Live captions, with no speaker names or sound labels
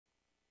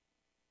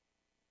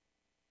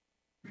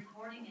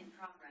Recording in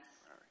progress.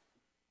 All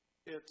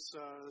right. It's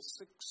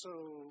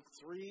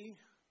 6:03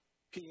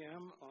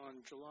 p.m.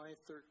 on July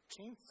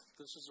 13th.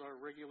 This is our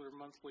regular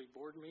monthly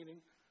board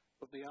meeting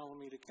of the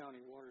Alameda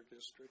County Water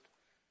District.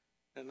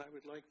 And I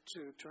would like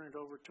to turn it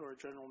over to our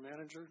general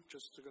manager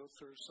just to go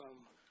through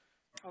some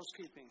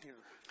housekeeping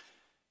here.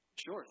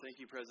 Sure. Thank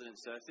you, President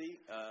Sethy.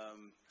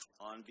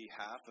 On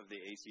behalf of the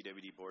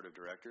ACWD Board of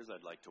Directors,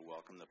 I'd like to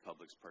welcome the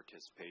public's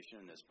participation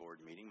in this board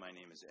meeting. My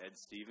name is Ed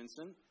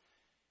Stevenson,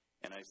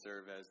 and I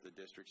serve as the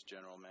district's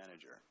general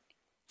manager.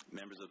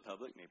 Members of the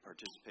public may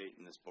participate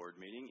in this board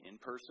meeting in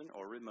person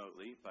or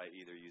remotely by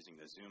either using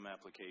the Zoom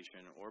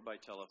application or by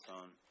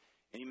telephone.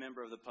 Any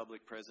member of the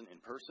public present in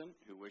person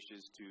who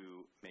wishes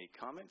to make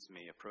comments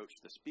may approach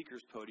the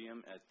speaker's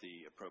podium at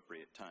the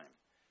appropriate time.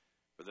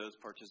 For those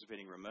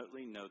participating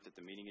remotely, note that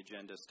the meeting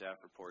agenda,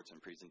 staff reports, and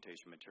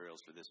presentation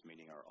materials for this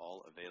meeting are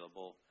all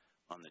available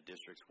on the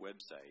district's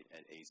website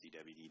at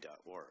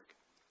acwd.org.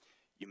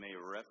 You may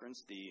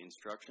reference the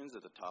instructions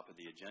at the top of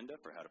the agenda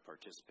for how to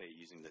participate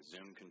using the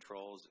Zoom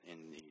controls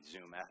in the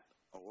Zoom app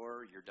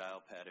or your dial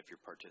pad if you're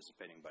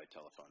participating by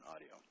telephone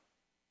audio.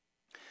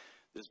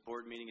 This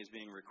board meeting is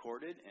being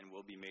recorded and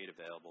will be made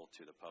available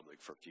to the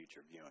public for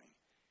future viewing.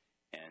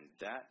 And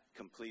that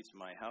completes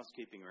my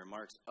housekeeping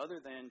remarks, other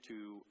than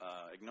to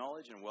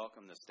acknowledge and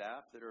welcome the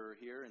staff that are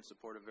here in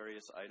support of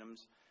various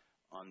items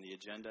on the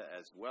agenda,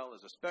 as well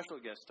as a special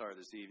guest star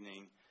this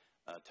evening,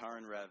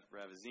 Taryn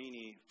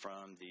Ravizini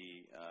from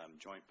the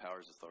Joint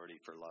Powers Authority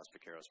for Los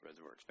Vaqueros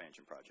Reservoir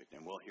Expansion Project.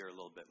 And we'll hear a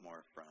little bit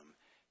more from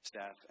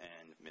staff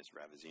and Ms.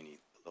 Ravizini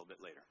a little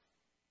bit later.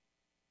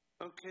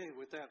 Okay,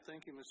 with that,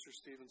 thank you, Mr.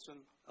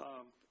 Stevenson.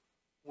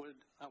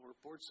 Would our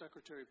board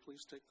secretary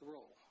please take the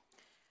roll?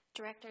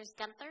 Directors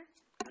Gunther.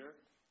 Here.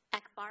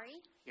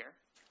 Akbari. Here.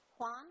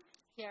 Huang.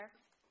 Here.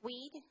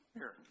 Weed.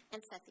 Here.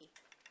 And Sethy.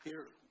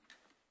 Here.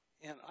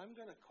 And I'm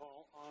going to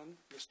call on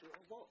Mr.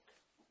 O'Volk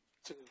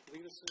to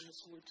lead us in the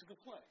salute to the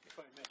flag, if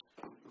I may.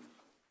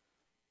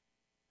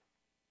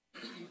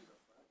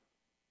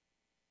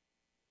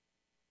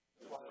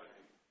 The flag of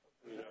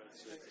the United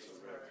States of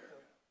America,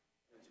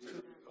 and to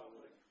the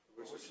republic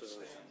for which it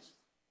stands,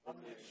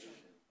 one nation,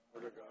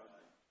 under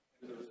God,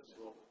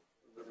 indivisible,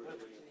 with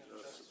liberty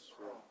and justice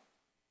for all.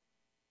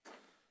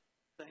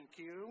 Thank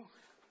you.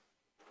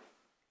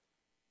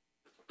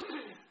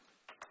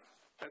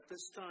 At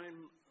this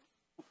time,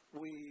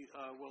 we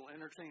will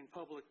entertain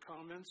public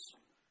comments.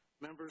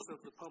 Members of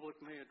the public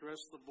may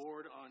address the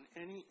board on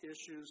any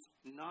issues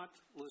not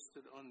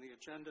listed on the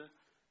agenda,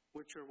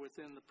 which are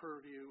within the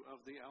purview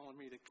of the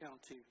Alameda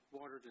County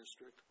Water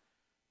District.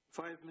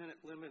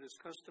 5-minute limit is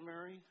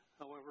customary.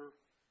 However,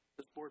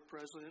 as board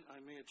president, I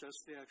may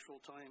adjust the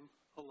actual time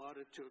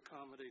allotted to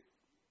accommodate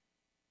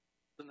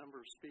the number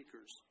of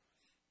speakers.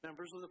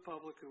 Members of the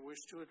public who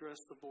wish to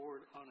address the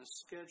board on a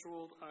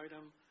scheduled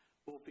item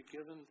will be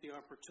given the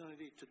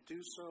opportunity to do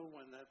so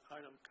when that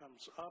item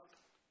comes up.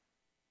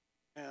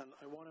 And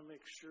I want to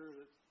make sure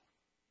that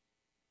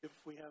if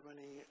we have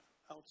any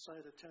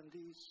outside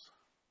attendees,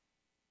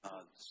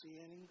 see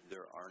any?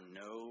 There are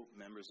no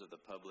members of the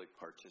public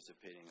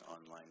participating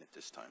online at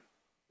this time.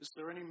 Is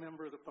there any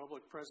member of the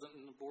public present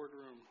in the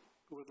boardroom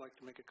who would like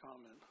to make a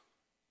comment?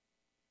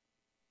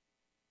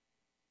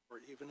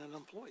 Or even an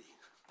employee?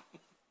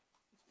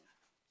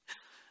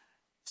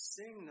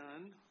 Seeing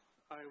none,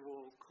 I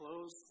will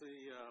close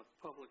the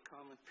public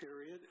comment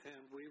period,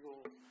 and we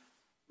will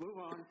move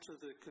on to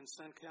the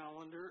consent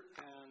calendar,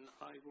 and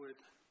I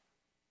would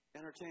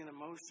entertain a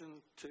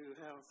motion to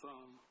have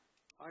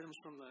items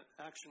from the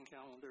action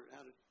calendar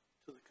added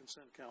to the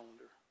consent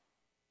calendar.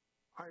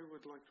 I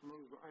would like to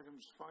move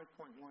items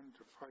 5.1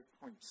 to 5.6.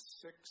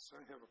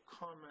 I have a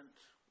comment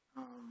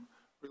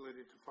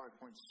related to 5.7,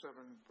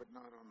 but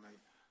not on the,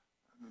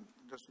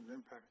 doesn't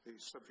impact the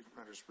subject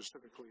matter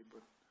specifically,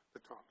 but the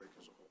topic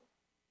as a whole.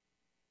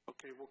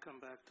 Okay, we'll come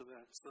back to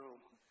that.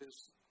 So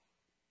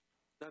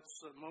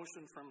that's a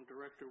motion from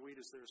Director Weed.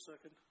 Is there a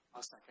second?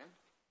 I'll second.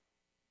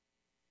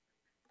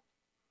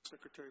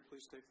 Secretary,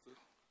 please take the...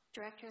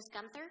 Directors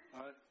Gunther.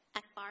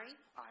 Aye. Akbari.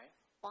 Aye.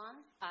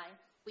 Huang. Aye.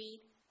 Weed.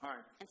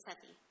 Aye. And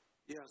Sethy.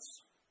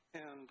 Yes.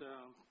 And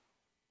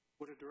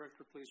would a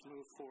director please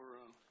move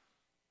for...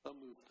 I'll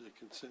move the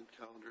consent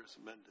calendar as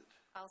amended.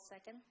 I'll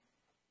second.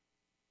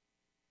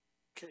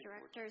 Okay.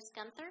 Directors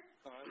Gunther.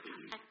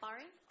 Aye.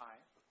 Akbari. Aye.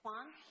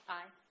 Huang.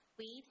 Aye.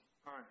 Weed.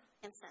 Aye.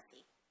 And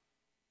Sethy.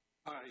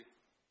 Aye.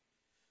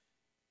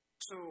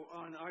 So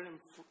on item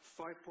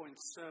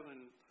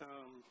 5.7,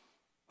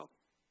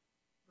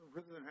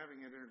 Rather than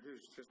having it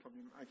introduced, just let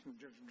me, I can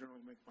just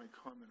generally make my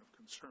comment of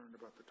concern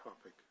about the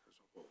topic as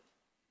a whole.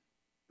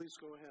 please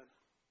go ahead.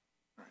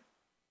 All right.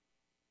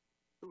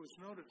 It was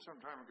noted some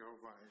time ago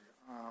by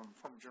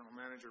former General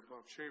Manager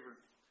Bob Shaver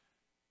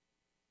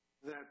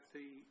that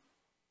the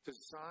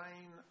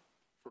design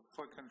for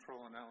flood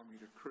control in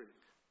Alameda Creek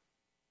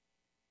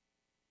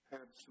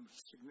had some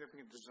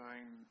significant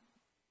design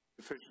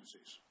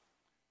deficiencies.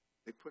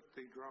 They put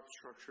the drop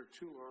structure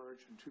too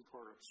large and too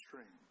far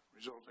upstream,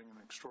 resulting in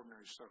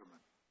extraordinary sediment.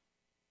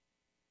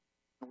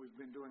 And we've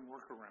been doing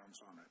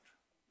workarounds on it.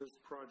 this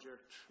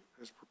project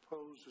as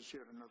proposed is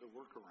yet another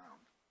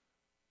workaround.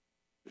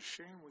 It's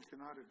a shame we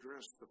cannot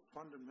address the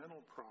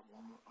fundamental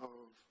problem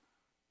of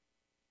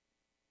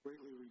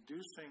greatly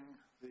reducing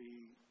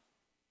the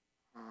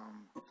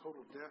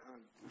total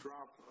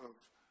drop of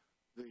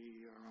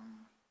the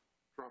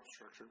drop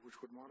structure, which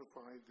would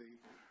modify the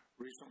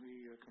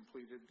recently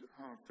completed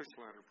fish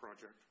ladder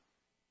project,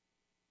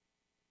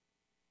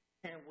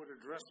 and would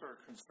address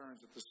our concerns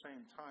at the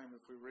same time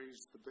if we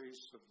raise the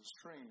base of the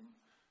stream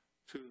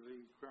to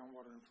the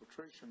groundwater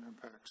infiltration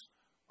impacts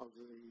of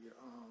the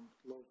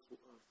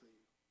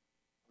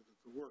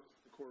the work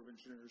the Corps of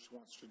Engineers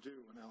wants to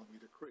do in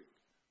Alameda Creek,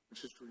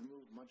 which is to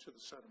remove much of the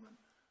sediment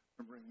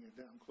and bringing it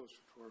down closer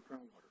to our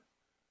groundwater.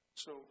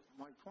 So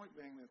my point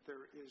being that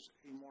there is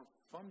a more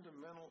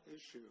fundamental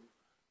issue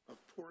of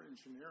poor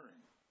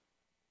engineering,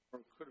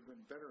 or could have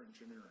been better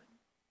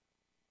engineering,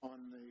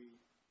 on the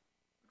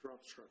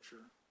drop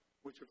structure,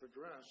 which if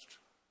addressed,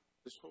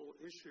 this whole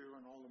issue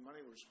and all the money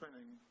we're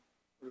spending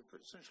would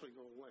essentially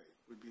go away.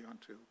 We'd be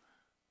onto,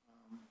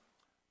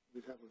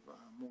 we'd have a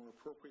more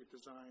appropriate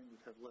design,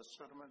 we'd have less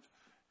sediment,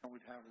 and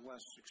we'd have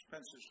less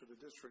expenses for the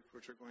district,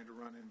 which are going to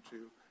run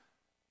into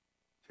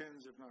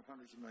tens, if not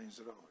hundreds of millions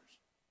of dollars.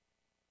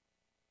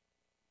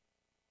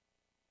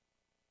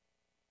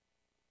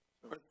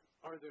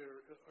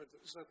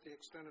 Is that the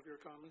extent of your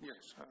comment?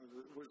 Yes.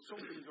 We're still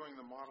doing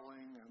the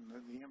modeling and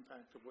the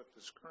impact of what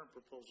this current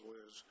proposal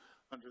is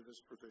under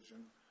this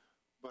provision,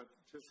 but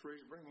just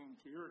bringing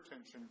to your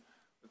attention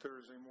that there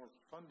is a more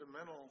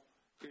fundamental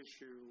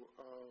issue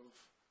of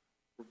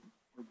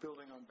we're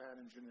building on bad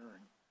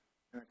engineering,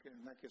 and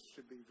that gets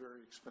to be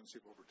very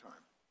expensive over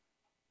time.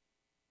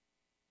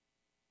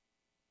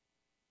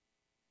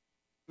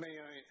 May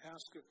I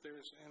ask if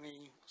there's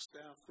any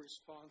staff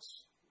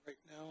response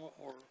right now,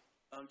 or?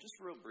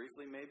 Just real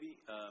briefly, maybe.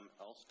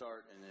 I'll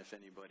start, and if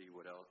anybody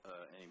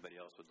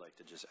else would like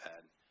to just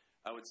add.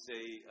 I would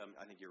say,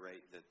 I think you're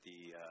right that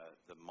the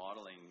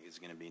modeling is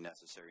going to be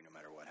necessary no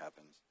matter what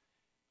happens.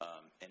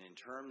 And in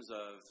terms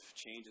of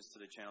changes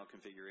to the channel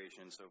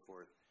configuration and so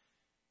forth,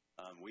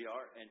 we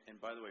are, and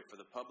by the way, for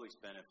the public's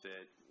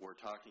benefit, we're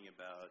talking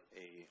about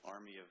a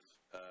Army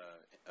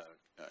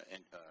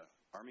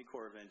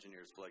Corps of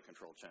Engineers flood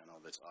control channel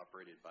that's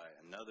operated by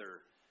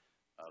another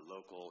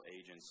local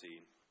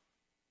agency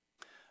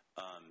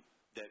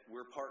that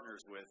we're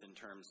partners with in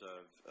terms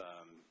of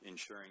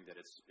ensuring that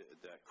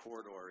that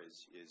corridor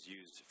is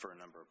used for a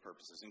number of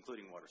purposes,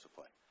 including water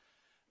supply.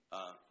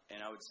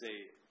 And I would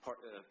say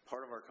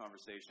part of our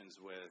conversations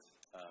with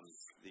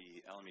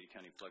the Alameda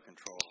County Flood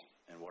Control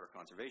and Water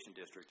Conservation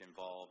District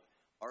involve,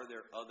 are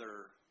there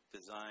other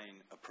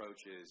design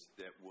approaches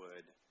that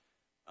would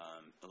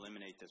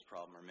eliminate this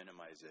problem or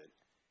minimize it?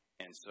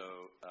 And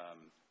so,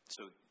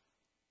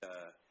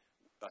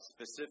 a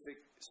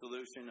specific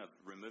solution of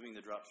removing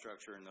the drop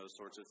structure and those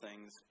sorts of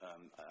things,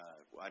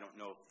 I don't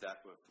know if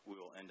we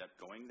will end up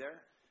going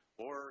there,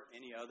 or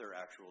any other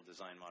actual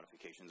design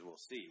modifications we'll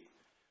see.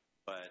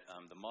 But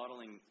the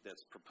modeling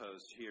that's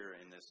proposed here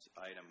in this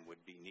item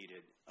would be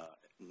needed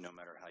no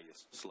matter how you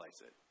slice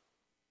it.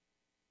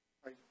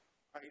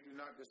 I do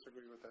not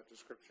disagree with that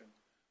description.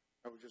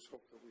 I would just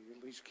hope that we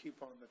at least keep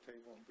on the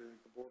table and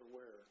make the board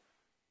aware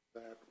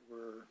that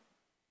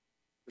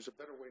there's a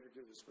better way to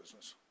do this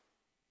business.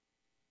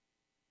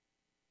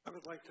 I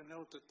would like to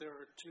note that there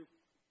are two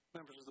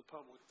members of the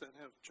public that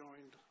have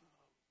joined,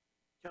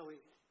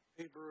 Kelly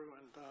Abreu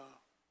and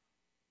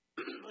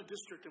a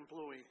district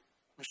employee,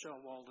 Michelle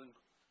Walden.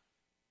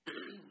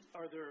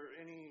 Is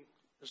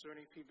there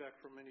any feedback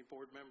from any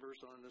board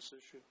members on this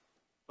issue?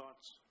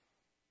 Thoughts?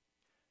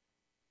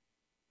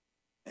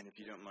 And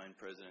if you don't mind,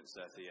 President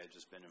Sethy, I've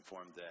just been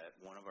informed that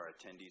one of our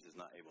attendees is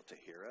not able to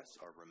hear us,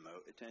 our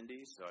remote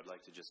attendees, so I'd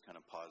like to just kind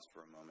of pause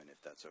for a moment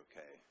if that's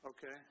okay.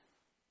 Okay.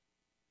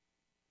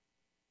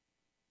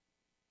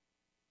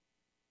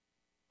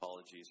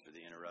 Apologies for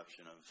the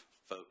interruption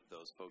of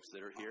those folks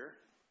that are here.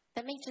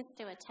 Let me just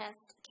do a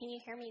test. Can you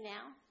hear me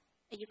now?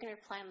 You can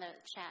reply in the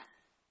chat.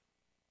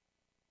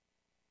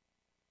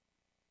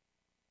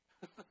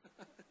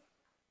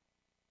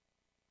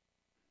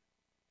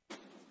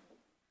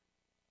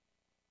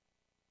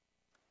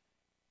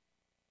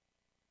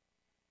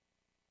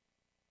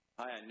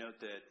 Hi, I note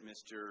that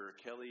Mr.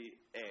 Kelly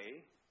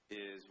A.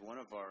 is one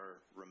of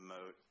our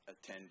remote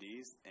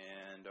attendees,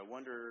 and I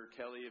wonder,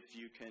 Kelly, if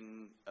you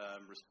can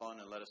respond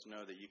and let us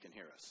know that you can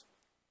hear us.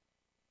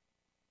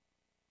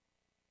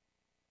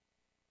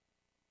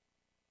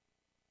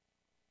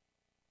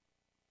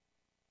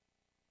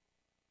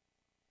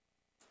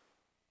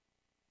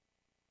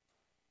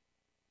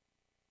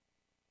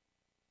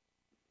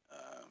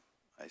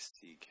 I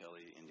see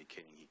Kelly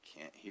indicating he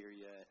can't hear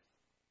yet.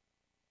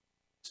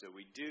 So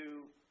we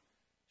do,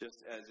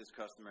 just as is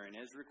customary and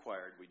as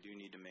required, we do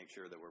need to make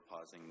sure that we're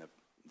pausing the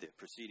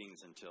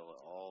proceedings until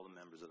all the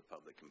members of the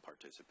public can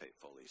participate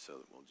fully.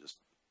 So we'll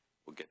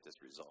get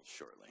this resolved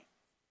shortly.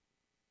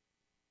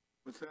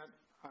 With that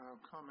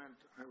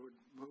comment, I would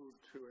move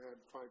to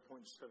add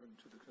 5.7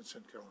 to the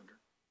consent calendar.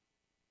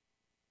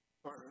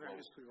 I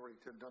guess we've already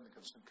done the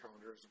consent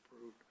calendar as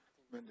approved.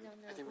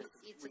 Amended.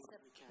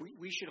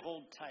 We should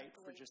hold tight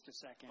for just a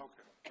second,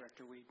 Okay.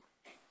 Director Weed.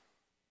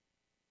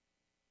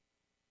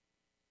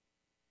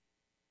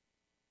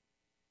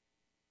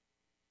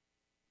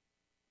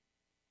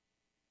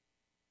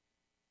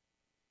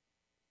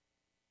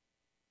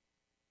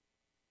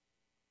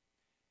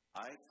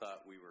 I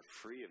thought we were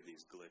free of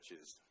these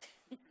glitches.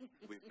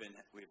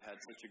 We've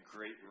had such a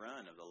great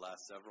run of the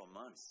last several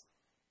months,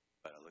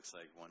 but it looks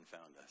like one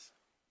found us.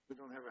 We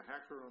don't have a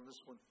hacker on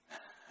this one.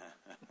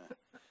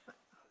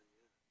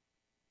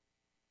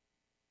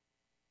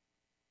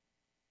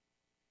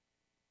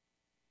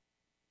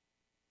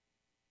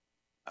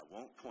 I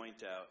won't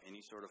point out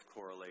any sort of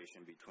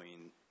correlation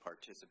between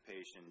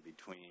participation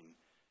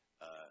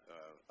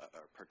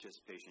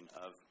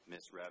of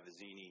Ms.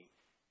 Ravazzini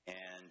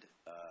and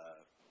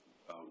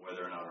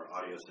whether or not our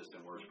audio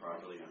system works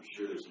properly. I'm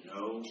sure there's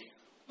no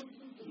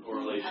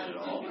correlation at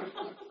all,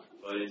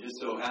 but it just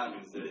so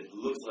happens that it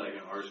looks like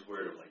an R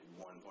squared of like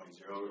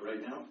 1.0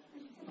 right now,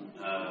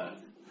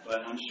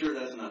 but I'm sure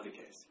that's not the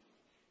case.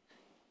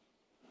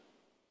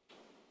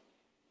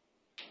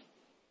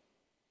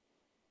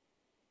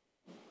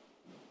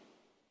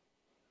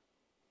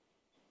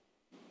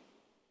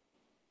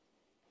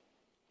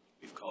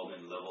 We've called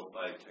in level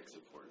 5 tech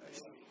support, I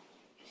see.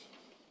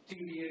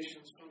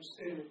 Deviations from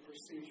standard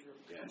procedure.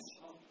 Yes.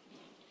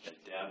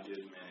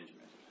 Adaptive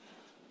management.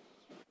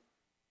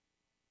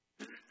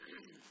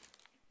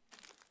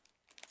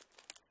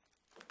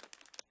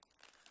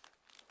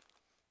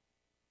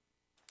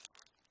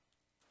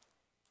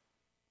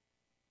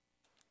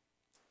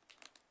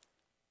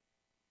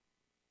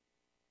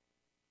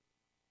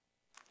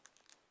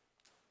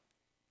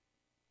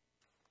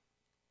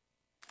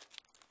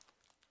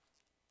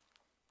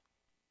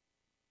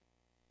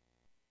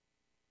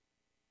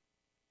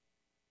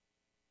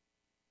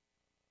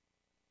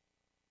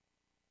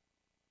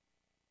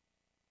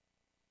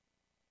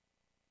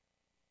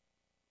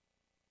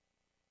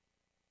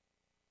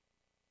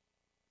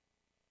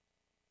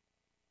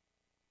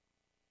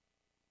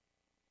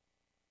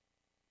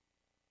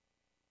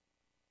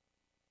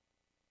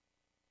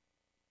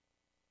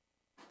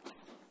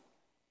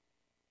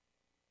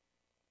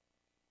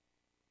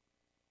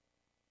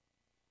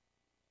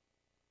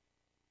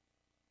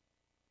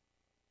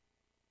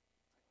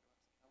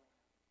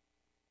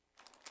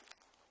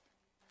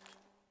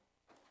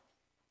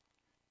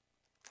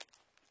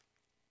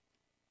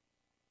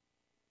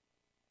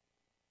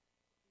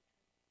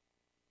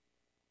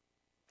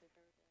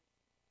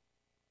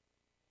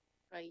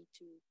 Try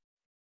to.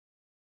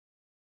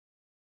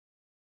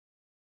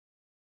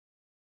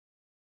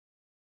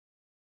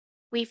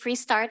 We've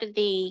restarted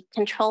the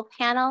control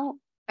panel.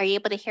 Are you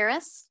able to hear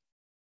us?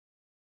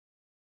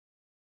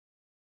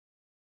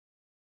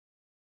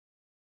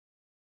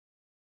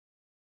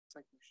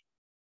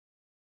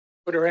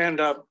 Put her hand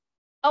up.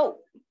 Oh,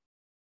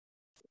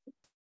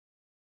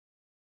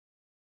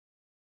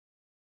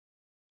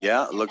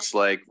 Yeah, it looks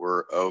like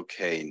we're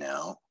okay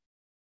now.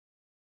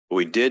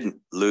 We did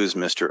lose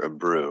Mr.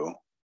 Abreu,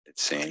 it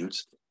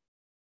seems,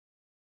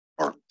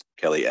 or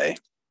Kelly A.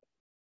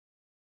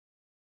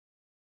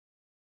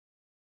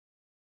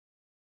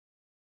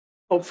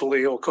 Hopefully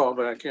he'll call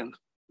back in.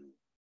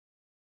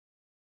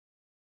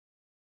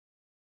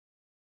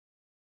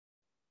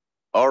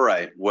 All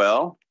right,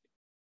 well,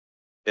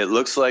 it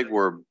looks like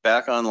we're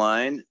back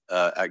online.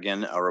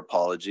 Again, our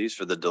apologies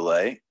for the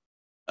delay,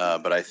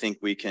 but I think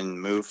we can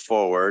move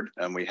forward.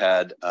 And we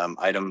had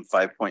item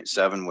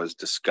 5.7 was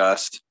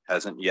discussed,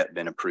 hasn't yet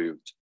been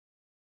approved.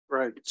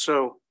 Right,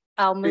 so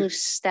I'll move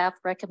staff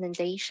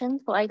recommendation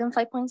for item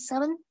 5.7.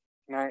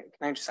 Can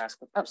I just ask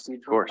a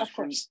procedural course. question? Of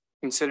course.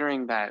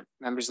 Considering that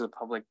members of the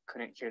public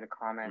couldn't hear the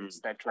comments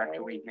that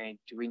Director Weed made,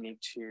 do we need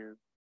to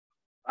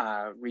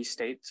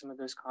restate some of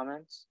those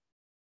comments?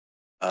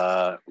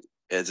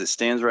 As it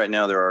stands right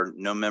now, there are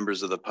no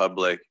members of the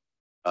public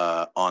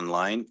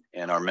online,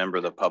 and our member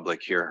of the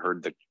public here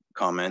heard the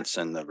comments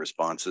and the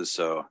responses.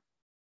 So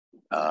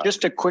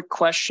Just a quick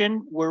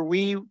question. Were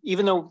we,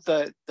 even though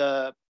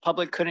the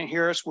public couldn't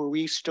hear us, were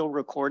we still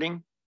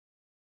recording?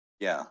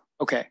 yeah,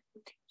 Okay.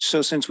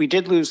 So since we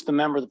did lose the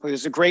member of the public,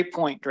 it's a great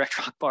point,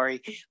 Director Akbari,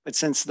 but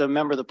since the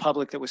member of the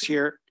public that was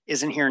here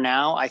isn't here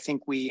now, I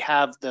think we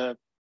have the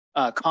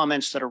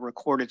comments that are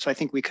recorded. So I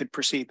think we could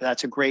proceed. But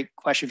that's a great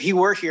question. If he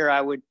were here, I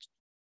would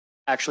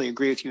actually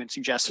agree with you and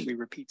suggest that we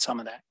repeat some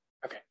of that.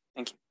 Okay,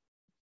 thank you.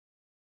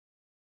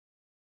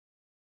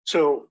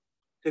 So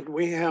did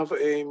we have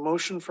a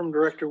motion from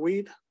Director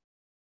Weed?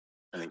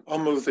 I'll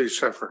move the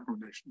staff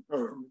recommendation.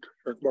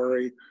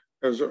 Akbari,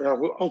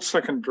 I'll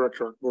second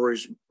Director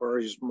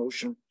Akbari's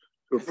motion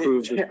to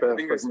approve the staff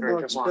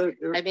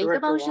recommendation. I made the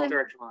motion.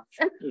 Director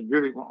Huang.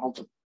 Judy,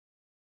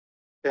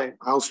 okay,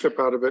 I'll step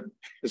out of it.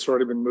 It's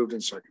already been moved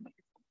and seconded.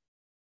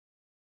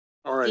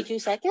 All right. Did you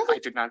second? I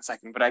did not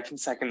second, but I can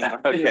second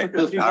that.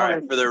 okay. All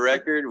right, for the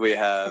record, we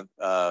have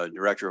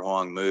Director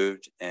Huang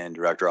moved and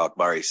Director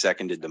Akbari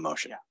seconded the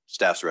motion. Yeah.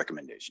 Staff's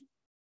recommendation.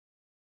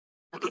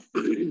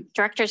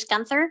 Directors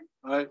Gunther,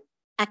 Aye.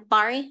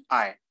 Akbari,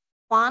 Aye.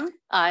 Huang,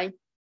 Aye.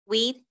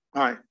 Weed,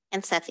 Aye.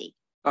 and Sethy.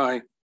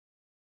 Aye.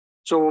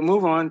 So we'll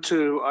move on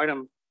to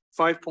item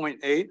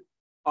 5.8,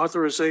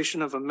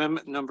 authorization of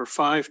amendment number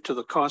 5 to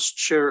the cost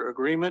share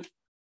agreement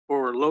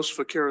for Los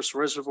Vaqueros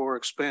Reservoir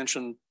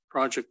expansion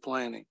project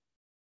planning.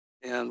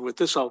 And with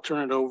this, I'll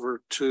turn it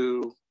over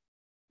to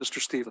Mr.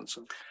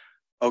 Stevenson.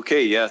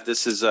 Okay, yeah,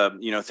 this is,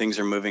 things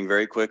are moving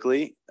very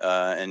quickly,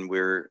 and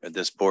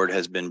this board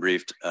has been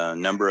briefed a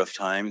number of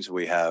times.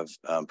 We have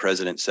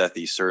President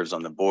Sethy serves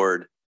on the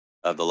board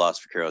of the Los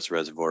Vaqueros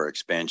Reservoir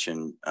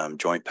Expansion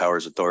Joint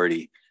Powers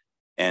Authority.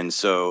 And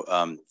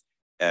so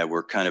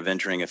we're kind of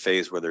entering a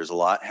phase where there's a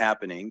lot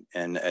happening.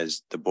 And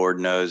as the board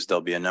knows,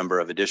 there'll be a number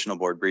of additional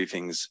board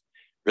briefings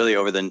really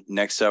over the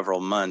next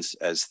several months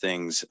as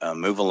things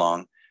move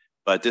along.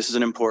 But this is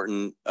an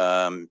important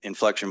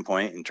inflection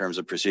point in terms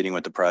of proceeding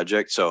with the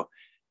project. So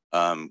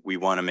we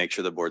want to make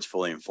sure the board's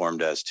fully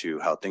informed as to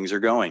how things are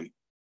going.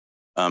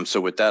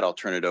 So with that, I'll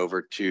turn it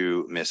over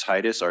to Ms.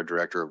 Heides, our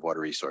Director of Water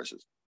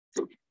Resources.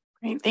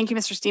 Great. Thank you,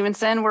 Mr.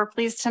 Stevenson. We're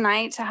pleased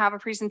tonight to have a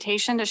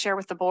presentation to share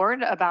with the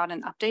board about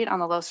an update on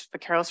the Los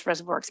Vaqueros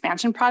Reservoir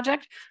Expansion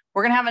Project.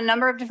 We're going to have a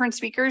number of different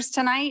speakers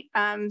tonight.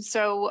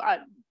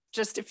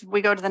 Just if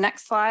we go to the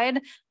next slide,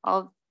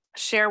 I'll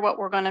share what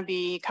we're going to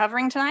be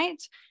covering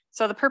tonight.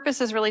 So the purpose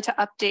is really to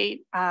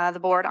update the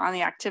board on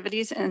the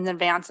activities in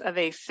advance of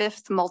a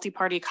 5th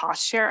multi-party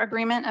cost share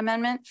agreement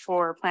amendment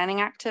for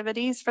planning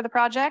activities for the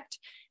project.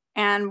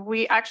 And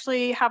we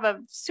actually have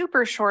a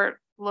super short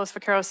Los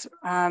Vaqueros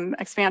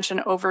expansion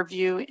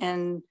overview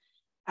in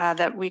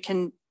that we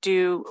can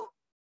do.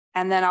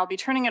 And then I'll be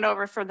turning it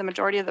over for the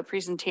majority of the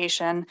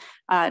presentation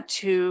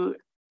to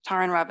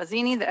Taryn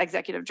Rabazini, the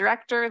Executive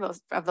Director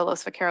of the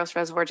Los Vaqueros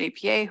Reservoir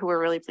JPA, who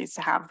we're really pleased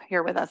to have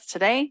here with us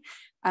today,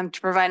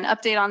 to provide an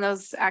update on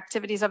those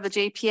activities of the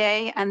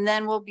JPA. And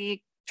then we'll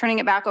be turning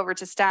it back over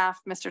to staff.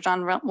 Mr.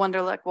 John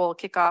Wunderlich will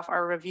kick off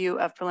our review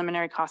of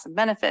preliminary costs and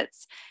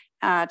benefits,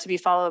 to be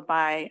followed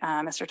by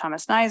Mr.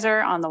 Thomas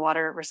Neiser on the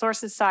water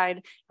resources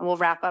side. And we'll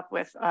wrap up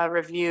with a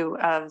review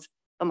of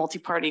the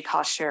multi-party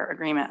cost share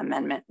agreement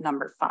amendment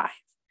number 5.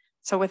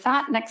 So with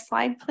that, next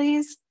slide,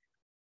 please.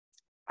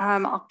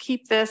 I'll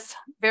keep this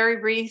very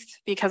brief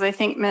because I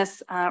think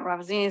Ms.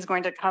 Rabazini is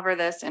going to cover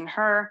this in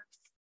her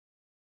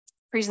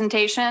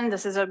presentation.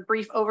 This is a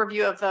brief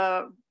overview of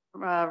the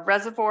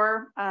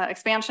reservoir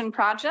expansion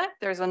project.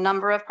 There's a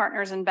number of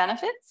partners and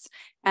benefits,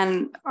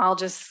 and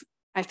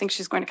I think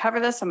she's going to cover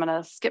this. I'm going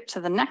to skip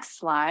to the next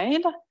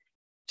slide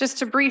just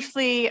to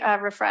briefly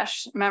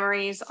refresh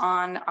memories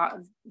on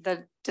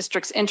the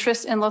district's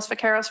interest in Los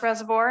Vaqueros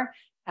Reservoir.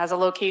 It has a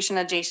location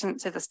adjacent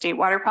to the State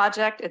Water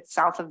Project. It's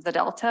south of the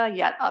Delta,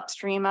 yet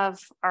upstream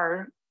of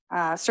our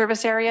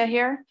service area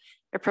here.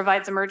 It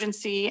provides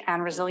emergency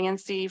and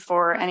resiliency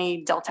for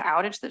any Delta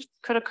outage that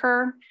could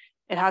occur.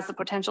 It has the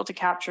potential to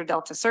capture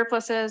Delta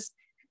surpluses,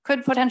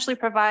 could potentially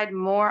provide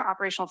more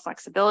operational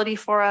flexibility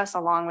for us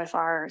along with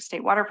our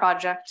State Water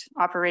Project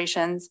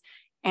operations,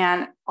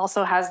 and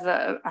also has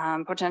the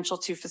potential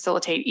to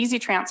facilitate easy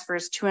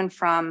transfers to and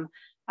from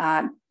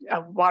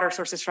water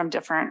sources from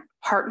different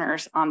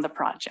partners on the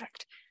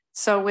project.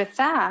 So with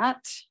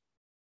that,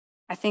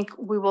 I think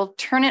we will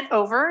turn it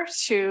over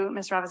to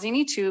Ms.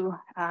 Rabazini to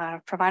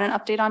provide an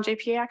update on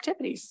JPA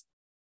activities.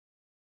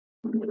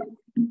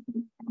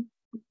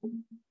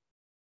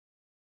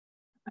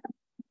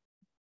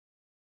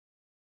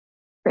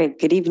 Great.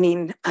 Good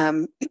evening.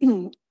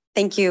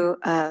 Thank you,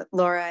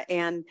 Laura,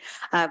 and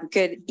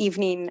good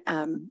evening,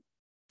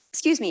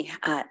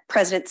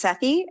 President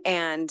Sethy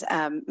and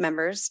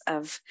members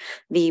of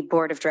the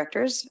Board of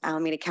Directors,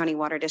 Alameda County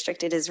Water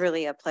District. It is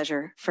really a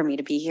pleasure for me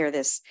to be here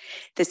this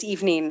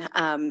evening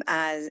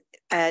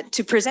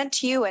to present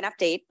to you an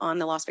update on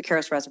the Los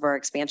Vaqueros Reservoir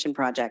Expansion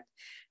Project.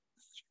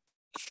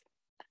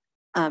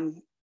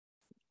 I'm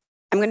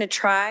going to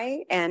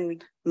try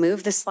and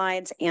move the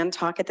slides and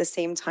talk at the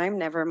same time,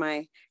 never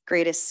my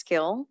greatest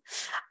skill.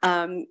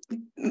 As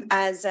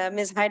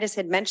Ms. Heides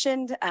had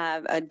mentioned,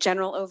 a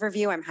general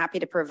overview I'm happy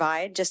to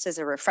provide just as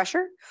a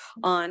refresher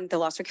on the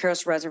Los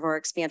Vaqueros Reservoir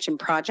Expansion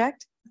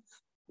Project.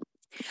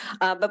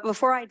 But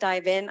before I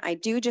dive in, I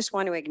do just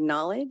want to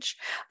acknowledge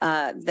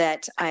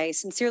that I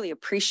sincerely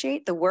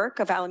appreciate the work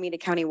of Alameda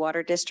County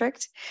Water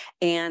District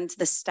and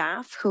the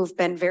staff who've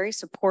been very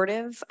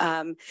supportive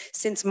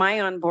since my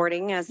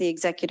onboarding as the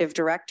executive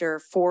director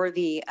for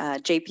the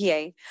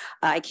JPA.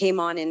 I came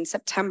on in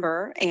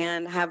September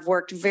and have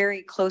worked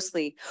very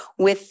closely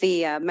with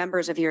the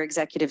members of your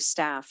executive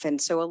staff. And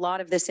so a lot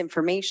of this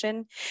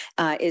information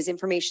is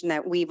information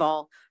that we've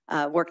all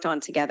worked on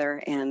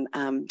together, and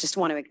just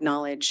want to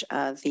acknowledge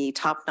the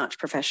top-notch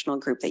professional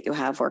group that you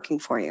have working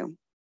for you.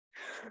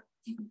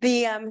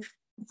 The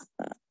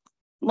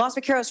Los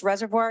Vaqueros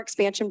Reservoir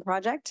Expansion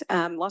Project.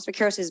 Los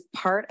Vaqueros is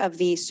part of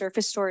the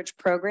surface storage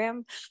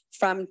program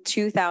from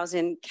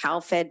 2000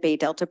 Cal-Fed Bay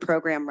Delta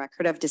Program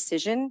Record of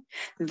Decision.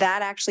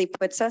 That actually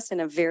puts us in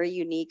a very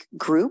unique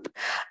group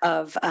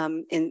of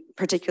in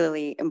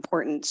particularly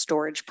important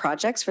storage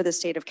projects for the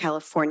state of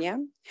California.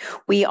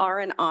 We are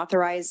an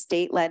authorized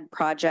state-led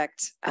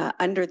project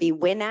under the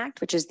WIN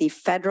Act, which is the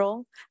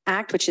federal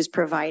act, which is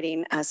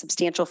providing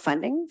substantial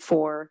funding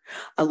for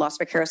a Los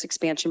Vaqueros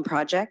expansion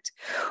project.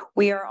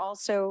 We are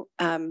also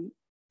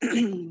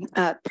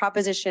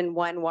Proposition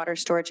 1 Water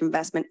Storage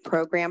Investment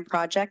Program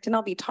project, and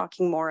I'll be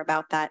talking more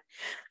about that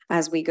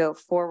as we go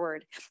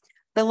forward.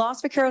 The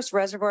Los Vaqueros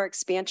Reservoir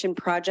Expansion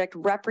Project,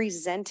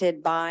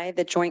 represented by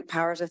the Joint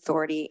Powers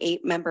Authority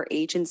 8-member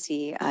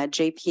agency,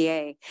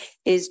 JPA,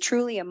 is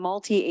truly a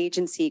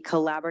multi-agency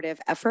collaborative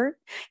effort.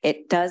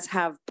 It does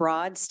have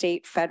broad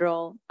state,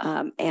 federal,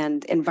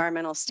 and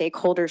environmental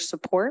stakeholder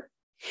support.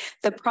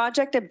 The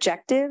project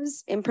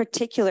objectives in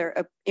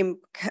particular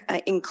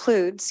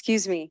include,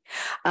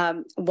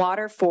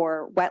 water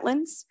for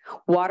wetlands,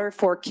 water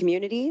for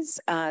communities.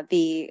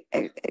 The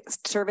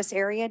service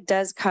area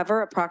does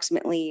cover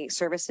approximately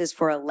services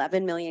for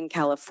 11 million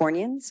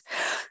Californians.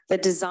 The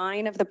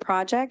design of the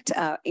project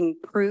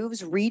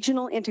improves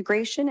regional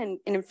integration and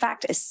in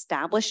fact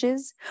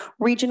establishes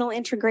regional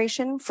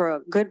integration for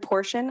a good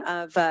portion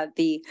of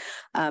the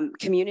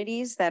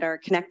communities that are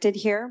connected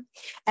here.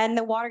 And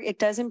the water, it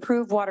does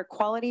improve water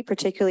quality,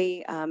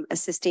 particularly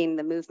assisting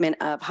the movement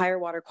of higher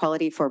water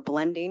quality for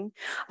blending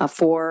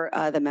for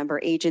the member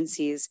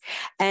agencies.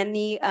 And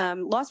the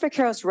Los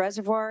Vaqueros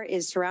Reservoir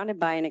is surrounded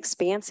by an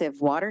expansive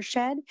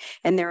watershed,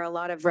 and there are a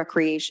lot of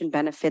recreation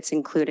benefits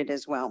included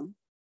as well.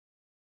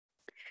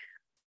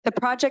 The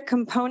project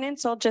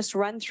components, I'll just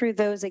run through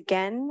those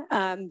again.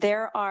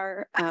 There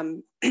are,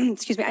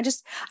 excuse me,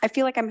 I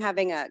feel like I'm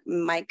having a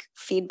mic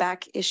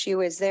feedback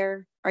issue.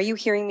 Are you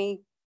hearing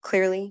me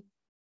clearly?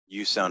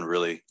 You sound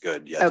really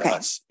good. Yeah. Okay.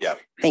 Yeah.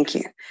 Thank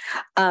you.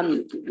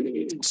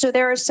 So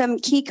there are some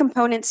key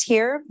components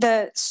here.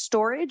 The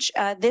storage,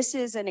 this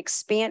is an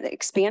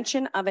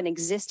expansion of an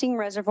existing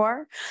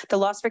reservoir. The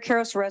Los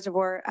Vaqueros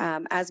Reservoir,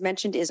 as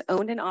mentioned, is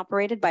owned and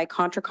operated by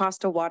Contra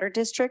Costa Water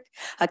District,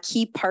 a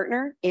key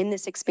partner in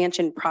this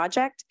expansion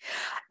project.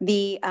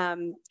 The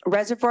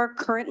reservoir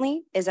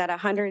currently is at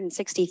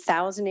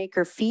 160,000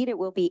 acre feet. It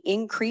will be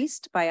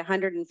increased by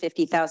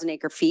 150,000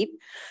 acre feet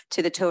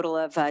to the total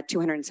of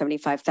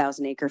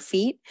 275,000 acre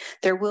feet.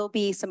 There will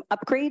be some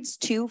upgrades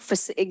to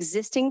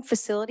existing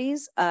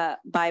facilities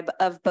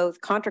of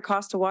both Contra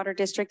Costa Water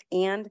District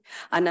and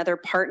another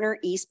partner,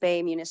 East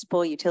Bay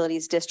Municipal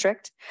Utilities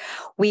District.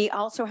 We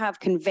also have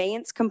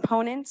conveyance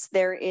components.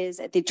 There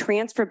is the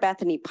Transfer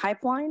Bethany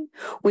pipeline,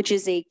 which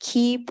is a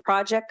key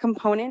project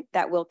component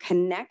that will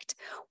connect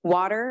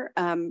water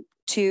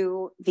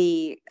to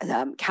the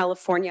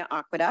California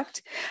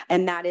Aqueduct,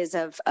 and that is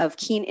of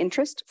keen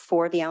interest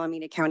for the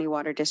Alameda County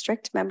Water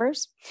District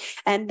members.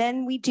 And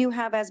then we do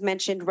have, as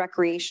mentioned,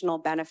 recreational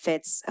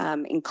benefits,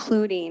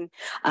 including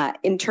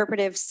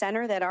interpretive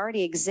center that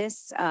already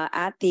exists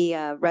at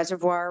the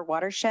reservoir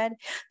watershed.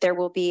 There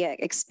will be an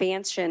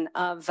expansion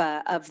of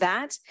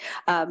that,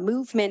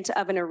 movement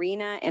of an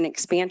arena and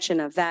expansion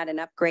of that and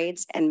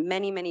upgrades, and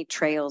many, many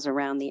trails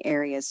around the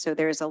areas. So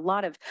there's a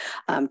lot of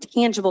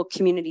tangible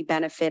community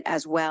benefit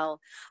as well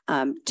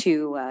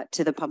to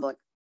the public.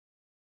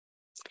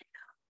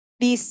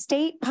 The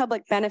state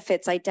public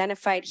benefits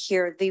identified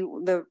here,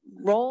 the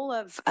role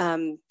of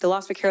the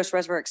Los Vaqueros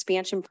Reservoir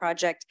Expansion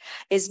Project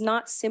is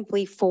not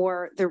simply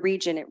for the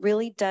region. It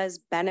really does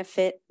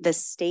benefit the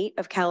state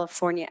of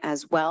California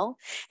as well.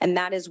 And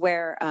that is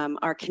where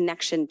our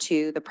connection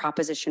to the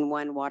Proposition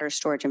 1 Water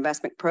Storage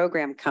Investment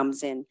Program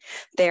comes in.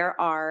 There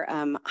are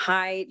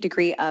high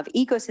degree of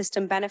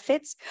ecosystem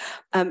benefits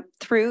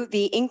through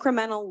the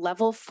incremental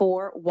level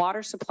 4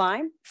 water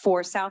supply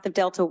for south of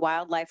Delta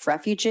wildlife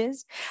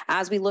refuges.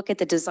 As we look at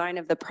the design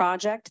of the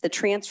project, the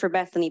Transfer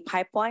Bethany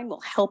pipeline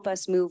will help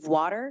us move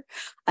water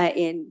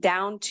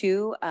down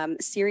to a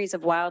series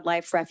of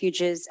wildlife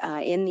refuges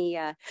in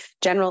the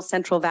general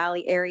Central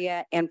Valley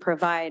area and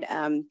provide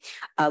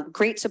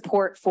great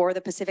support for the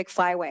Pacific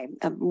Flyway,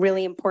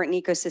 really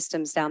important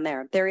ecosystems down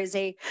there. There is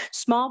a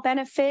small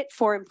benefit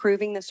for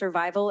improving the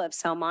survival of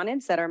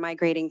salmonids that are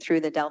migrating through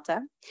the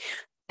Delta.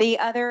 The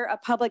other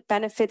public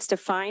benefits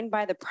defined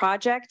by the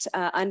project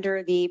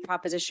under the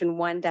Proposition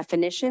 1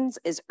 definitions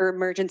is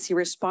emergency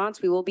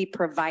response. We will be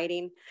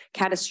providing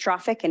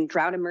catastrophic and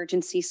drought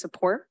emergency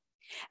support.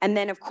 And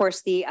then, of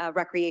course, the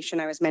recreation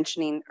I was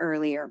mentioning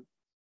earlier.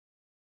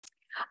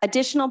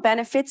 Additional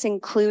benefits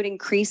include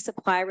increased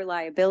supply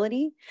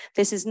reliability.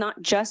 This is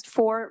not just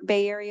for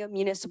Bay Area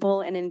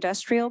municipal and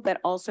industrial, but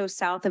also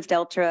south of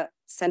Delta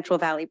Central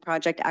Valley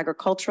Project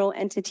agricultural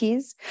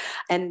entities.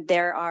 And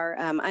there are,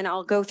 and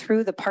I'll go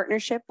through the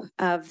partnership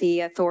of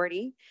the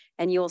authority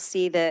and you'll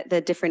see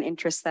the different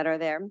interests that are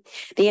there.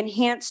 The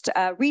enhanced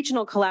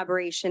regional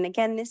collaboration,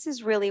 again, this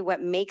is really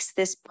what makes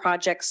this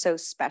project so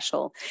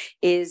special,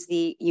 is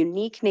the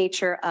unique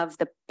nature of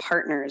the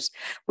partners.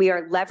 We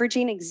are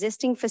leveraging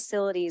existing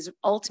facilities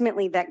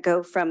ultimately that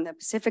go from the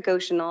Pacific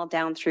Ocean all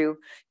down through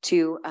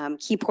to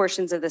key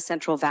portions of the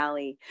Central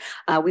Valley.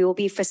 We will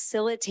be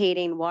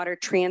facilitating water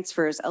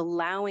transfers,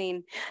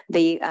 allowing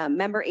the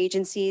member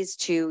agencies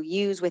to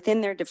use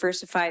within their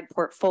diversified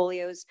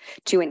portfolios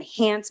to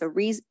enhance a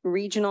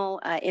regional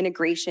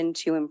integration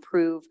to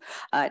improve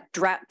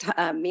drought,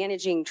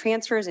 managing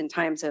transfers in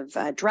times of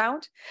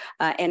drought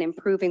and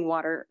improving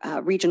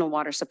regional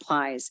water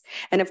supplies.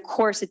 And of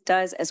course, it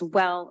does as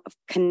well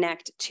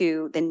connect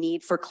to the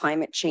need for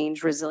climate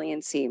change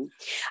resiliency.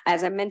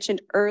 As I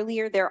mentioned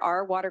earlier, there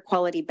are water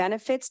quality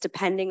benefits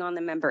depending on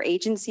the member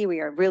agency. We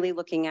are really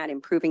looking at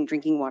improving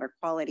drinking water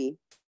quality.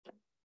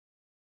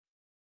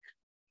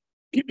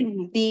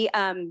 The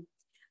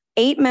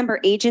 8 member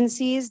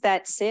agencies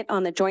that sit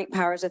on the Joint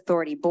Powers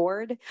Authority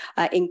Board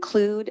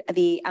include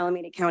the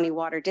Alameda County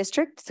Water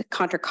District, the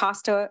Contra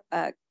Costa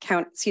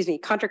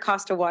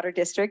Water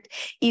District,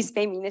 East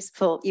Bay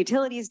Municipal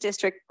Utilities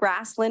District,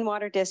 Grassland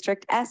Water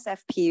District,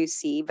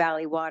 SFPUC,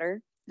 Valley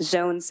Water,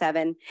 Zone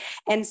 7,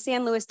 and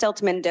San Luis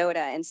Delta Mendota.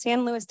 And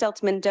San Luis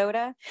Delta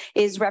Mendota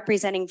is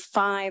representing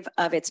 5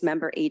 of its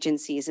member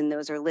agencies, and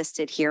those are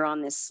listed here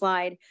on this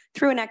slide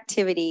through an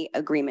activity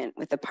agreement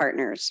with the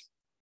partners.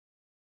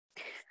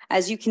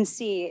 As you can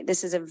see,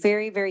 this is a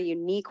very, very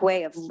unique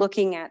way of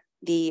looking at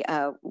the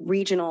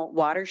regional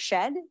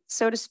watershed,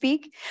 so to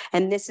speak.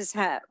 And this is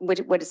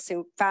what is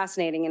so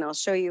fascinating, and I'll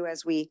show you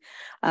as we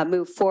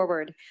move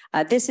forward.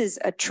 This is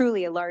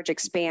truly a large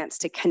expanse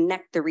to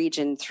connect the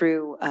region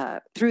through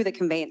the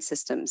conveyance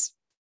systems.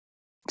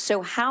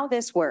 So how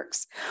this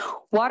works,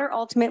 water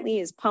ultimately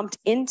is pumped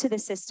into the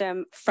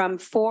system from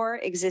 4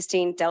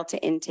 existing delta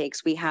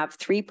intakes. We have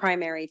 3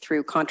 primary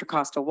through Contra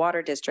Costa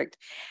Water District,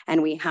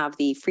 and we have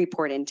the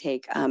Freeport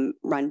intake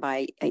run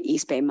by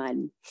East Bay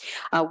Mud.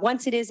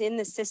 Once it is in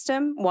the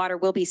system, water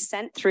will be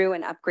sent through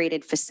an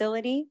upgraded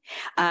facility,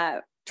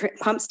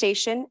 pump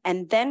station,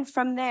 and then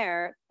from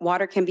there,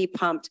 water can be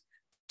pumped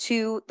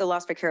to the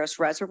Los Vaqueros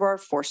Reservoir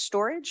for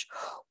storage,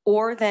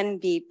 or then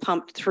be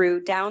pumped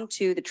through down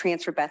to the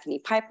Transfer Bethany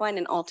pipeline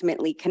and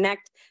ultimately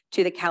connect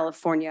to the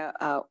California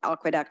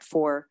Aqueduct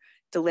for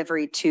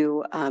delivery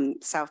to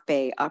South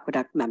Bay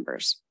Aqueduct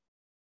members.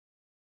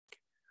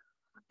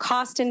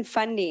 Cost and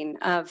funding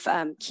of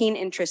keen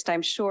interest,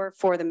 I'm sure,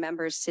 for the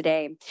members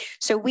today.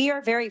 So we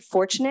are very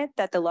fortunate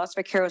that the Los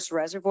Vaqueros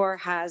Reservoir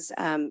has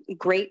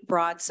great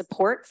broad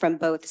support from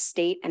both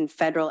state and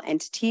federal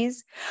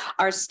entities.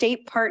 Our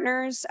state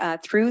partners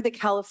through the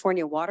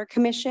California Water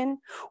Commission,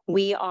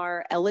 we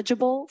are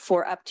eligible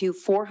for up to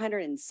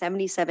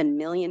 $477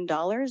 million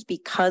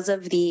because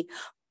of the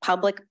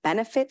public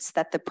benefits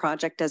that the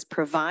project does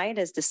provide,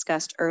 as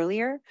discussed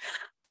earlier.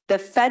 The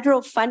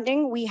federal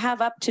funding, we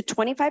have up to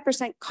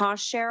 25%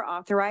 cost share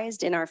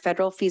authorized in our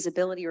federal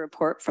feasibility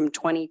report from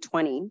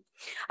 2020.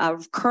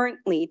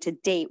 Currently, to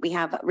date, we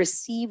have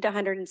received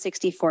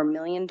 $164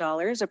 million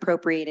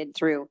appropriated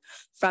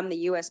from the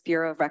U.S.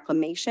 Bureau of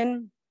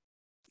Reclamation.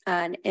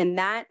 And in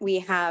that, we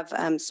have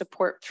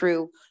support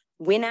through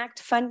WIN Act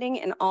funding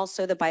and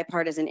also the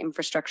bipartisan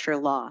infrastructure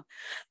law.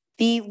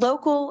 The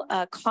local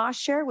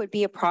cost share would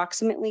be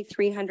approximately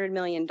 $300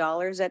 million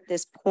at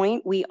this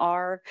point. We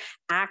are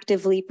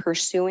actively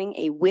pursuing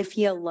a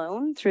WIFIA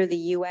loan through the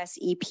U.S.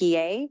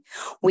 EPA.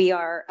 We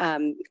are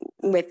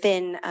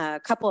within a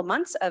couple of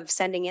months of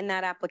sending in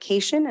that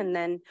application and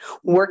then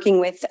working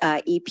with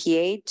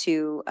EPA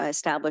to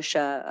establish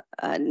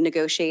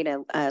negotiate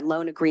a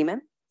loan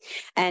agreement.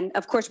 And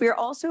of course, we are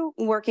also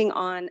working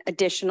on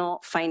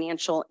additional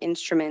financial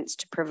instruments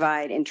to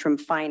provide interim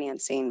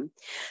financing.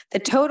 The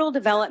total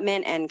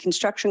development and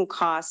construction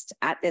cost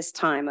at this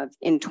time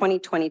in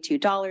 2022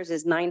 dollars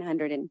is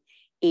 $980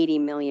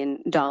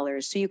 million.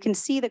 So you can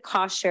see the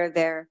cost share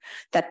there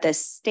that the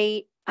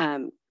state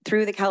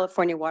through the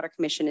California Water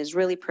Commission is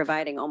really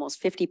providing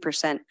almost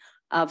 50%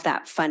 of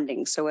that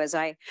funding. So as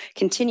I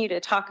continue to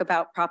talk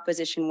about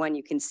Proposition 1,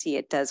 you can see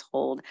it does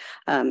hold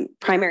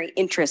primary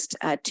interest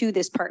to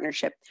this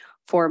partnership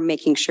for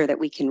making sure that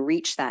we can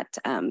reach that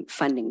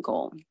funding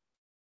goal.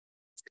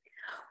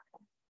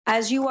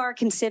 As you are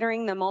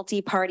considering the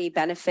multi-party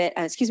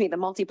the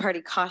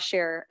multi-party cost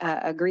share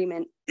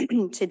agreement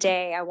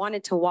today, I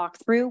wanted to walk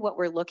through what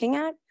we're looking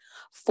at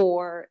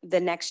for the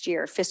next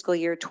year, fiscal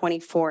year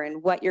 24,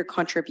 and what your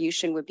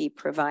contribution would be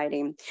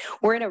providing.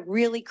 We're in a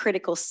really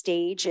critical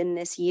stage in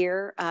this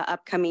year,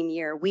 upcoming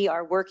year. We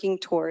are working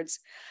towards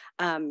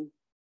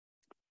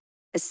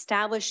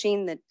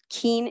establishing the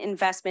keen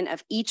investment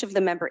of each of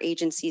the member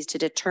agencies to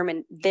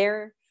determine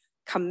their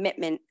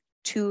commitment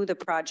to the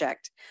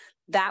project.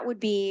 That would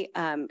be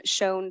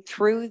shown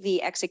through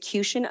the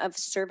execution of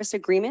service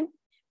agreement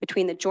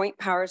between the Joint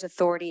Powers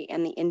Authority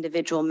and the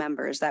individual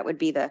members. That would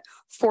be the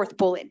 4th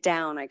bullet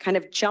down. I kind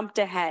of jumped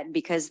ahead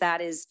because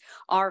that is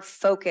our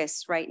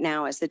focus right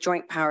now as the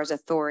Joint Powers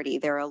Authority.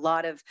 There are a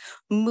lot of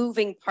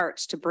moving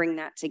parts to bring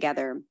that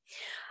together.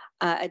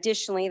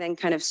 Additionally, then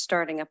kind of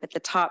starting up at the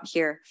top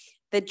here,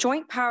 The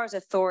Joint Powers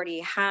Authority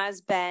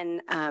has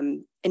been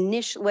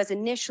was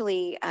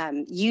initially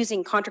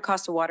using Contra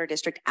Costa Water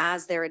District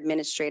as their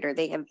administrator.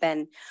 They have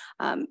been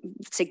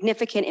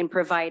significant in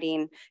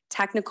providing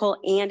technical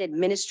and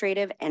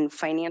administrative and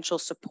financial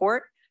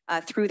support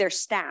through their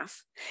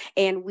staff.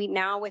 And we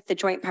now, with the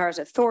Joint Powers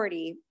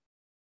Authority,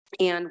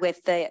 and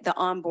with the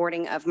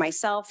onboarding of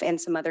myself and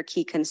some other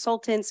key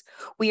consultants,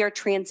 we are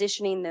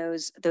transitioning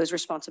those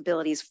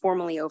responsibilities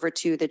formally over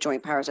to the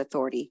Joint Powers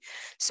Authority.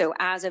 So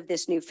as of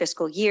this new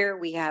fiscal year,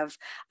 we have,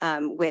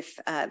 with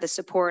the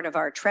support of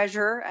our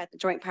treasurer at the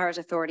Joint Powers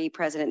Authority,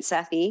 President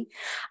Sethy,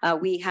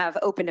 we have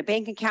opened a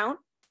bank account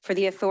for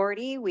the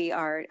authority. We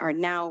are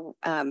now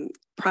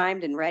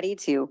primed and ready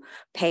to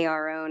pay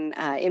our own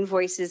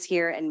invoices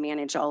here and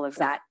manage all of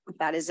that.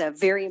 That is a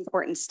very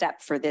important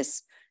step for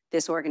this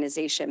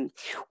organization.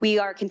 We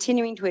are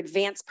continuing to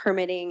advance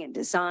permitting and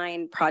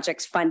design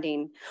projects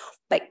funding,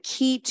 but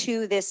key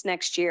to this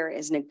next year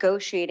is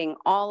negotiating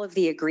all of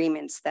the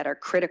agreements that are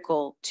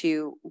critical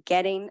to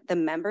getting the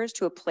members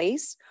to a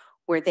place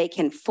where they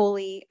can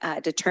fully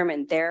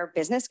determine their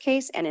business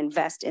case and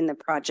invest in the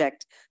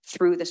project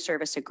through the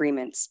service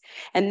agreements.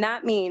 And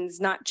that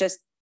means not just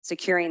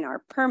securing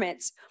our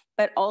permits,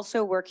 but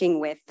also working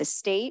with the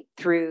state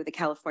through the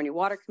California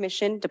Water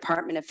Commission,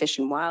 Department of Fish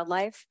and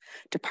Wildlife,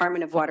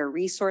 Department of Water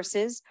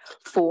Resources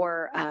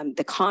for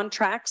the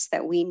contracts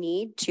that we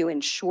need to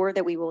ensure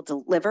that we will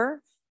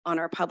deliver on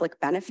our public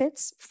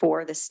benefits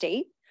for the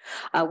state.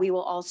 We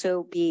will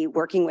also be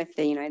working with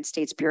the United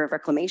States Bureau of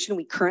Reclamation.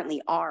 We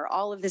currently are.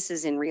 All of this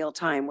is in real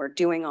time. We're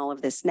doing all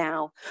of this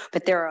now,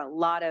 but there are a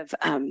lot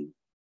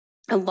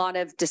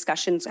of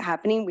discussions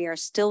happening. We are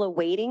still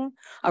awaiting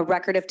a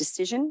record of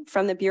decision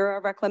from the Bureau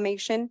of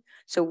Reclamation.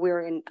 So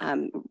we're in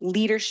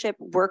leadership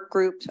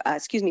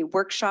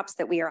workshops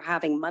that we are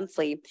having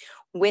monthly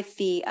with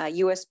the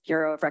U.S.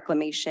 Bureau of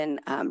Reclamation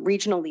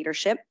regional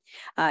leadership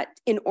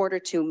in order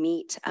to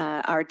meet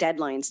our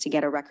deadlines to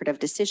get a record of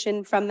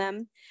decision from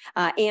them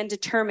and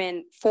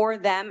determine for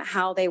them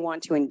how they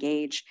want to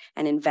engage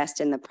and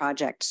invest in the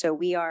project. So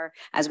we are,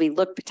 as we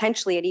look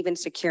potentially at even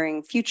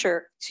securing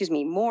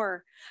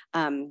more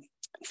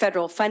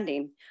federal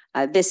funding,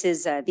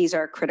 these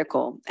are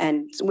critical.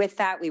 And with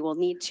that, we will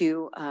need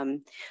to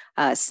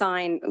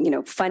sign,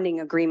 funding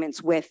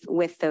agreements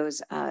with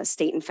those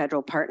state and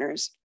federal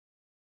partners.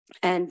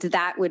 And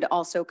that would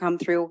also come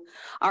through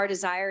our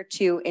desire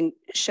to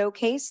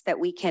showcase that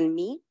we can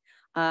meet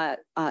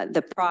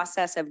the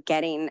process of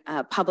getting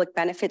public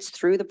benefits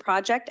through the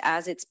project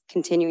as it's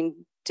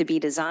continuing to be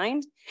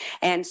designed.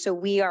 And so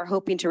we are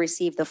hoping to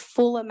receive the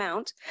full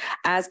amount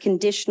as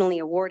conditionally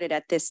awarded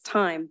at this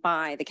time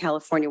by the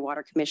California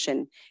Water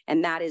Commission.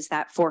 And that is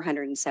that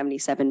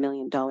 $477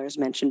 million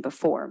mentioned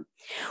before.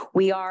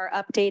 We are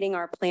updating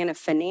our plan of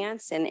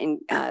finance and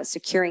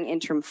securing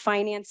interim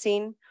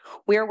financing.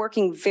 We are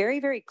working very,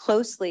 very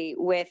closely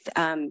with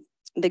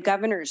the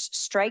governor's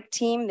strike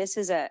team. This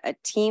is a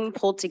team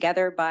pulled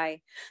together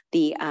by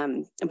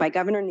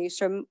Governor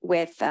Newsom,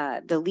 with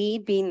the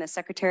lead being the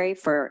Secretary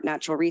for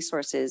Natural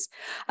Resources,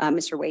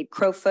 Mr. Wade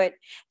Crowfoot,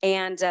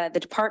 and the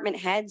department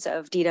heads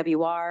of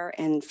DWR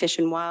and Fish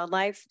and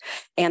Wildlife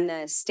and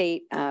the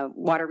State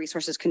Water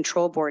Resources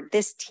Control Board.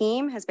 This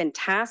team has been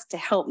tasked to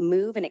help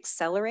move and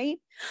accelerate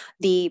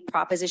the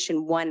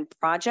Proposition 1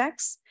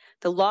 projects.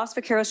 The Los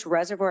Vaqueros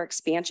Reservoir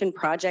Expansion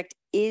Project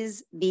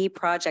is the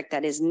project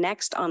that is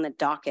next on the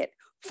docket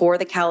for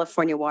the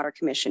California Water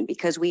Commission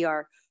because we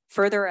are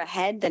further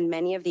ahead than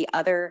many of the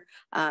other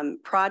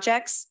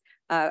projects.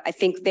 I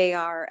think there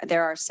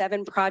are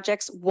 7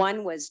 projects.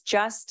 One was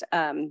just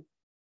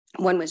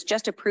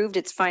approved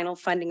its final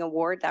funding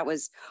award. That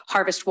was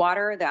Harvest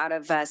Water out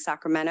of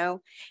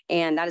Sacramento,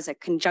 and that is a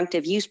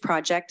conjunctive use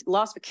project.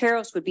 Los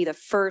Vaqueros would be the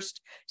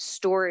first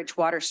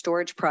water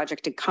storage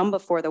project to come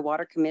before the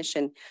Water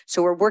Commission.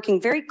 So we're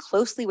working very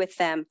closely with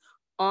them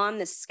on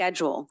the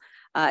schedule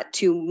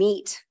to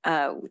meet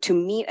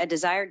a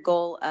desired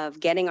goal of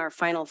getting our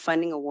final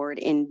funding award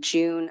in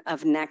June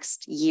of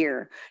next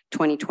year,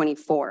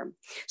 2024.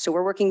 So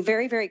we're working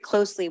very, very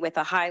closely with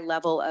a high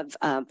level of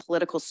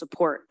political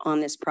support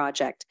on this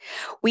project.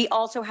 We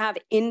also have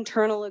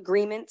internal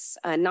agreements,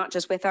 not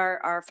just with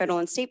our federal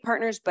and state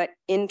partners, but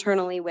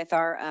internally with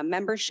our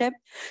membership.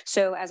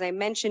 So as I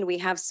mentioned, we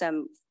have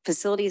some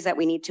facilities that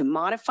we need to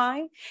modify,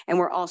 and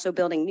we're also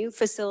building new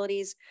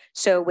facilities.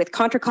 So with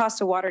Contra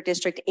Costa Water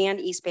District and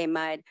East Bay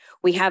Mud,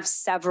 we have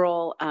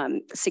several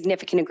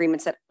significant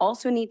agreements that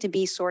also need to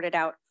be sorted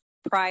out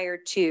prior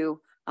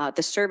to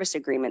the service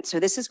agreement. So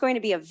this is going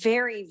to be a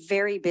very,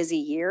 very busy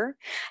year,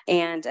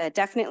 and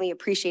definitely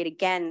appreciate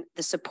again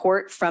the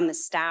support from the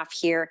staff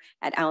here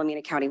at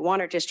Alameda County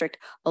Water District,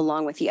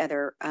 along with the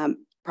other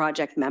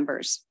project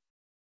members.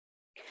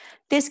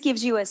 This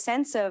gives you a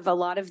sense of a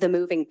lot of the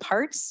moving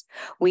parts.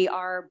 We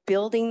are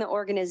building the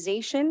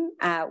organization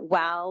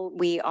while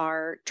we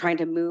are trying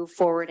to move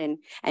forward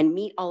and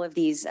meet all of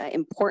these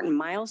important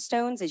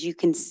milestones. As you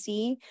can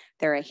see,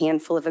 there are a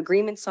handful of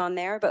agreements on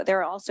there, but there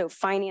are also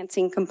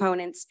financing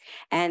components,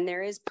 and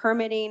there is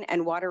permitting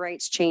and water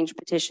rights change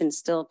petitions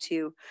still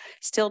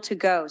to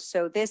go.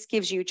 So this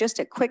gives you just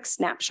a quick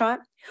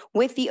snapshot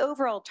with the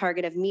overall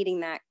target of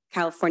meeting that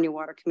California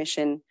Water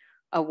Commission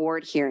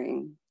award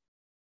hearing.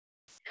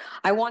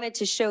 I wanted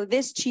to show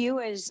this to you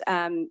as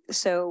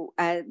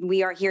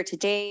we are here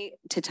today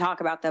to talk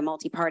about the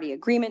multi-party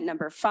agreement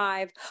number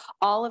 5.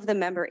 All of the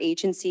member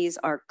agencies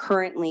are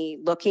currently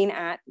looking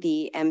at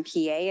the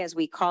MPA, as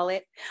we call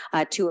it,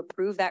 to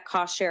approve that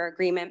cost share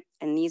agreement.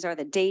 And these are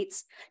the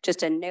dates.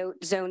 Just a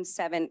note, Zone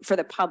 7 for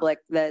the public,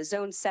 the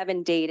Zone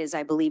 7 date is,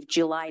 I believe,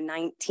 July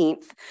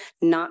 19th,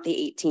 not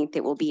the 18th.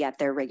 It will be at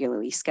their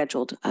regularly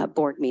scheduled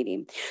board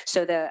meeting.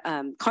 So the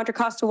Contra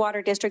Costa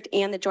Water District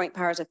and the Joint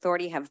Powers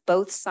Authority have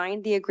both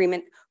signed the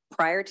agreement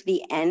prior to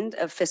the end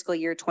of fiscal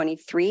year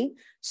 23.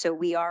 So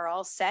we are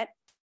all set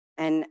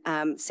and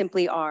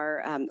simply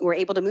are, we're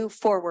able to move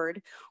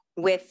forward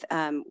with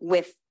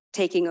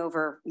taking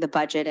over the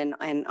budget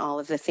and all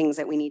of the things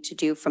that we need to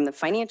do from the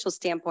financial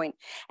standpoint.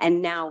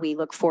 And now we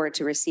look forward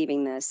to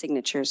receiving the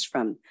signatures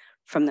from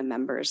the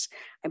members.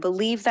 I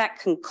believe that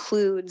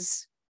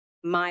concludes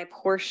my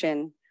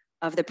portion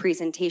of the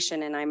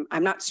presentation. And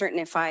I'm not certain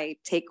if I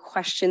take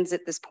questions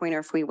at this point or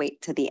if we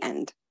wait to the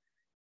end.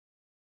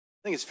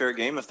 I think it's fair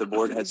game if the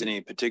board has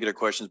any particular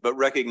questions, but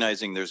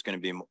recognizing there's going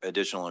to be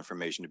additional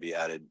information to be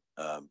added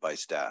by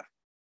staff.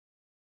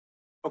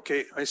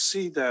 Okay, I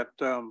see that.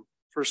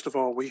 First of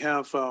all, we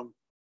have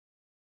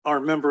our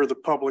member of the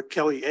public,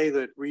 Kelly A.,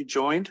 that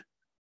rejoined.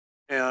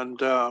 And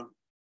the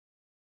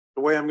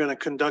way I'm going to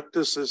conduct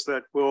this is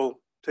that we'll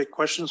take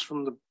questions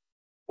from the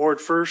board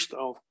first.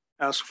 I'll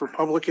ask for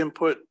public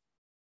input,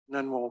 and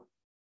then we'll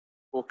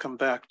come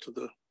back to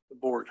the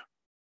board.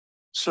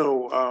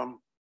 So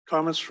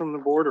comments from the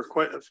board or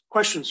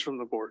questions from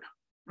the board?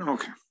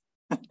 Okay.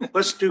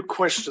 Let's do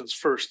questions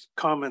first.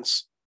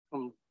 Comments.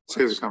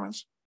 Say the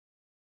comments.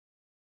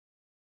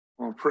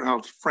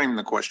 I'll frame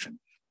the question.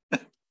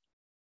 When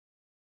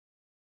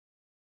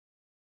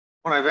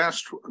I've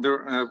asked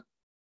there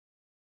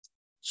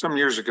some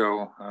years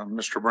ago,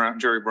 Mr. Brown,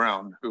 Jerry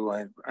Brown, who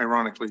I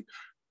ironically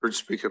heard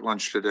speak at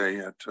lunch today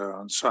at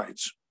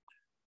sites,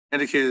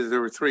 indicated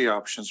there were 3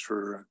 options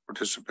for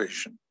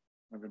participation.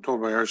 I've been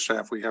told by our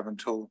staff we have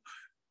until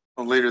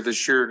later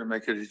this year to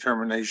make a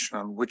determination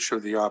on which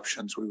of the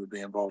options we would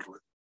be involved with.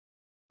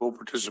 Full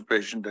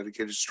participation,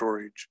 dedicated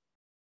storage,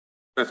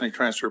 Bethany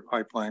transfer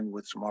pipeline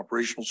with some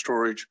operational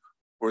storage,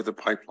 or the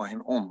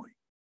pipeline only.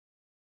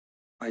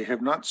 I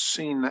have not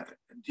seen that.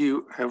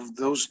 Have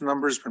those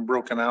numbers been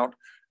broken out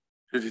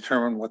to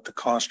determine what the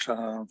cost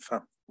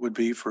would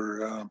be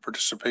for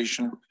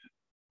participation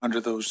under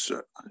those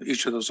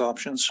each of those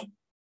options?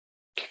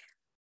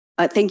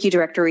 Thank you,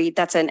 Director Reed.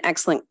 That's an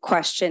excellent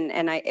question.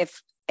 And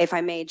if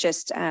I may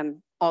just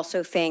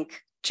also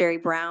thank Jerry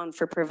Brown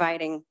for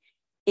providing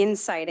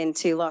insight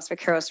into Los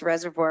Vaqueros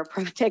Reservoir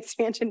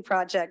expansion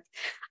project.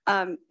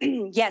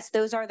 Yes,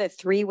 those are the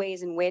 3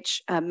 ways in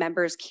which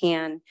members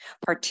can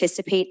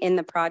participate in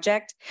the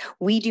project.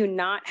 We do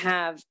not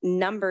have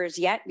numbers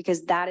yet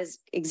because that is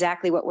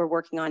exactly what we're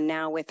working on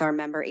now with our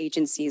member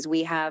agencies.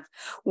 We have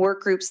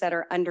work groups that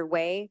are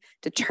underway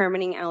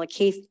determining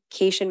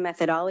allocation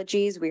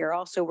methodologies. We are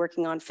also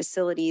working on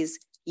facilities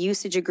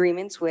usage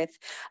agreements with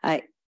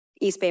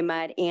East Bay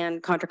Mud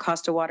and Contra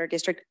Costa Water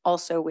District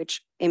also,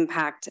 which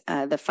impact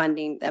the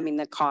funding,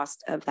 the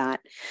cost of that.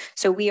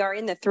 So we are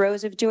in the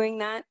throes of doing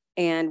that,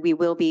 and we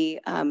will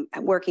be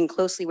working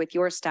closely with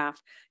your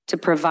staff to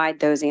provide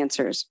those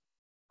answers.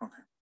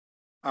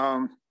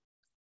 Okay.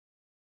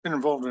 Been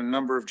involved in a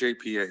number of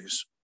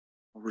JPAs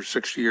over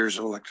 60 years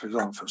of elected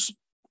office.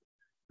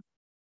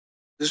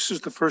 This is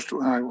the first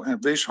one,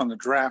 based on the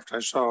draft I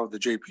saw of the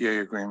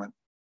JPA agreement.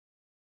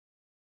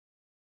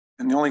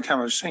 And the only time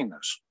I've seen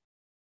this,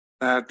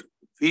 that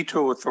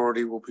veto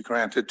authority will be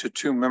granted to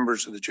 2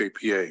 members of the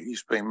JPA,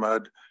 East Bay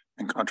Mud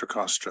and Contra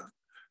Costa.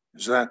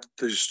 Is that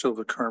still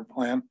the current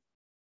plan?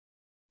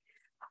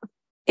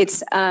 It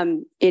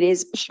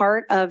is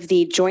part of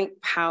the Joint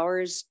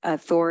Powers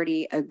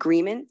Authority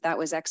agreement that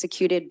was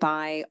executed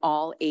by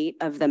all 8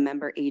 of the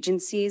member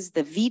agencies.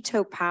 The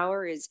veto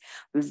power is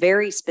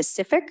very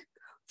specific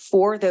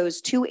for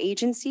those 2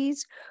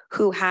 agencies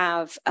who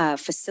have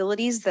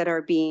facilities that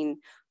are being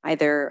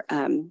either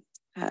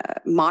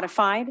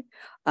modified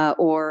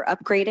or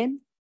upgraded,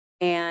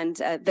 and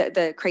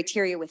the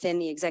criteria within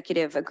the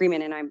executive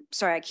agreement. And I'm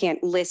sorry, I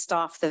can't list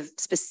off the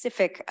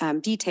specific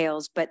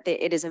details, but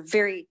it is a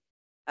very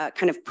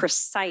kind of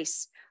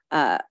precise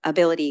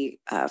ability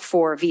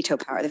for veto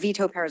power. The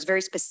veto power is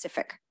very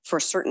specific for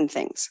certain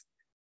things.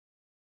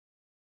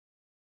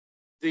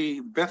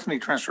 The Bethany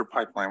transfer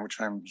pipeline, which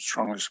I'm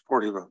strongly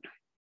supportive of,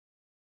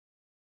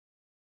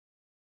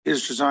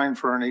 is designed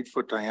for an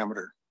 8-foot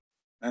diameter.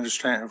 I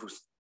understand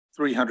with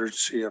 300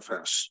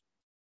 CFS.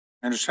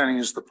 My understanding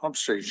is the pump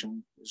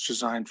station is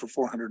designed for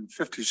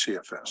 450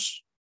 CFS.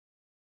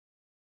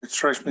 It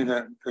strikes me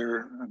that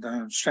I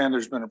understand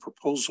there's been a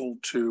proposal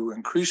to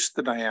increase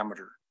the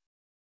diameter.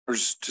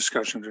 There's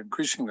discussion of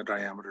increasing the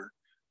diameter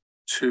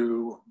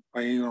to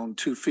by 2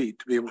 feet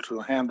to be able to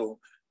handle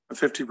a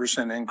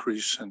 50%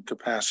 increase in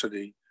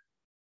capacity,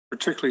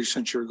 particularly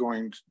since you're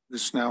going,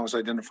 this now is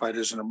identified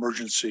as an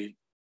emergency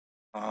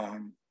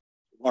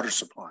water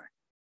supply.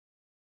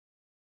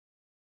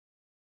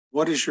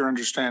 What is your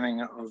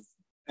understanding of,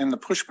 and the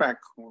pushback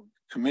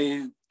to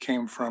me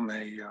came from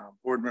a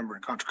board member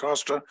in Contra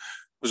Costa,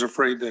 was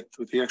afraid that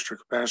with the extra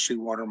capacity,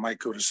 water might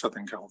go to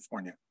Southern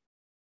California.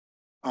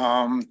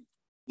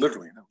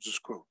 Literally, that was his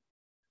quote.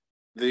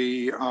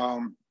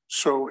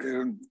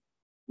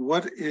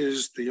 What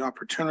is the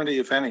opportunity,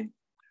 if any,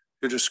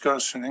 to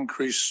discuss an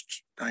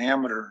increased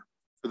diameter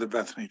for the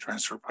Bethany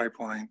transfer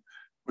pipeline,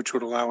 which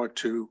would allow it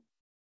to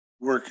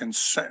work and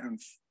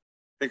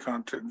take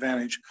on to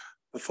advantage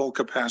the full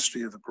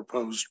capacity of the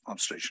proposed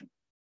pump station?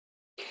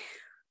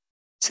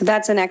 So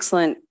that's an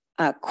excellent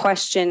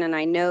question. And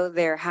I know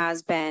there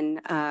has been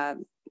a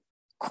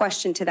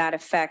question to that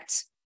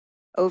effect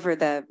over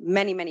the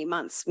many, many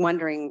months,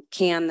 wondering,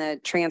 can the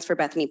transfer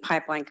Bethany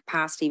pipeline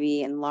capacity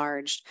be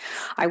enlarged?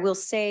 I will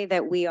say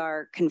that we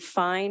are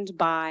confined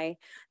by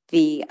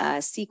the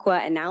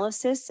CEQA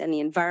analysis and the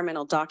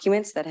environmental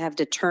documents that have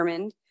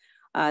determined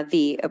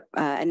the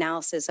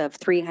analysis of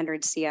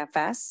 300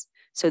 CFS.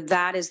 So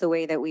that is the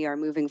way that we are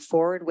moving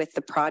forward with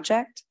the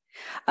project.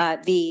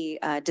 The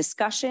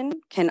discussion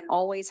can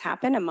always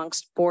happen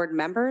amongst board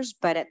members,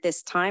 but at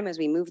this time, as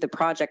we move the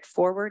project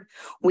forward,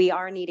 we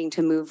are needing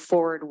to move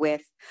forward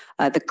with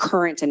the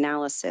current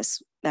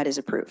analysis that is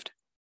approved.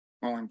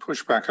 Well, in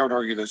pushback, I would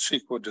argue that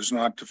CEQA does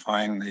not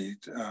define the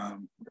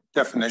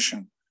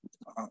definition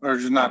or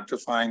does not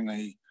define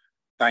the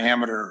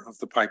diameter of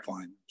the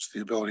pipeline. It's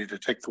the ability to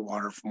take the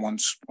water from one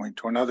point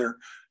to another.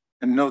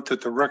 And note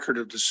that the record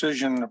of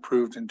decision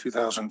approved in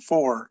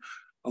 2004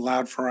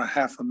 allowed for a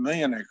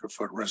 500,000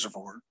 acre-foot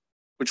reservoir,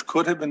 which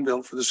could have been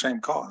built for the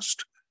same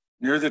cost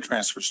near the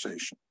transfer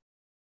station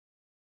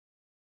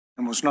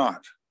and was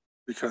not,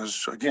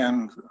 because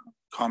again,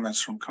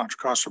 comments from Contra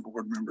Costa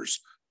board members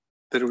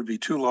that it would be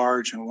too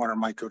large and water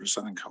might go to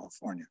Southern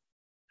California.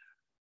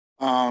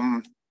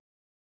 And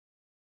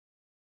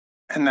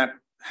that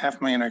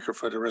 500,000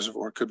 acre-foot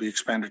reservoir could be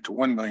expanded to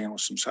 1 million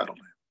with some saddle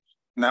dams.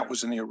 And that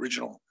was in the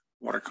original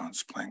water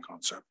plan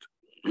concept.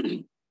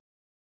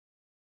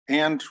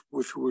 And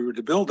if we were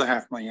to build the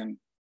 500,000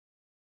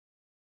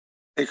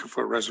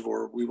 acre-foot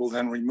reservoir, we will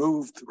then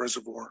remove the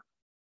reservoir,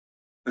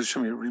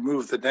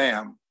 remove the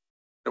dam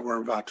that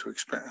we're about to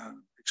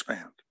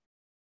expand.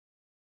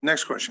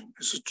 Next question,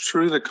 is it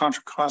true that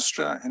Contra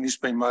Costa and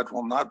East Bay Mud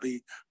will not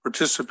be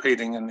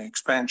participating in the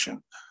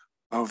expansion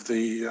of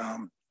the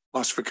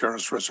Los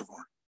Vaqueros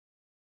Reservoir,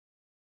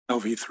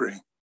 LV3?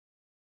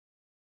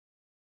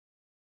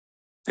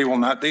 They will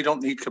not, they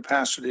don't need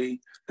capacity,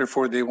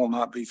 therefore they will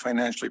not be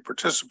financially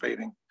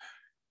participating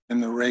in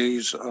the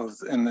raise of,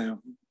 in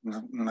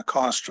the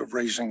cost of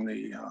raising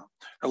the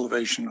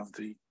elevation of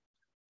the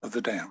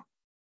dam.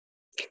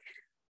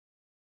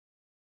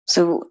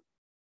 So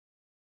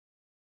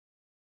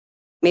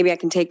maybe I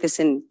can take this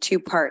in two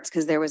parts,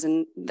 because there was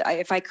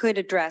if I could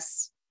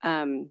address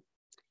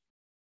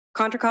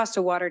Contra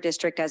Costa Water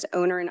District as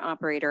owner and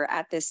operator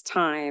at this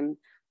time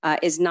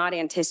is not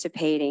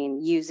anticipating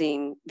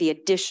using the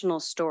additional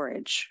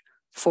storage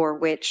for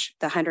which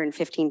the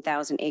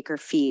 115,000 acre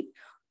feet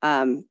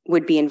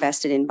would be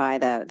invested in by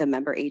the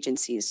member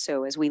agencies.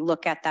 So as we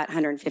look at that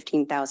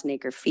 115,000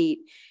 acre feet,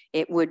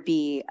 it would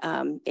be,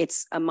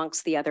 it's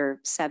amongst the other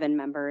 7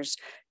 members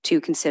to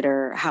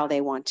consider how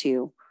they want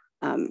to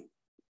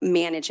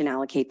manage and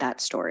allocate that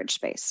storage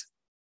space.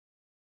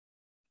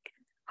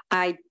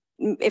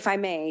 If I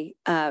may,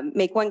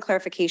 make one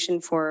clarification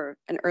for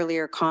an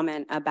earlier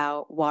comment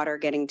about water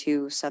getting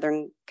to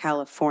Southern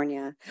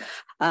California.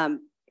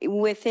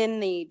 Within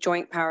the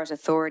Joint Powers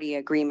Authority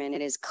agreement,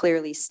 it is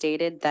clearly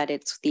stated that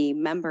it's the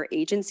member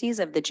agencies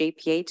of the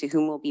JPA to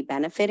whom will be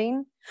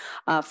benefiting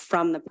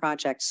from the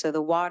project. So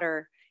the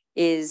water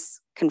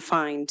is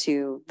confined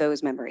to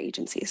those member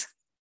agencies.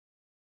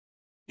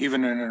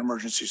 Even in an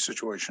emergency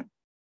situation?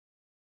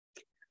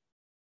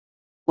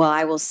 Well,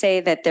 I will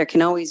say that there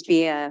can always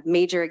be a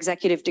major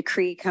executive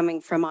decree coming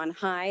from on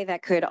high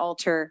that could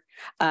alter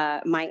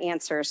my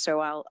answer.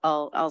 So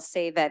I'll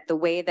say that the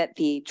way that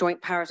the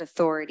Joint Powers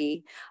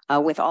Authority,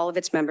 with all of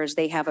its members,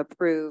 they have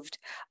approved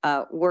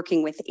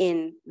working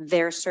within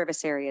their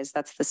service areas.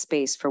 That's the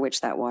space for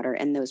which that water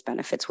and those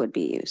benefits would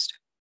be used.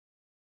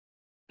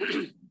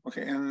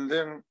 Okay, and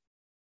then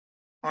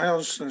I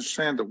also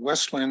understand that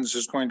Westlands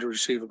is going to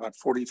receive about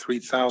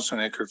 43,000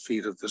 acre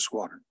feet of this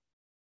water.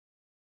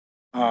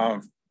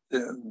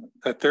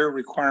 That their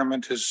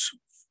requirement is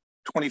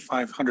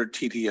 2,500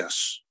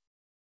 TDS,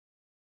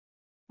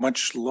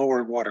 much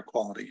lower water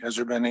quality. Has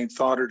there been any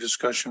thought or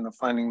discussion of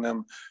finding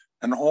them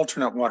an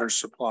alternate water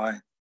supply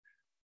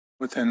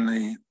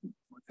within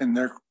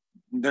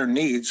their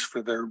needs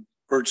for their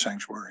bird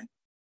sanctuary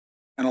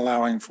and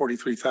allowing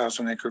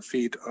 43,000 acre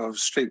feet of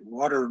state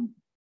water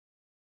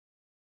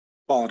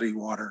quality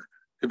water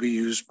to be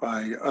used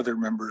by other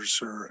members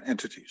or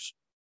entities.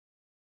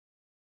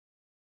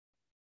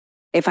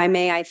 If I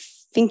may, I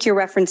think you're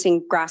referencing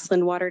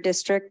Grassland Water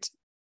District.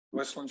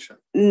 Westland,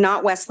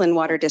 Not Westland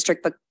Water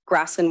District, but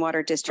Grassland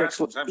Water District.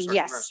 I'm sorry,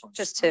 Yes, Grasslands.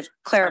 just to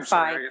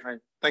clarify.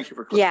 Thank you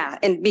for Yeah,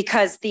 and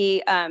because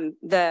the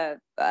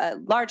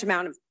large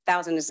amount of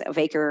thousands of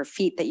acre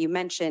feet that you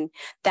mentioned,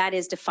 that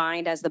is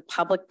defined as the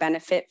public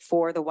benefit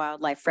for the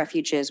wildlife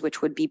refuges,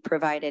 which would be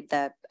provided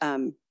the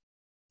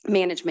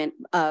management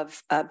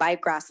of by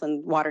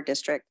Grassland Water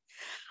District.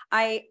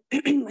 I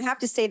have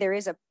to say there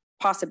is a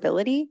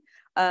possibility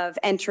of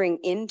entering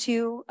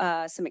into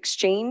some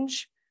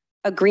exchange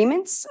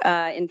agreements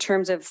in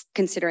terms of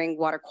considering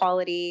water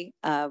quality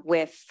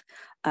with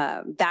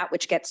that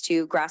which gets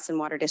to Grassland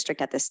Water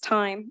District at this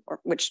time, or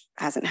which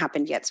hasn't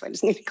happened yet, so I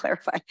just need to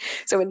clarify.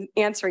 So in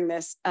answering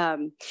this,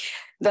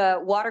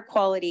 the water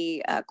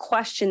quality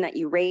question that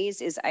you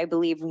raise is, I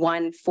believe,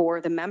 one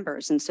for the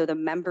members. And so the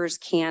members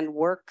can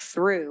work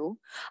through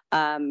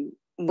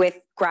with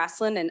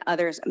Grassland and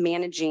others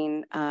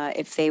managing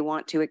if they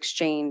want to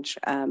exchange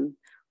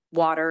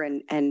water,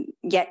 and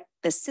yet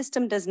the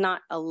system does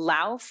not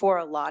allow for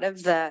a lot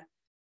of the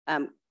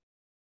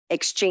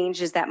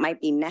exchanges that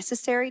might be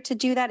necessary to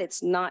do that.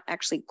 It's not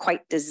actually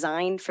quite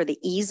designed for the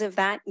ease of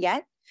that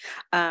yet.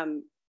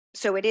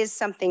 So it is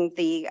something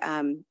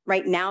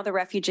right now the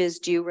refuges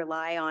do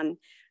rely on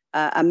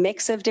a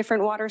mix of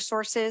different water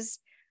sources.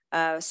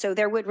 So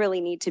there would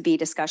really need to be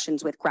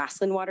discussions with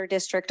Grassland Water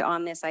District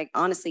on this. I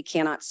honestly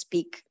cannot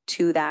speak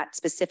to that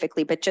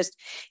specifically, but just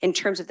in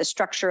terms of the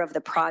structure of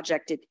the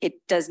project, it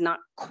does not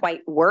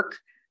quite work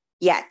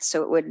yet.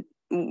 So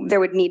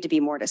there would need to be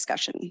more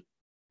discussion.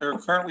 There are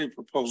currently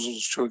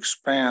proposals to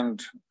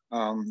expand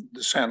the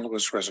San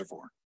Luis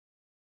Reservoir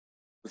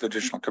with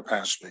additional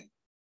capacity.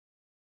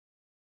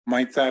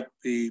 Might that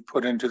be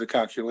put into the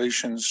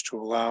calculations to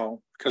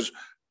allow, because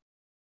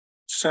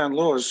San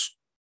Luis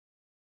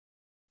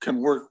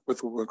can work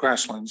with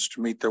grasslands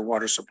to meet their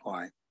water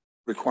supply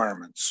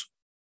requirements,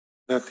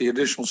 that the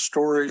additional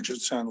storage at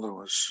San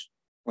Luis,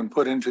 when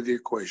put into the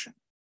equation,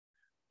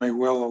 may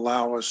well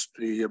allow us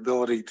the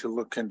ability to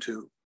look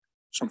into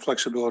some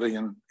flexibility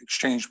in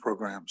exchange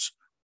programs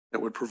that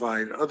would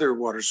provide other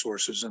water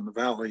sources in the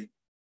valley,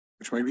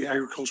 which may be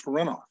agricultural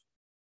runoff,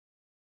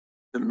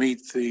 that meet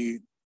the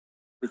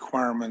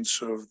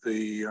requirements of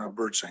the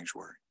bird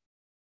sanctuary,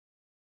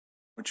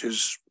 which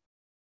is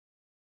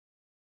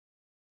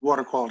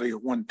water quality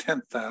of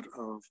 1/10 that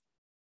of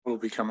what will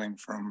be coming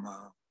from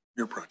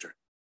your project.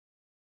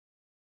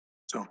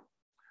 So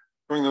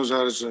bring those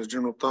out as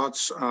general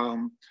thoughts.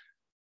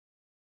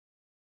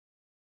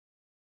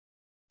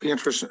 Be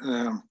interested,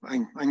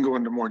 I can go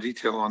into more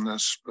detail on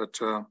this, but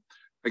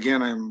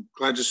again, I'm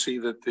glad to see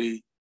that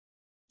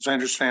as I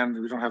understand,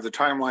 we don't have the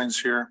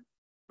timelines here,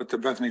 but the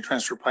Bethany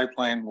Transfer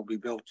Pipeline will be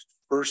built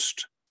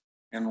first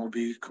and will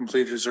be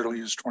completed as early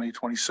as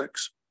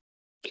 2026.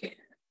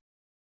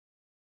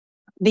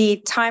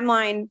 The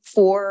timeline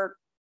for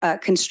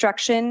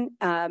construction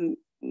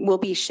will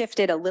be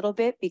shifted a little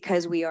bit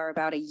because we are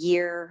about a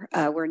year.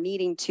 We're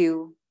needing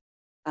to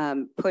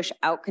push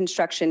out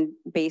construction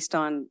based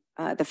on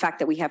the fact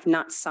that we have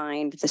not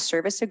signed the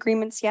service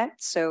agreements yet.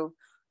 So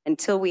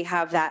until we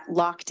have that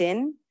locked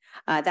in,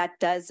 that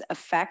does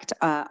affect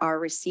our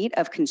receipt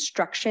of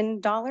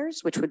construction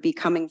dollars, which would be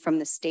coming from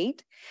the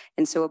state.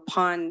 And so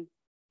upon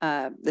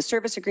the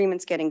service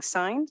agreements getting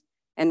signed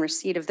and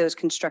receipt of those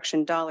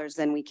construction dollars,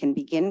 then we can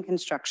begin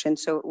construction.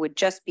 So it would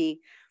just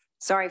be,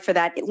 sorry for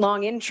that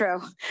long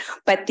intro,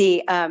 but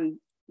the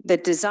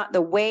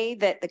way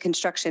that the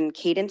construction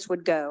cadence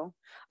would go,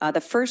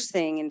 the first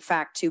thing, in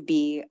fact, to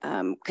be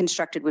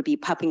constructed would be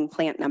pumping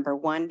plant number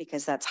 1,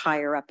 because that's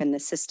higher up in the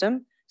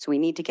system. So we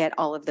need to get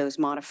all of those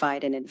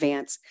modified in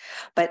advance.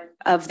 But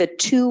of the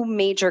two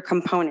major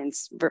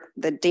components,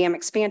 the dam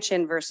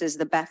expansion versus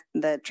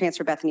the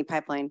transfer Bethany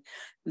pipeline,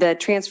 the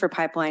transfer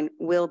pipeline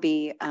will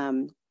be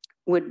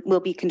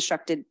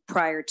constructed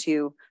prior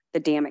to the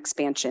dam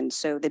expansion.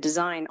 So the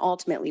design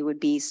ultimately would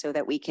be so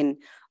that we can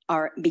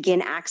begin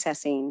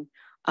accessing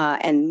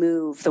and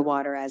move the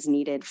water as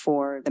needed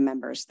for the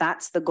members.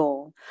 That's the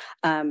goal.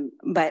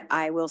 But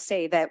I will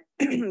say that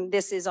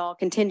this is all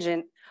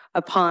contingent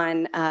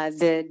upon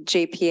the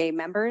JPA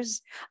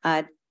members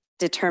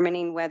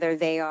determining whether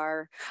they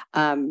have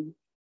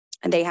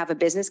a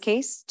business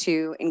case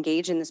to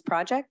engage in this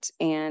project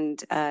and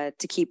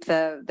to keep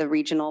the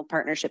regional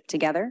partnership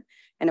together.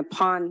 And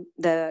upon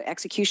the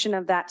execution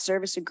of that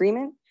service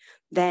agreement,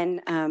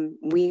 then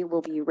we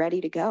will be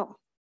ready to go.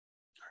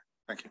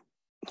 Thank you.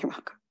 You're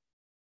welcome.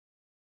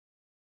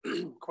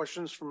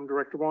 Questions from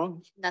Director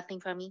Huang? Nothing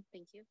from me.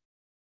 Thank you.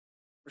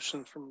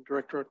 Questions from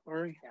Director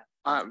Akbari?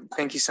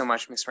 Thank you so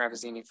much, Ms.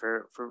 Ravazzini,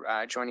 for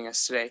joining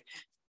us today.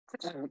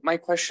 My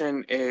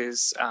question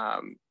is,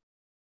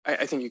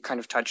 I think you kind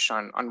of touched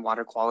on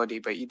water quality,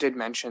 but you did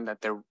mention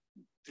that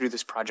through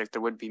this project,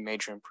 there would be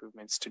major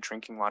improvements to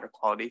drinking water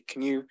quality.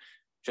 Can you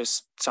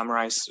just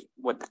summarize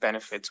what the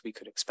benefits we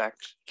could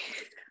expect?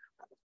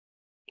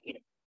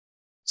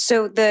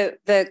 So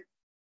the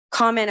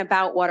comment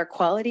about water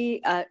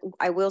quality,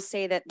 I will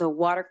say that the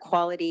water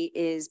quality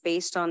is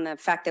based on the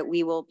fact that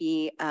we will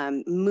be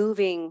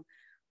moving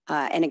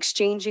and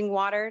exchanging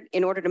water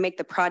in order to make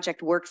the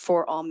project work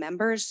for all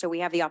members. So we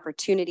have the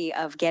opportunity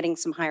of getting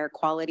some higher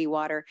quality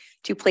water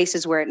to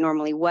places where it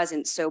normally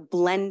wasn't. So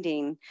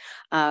blending,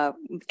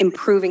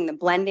 improving the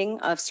blending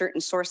of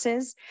certain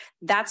sources.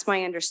 That's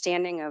my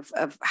understanding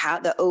of how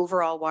the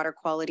overall water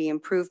quality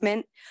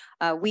improvement.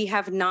 We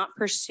have not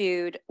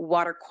pursued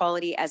water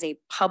quality as a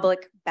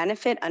public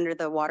benefit under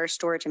the Water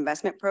Storage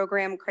Investment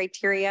Program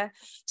criteria.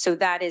 So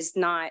that is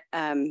not,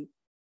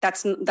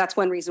 that's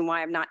one reason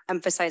why I'm not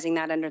emphasizing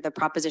that under the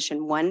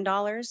Proposition 1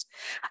 dollars.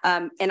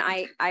 And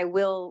I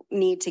will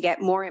need to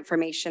get more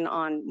information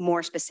on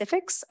more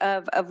specifics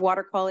of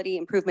water quality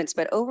improvements,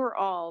 but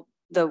overall,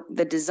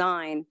 the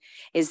design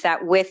is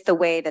that with the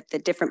way that the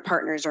different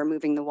partners are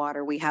moving the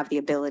water, we have the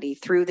ability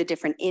through the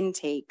different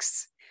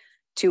intakes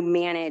to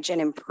manage and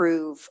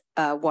improve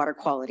water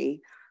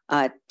quality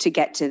to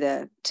get to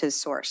the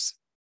source.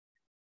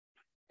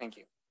 Thank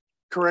you.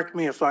 Correct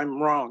me if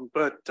I'm wrong,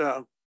 but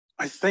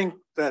I think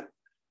that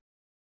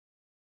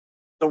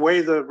the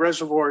way the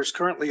reservoir is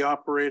currently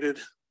operated,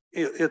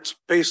 it's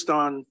based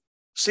on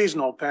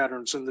seasonal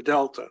patterns in the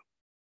Delta.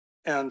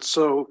 And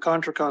so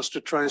Contra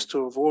Costa tries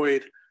to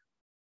avoid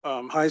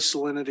high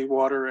salinity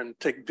water and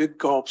take big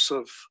gulps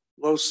of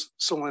low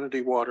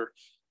salinity water.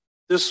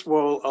 This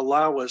will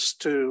allow us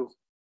to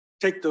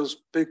take those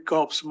big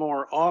gulps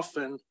more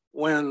often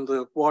when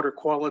the water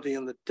quality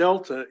in the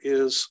Delta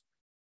is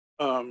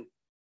of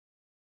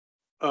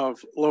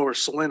lower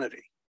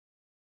salinity.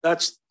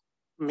 That's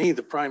me,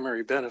 the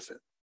primary benefit.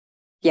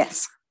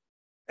 Yes.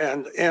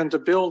 And to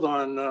build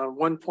on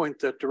one point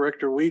that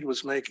Director Weed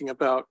was making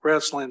about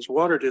Grasslands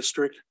Water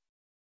District,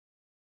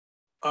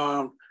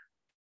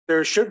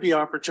 there should be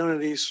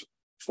opportunities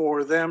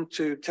for them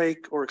to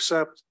take or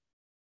accept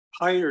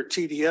higher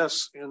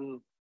TDS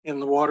in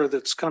the water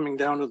that's coming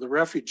down to the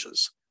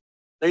refuges.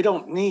 They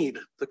don't need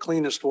the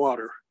cleanest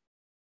water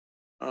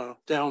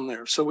down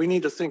there. So we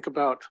need to think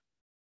about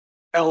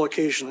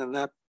allocation in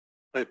that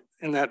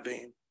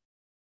vein.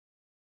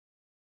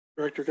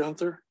 Director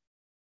Gunther?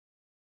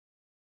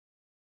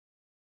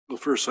 Well,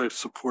 first, I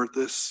support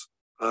this.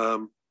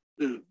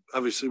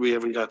 Obviously, we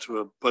haven't got to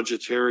a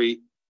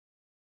budgetary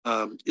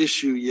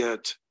issue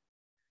yet.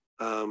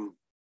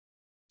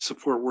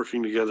 Support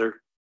working together.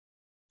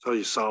 That's how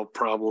you solve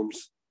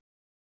problems.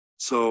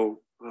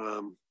 So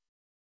I'm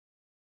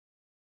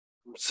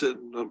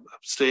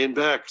staying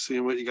back,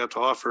 seeing what you got to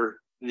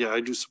offer. Yeah,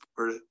 I do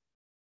support it.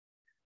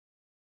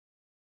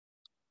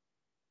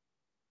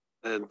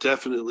 And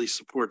definitely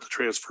support the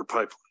transfer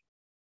pipeline.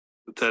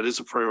 But that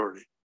is a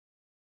priority.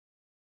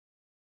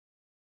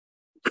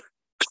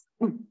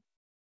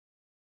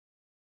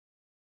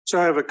 So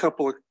I have a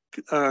couple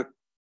of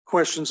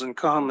questions and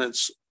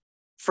comments.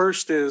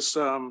 First is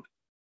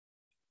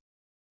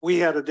we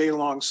had a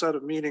day-long set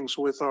of meetings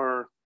with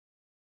our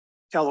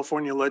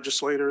California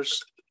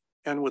legislators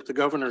and with the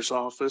governor's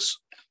office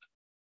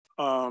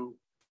to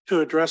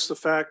address the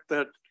fact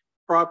that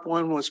Prop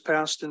 1 was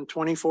passed in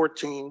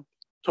 2014,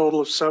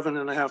 total of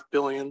 $7.5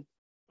 billion,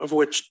 of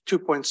which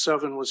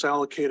 2.7 was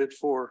allocated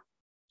for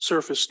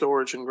surface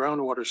storage and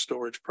groundwater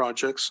storage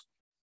projects.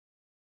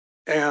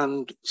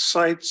 And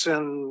sites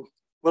and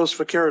Los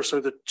Vaqueros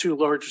are the two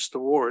largest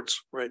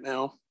awards right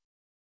now.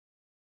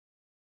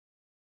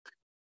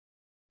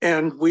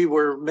 And we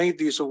were made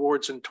these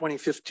awards in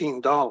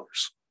 2015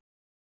 dollars,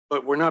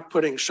 but we're not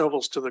putting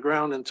shovels to the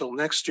ground until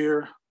next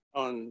year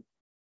on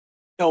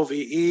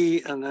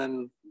LVE and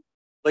then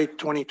late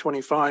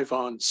 2025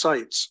 on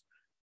sites.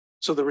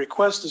 So the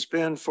request has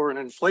been for an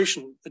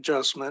inflation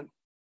adjustment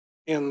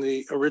in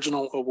the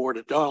original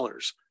awarded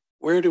dollars.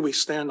 Where do we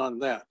stand on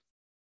that?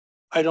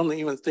 I don't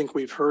even think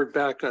we've heard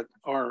back at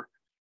our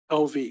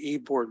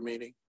LVE board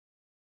meeting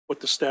what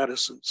the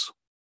status is.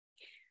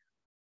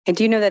 I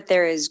do know that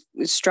there is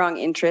strong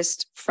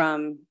interest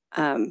from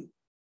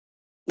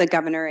the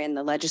governor and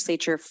the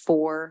legislature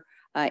for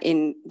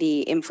in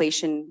the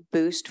inflation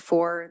boost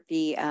for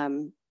the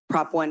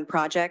Prop 1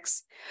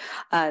 projects.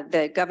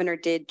 The governor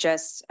did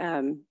just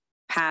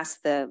pass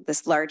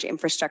this large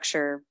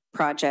infrastructure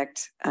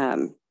project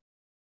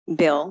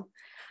bill,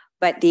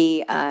 but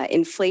the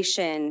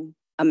inflation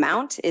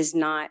amount is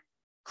not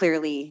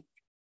clearly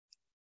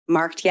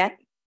marked yet.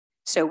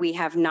 So we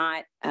have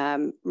not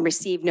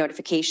received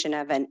notification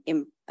of an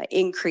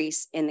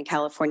increase in the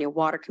California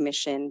Water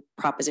Commission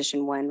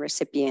Proposition 1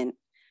 recipient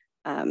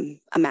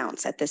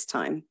amounts at this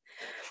time.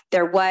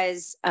 There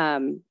was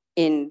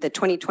in the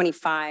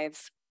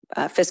 2025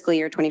 fiscal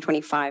year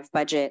 2025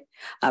 budget,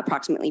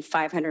 approximately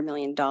 $500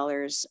 million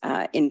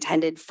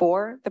intended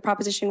for the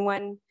Proposition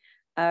 1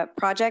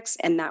 projects.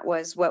 And that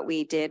was what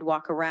we did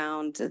walk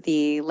around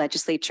the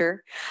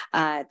legislature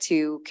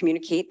to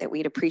communicate that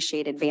we'd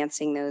appreciate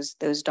advancing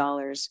those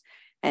dollars.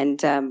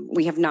 And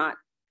we have not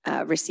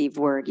received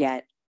word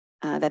yet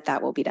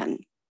that will be done.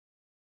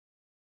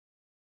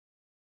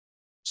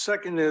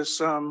 Second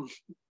is,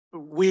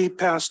 we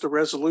passed a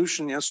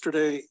resolution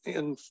yesterday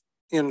in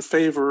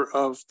favor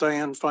of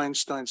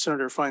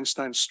Senator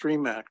Feinstein's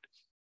Stream Act.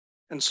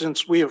 And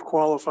since we have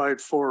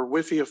qualified for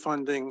WIFIA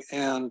funding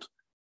and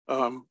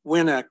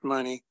WIN Act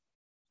money,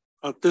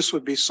 this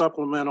would be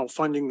supplemental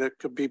funding that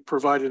could be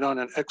provided on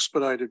an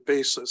expedited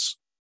basis.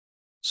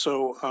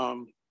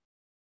 So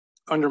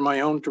under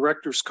my own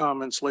director's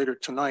comments later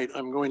tonight,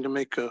 I'm going to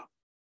make a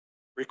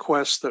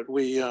request that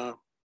we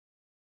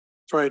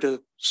try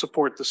to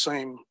support the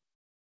same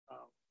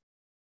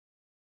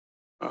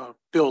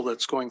bill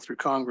that's going through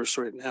Congress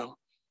right now.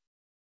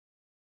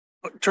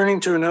 Turning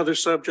to another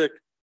subject,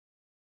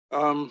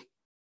 on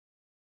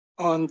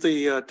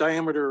the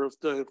diameter of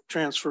the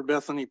Transfer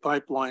Bethany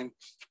pipeline.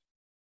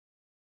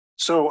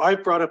 So I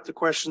brought up the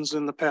questions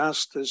in the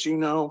past, as you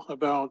know,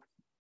 about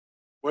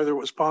whether it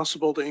was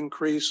possible to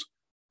increase,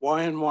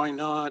 why and why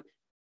not,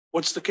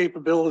 what's the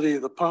capability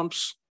of the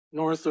pumps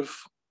north of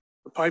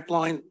the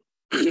pipeline.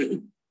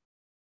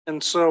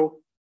 And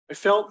so I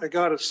felt I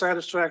got a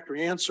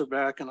satisfactory answer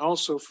back, and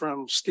also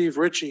from Steve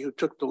Ritchie, who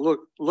took the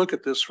look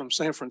at this from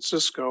San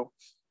Francisco,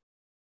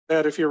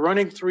 that if you're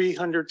running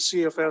 300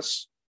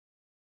 CFS,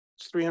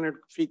 300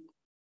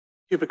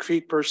 cubic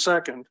feet per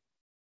second,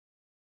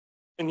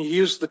 and you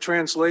use the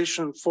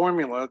translation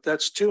formula,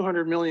 that's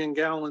 200 million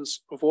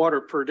gallons of water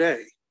per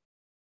day.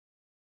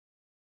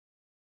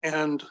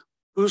 And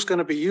who's going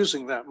to be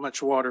using that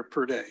much water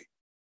per day?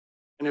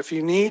 And if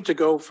you need to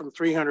go from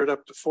 300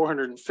 up to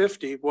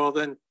 450, well,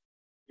 then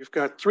you've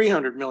got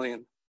 300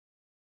 million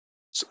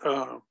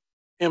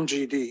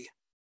MGD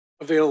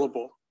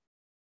available.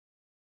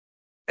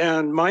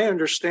 And my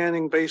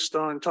understanding, based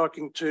on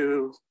talking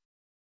to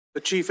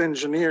the chief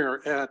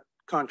engineer at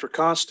Contra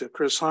Costa,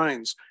 Chris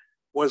Hines,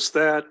 was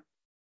that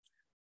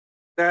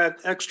that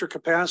extra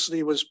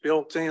capacity was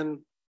built in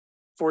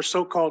for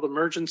so-called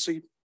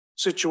emergency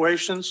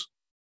situations,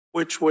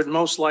 which would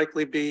most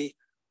likely be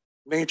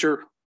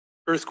major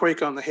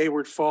earthquake on the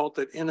Hayward Fault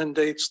that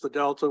inundates the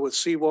Delta with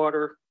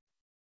seawater,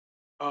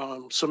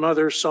 some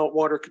other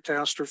saltwater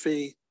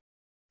catastrophe,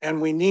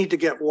 and we need to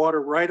get water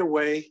right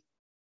away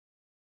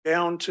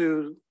down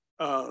to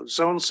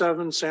Zone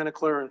 7, Santa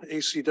Clara, and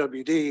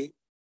ACWD,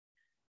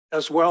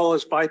 as well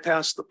as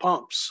bypass the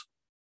pumps,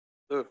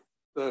 the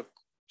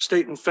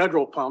state and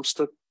federal pumps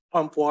to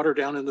pump water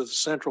down into the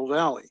Central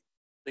Valley.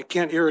 They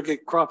can't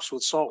irrigate crops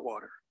with salt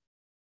water.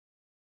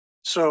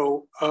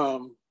 So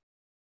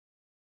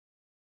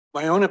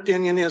my own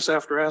opinion is,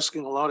 after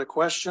asking a lot of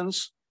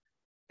questions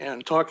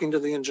and talking to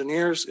the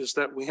engineers, is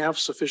that we have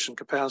sufficient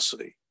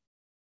capacity.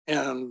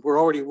 And we're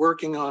already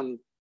working on,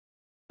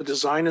 the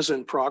design is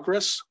in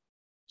progress.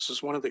 This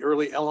is one of the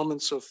early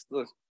elements of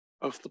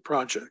the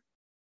project.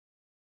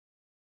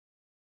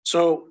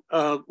 So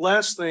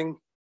last thing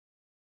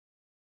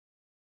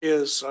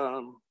is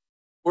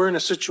we're in a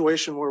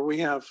situation where we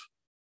have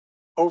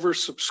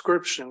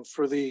oversubscription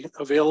for the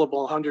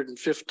available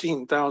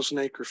 115,000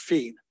 acre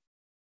feet.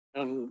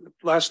 And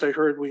last I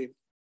heard, we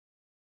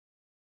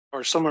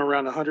are somewhere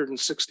around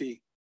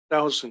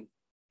 160,000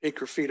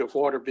 acre feet of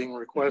water being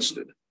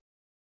requested.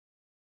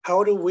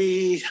 How do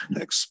we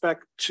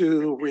expect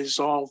to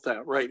resolve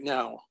that right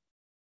now?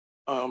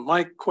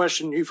 My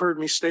question, you've heard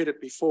me state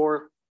it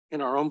before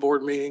in our own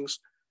board meetings.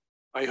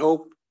 I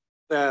hope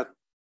that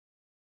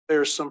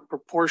there's some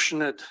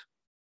proportionate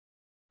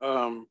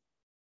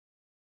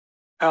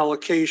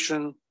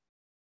allocation,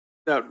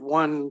 that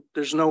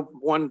there's no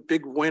one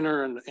big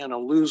winner and a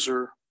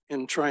loser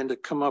in trying to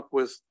come up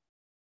with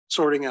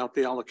sorting out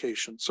the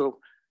allocation. So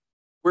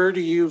where do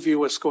you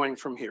view us going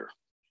from here?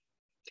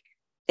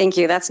 Thank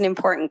you. That's an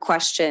important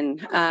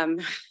question.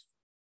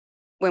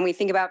 When we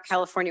think about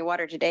California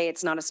water today,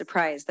 it's not a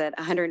surprise that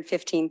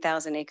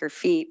 115,000 acre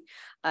feet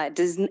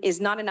is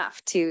not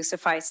enough to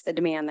suffice the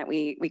demand that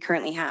we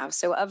currently have.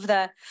 So of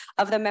the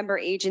member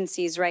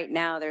agencies right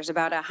now, there's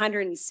about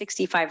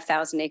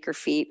 165,000 acre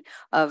feet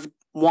of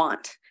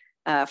want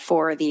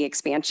for the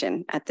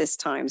expansion at this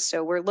time.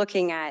 So we're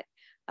looking at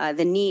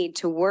the need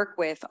to work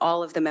with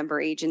all of the member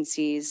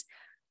agencies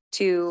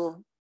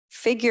to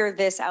figure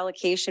this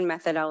allocation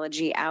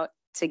methodology out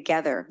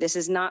together. This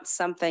is not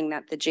something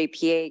that the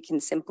JPA can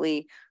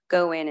simply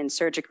go in and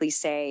surgically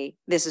say,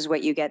 this is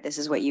what you get, this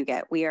is what you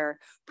get. We are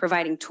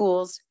providing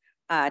tools,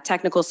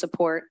 technical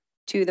support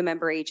to the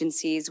member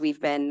agencies.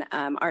 We've been,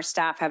 our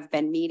staff have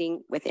been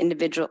meeting with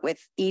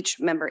each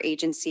member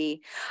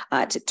agency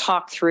to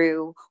talk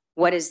through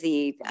what is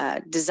the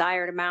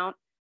desired amount,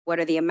 what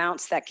are the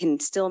amounts that can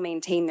still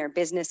maintain their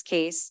business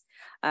case.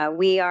 There's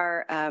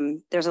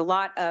a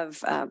lot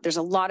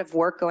of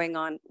work going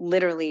on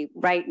literally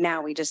right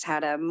now. We just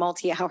had a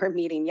multi-hour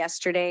meeting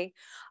yesterday,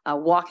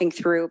 walking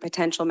through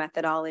potential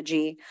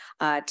methodology.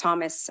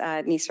 Thomas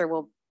Neeser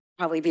will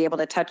probably be able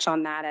to touch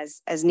on that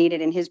as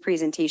needed in his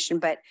presentation,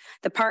 but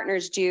the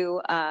partners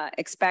do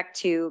expect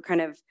to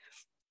kind of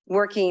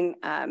working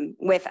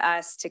with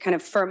us to kind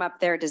of firm up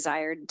their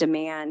desired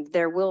demand.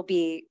 There will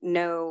be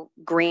no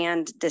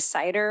grand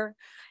decider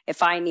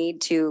if I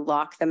need to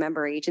lock the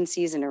member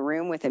agencies in a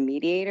room with a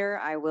mediator,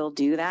 I will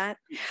do that.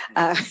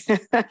 I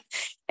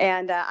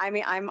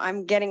mean,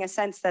 I'm getting a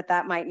sense that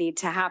that might need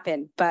to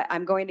happen, but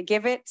I'm going to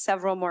give it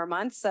several more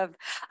months of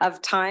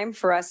time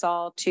for us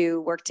all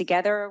to work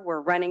together.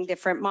 We're running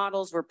different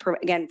models. We're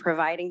again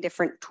providing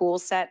different tool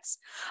sets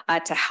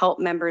to help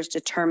members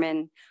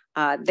determine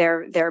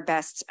their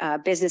best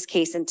business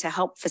case and to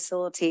help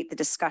facilitate the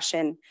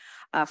discussion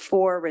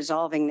for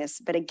resolving this.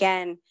 But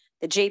again,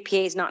 the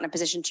JPA is not in a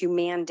position to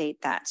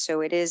mandate that. So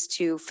it is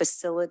to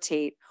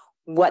facilitate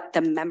what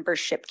the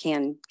membership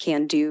can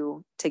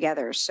do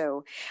together.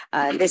 So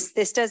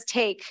this does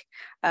take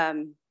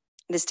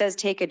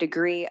a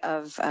degree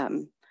of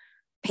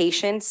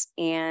patience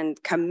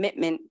and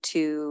commitment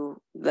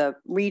to the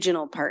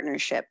regional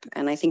partnership.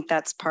 And I think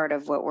that's part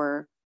of what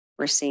we're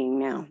seeing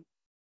now.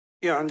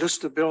 Yeah, and just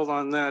to build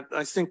on that,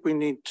 I think we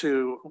need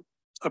to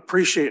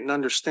appreciate and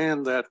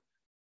understand that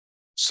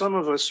some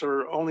of us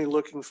are only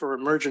looking for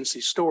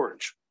emergency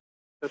storage.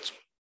 That's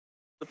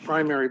the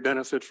primary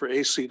benefit for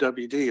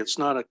ACWD. It's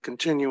not a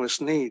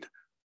continuous need.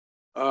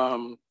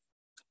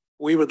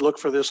 We would look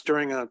for this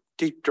during a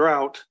deep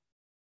drought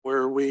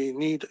where we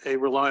need a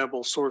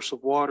reliable source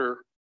of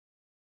water.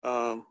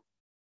 And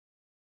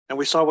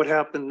we saw what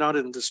happened not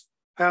in this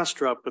past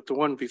drought, but the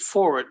one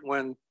before it,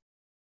 when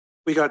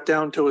we got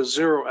down to a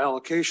zero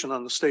allocation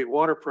on the state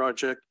water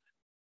project.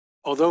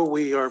 Although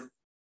we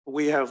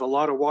have a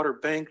lot of water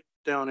banked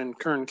down in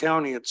Kern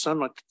County at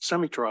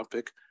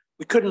semi-tropic,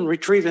 we couldn't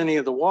retrieve any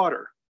of the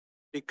water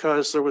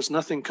because there was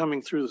nothing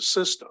coming through the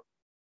system.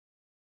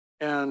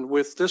 And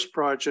with this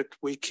project,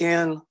 we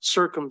can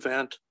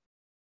circumvent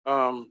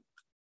and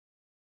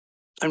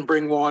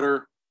bring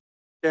water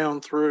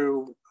down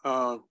through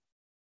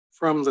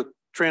from the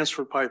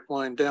transfer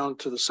pipeline down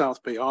to the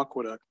South Bay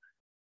Aqueduct.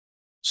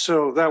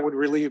 So that would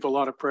relieve a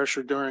lot of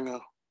pressure during a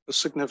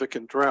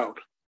significant drought.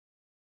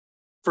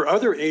 For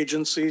other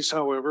agencies,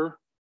 however,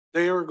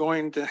 they are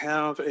going to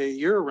have a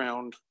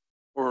year-round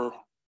or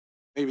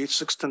maybe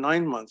 6 to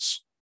 9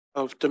 months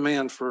of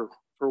demand for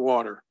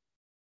water.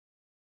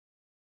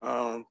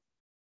 And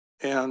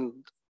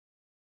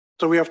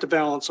so we have to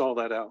balance all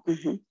that out.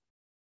 Mm-hmm.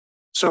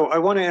 So I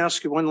want to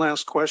ask you one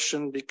last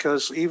question,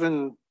 because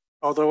even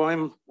although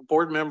I'm a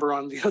board member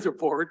on the other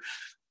board,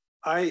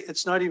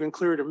 it's not even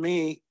clear to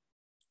me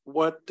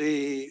what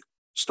the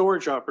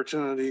storage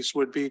opportunities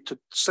would be to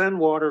send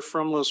water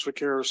from Los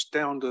Vaqueros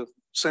down to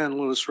San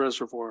Luis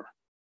Reservoir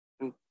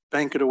and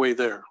bank it away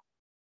there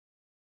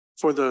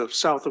for the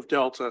south of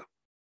Delta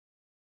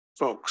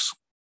folks.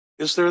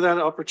 Is there that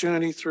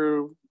opportunity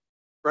through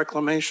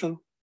reclamation?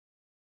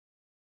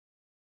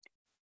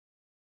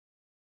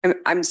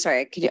 I'm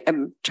sorry,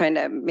 I'm trying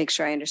to make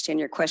sure I understand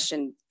your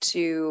question.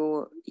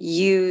 To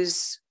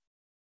use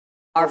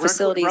our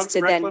facilities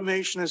to then...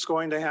 Reclamation is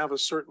going to have a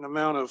certain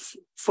amount of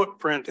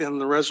footprint in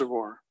the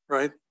reservoir,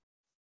 right?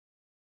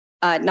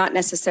 Not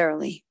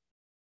necessarily.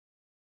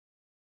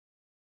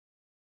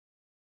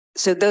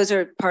 So those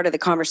are part of the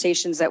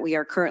conversations that we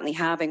are currently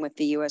having with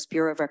the U.S.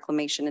 Bureau of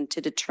Reclamation, and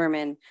to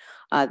determine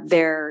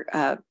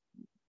their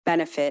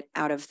benefit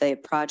out of the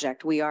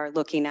project. We are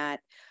looking at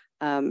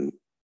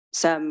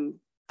some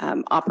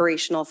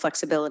operational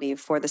flexibility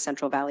for the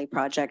Central Valley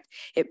project.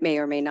 It may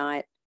or may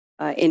not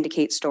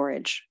indicate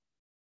storage.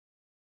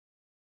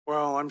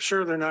 Well, I'm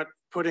sure they're not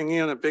putting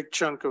in a big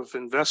chunk of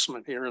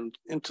investment here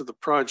into the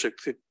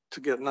project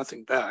to get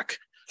nothing back.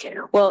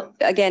 Well,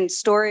 again,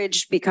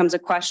 storage becomes a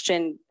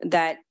question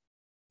that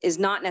is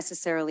not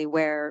necessarily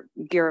where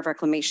Bureau of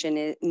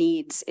Reclamation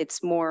needs.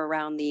 It's more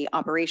around the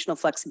operational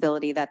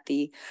flexibility that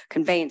the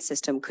conveyance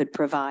system could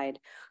provide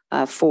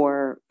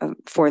for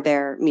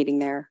their meeting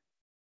their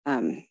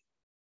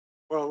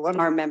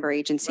our member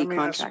agency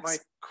contracts. Let me ask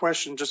my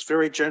question just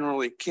very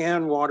generally.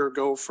 Can water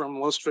go from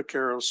Los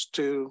Vaqueros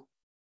to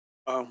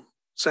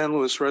San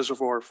Luis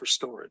Reservoir for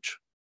storage?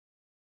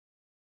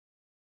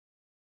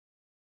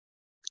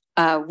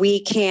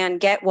 We can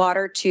get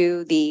water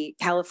to the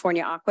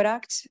California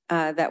Aqueduct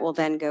that will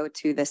then go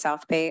to the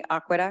South Bay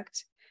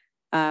Aqueduct.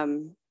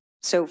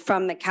 So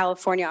from the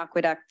California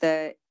Aqueduct,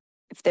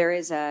 if there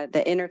is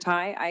the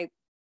intertie,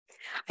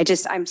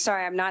 I'm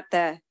sorry,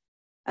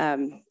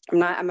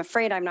 I'm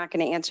afraid I'm not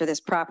going to answer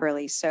this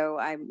properly. So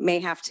I may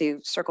have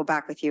to circle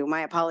back with you.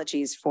 My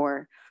apologies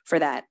for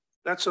that.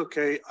 That's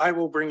okay. I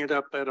will bring it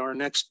up at our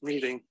next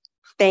meeting.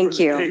 Thank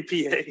you.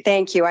 APA.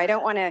 Thank you. I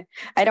don't want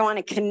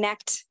to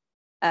connect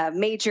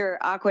major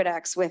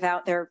aqueducts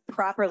without there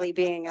properly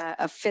being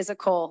a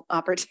physical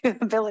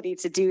ability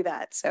to do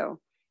that.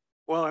 So,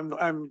 well,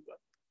 I'm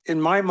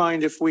in my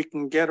mind, if we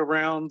can get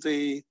around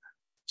the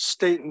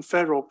state and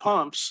federal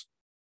pumps,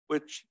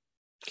 which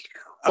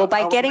well,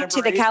 by getting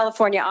to the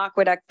California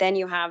Aqueduct, then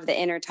you have the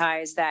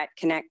interties that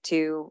connect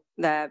to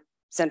the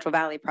Central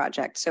Valley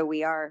project. So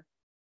we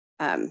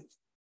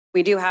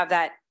do have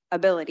that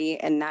ability,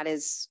 and that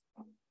is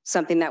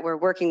something that we're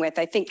working with.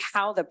 I think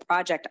how the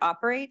project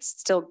operates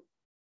still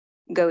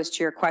goes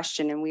to your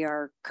question, and we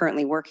are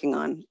currently working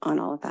on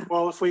all of that.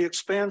 Well, if we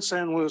expand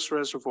San Luis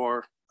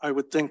Reservoir, I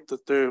would think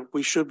that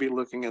we should be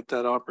looking at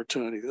that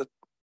opportunity.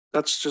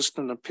 That's just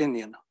an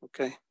opinion,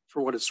 okay,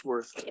 for what it's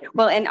worth.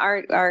 Well, and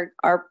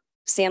our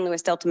San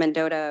Luis Delta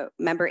Mendota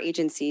member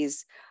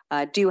agencies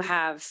do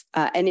have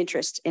an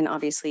interest in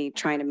obviously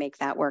trying to make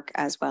that work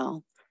as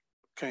well.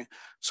 Okay,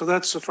 so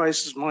that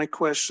suffices my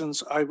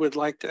questions. I would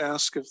like to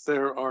ask if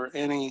there are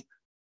any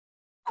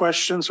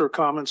questions or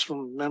comments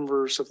from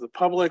members of the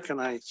public,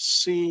 and I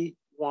see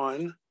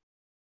one.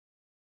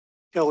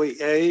 Kelly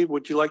A.,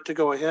 would you like to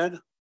go ahead?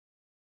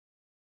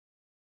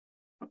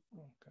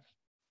 Okay.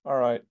 All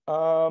right.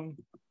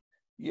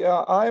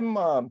 Yeah, I'm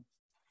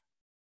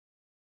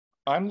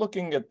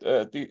looking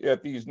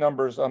at these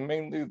numbers. I'm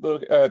mainly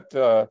looking at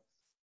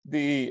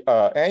the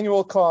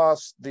annual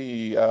cost,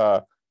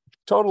 the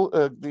total,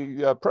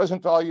 the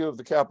present value of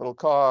the capital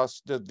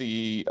cost,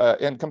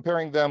 and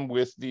comparing them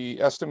with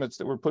the estimates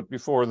that were put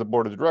before the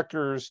board of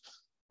directors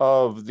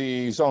of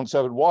the Zone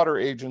 7 Water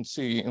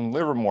Agency in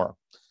Livermore.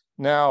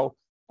 Now,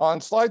 on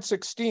slide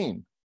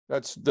 16,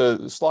 that's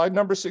the slide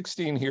number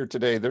 16 here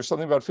today, there's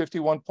something about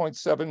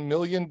 $51.7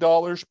 million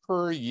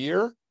per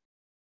year,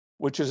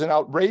 which is an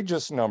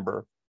outrageous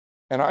number.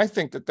 And I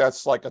think that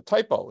that's like a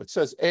typo. It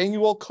says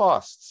annual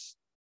costs,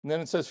 and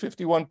then it says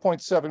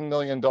 $51.7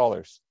 million.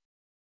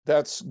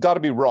 That's got to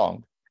be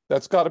wrong.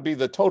 That's got to be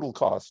the total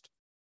cost,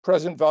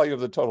 present value of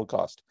the total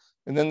cost.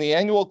 And then the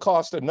annual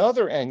cost,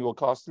 another annual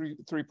cost,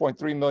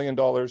 $3.3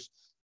 million.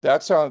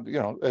 That's how, you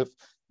know, if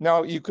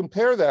now you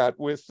compare that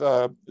with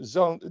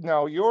zone,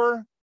 now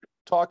you're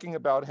talking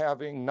about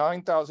having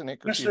 9,000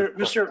 acre feet.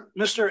 Mr.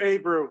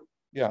 Abreu.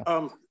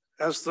 Yeah.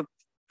 As the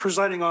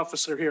presiding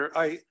officer here,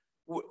 I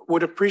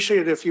would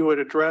appreciate it if you would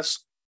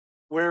address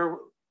where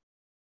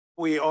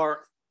we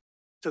are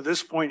to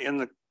this point in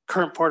the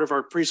current part of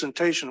our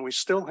presentation. We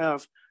still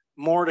have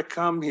more to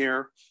come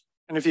here.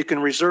 And if you can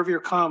reserve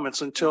your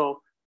comments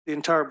until the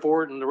entire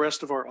board and the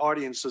rest of our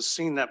audience has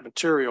seen that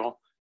material,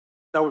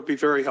 that would be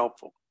very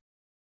helpful.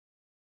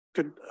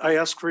 Could I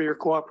ask for your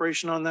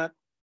cooperation on that?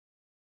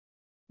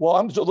 Well,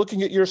 I'm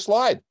looking at your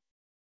slide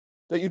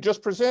that you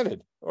just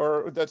presented,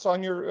 or that's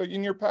on your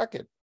in your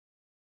packet.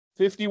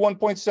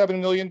 $51.7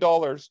 million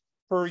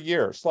per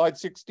year, slide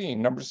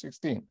 16, number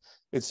 16,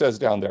 it says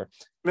down there.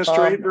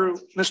 Mr.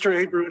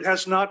 Abreu, it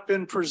has not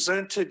been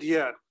presented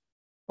yet.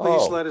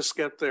 Please let us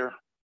get there.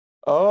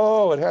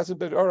 Oh, it hasn't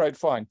been, all right,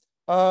 fine.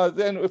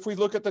 Then if we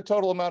look at the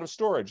total amount of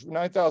storage,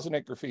 9,000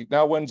 acre feet.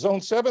 Now, when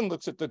Zone 7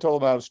 looks at the total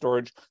amount of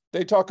storage,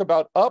 they talk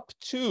about up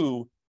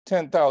to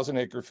 10,000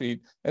 acre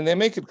feet, and they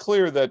make it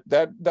clear that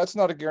that's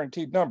not a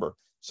guaranteed number.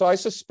 So I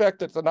suspect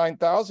that the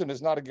 9,000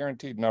 is not a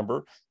guaranteed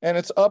number, and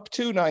it's up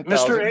to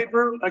 9,000. Mr.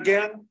 Abreu,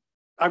 again,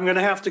 I'm going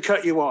to have to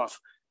cut you off.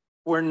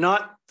 We're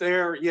not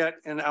there yet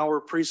in our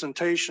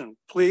presentation.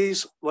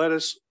 Please let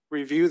us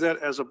review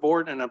that as a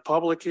board and a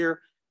public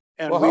here.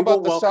 And well, we how about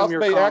will the welcome South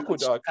your Bay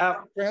comments.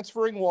 Aqueduct,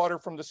 transferring water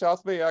from the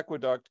South Bay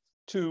Aqueduct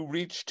to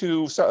reach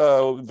to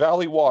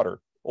Valley Water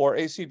or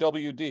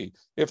ACWD.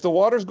 If the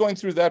water is going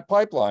through that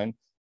pipeline,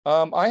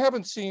 I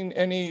haven't seen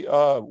any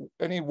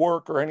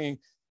work or any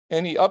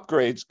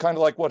upgrades, kind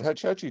of like what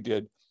Hetch Hetchy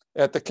did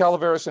at the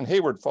Calaveras and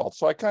Hayward fault.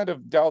 So I kind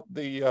of doubt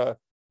the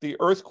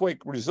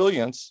earthquake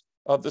resilience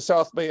of the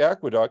South Bay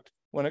Aqueduct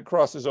when it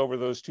crosses over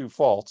those two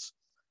faults.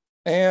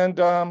 And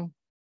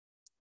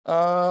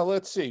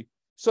let's see.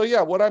 So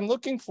yeah, what I'm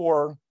looking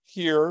for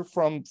here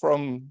from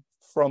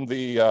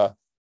the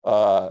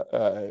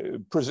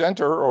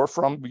presenter or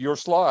from your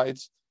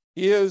slides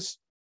is,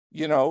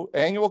 you know,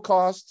 annual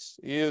costs,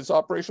 is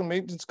operational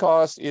maintenance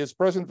costs, is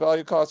present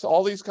value costs,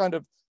 all these kind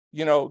of,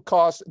 you know,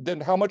 costs. Then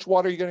how much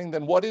water are you getting?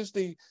 Then what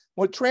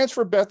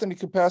transfer Bethany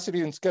capacity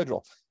and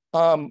schedule?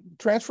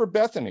 Transfer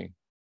Bethany,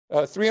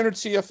 300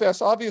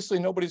 CFS. Obviously,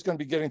 nobody's going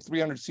to be getting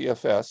 300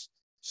 CFS.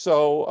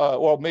 So,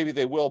 well, maybe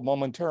they will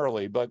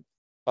momentarily, but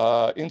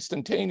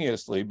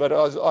instantaneously. But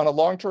on a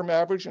long-term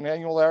average, an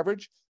annual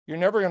average, you're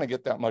never going to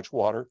get that much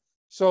water.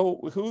 So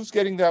who's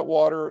getting that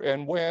water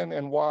and when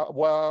and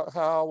why,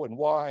 how and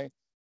why?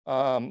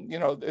 You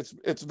know,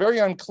 it's very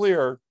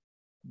unclear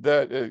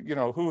that you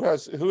know who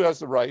has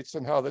the rights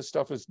and how this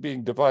stuff is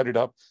being divided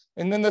up.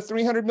 And then the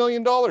 $300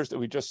 million that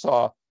we just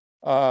saw,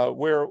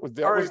 where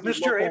that all right, was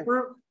Mr.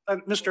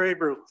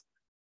 Abreu,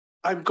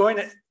 I'm going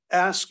to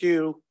ask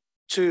you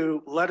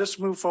to let us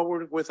move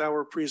forward with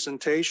our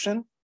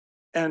presentation,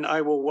 and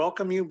I will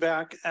welcome you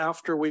back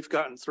after we've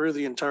gotten through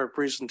the entire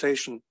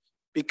presentation,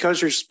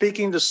 because you're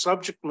speaking to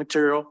subject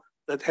material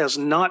that has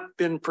not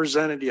been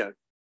presented yet,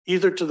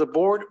 either to the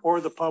board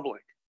or the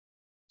public.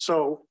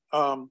 So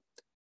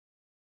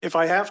if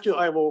I have to,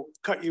 I will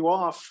cut you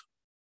off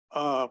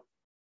on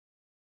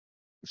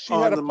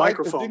the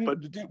microphone. But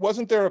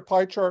wasn't there a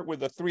pie chart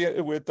with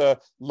a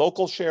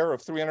local share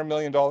of $300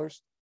 million?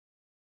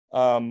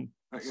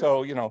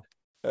 So, you know,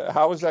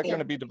 how is that going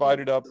to be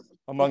divided up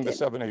among the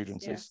 7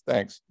 agencies? Yeah.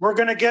 Thanks. We're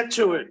going to get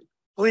to it.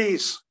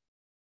 Please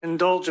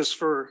indulge us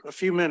for a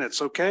few minutes,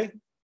 okay?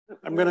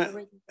 I'm going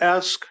to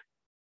ask.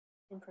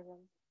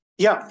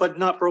 Yeah, but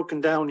not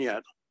broken down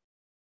yet.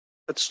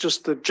 That's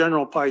just the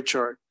general pie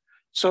chart.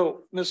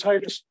 So, Ms.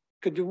 Heides,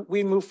 could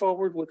we move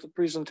forward with the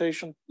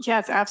presentation?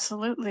 Yes,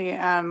 absolutely.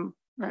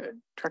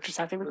 Director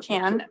Sethy, we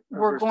can.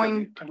 We're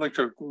going. I'd like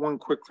to, one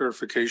quick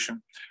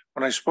clarification.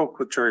 When I spoke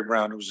with Jerry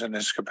Brown, it was in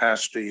his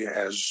capacity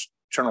as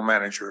general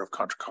manager of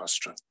Contra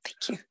Costa.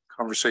 Thank you.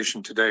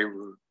 Conversation today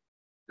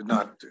did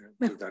not do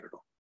that at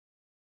all.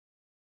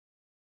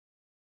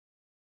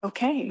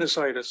 Okay. Ms.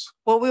 Itis.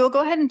 Well, we will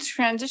go ahead and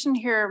transition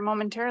here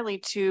momentarily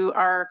to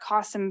our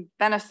cost and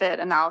benefit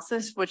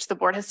analysis, which the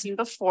board has seen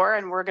before,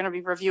 and we're going to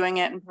be reviewing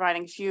it and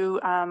providing a few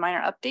minor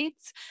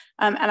updates.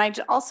 And I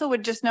also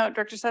would just note,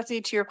 Director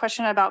Sethy, to your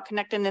question about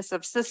connectedness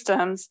of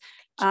systems,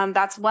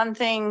 that's one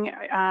thing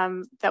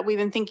that we've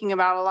been thinking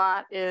about a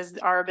lot is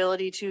our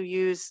ability to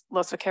use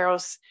Los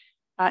Vaqueros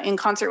in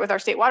concert with our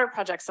state water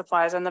project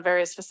supplies and the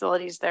various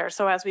facilities there.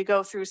 So as we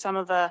go through some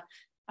of the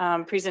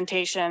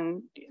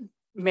presentation,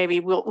 maybe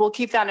we'll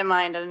keep that in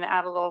mind and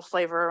add a little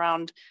flavor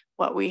around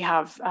what we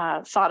have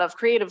thought of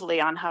creatively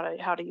on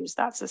how to use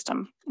that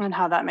system and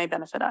how that may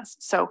benefit us.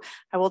 So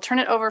I will turn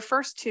it over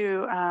first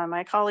to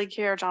my colleague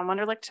here, John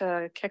Wunderlich,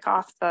 to kick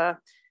off the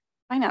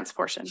finance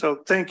portion. So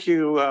thank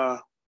you,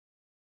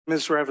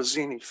 Ms.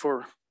 Ravizini,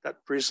 for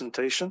that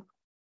presentation.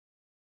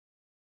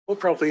 We'll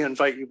probably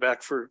invite you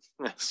back for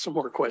some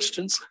more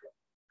questions.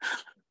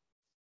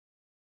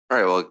 All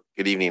right, well,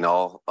 good evening.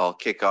 I'll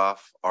kick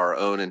off our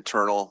own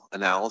internal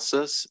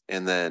analysis,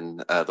 and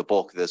then the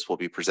bulk of this will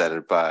be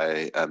presented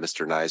by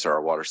Mr. Nizer,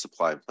 our water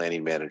supply and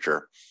planning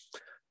manager.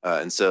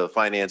 And so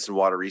finance and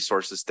water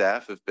resources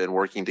staff have been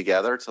working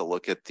together to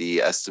look at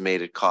the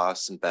estimated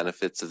costs and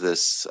benefits of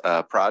this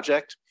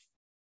project.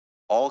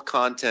 All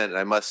content, and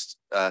I must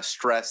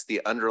stress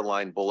the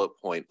underlying bullet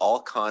point, all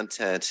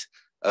content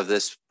of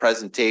this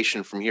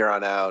presentation from here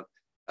on out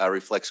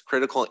reflects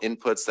critical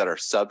inputs that are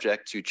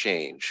subject to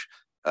change.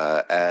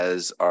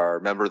 As our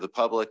member of the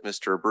public,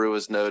 Mr. Abreu,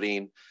 is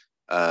noting,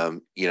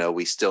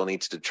 we still need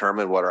to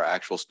determine what our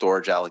actual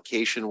storage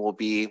allocation will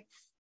be.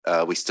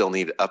 We still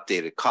need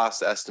updated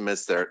cost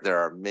estimates. There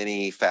are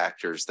many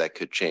factors that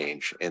could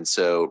change. And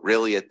so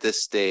really at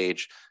this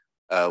stage,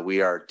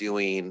 we are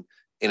doing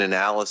an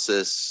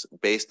analysis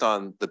based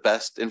on the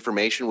best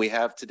information we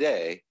have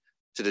today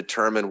to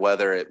determine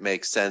whether it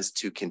makes sense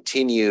to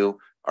continue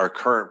our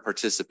current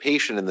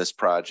participation in this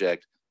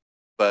project.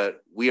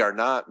 But we are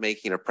not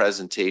making a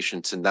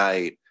presentation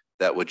tonight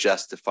that would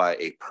justify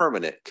a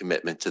permanent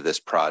commitment to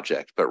this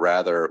project, but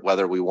rather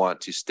whether we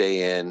want to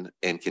stay in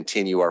and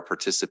continue our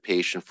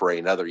participation for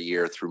another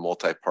year through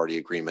multi-party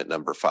agreement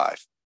number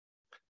 5.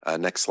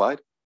 Next slide.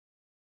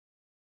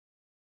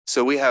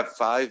 So we have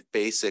 5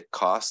 basic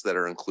costs that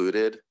are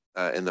included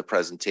in the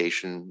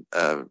presentation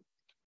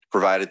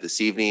provided this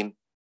evening.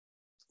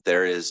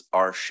 There is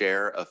our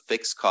share of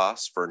fixed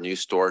costs for new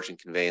storage and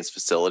conveyance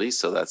facilities.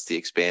 So that's the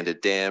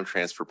expanded dam,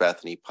 Transfer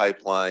Bethany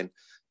pipeline,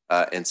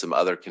 and some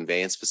other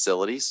conveyance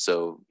facilities.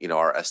 So,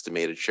 our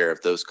estimated share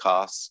of those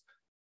costs,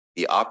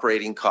 the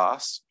operating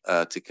costs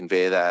to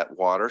convey that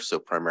water. So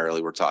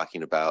primarily we're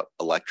talking about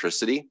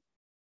electricity,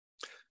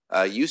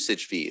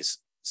 usage fees.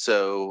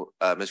 So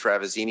Ms.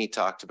 Ravizini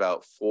talked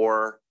about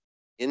 4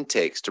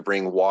 intakes to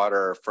bring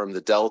water from the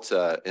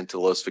Delta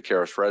into Los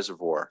Vaqueros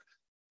Reservoir.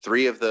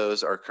 3 of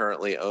those are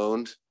currently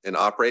owned and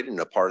operated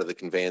and a part of the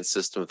conveyance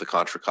system of the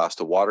Contra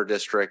Costa Water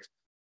District.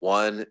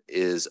 1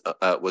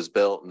 was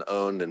built and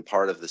owned and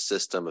part of the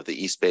system of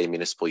the East Bay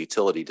Municipal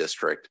Utility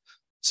District.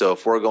 So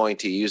if we're going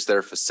to use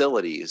their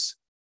facilities,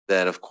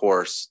 then of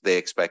course they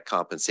expect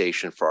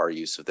compensation for our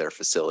use of their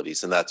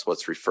facilities, and that's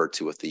what's referred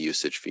to with the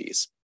usage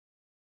fees.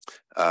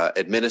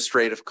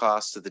 Administrative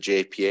costs of the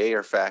JPA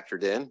are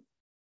factored in,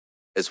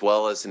 as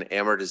well as an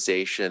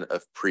amortization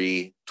of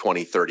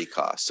pre-2030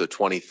 costs. So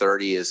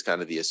 2030 is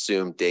kind of the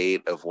assumed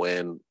date of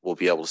when we'll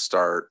be able to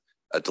start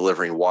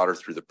delivering water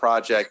through the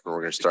project, and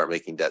we're going to start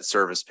making debt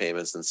service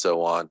payments and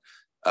so on.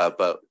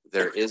 But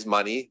there is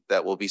money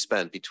that will be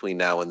spent between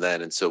now and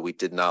then, and so we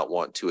did not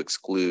want to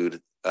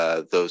exclude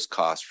those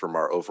costs from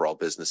our overall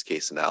business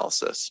case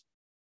analysis.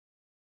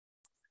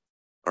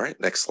 All right,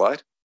 next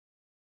slide.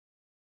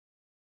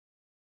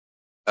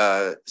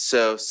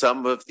 So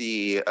some of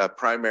the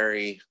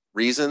primary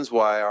reasons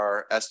why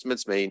our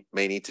estimates may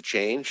need to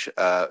change.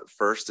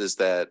 First is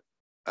that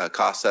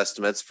cost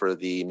estimates for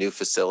the new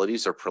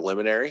facilities are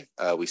preliminary.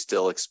 We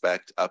still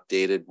expect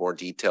updated, more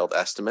detailed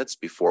estimates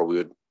before we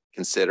would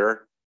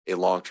consider a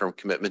long-term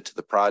commitment to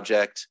the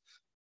project.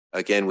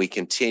 Again, we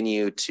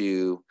continue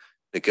to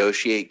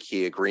negotiate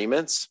key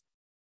agreements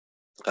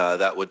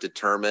that would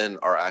determine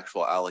our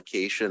actual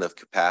allocation of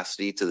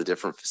capacity to the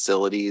different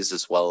facilities,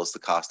 as well as the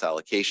cost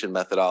allocation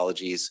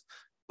methodologies,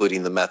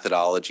 including the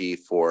methodology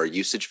for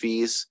usage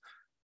fees.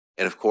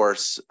 And of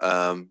course,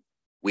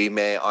 we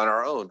may on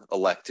our own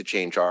elect to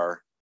change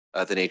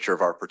the nature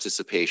of our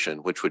participation,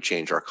 which would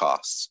change our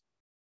costs.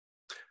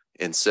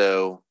 And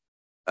so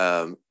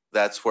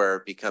that's where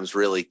it becomes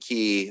really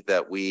key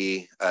that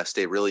we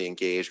stay really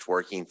engaged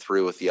working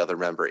through with the other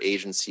member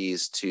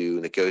agencies to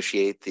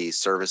negotiate the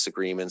service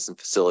agreements and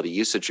facility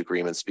usage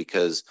agreements,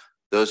 because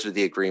those are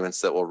the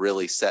agreements that will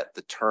really set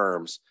the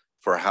terms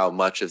for how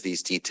much of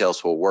these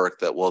details will work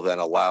that will then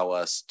allow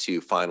us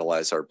to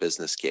finalize our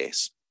business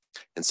case.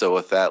 And so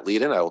with that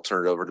lead in, I will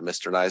turn it over to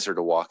Mr. Nizer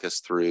to walk us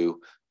through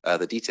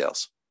the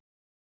details.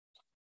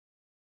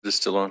 Is this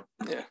still on?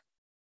 Yeah.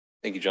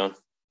 Thank you, John.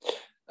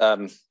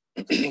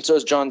 So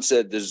as John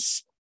said,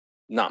 there's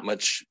not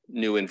much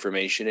new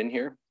information in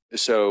here.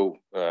 So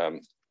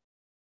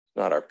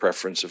not our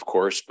preference, of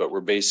course, but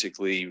we're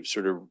basically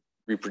sort of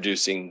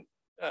reproducing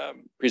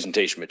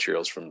presentation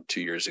materials from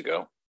 2 years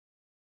ago.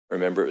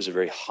 Remember, it was a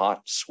very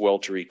hot,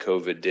 sweltery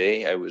COVID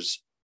day. I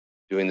was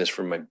doing this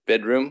from my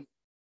bedroom,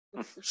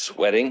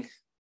 sweating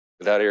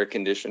without air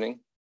conditioning.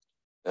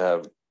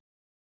 Now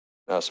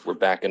we're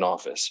back in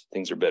office.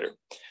 Things are better.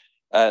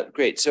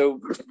 Great.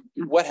 So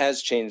what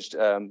has changed?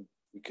 I'm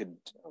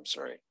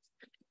sorry.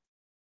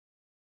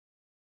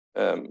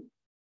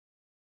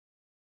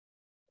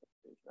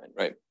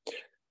 Right.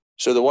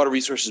 So the water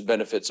resources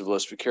benefits of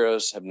Los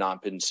Vaqueros have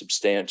not been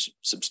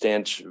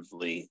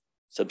substantively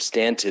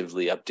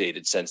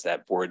updated since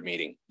that board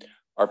meeting.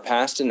 Our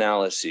past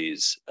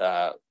analyses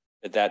at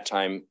that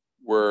time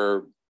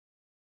were,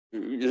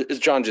 as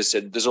John just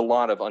said, there's a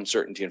lot of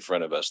uncertainty in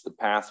front of us. The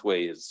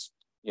pathway is,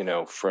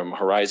 from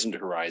horizon to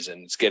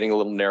horizon. It's getting a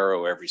little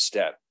narrow every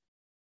step.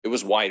 It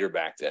was wider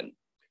back then.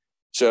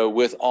 So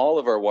with all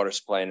of our water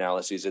supply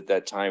analyses at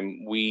that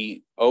time,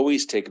 we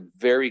always take a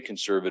very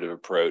conservative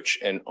approach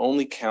and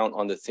only count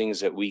on the things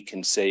that we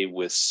can say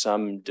with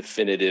some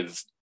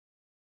definitive,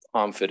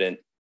 confident,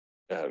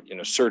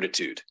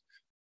 certitude.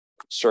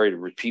 Sorry to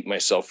repeat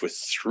myself with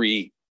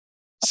 3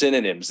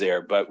 synonyms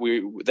there, but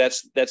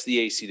that's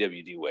the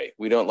ACWD way.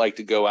 We don't like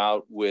to go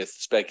out with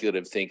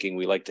speculative thinking.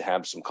 We like to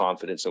have some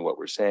confidence in what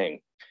we're saying.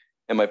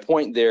 And my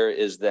point there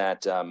is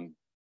that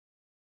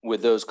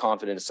with those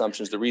confident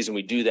assumptions, the reason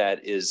we do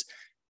that is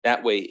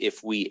that way,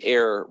 if we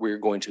err, we're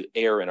going to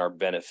err in our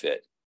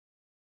benefit.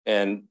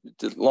 And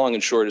the long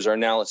and short is our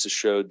analysis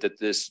showed that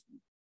this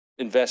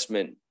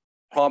investment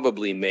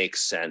probably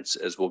makes sense,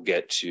 as we'll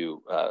get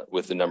to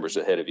with the numbers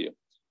ahead of you.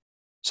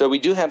 So we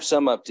do have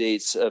some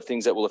updates of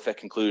things that will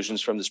affect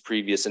conclusions from this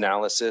previous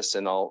analysis,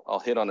 and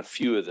I'll hit on a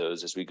few of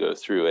those as we go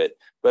through it.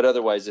 But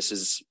otherwise, this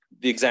is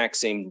the exact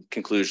same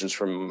conclusions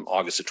from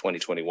August of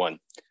 2021.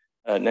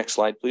 Next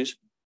slide, please.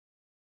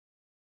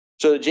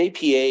 So the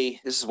JPA,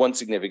 this is one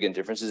significant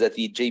difference, is that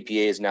the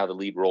JPA is now the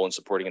lead role in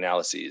supporting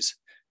analyses.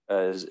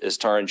 As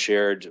Taryn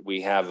shared,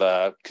 we have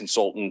a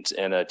consultant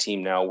and a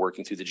team now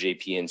working through the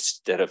JPA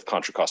instead of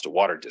Contra Costa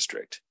Water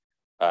District.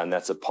 And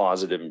that's a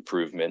positive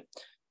improvement.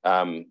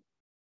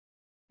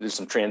 There's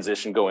some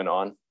transition going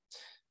on.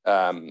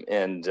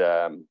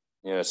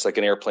 It's like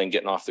an airplane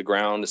getting off the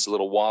ground. It's a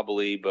little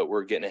wobbly, but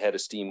we're getting ahead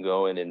of steam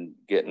going and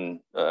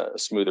getting a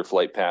smoother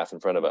flight path in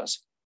front of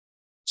us.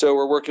 So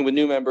we're working with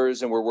new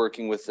members and we're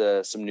working with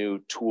some new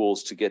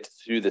tools to get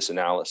through this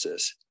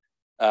analysis.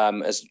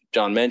 As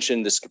John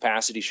mentioned, this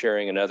capacity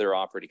sharing and other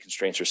operating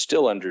constraints are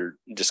still under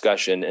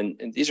discussion,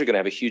 and these are going to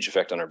have a huge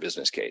effect on our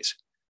business case.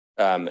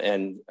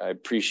 And I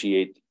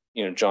appreciate,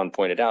 John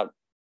pointed out,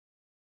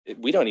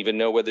 we don't even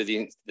know whether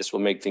this will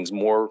make things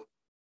more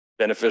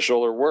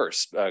beneficial or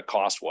worse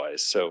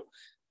cost-wise. So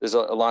there's a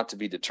lot to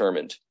be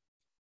determined.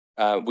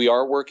 We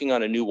are working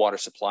on a new water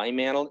supply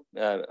model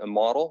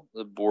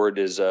the board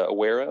is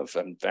aware of.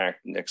 In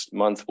fact, next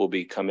month we'll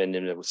be coming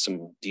in with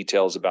some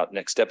details about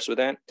next steps with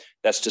that.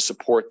 That's to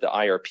support the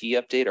IRP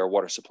update, our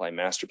water supply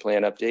master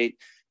plan update.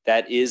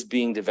 That is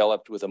being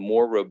developed with a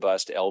more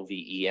robust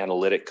LVE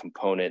analytic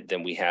component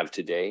than we have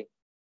today.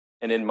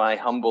 And in my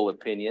humble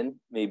opinion,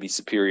 maybe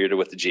superior to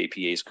what the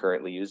JPA is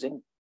currently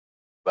using,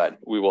 but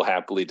we will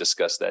happily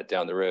discuss that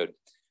down the road.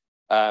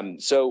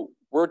 So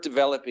we're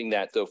developing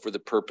that, though, for the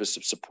purpose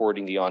of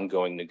supporting the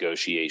ongoing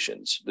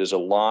negotiations. There's a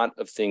lot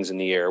of things in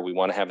the air. We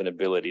want to have an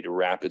ability to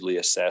rapidly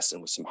assess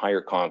and with some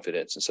higher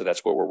confidence. And so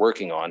that's what we're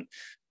working on.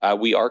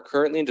 We are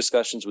currently in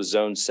discussions with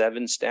Zone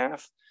 7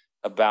 staff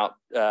about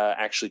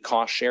actually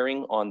cost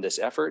sharing on this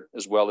effort,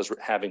 as well as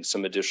having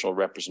some additional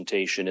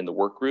representation in the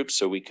work group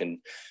so we can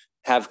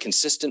have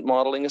consistent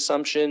modeling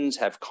assumptions,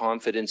 have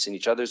confidence in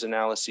each other's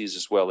analyses,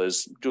 as well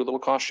as do a little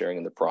cost sharing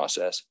in the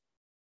process.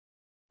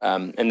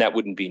 And that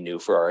wouldn't be new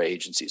for our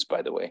agencies,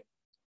 by the way.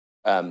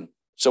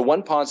 So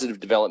one positive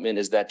development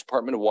is that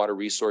Department of Water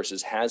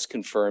Resources has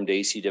confirmed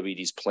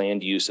ACWD's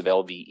planned use of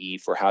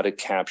LVE for how to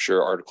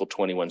capture Article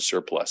 21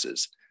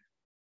 surpluses.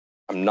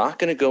 I'm not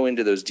going to go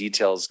into those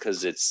details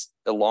because it's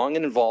a long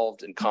and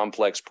involved and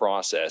complex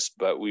process,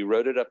 but we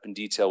wrote it up in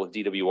detail with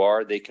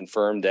DWR. They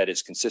confirmed that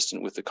it's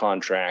consistent with the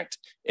contract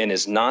and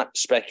is not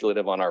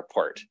speculative on our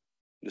part.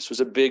 This was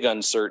a big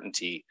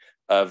uncertainty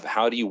of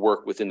how do you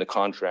work within the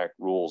contract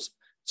rules.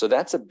 So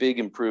that's a big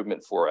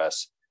improvement for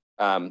us.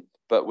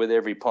 But with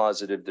every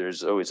positive,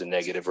 there's always a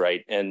negative,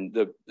 right? And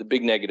the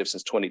big negative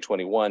since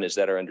 2021 is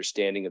that our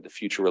understanding of the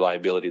future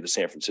reliability of the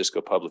San Francisco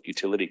Public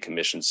Utility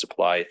Commission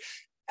supply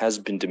has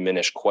been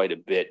diminished quite a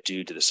bit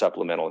due to the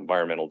supplemental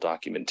environmental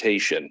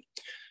documentation.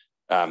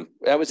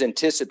 That was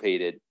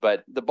anticipated,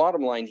 but the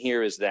bottom line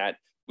here is that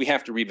we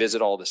have to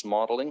revisit all this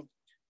modeling.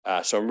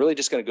 So I'm really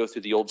just going to go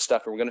through the old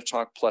stuff, and we're going to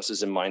talk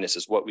pluses and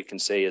minuses, what we can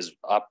say is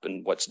up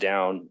and what's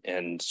down,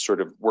 and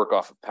sort of work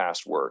off of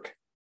past work.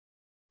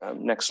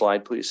 Next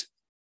slide, please.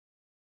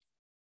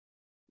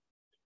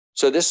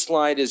 So this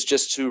slide is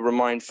just to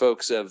remind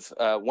folks of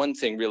one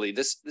thing, really.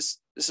 This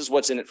is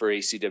what's in it for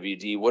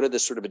ACWD. What are the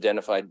sort of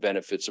identified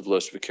benefits of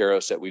Los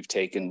Vaqueros that we've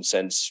taken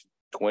since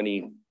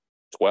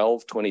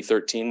 2012,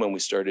 2013, when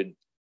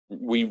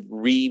we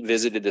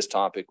revisited this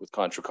topic with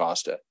Contra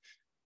Costa.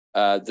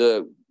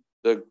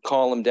 The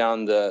column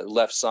down the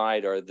left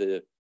side are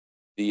the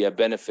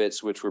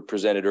benefits which were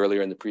presented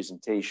earlier in the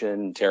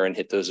presentation. Taryn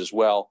hit those as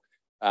well.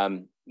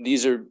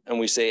 These are, and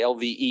we say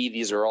LVE,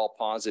 these are all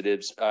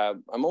positives.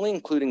 I'm only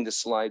including this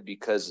slide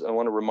because I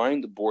want to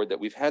remind the board that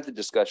we've had the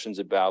discussions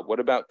about what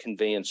about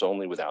conveyance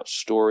only without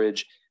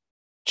storage.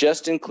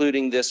 Just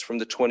including this from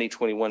the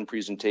 2021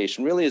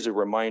 presentation really is a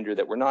reminder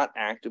that we're not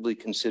actively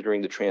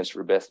considering the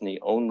transfer Bethany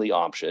only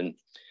option.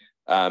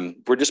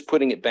 We're just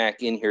putting it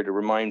back in here to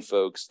remind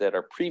folks that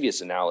our previous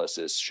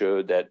analysis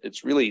showed that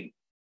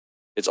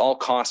it's all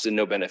cost and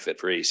no benefit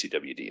for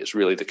ACWD is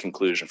really the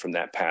conclusion from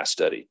that past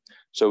study.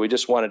 So we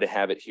just wanted to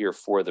have it here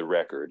for the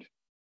record.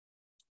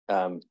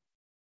 And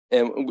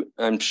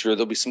I'm sure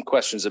there'll be some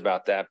questions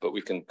about that, but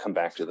we can come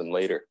back to them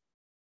later.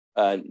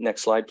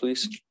 Next slide,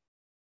 please.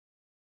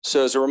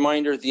 So as a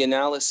reminder, the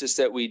analysis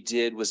that we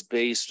did was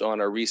based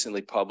on our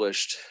recently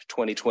published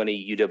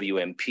 2020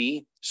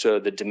 UWMP.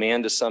 So the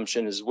demand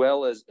assumption as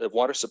well as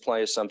water supply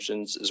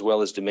assumptions as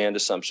well as demand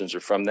assumptions are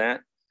from that.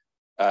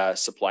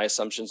 Supply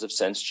assumptions have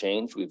since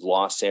changed. We've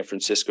lost San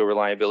Francisco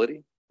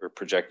reliability, or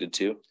projected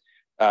to.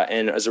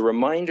 And as a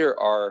reminder,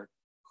 our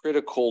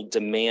critical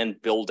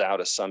demand build out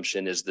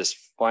assumption is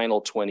this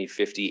final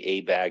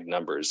 2050 ABAG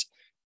numbers.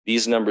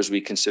 These numbers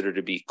we consider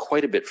to be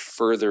quite a bit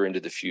further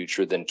into the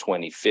future than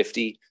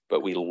 2050,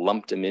 but we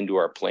lumped them into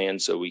our plan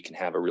so we can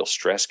have a real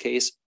stress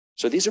case.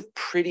 So these are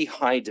pretty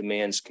high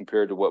demands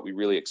compared to what we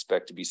really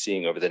expect to be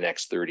seeing over the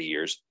next 30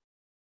 years.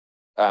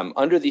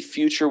 Under the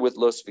future with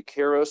Los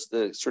Vaqueros,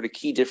 the sort of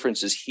key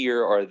differences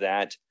here are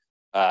that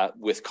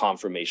with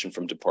confirmation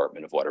from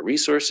Department of Water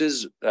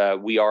Resources,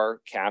 we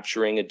are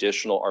capturing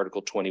additional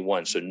Article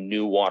 21, so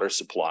new water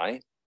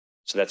supply.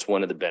 So that's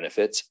one of the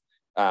benefits.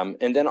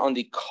 And then on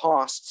the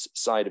costs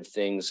side of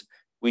things,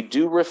 we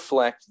do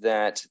reflect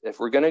that if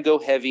we're going to go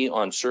heavy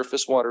on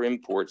surface water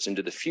imports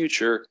into the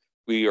future,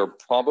 we are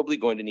probably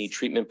going to need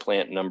treatment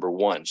plant number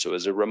 1. So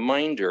as a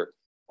reminder,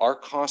 our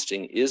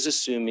costing is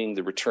assuming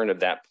the return of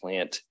that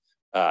plant.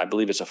 I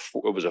believe it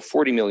was a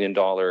 $40 million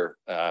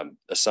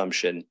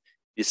assumption.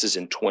 This is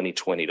in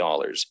 2020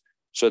 dollars.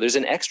 So there's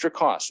an extra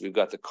cost. We've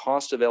got the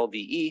cost of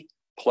LVE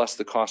plus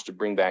the cost to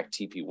bring back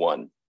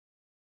TP1.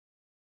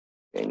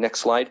 Okay, next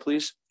slide,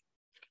 please.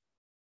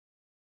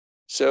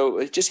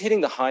 So just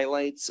hitting the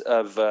highlights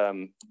of,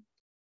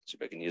 see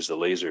if I can use the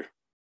laser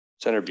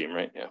center beam,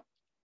 right?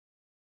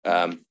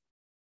 Yeah. Here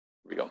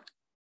we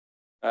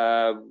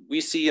go.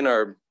 We see in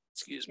our,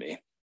 excuse me,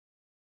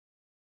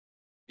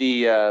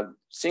 the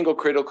single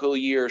critical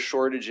year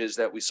shortages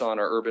that we saw in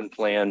our urban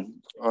plan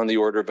on the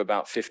order of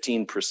about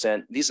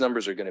 15%. These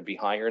numbers are going to be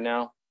higher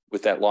now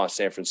with that lost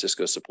San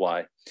Francisco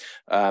supply.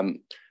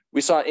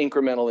 We saw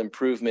incremental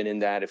improvement in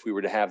that if we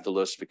were to have the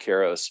Los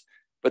Vaqueros.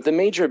 But the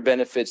major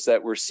benefits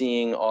that we're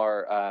seeing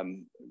are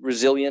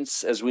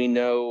resilience. As we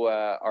know,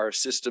 our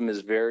system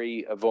is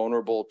very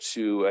vulnerable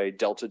to a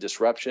delta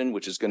disruption,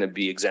 which is going to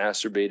be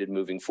exacerbated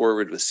moving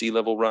forward with sea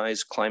level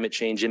rise, climate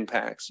change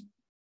impacts.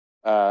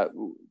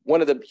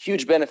 One of the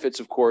huge benefits,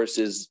 of course,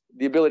 is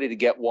the ability to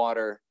get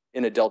water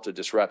in a delta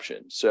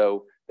disruption.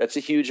 So that's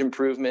a huge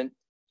improvement.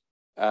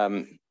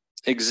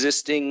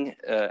 Existing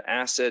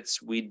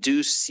assets, we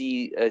do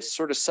see a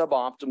sort of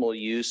suboptimal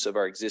use of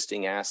our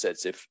existing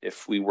assets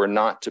if we were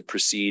not to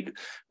proceed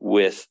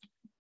with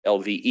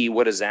LVE.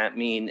 What does that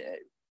mean?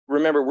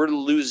 Remember, we're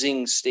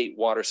losing state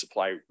water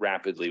supply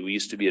rapidly. We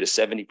used to be at a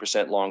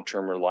 70%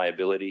 long-term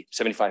reliability,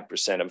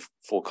 75% of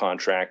full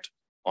contract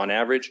on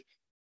average.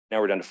 Now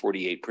we're down to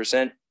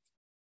 48%.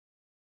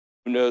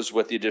 Who knows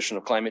what the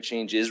additional climate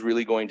change is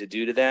really going to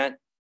do to that?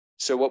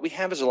 So what we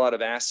have is a lot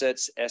of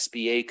assets,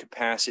 SBA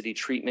capacity,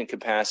 treatment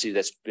capacity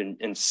that's been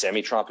in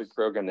semi-tropic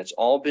program that's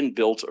all been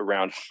built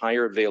around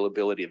higher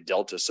availability of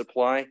delta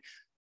supply.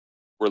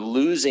 We're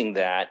losing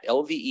that.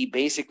 LVE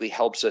basically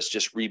helps us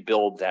just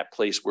rebuild that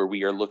place where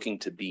we are looking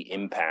to be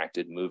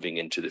impacted moving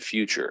into the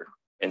future.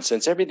 And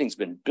since everything's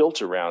been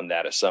built around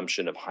that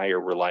assumption of higher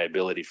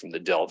reliability from the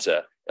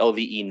delta,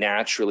 LVE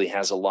naturally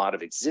has a lot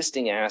of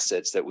existing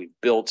assets that we've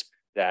built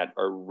that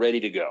are ready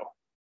to go.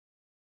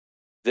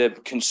 The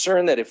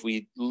concern that if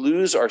we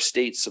lose our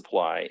state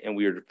supply and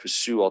we are to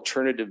pursue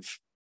alternative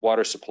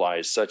water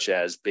supplies such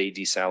as bay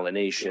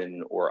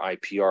desalination or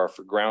IPR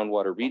for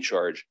groundwater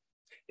recharge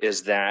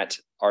is that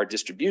our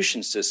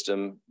distribution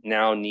system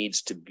now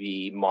needs to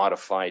be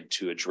modified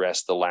to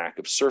address the lack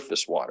of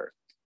surface water.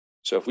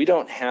 So if we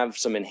don't have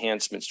some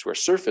enhancements to our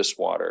surface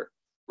water,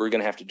 we're going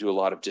to have to do a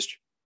lot of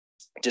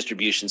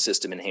distribution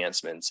system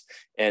enhancements.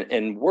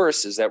 And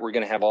worse is that we're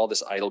going to have all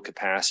this idle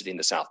capacity in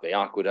the South Bay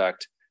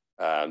Aqueduct.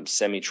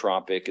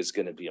 Semi-tropic is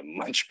going to be a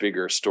much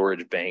bigger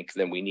storage bank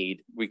than we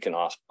need. We can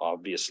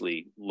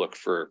obviously look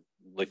for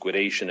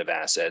liquidation of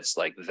assets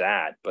like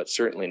that, but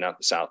certainly not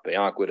the South Bay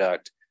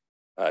Aqueduct,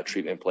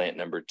 treatment plant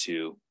number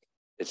 2,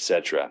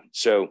 etc.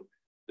 So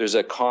there's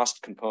a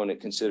cost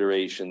component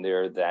consideration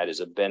there that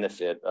is a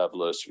benefit of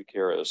Los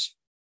Vaqueros.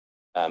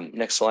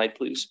 Next slide,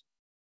 please.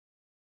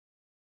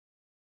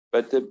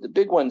 But the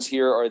big ones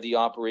here are the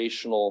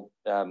operational,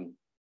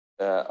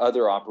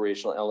 other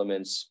operational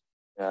elements.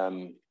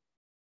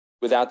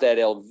 Without that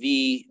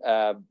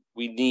LV,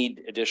 we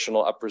need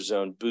additional upper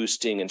zone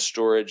boosting and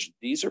storage.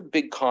 These are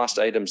big cost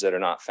items that are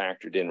not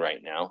factored in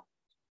right now.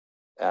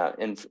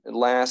 And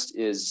last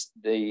is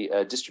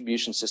the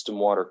distribution system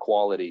water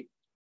quality.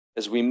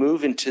 As we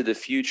move into the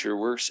future,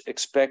 we're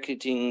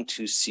expecting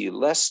to see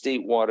less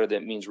state water.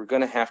 That means we're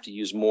going to have to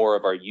use more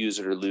of our use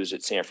it or lose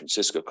it San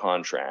Francisco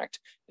contract.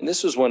 And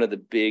this was one of the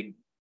big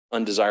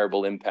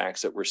undesirable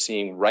impacts that we're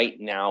seeing right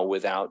now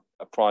without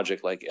a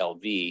project like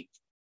LV.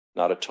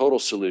 Not a total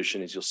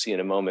solution, as you'll see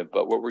in a moment,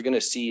 but what we're going to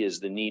see is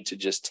the need to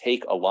just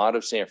take a lot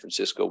of San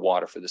Francisco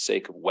water for the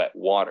sake of wet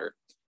water.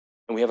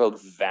 And we have a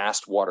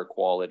vast water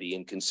quality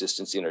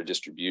inconsistency in our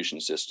distribution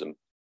system,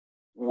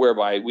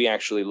 whereby we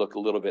actually look a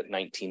little bit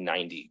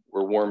 1990,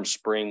 where Warm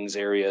Springs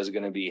area is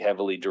going to be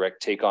heavily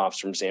direct takeoffs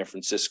from San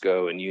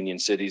Francisco, and Union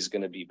City is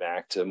going to be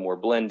back to more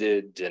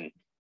blended. And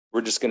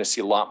we're just going to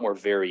see a lot more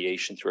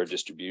variation through our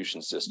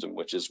distribution system,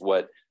 which is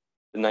what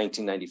the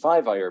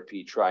 1995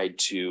 IRP tried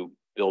to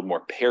build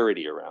more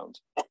parity around.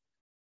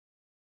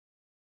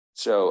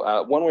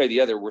 So one way or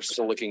the other, we're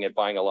still looking at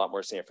buying a lot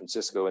more San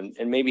Francisco and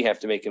maybe have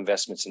to make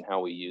investments in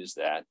how we use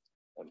that.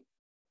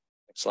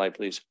 Next slide,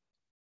 please.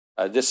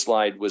 This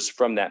slide was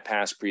from that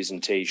past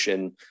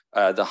presentation.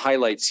 The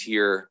highlights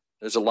here,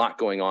 there's a lot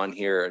going on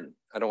here, and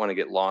I don't want to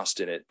get lost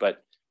in it,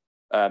 but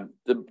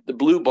the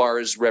blue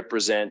bars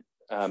represent,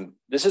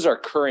 this is our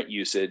current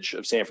usage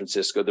of San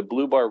Francisco. The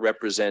blue bar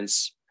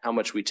represents how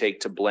much we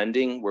take to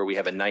blending, where we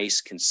have a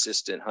nice,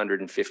 consistent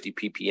 150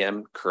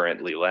 ppm,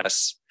 currently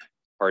less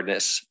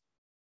hardness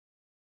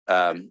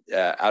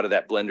out of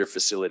that blender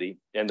facility.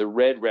 And the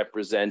red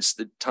represents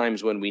the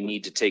times when we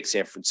need to take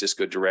San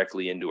Francisco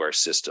directly into our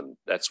system.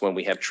 That's when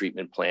we have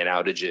treatment plant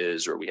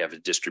outages or we have a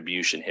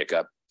distribution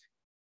hiccup.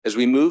 As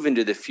we move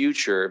into the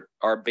future,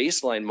 our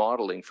baseline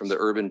modeling from the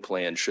urban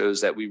plan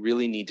shows that we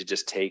really need to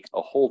just take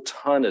a whole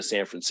ton of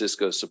San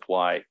Francisco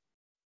supply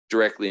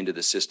directly into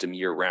the system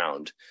year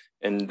round.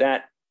 And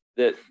that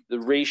the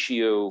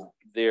ratio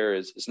there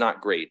is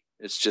not great.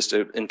 It's just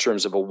in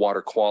terms of a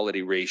water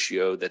quality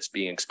ratio that's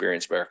being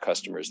experienced by our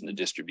customers in the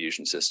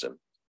distribution system.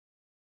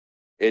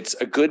 It's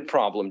a good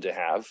problem to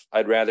have.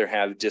 I'd rather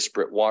have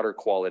disparate water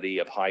quality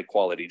of high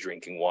quality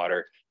drinking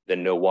water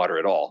than no water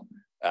at all.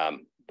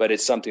 But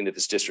it's something that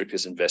this district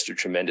has invested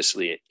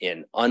tremendously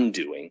in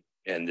undoing,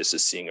 and this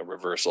is seeing a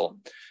reversal.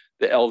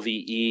 The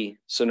LVE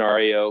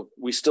scenario,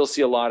 we still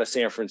see a lot of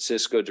San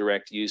Francisco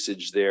direct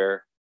usage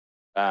there.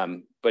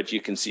 But you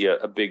can see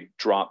a big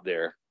drop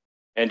there.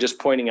 And just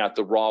pointing out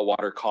the raw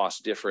water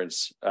cost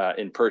difference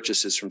in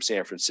purchases from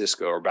San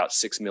Francisco are about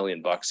 $6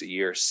 million a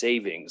year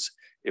savings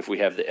if we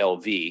have the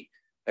LV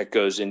that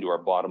goes into our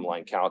bottom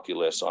line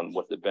calculus on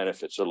what the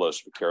benefits of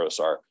Los Vaqueros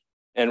are.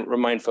 And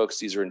remind folks,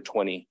 these are in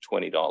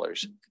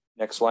 $20.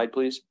 Next slide,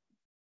 please.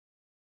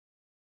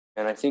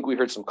 And I think we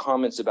heard some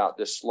comments about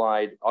this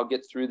slide. I'll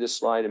get through this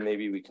slide and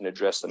maybe we can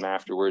address them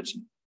afterwards.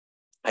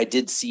 I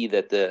did see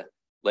that the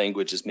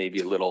language is maybe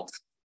a little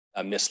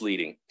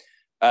misleading.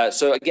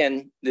 So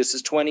again, this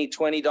is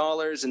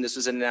 $20, and this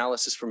was an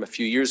analysis from a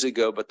few years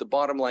ago, but the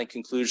bottom line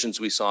conclusions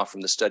we saw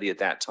from the study at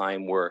that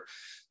time were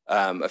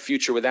a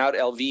future without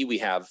LV, we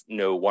have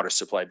no water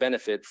supply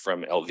benefit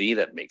from LV.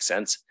 That makes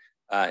sense.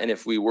 And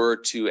if we were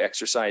to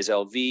exercise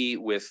LV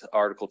with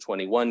Article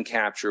 21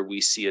 capture,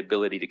 we see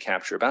ability to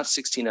capture about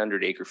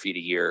 1,600 acre feet a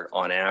year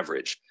on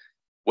average.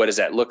 What does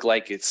that look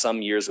like? It's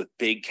some years with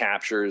big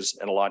captures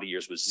and a lot of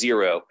years with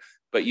zero,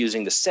 but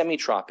using the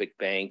semi-tropic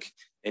bank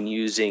and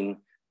using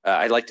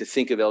I like to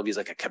think of LV as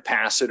like a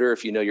capacitor.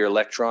 If you know your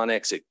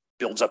electronics, it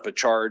builds up a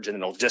charge and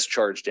it'll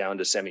discharge down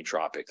to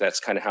semi-tropic.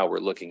 That's kind of how we're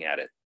looking at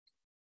it.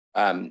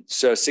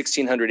 So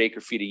 1,600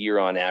 acre feet a year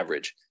on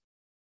average.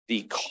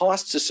 The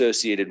costs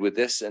associated with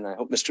this, and I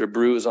hope Mr.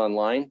 Abreu is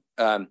online.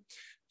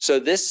 So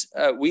this,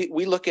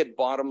 we look at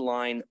bottom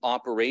line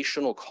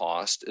operational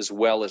cost as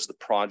well as the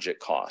project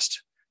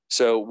cost.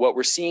 So what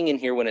we're seeing in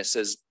here when it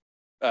says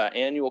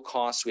annual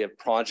costs, we have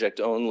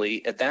project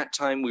only. At that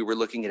time, we were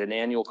looking at an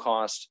annual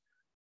cost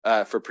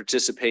for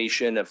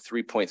participation of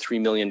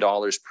 $3.3 million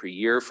per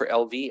year for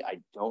LV. I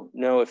don't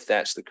know if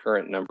that's the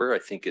current number. I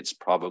think it's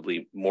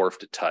probably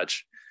morphed a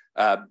touch.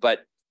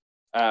 But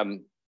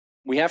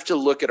we have to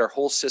look at our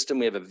whole system.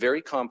 We have a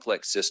very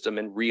complex system,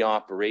 and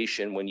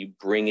reoperation, when you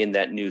bring in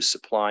that new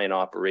supply and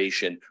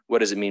operation, what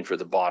does it mean for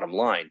the bottom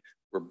line?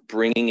 We're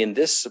bringing in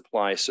this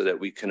supply so that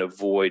we can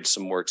avoid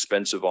some more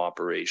expensive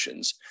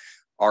operations.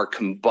 Our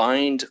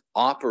combined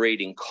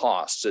operating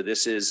costs, so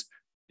this is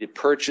the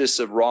purchase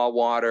of raw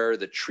water,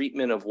 the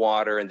treatment of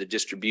water, and the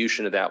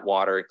distribution of that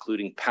water,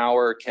 including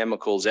power,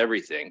 chemicals,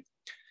 everything.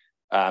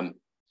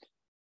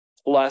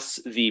 Plus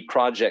the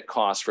project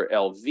costs for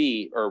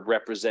LV are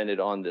represented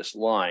on this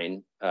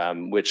line,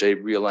 which I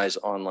realize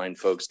online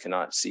folks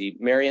cannot see.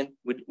 Marion,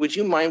 would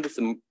you mind with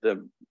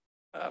the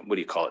what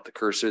do you call it, the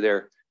cursor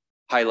there,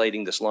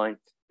 highlighting this line?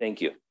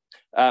 Thank you.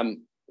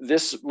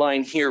 This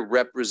line here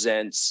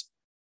represents,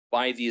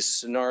 by these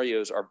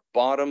scenarios, our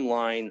bottom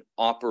line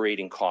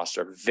operating costs,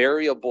 our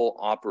variable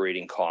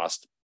operating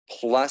cost,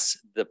 plus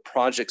the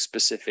project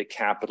specific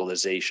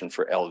capitalization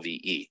for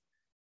LVE.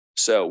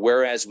 So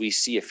whereas we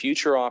see a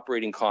future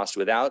operating cost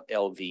without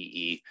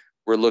LVE,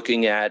 we're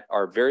looking at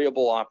our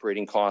variable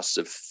operating costs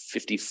of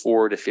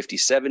 $54 to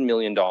 $57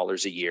 million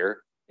a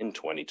year in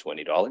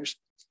 2020 dollars.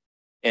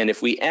 And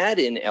if we add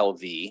in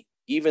LV,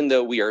 even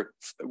though we are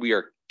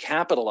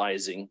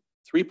capitalizing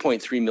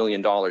 $3.3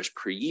 million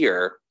per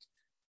year,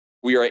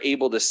 we are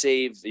able to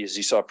save, as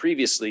you saw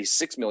previously,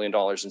 $6 million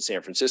in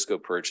San Francisco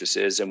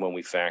purchases. And when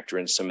we factor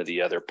in some of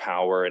the other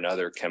power and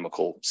other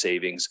chemical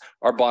savings,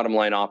 our bottom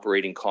line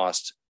operating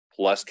cost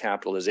plus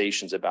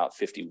capitalization is about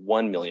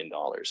 $51 million.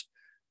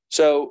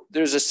 So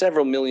there's a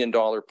several $1 million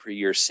per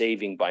year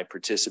saving by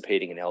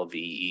participating in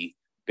LVE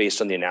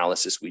based on the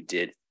analysis we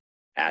did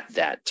at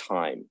that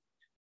time.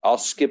 I'll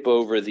skip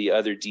over the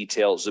other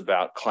details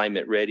about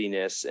climate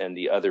readiness and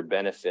the other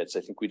benefits.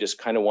 I think we just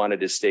kind of wanted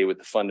to stay with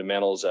the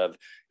fundamentals of,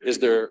 was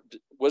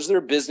there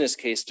a business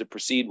case to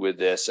proceed with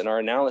this? And our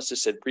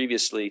analysis said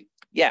previously,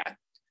 yeah.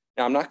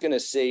 Now, I'm not going to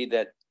say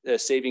that the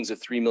savings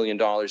of $3 million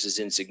is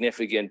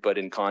insignificant, but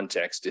in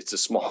context, it's a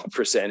small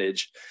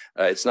percentage.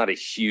 It's not a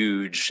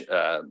huge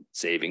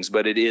savings,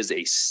 but it is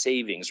a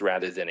savings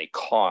rather than a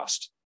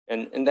cost.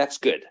 And that's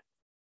good.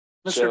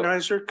 Mr.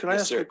 Neiser, can I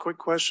ask a quick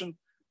question?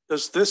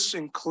 Does this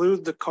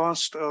include the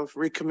cost of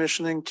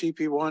recommissioning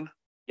TP1?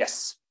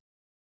 Yes,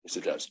 yes,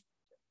 it does.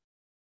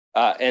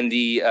 And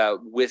the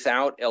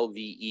without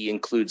LVE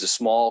includes a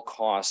small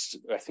cost.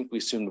 I think we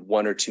assumed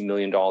 $1 or $2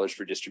 million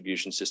for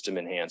distribution system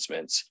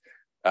enhancements.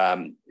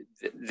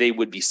 They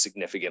would be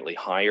significantly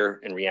higher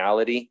in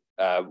reality.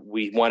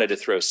 We wanted to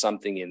throw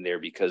something in there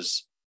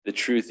because the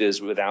truth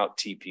is, without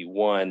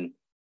TP1,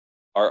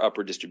 our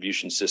upper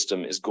distribution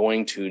system is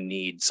going to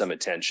need some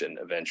attention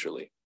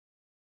eventually.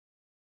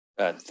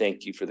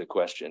 Thank you for the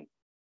question.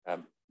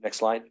 Next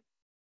slide.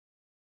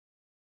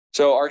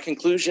 So our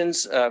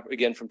conclusions,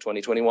 again, from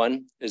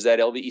 2021, is that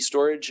LVE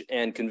storage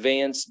and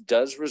conveyance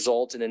does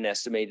result in an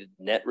estimated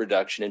net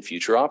reduction in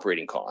future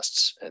operating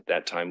costs. At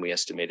that time, we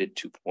estimated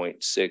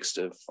 $2.6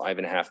 to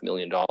 $5.5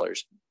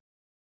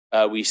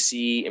 million. We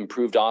see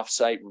improved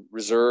offsite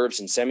reserves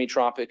and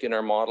semi-tropic in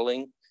our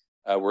modeling.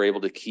 We're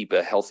able to keep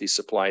a healthy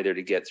supply there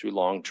to get through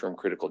long-term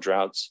critical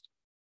droughts.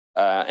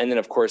 And then,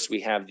 of course,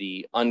 we have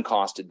the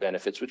uncosted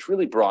benefits, which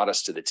really brought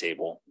us to the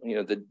table. You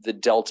know, the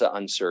delta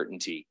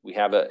uncertainty. We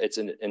have it's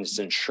an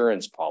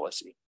insurance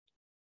policy.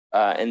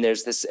 And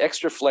there's this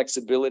extra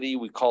flexibility.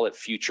 We call it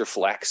future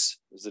flex,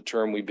 is the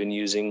term we've been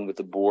using with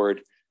the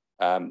board.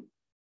 You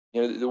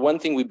know, the one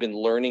thing we've been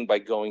learning by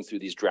going through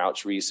these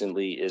droughts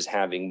recently is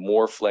having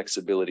more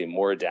flexibility and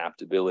more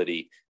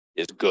adaptability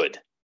is good.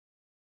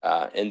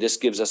 And this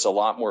gives us a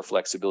lot more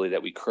flexibility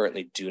that we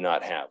currently do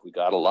not have. We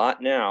got a lot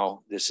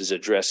now. This is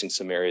addressing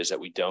some areas that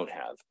we don't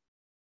have.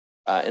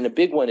 And a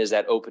big one is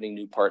that opening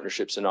new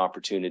partnerships and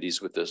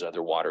opportunities with those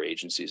other water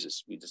agencies,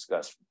 as we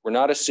discussed. We're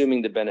not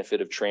assuming the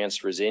benefit of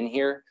transfers in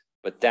here,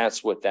 but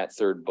that's what that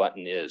third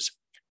button is.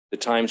 The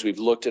times we've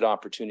looked at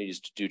opportunities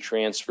to do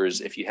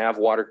transfers, if you have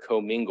water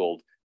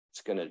commingled,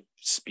 it's going to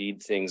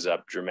speed things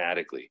up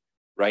dramatically.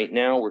 Right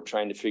now, we're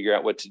trying to figure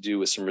out what to do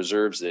with some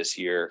reserves this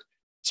year.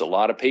 It's a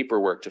lot of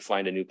paperwork to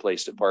find a new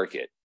place to park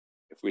it.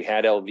 If we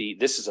had LV,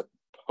 this is a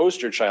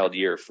poster child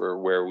year for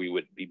where we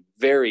would be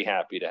very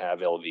happy to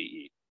have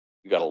LVE.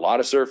 We got a lot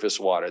of surface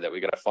water that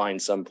we got to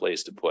find some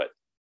place to put.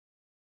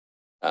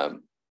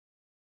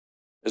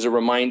 As a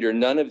reminder,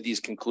 none of these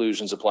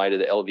conclusions apply to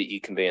the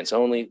LVE conveyance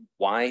only.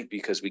 Why?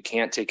 Because we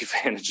can't take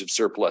advantage of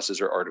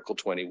surpluses or Article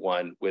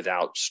 21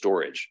 without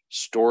storage.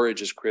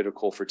 Storage is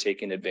critical for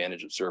taking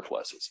advantage of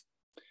surpluses.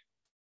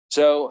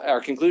 So our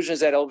conclusion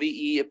is that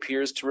LVE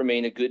appears to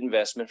remain a good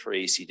investment for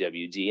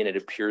ACWD, and it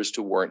appears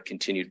to warrant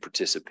continued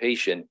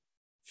participation.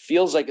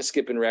 Feels like a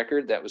skipping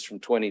record. That was from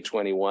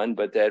 2021,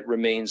 but that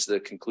remains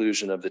the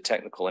conclusion of the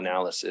technical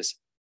analysis.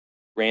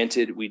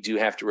 Granted, we do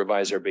have to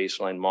revise our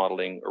baseline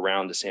modeling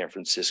around the San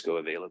Francisco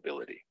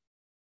availability.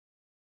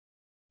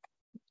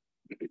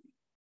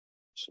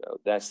 So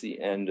that's the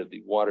end of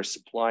the water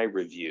supply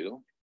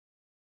review.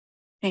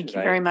 Thank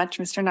you very much,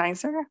 Mr.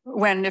 Neiser.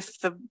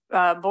 If the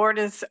board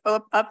is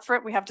up for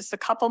it, we have just a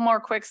couple more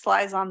quick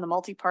slides on the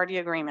multi-party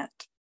agreement.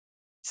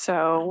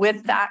 So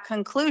with that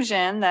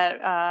conclusion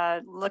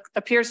that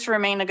appears to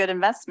remain a good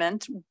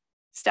investment,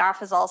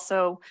 staff is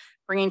also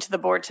bringing to the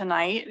board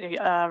tonight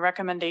a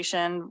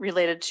recommendation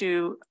related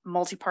to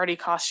multi-party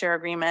cost share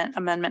agreement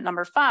amendment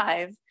number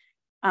 5.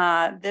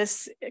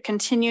 This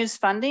continues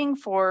funding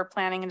for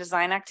planning and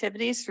design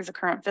activities through the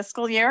current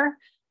fiscal year.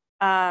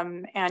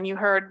 And you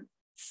heard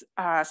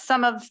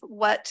some of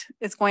what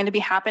is going to be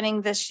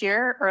happening this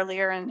year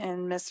earlier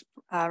in Ms.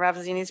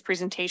 Ravizini's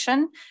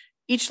presentation.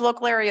 Each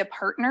local area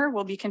partner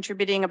will be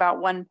contributing about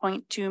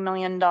 $1.2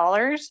 million.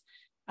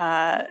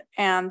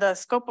 And the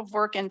scope of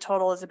work in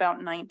total is about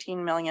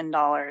 $19 million,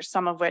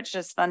 some of which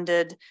is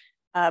funded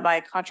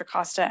by Contra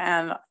Costa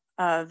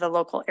and the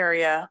local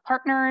area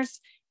partners,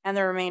 and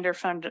the remainder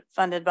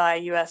funded by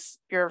U.S.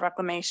 Bureau of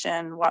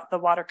Reclamation, the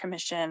Water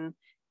Commission,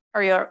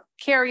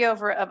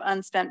 carryover of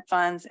unspent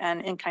funds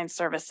and in-kind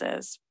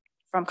services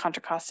from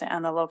Contra Costa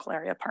and the local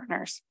area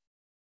partners.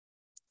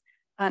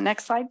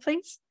 Next slide,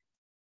 please.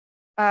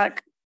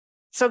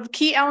 So the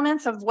key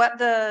elements of what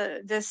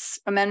this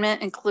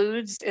amendment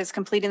includes is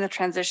completing the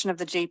transition of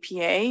the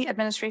JPA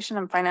administration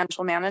and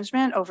financial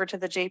management over to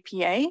the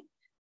JPA.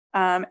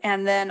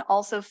 And then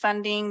also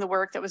funding the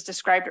work that was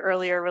described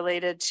earlier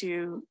related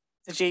to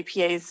the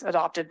JPA's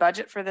adopted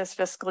budget for this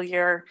fiscal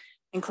year,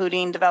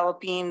 including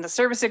developing the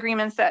service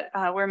agreements that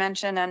were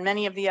mentioned and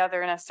many of the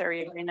other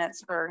necessary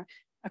agreements for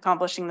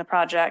accomplishing the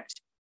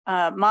project.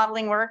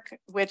 Modeling work,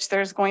 which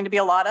there's going to be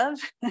a lot of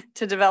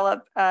to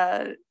develop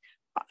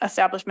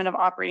establishment of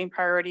operating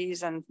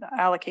priorities and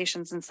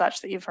allocations and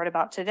such that you've heard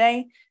about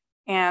today.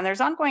 And there's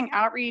ongoing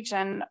outreach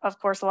and of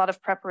course, a lot of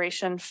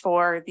preparation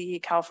for the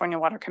California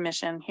Water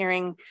Commission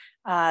hearing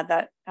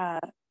that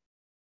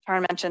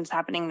Tara mentioned is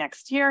happening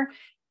next year,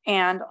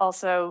 and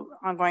also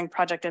ongoing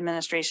project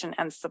administration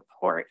and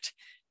support.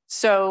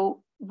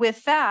 So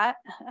with that,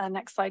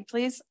 next slide,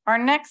 please. Our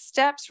next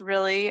steps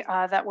really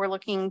that we're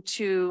looking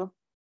to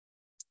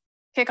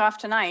kick off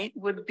tonight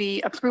would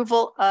be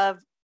approval of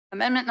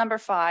amendment number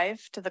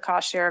 5 to the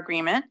cost share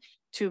agreement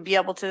to be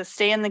able to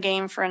stay in the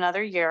game for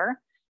another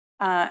year.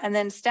 And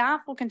then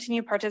staff will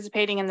continue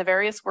participating in the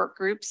various work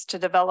groups to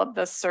develop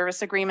the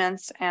service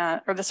agreements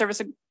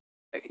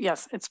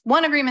yes, it's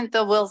one agreement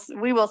that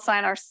we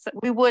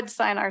would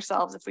sign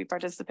ourselves if we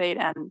participate,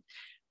 and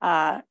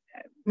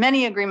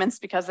many agreements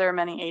because there are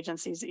many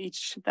agencies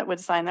each that would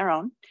sign their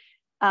own,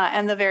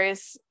 and the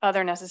various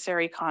other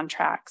necessary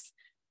contracts.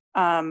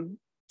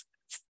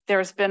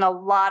 There's been a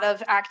lot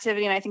of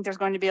activity, and I think there's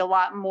going to be a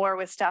lot more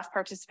with staff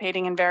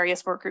participating in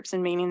various work groups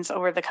and meetings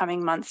over the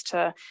coming months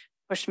to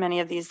push many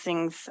of these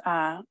things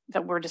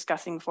that we're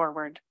discussing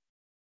forward.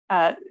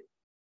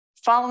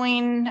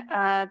 Following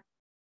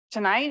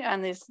tonight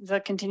and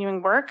the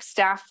continuing work,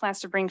 staff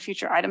plans to bring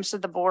future items to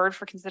the board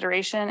for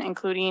consideration,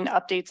 including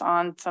updates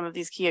on some of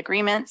these key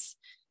agreements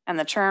and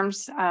the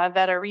terms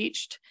that are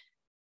reached,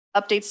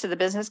 updates to the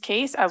business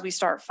case as we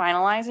start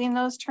finalizing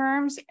those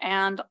terms,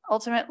 and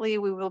ultimately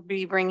we will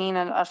be bringing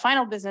a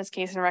final business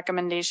case and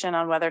recommendation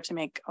on whether to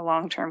make a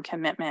long-term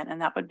commitment,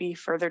 and that would be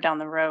further down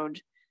the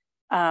road.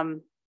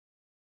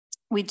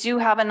 We do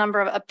have a number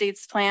of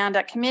updates planned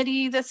at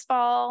committee this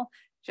fall,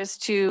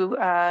 just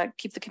to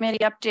keep the committee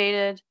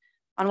updated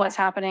on what's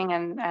happening,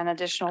 and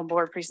additional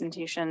board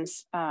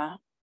presentations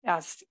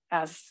as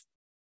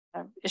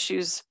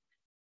issues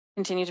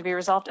continue to be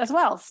resolved as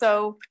well.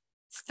 So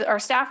our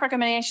staff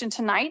recommendation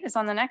tonight is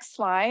on the next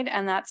slide,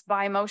 and that's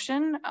by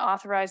motion,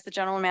 authorize the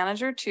general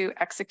manager to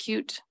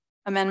execute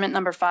amendment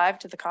number 5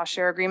 to the cost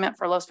share agreement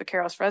for Los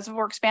Vaqueros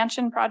Reservoir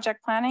expansion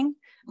project planning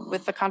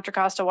with the Contra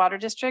Costa Water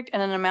District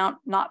in an amount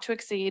not to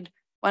exceed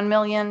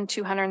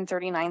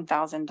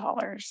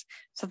 $1,239,000.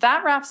 So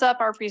that wraps up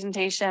our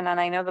presentation, and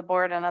I know the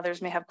board and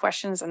others may have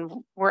questions, and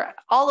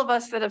all of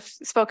us that have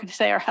spoken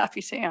today are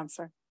happy to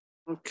answer.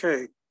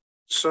 Okay,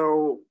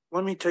 so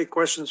let me take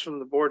questions from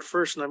the board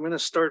first, and I'm going to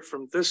start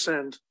from this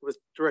end with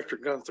Director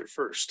Gunther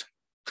first.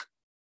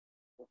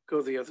 We'll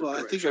go the other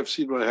direction. I think I've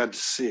seen what I had to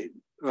see,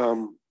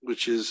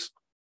 which is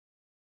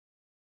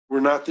we're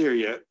not there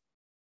yet,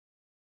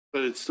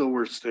 but it's still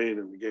worth staying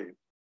in the game.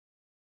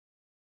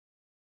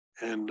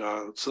 And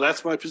so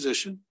that's my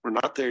position. We're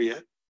not there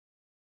yet,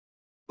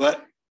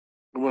 but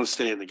I want to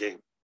stay in the game.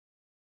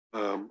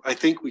 I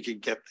think we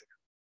could get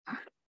there.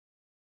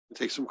 It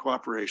takes some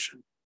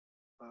cooperation.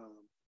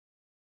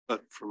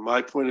 But from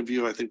my point of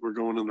view, I think we're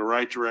going in the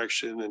right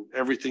direction, and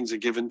everything's a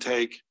give and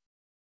take.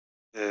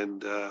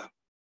 And I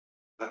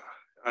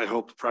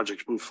hope the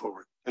project moves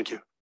forward. Thank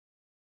you.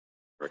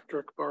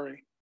 Director Akbari.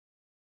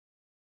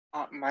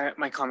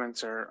 My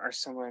comments are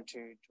similar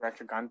to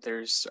Director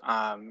Gunther's.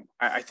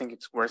 I think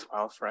it's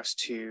worthwhile for us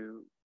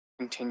to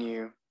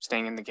continue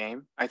staying in the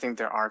game. I think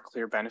there are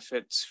clear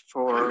benefits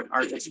for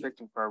our district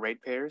and for our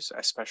ratepayers,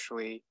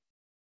 especially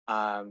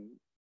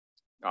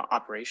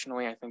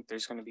operationally. I think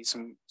there's going to be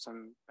some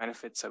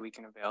benefits that we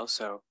can avail.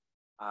 So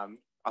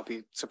I'll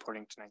be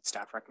supporting tonight's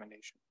staff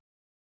recommendation.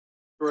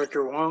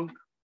 Director Huang.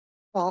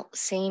 Well,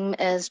 same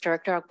as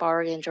Director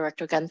Akbari and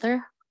Director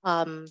Gunther.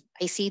 I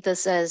see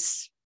this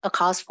as a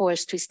cause for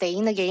us to stay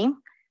in the game,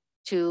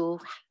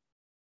 to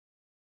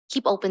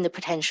keep open the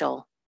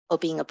potential of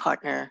being a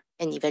partner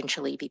and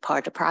eventually be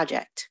part of the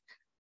project.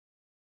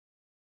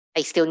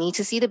 I still need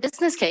to see the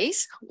business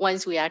case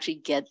once we actually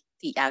get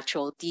the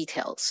actual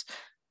details.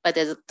 But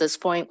at this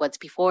point, what's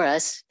before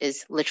us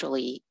is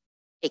literally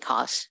a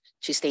cause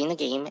to stay in the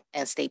game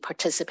and stay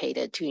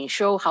participated to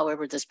ensure,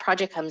 however this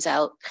project comes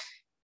out,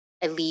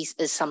 at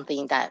least is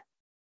something that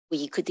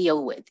we could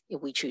deal with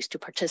if we choose to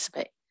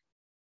participate.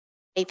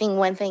 I think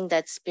one thing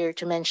that's fair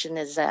to mention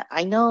is that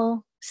I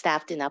know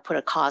staff did not put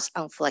a cost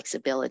on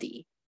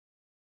flexibility,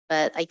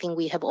 but I think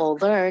we have all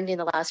learned in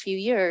the last few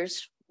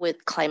years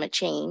with climate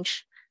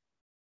change,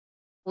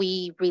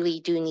 we really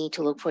do need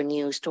to look for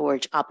new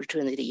storage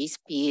opportunities,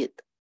 be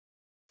it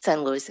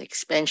San Luis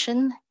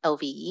expansion,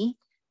 LVE,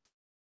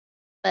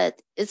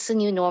 but it's a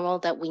new normal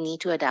that we need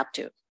to adapt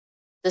to.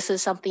 This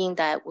is something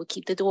that will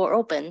keep the door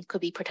open, could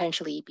be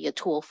potentially be a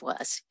tool for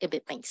us if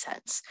it makes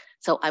sense.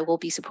 So I will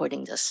be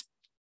supporting this.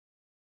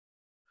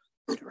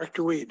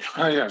 Director Weed.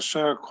 Yes,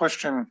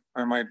 question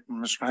by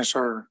Mr.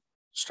 Nisar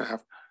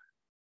staff.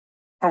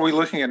 Are we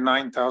looking at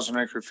 9,000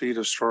 acre feet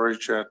of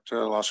storage at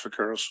Los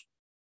Vaqueros?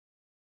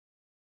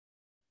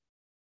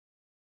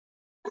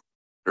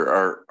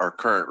 Our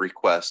current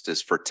request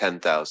is for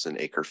 10,000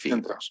 acre feet.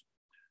 10,000.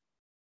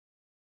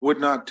 Would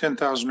not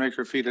 10,000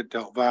 acre feet at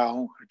Del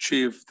Val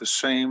achieve the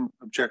same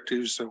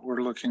objectives that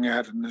we're looking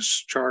at in this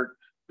chart?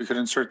 We could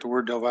insert the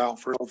word Del Val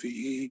for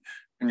LVE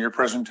in your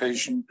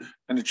presentation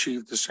and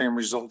achieve the same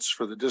results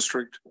for the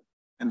district.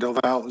 And Del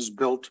Val is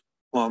built,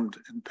 plumbed,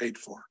 and paid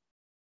for.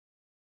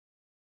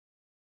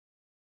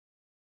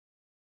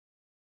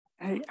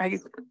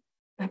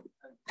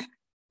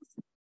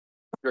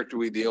 Director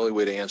Weed, the only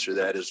way to answer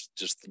that is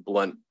just the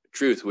blunt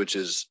truth, which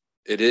is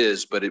it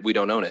is, but we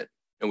don't own it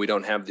and we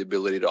don't have the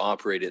ability to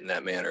operate it in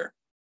that manner.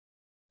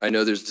 I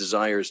know there's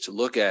desires to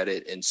look at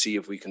it and see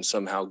if we can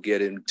somehow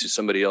get into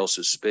somebody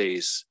else's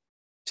space,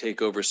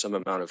 take over some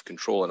amount of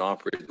control and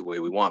operate it the way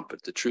we want.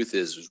 But the truth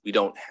is we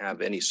don't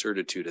have any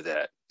certitude of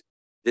that.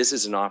 This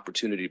is an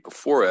opportunity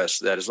before us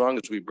that as long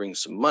as we bring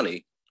some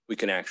money, we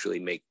can actually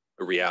make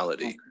a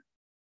reality. Okay.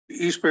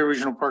 The East Bay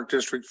Regional Park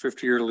District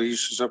 50-year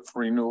lease is up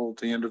for renewal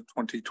at the end of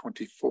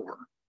 2024.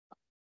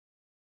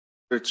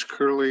 It's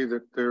clearly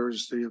that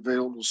there's the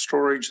available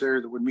storage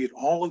there that would meet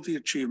all of the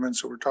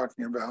achievements that we're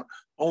talking about,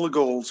 all the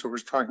goals that we're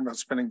talking about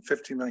spending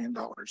 $50 million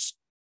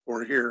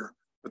for here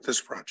with this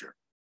project.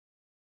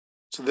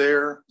 It's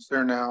there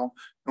now,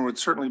 and it would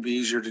certainly be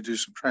easier to do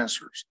some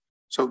transfers.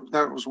 So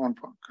that was one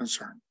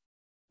concern.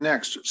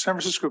 Next, San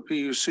Francisco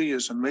PUC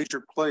is a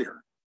major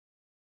player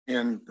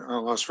in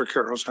Los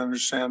Vaqueros. I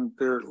understand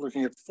they're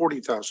looking at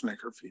 40,000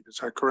 acre feet. Is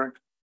that correct?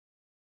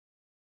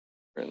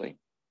 Really?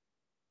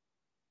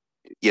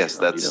 Yes,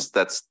 that's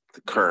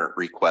the current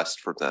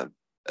request from them.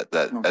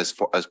 That Okay.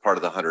 as part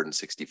of the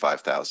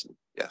 165,000.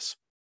 Yes.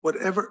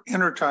 Whatever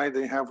intertie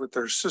they have with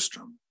their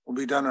system will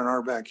be done in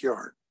our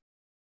backyard.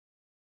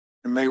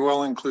 It may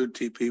well include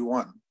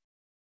TP1.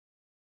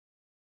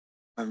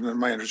 And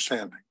my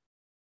understanding.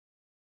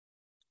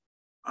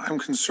 I'm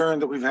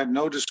concerned that we've had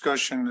no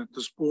discussion at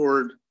this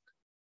board,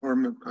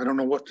 or I don't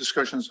know what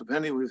discussions, if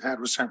any, we've had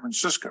with San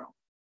Francisco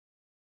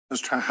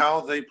as to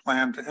how they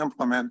plan to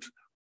implement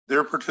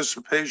their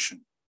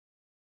participation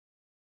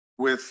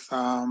with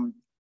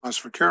Los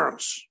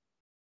Vaqueros.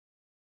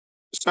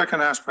 The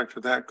second aspect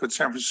of that, could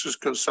San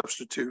Francisco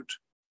substitute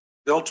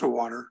Delta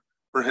water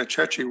for Hetch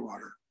Hetchy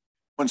water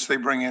once they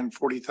bring in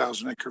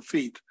 40,000 acre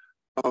feet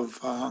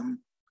of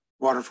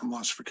water from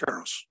Los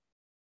Vaqueros?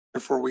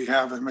 Therefore, we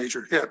have a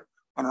major hit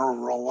on our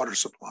overall water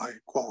supply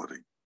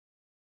quality.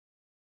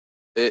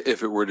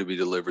 If it were to be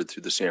delivered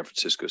through the San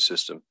Francisco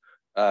system,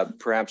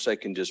 perhaps I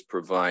can just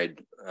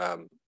provide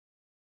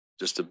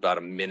just about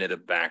a minute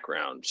of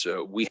background.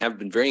 So we have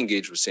been very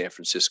engaged with San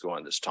Francisco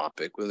on this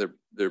topic. Well,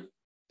 the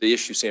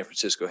issue San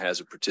Francisco has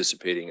of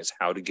participating is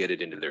how to get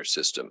it into their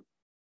system.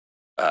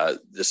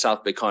 The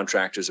South Bay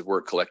contractors have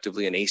worked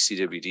collectively, and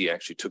ACWD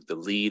actually took the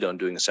lead on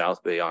doing a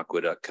South Bay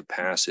Aqueduct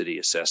capacity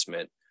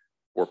assessment.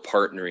 We're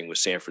partnering with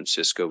San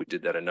Francisco. We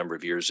did that a number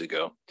of years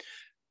ago.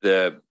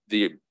 The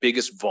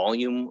biggest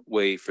volume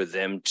way for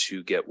them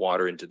to get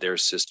water into their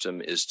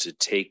system is to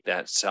take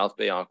that South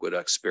Bay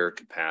Aqueduct spare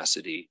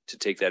capacity, to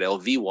take that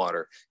LV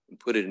water and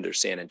put it into their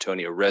San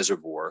Antonio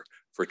reservoir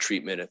for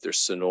treatment at their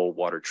Sunol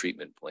water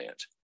treatment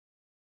plant.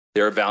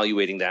 They're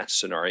evaluating that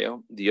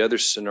scenario. The other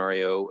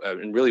scenario,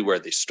 and really where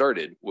they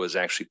started, was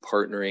actually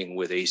partnering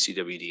with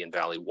ACWD and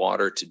Valley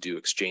Water to do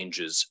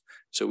exchanges.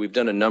 So we've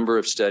done a number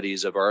of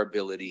studies of our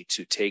ability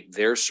to take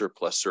their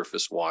surplus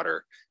surface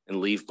water and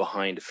leave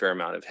behind a fair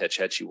amount of Hetch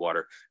Hetchy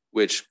water,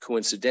 which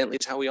coincidentally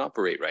is how we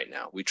operate right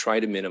now. We try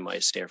to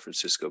minimize San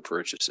Francisco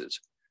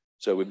purchases.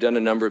 So we've done a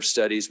number of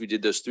studies. We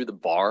did those through the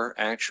bar,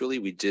 actually.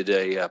 We did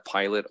a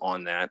pilot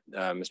on that.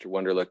 Mr.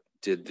 Wunderlich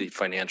did the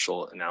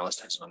financial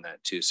analysis on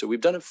that too. So we've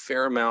done a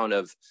fair amount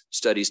of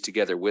studies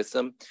together with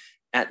them.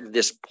 At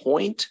this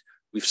point,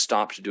 we've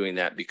stopped doing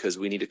that because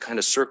we need to kind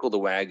of circle the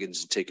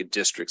wagons and take a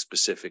district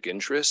specific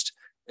interest.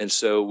 And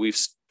so we've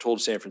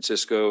told San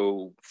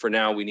Francisco, for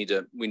now, we need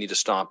to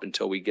stop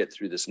until we get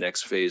through this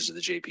next phase of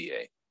the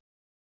JPA.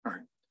 All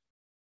right.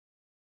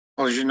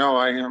 Well, as you know,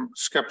 I am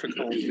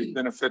skeptical of the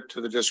benefit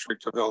to the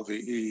district of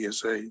LVE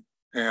as a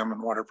dam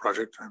and water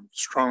project. I'm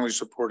strongly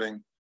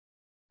supporting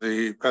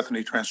the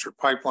Bethany Transfer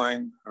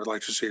Pipeline. I would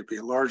like to see it be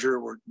larger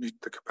or meet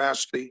the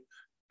capacity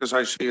because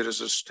I see it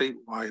as a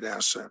statewide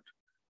asset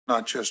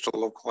not just a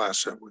local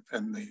asset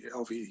within the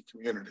LVE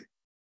community.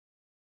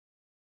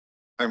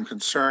 I'm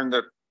concerned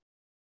that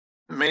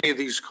many of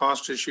these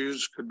cost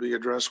issues could be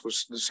addressed with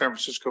the San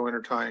Francisco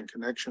intertie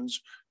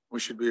connections. We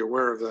should be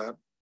aware of that.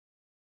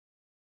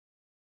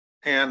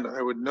 And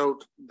I would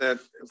note that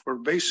if we're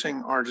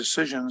basing our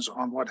decisions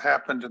on what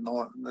happened in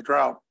the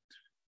drought,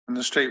 when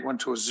the state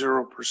went to a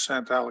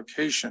 0%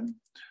 allocation,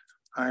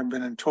 I've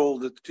been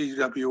told that the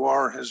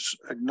DWR has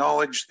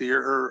acknowledged the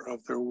error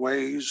of their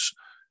ways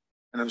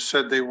and have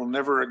said they will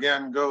never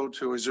again go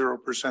to a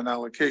 0%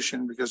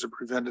 allocation because it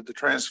prevented the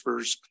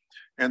transfers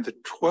and the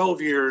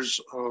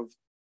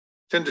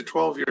 10 to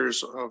 12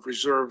 years of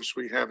reserves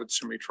we have at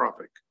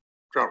semi-tropic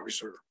drought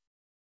reserve.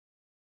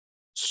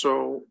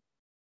 So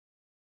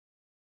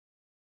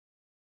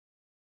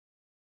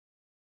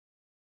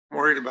I'm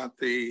worried about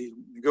the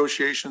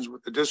negotiations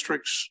with the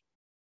districts.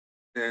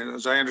 And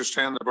as I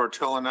understand, the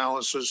Bartell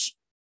analysis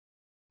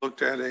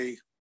looked at a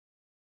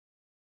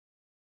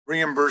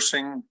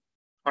reimbursing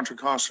contra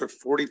cost of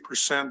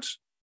 40%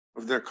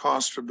 of their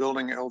cost of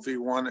building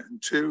LV1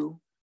 and 2,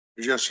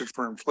 adjusted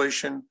for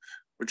inflation,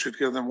 which would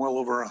give them well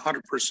over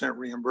 100%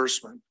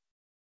 reimbursement.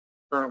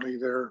 Currently,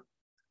 their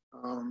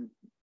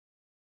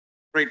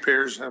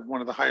ratepayers have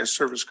one of the highest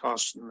service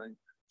costs in the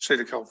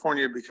state of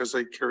California because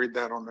they carried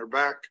that on their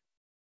back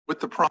with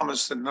the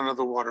promise that none of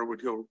the water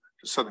would go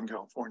to Southern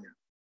California.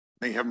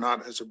 They have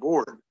not, as a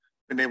board,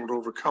 been able to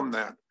overcome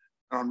that.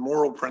 And on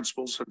moral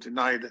principles, have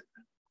denied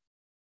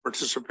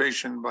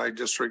participation by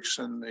districts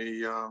in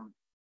the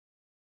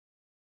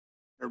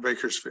their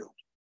Bakersfield.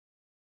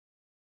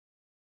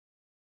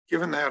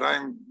 Given that,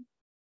 I'm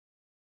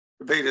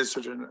debate is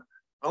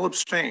I'll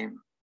abstain,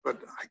 but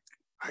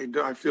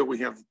I feel we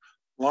have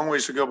a long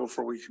ways to go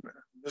before we can.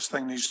 This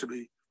thing needs to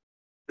be.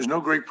 There's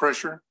no great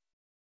pressure.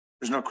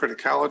 There's no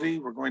criticality.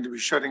 We're going to be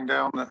shutting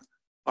down the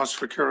Los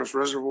Vaqueros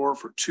Reservoir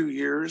for 2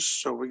 years,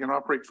 so we can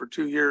operate for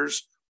 2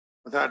 years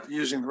without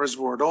using the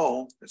reservoir at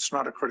all. It's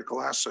not a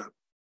critical asset, in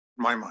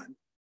my mind.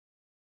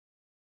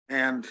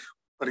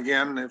 But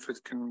again, if it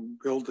can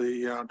build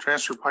the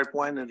transfer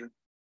pipeline at the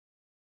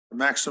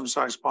maximum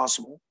size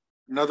possible.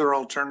 Another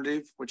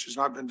alternative, which has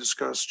not been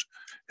discussed,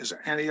 is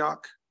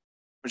Antioch,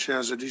 which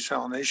has a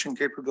desalination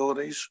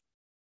capabilities.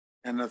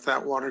 And if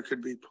that water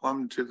could be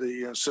plumbed to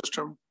the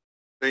system,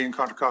 they in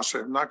Contra Costa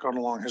have not gone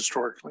along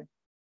historically.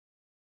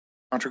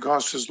 Contra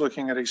Costa is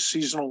looking at a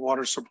seasonal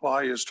water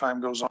supply as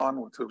time goes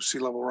on with the sea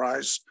level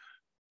rise.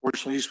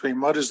 Fortunately, East Bay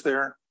Mud is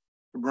there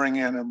to bring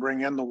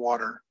in the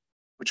water,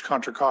 which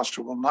Contra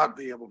Costa will not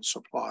be able to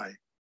supply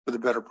for the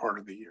better part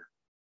of the year.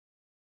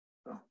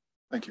 So,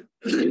 thank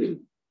you.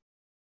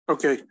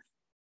 Okay,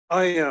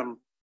 I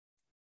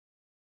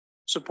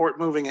support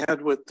moving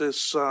ahead with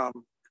this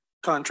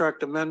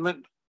contract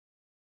amendment.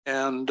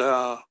 And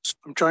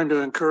I'm trying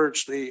to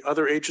encourage the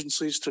other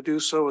agencies to do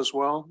so as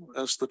well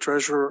as the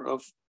treasurer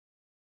of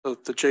the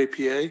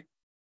JPA.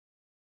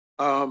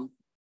 I've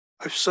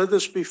said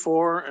this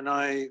before, and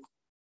I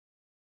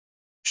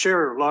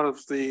share a lot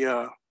of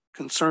the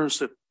concerns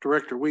that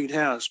Director Weed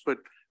has, but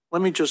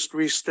let me just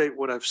restate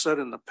what I've said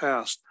in the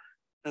past.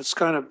 It's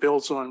kind of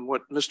builds on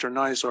what Mr.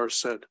 Nizar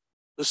said.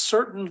 The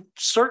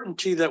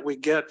certainty that we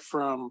get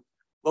from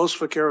Los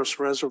Vaqueros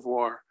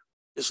Reservoir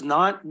is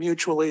not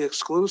mutually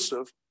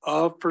exclusive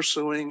of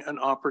pursuing an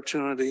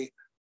opportunity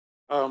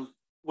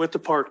with the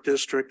Park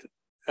District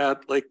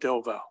at Lake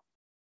Del Valle.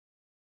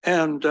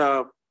 And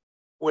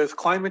with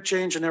climate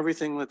change and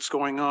everything that's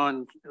going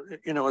on,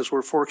 you know, as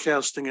we're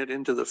forecasting it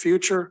into the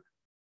future,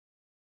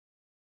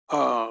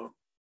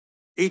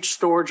 each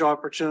storage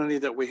opportunity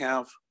that we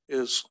have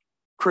is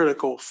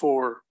critical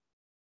for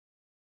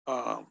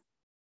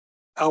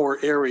our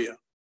area.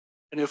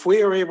 And if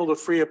we are able to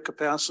free up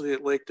capacity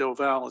at Lake Del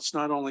Valle, it's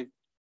not only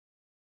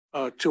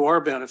to our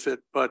benefit,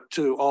 but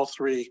to all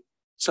three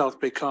South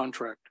Bay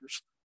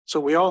contractors. So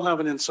we all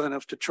have an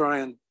incentive to try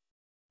and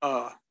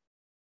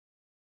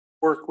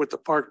work with the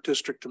Park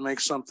District to make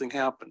something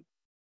happen.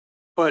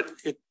 But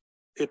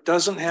it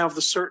doesn't have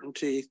the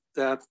certainty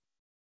that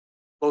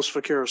Los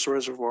Vaqueros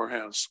Reservoir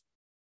has.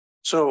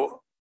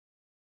 So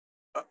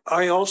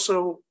I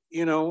also,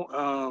 you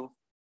know,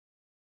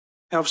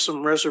 have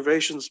some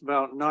reservations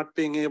about not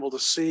being able to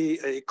see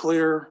a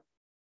clear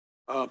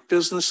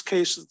business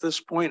case at this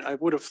point. I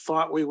would have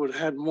thought we would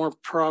have had more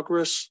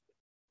progress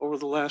over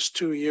the last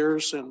 2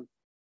 years in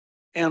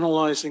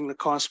analyzing the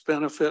cost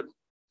benefit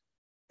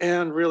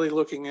and really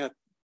looking at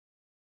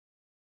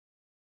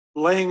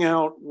laying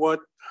out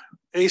what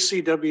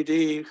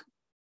ACWD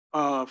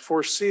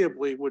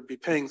foreseeably would be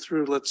paying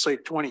through, let's say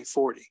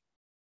 2040,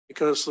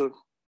 because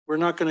we're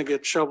not going to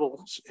get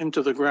shovels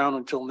into the ground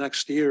until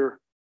next year.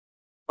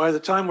 By the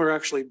time we're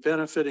actually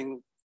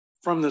benefiting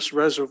from this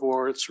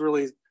reservoir, it's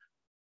really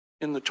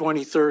in the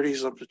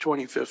 2030s up to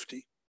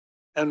 2050.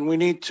 And we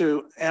need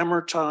to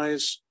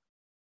amortize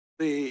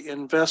the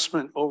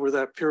investment over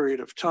that period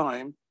of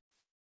time.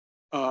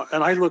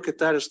 And I look at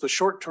that as the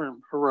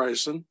short-term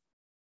horizon.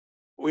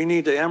 We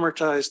need to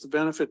amortize the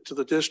benefit to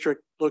the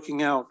district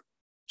looking out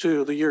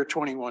to the year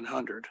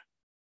 2100.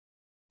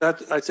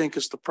 that I think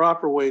is the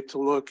proper way to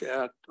look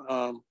at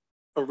a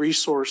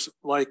resource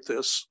like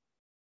this.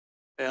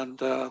 And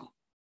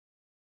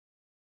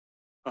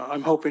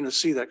I'm hoping to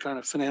see that kind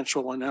of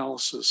financial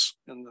analysis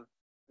in the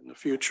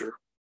future.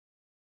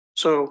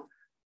 So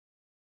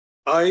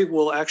I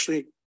will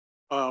actually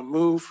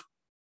move.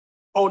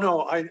 Oh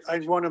no, I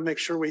want to make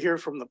sure we hear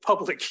from the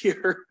public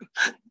here.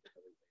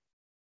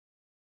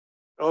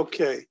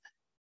 Okay.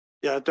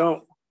 Yeah,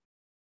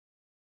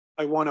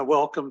 I want to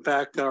welcome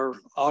back our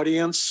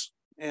audience.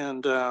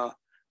 And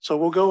so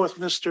we'll go with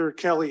Mr.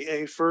 Kelly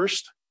A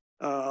first.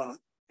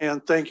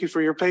 And thank you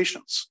for your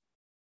patience.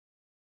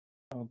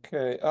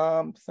 Okay,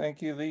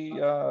 thank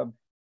you.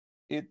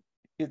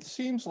 It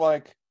seems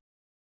like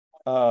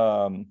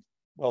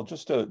well,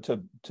 just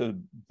to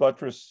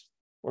buttress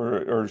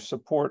or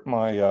support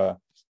my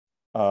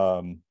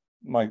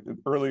my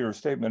earlier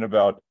statement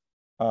about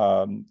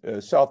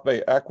South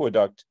Bay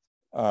Aqueduct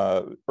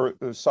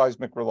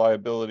seismic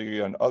reliability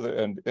and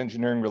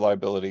engineering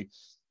reliability.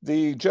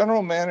 The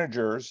general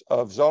managers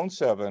of Zone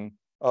 7,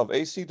 of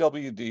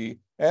ACWD,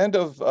 and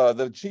of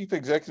the chief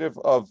executive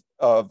of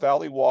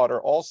Valley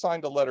Water all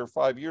signed a letter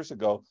 5 years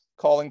ago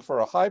calling for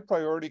a high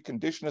priority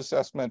condition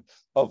assessment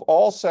of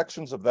all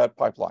sections of that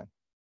pipeline.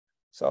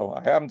 So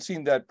I haven't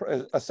seen that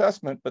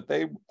assessment, but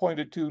they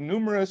pointed to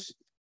numerous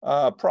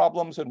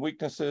problems and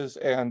weaknesses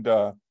and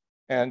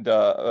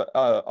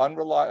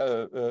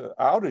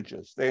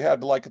outages. They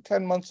had like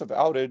 10 months of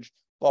outage,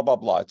 blah, blah,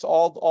 blah. It's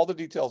all the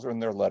details are in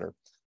their letter.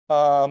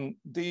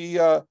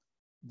 The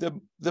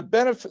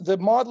benefit, the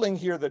modeling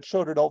here that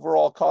showed an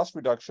overall cost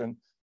reduction,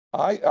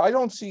 I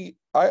don't see,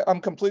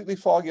 I'm completely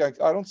foggy. I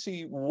don't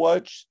see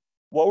what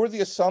were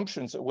the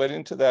assumptions that went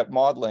into that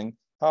modeling?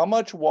 How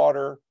much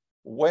water,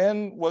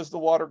 when was the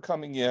water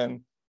coming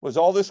in? Was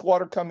all this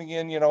water coming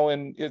in, you know,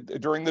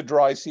 during the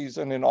dry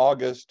season in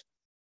August?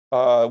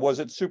 Was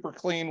it super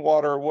clean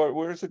water?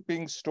 Where is it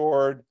being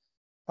stored?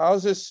 How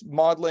is this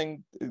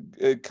modeling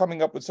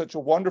coming up with such a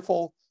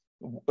wonderful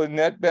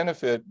net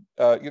benefit?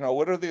 You know,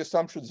 what are the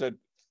assumptions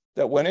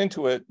that went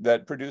into it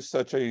that produced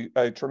such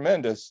a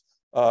tremendous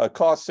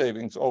cost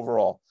savings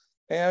overall?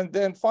 And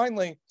then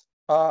finally,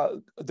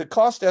 the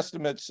cost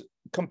estimates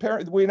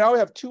we now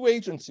have two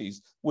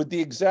agencies with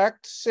the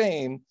exact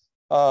same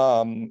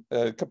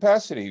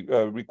capacity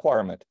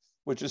requirement,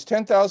 which is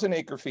 10,000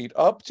 acre feet,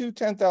 up to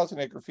 10,000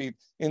 acre feet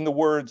in the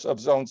words of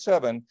Zone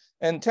 7,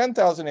 and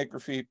 10,000 acre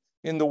feet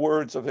in the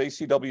words of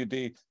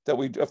ACWD that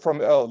we from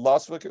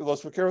Los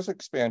Vaqueros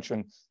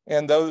expansion.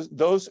 And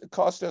those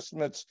cost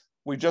estimates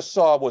we just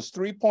saw was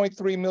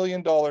 $3.3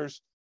 million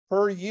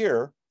per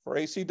year for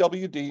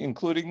ACWD,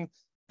 including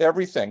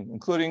everything,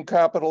 including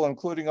capital,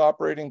 including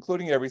operating,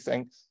 including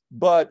everything.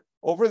 But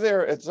over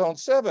there at Zone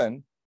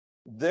 7,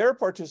 their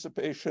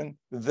participation,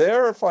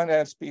 their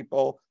finance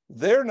people,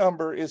 their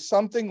number is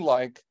something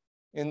like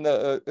in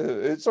the,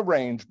 it's a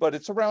range, but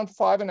it's around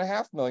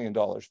 $5.5 million,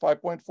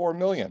 5.4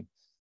 million.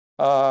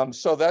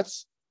 So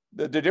that's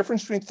the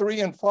difference between 3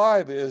 and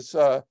 5 is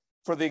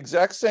for the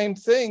exact same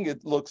thing,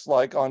 it looks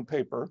like on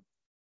paper,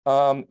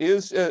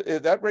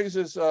 that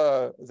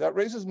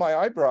raises my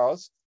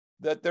eyebrows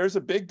that there's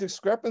a big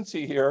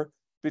discrepancy here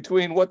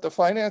between what the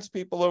finance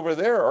people over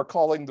there are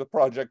calling the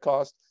project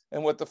cost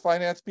and what the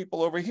finance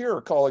people over here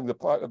are calling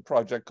the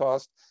project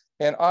cost.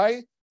 And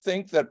I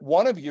think that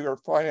one of your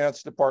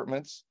finance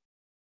departments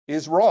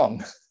is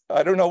wrong.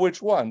 I don't know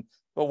which one,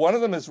 but one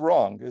of them is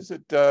wrong. Is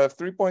it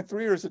 3.3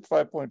 or is it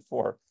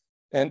 5.4?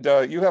 And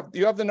you have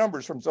the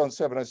numbers from Zone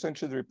 7. I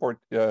sent you the report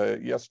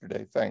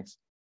yesterday. Thanks.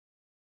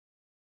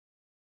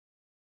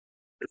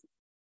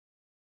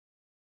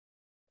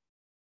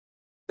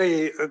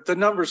 The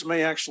numbers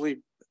may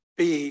actually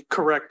be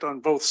correct on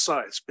both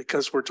sides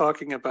because we're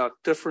talking about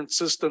different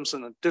systems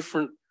and a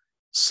different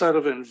set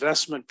of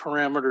investment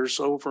parameters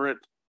over at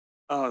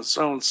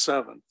Zone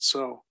 7.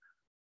 So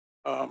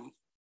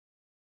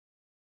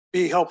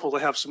be helpful to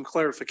have some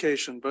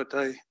clarification, but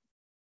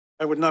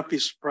I would not be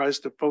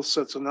surprised if both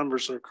sets of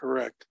numbers are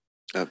correct.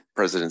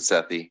 President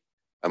Sethy,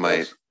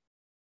 Yes.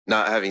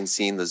 not having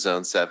seen the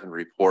Zone 7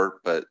 report,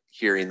 but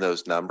hearing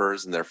those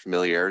numbers and their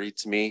familiarity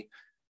to me,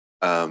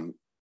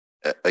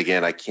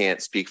 again, I can't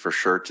speak for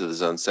sure to the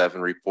Zone 7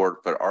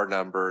 report, but our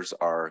numbers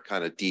are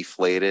kind of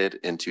deflated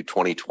into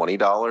 2020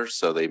 dollars,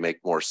 so they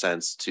make more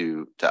sense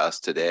to us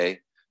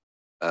today.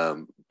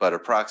 But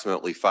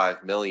approximately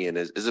 5 million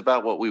is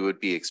about what we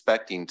would be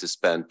expecting to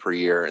spend per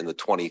year in the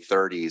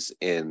 2030s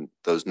in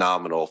those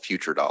nominal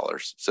future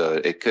dollars. So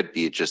it could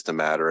be just a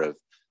matter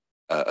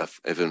of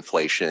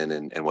inflation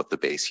and what the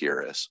base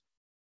year is.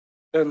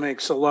 That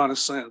makes a lot of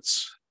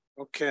sense.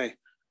 Okay.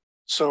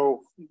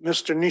 So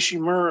Mr.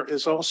 Nishimura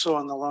is also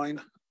on the line.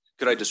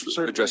 Could I just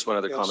address one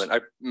other Yes. comment?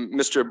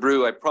 Mr.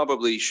 Abreu, I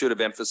probably should have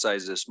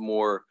emphasized this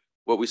more.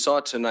 What we saw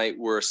tonight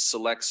were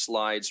select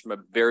slides from a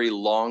very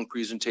long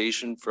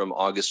presentation from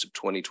August of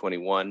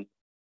 2021.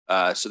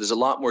 So there's a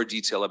lot more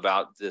detail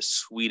about this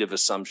suite of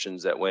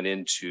assumptions that went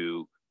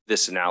into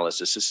this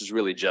analysis. This is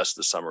really just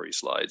the summary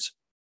slides.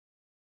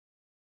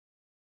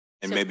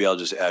 And maybe I'll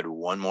just add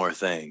one more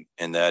thing,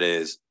 and that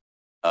is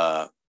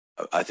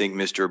I think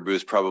Mr. Abreu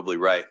is probably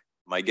right.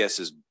 My guess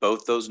is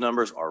both those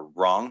numbers are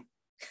wrong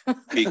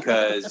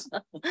because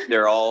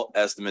they're all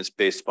estimates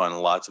based upon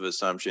lots of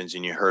assumptions.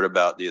 And you heard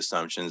about the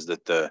assumptions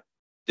that the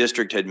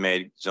district had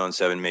made. Zone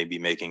 7 may be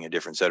making a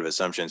different set of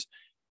assumptions.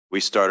 We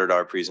started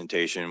our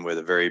presentation with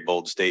a very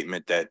bold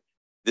statement that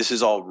this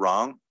is all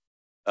wrong,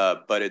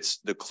 but it's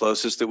the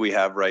closest that we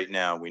have right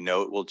now. We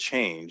know it will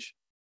change.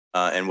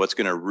 And what's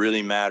going to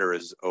really matter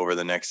is over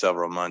the next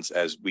several months,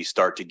 as we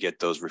start to get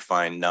those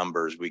refined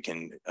numbers, we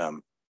can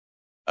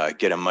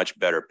get a much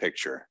better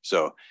picture.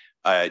 So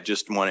I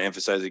just want to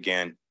emphasize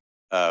again,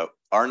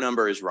 our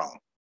number is wrong.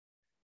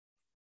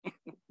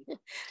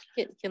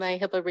 Can I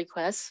have a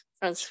request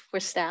for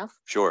staff?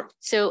 Sure.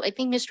 So I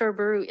think Mr.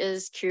 Abreu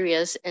is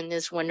curious and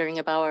is wondering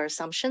about our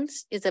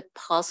assumptions. Is it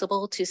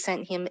possible to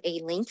send him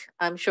a link?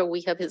 I'm sure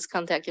we have his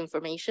contact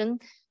information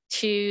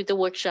to the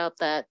workshop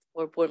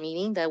or board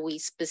meeting that we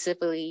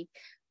specifically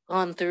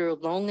gone through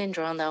long and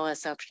drawn out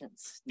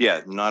assumptions.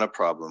 Yeah, not a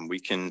problem. We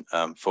can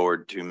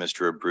forward to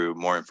Mr. Abreu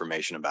more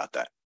information about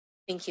that.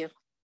 Thank you.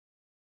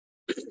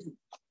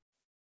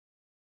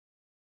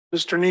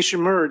 Mr.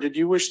 Nishimura, did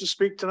you wish to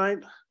speak tonight?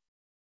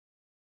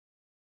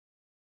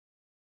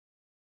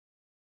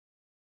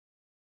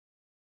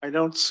 I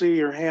don't see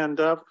your hand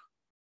up.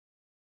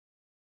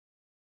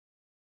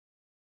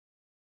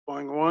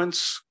 Going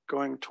once,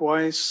 going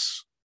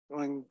twice,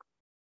 going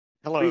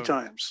three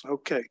times.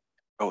 Okay.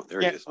 Oh,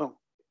 there he is. Oh.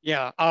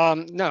 Yeah,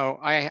 no,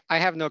 I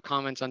have no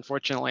comments,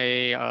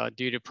 unfortunately,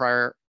 due to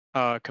prior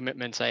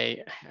commitments. I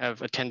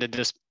have attended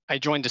this, I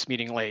joined this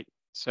meeting late.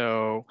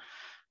 So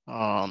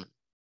I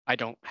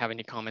don't have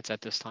any comments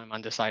at this time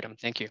on this item.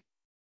 Thank you.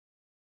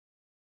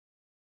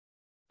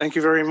 Thank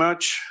you very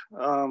much.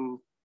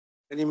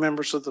 Any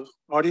members of the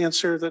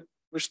audience here that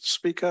wish to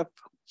speak up?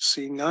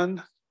 See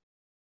none.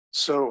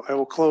 So I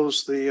will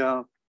close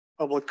the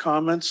public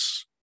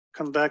comments,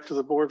 come back to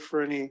the board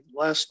for any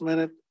last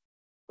minute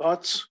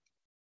thoughts.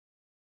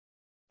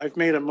 I've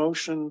made a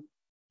motion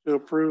to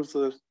approve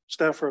the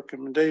staff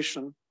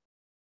recommendation.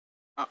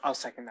 I'll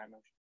second that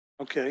motion.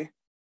 Okay.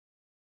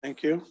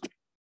 Thank you.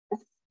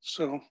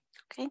 So.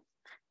 Okay.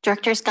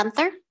 Directors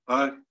Gunther.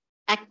 Aye.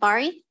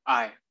 Akbari.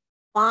 Aye.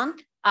 Huang.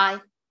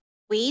 Aye.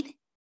 Weed.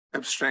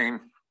 Abstain.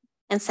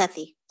 And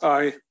Sethy.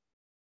 Aye.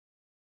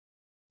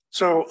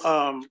 So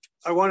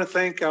I want to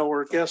thank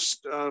our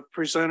guest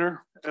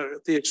presenter,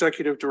 the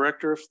executive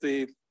director of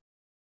the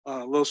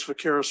Los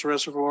Vaqueros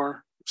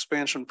Reservoir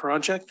Expansion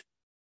Project.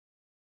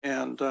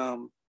 And I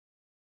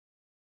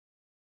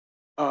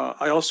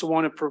also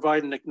want to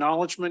provide an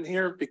acknowledgement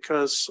here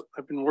because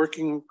I've been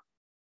working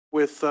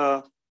with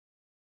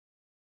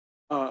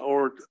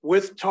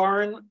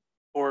Taryn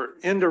or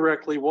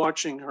indirectly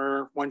watching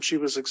her when she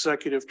was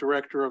executive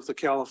director of the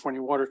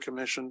California Water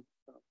Commission,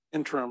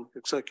 interim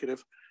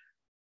executive,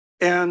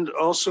 and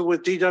also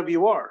with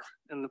DWR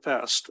in the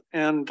past.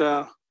 And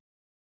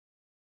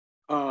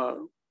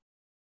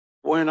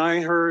when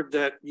I heard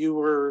that you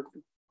were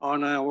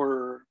on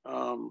our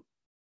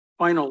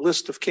final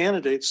list of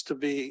candidates to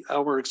be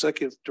our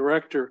executive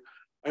director,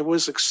 I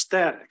was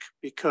ecstatic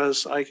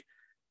because I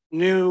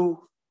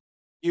knew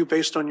you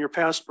based on your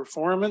past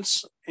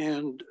performance,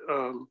 and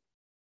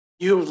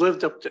you have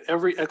lived up to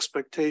every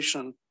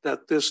expectation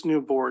that this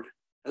new board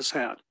has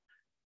had.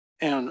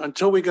 And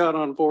until we got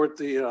on board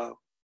the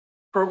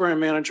program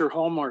manager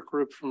Hallmark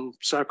group from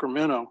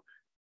Sacramento,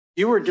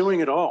 you were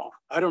doing it all.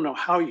 I don't know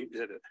how you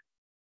did it,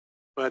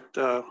 but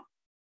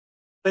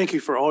thank you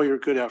for all your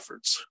good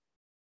efforts.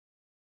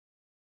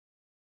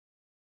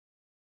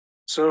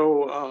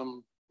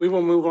 So we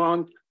will move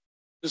on.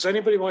 Does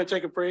anybody want to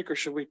take a break, or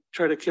should we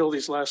try to kill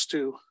these last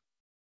two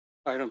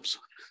items?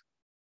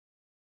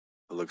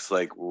 It looks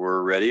like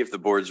we're ready if the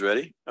board's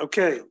ready.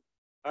 Okay,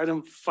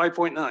 item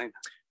 5.9.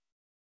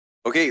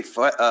 Okay,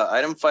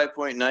 item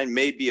 5.9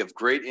 may be of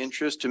great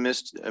interest to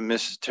Ms.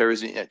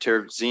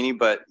 Terrazini,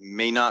 but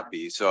may not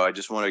be. So I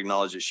just want to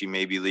acknowledge that she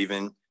may be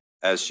leaving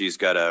as she's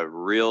got a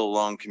real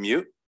long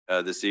commute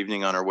this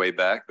evening on her way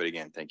back. But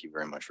again, thank you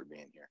very much for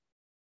being here.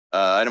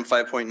 Item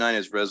 5.9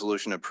 is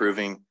resolution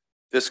approving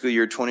fiscal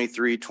year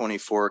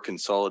 23-24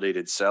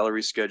 consolidated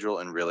salary schedule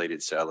and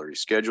related salary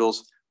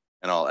schedules.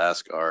 And I'll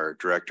ask our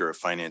Director of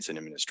Finance and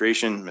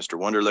Administration, Mr.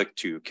 Wunderlich,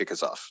 to kick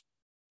us off.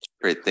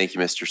 Great. Thank you,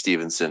 Mr.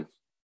 Stevenson.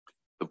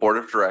 The Board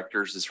of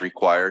Directors is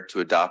required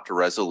to adopt a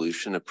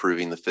resolution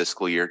approving the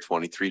fiscal year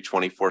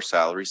 23-24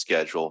 salary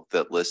schedule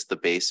that lists the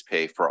base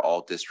pay for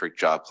all district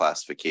job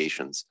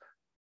classifications.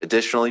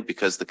 Additionally,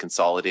 because the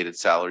consolidated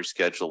salary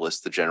schedule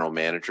lists the general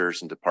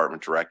managers and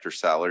department director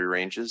salary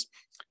ranges,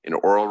 an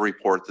oral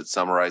report that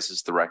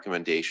summarizes the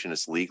recommendation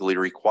is legally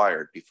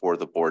required before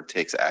the board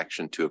takes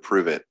action to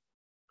approve it.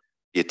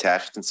 The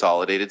attached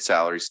consolidated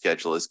salary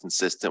schedule is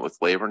consistent with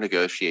labor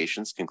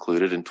negotiations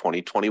concluded in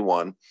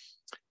 2021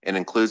 and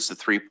includes the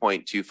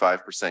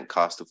 3.25%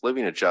 cost of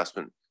living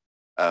adjustment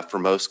for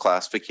most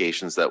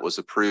classifications that was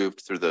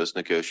approved through those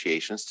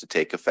negotiations to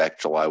take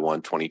effect July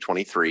 1,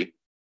 2023.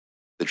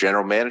 The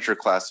general manager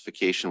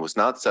classification was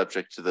not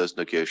subject to those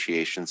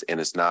negotiations and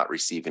is not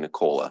receiving a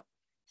COLA.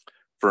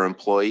 For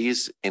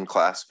employees in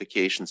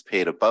classifications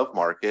paid above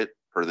market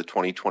per the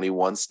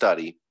 2021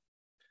 study,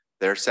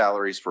 their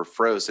salaries were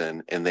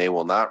frozen and they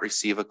will not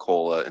receive a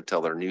COLA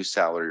until their new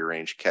salary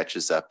range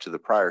catches up to the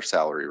prior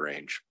salary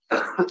range.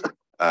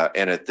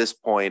 And at this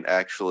point,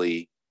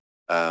 actually,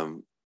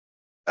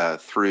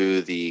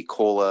 through the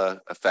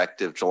COLA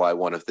effective July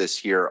 1 of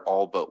this year,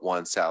 all but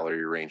one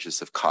salary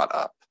ranges have caught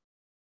up.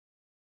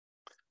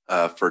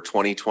 For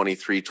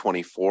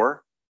 2023-24,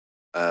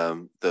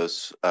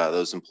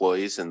 those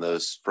employees in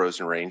those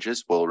frozen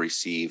ranges will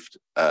receive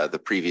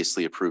the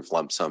previously approved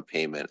lump sum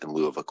payment in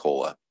lieu of a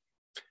COLA.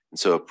 And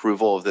so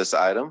approval of this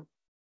item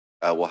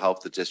will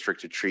help the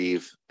district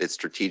achieve its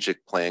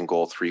strategic plan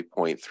goal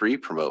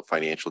 3.3, promote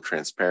financial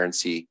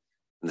transparency.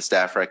 And the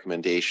staff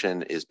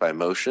recommendation is by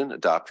motion,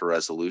 adopt a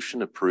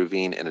resolution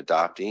approving and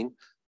adopting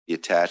the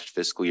attached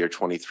fiscal year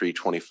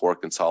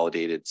 23-24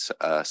 consolidated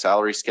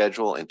salary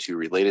schedule and two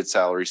related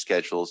salary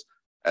schedules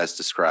as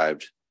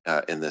described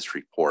in this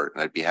report.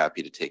 And I'd be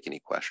happy to take any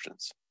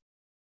questions.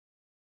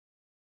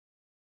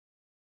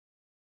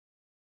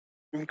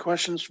 Any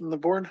questions from the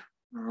board?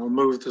 I'll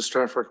move the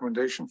staff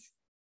recommendation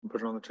and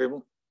put it on the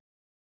table.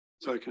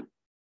 Second.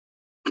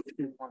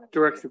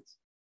 Director.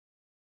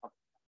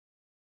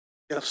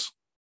 Yes.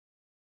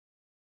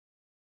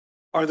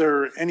 Are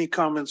there any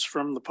comments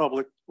from the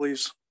public,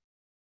 please?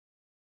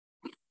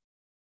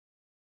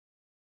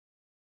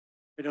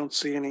 I don't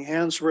see any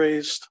hands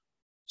raised.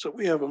 So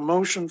we have a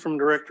motion from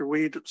Director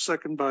Weed,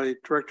 second by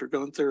Director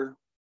Gunther.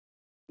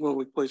 Will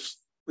we please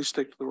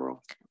take to the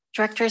roll?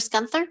 Directors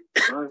Gunther?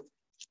 Aye.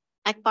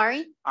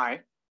 Akbari?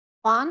 Aye.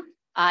 Huang?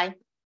 Aye.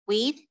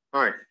 Weed?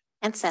 Aye.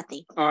 And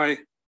Sethy? Aye.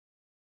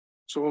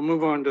 So we'll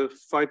move on to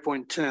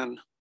 5.10.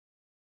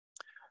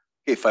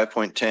 Okay,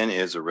 5.10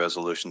 is a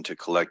resolution to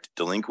collect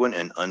delinquent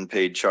and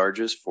unpaid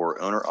charges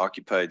for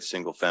owner-occupied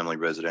single-family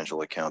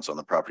residential accounts on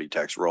the property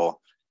tax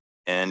roll.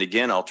 And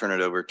again, I'll turn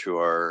it over to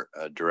our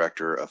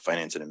Director of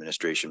Finance and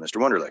Administration, Mr.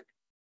 Wunderlich.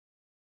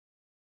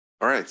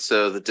 All right,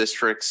 so the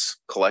district's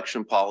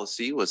collection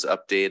policy was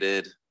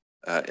updated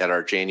at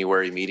our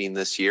January meeting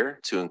this year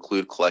to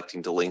include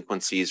collecting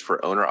delinquencies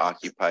for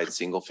owner-occupied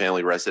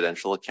single-family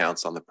residential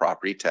accounts on the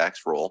property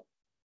tax roll.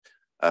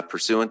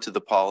 Pursuant to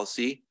the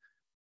policy,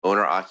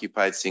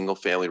 owner-occupied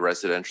single-family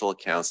residential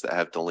accounts that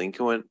have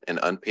delinquent and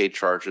unpaid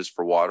charges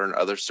for water and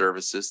other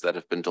services that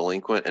have been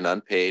delinquent and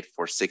unpaid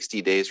for 60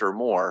 days or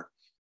more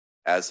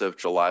as of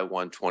July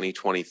 1,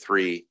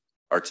 2023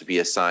 are to be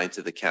assigned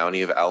to the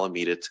County of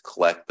Alameda to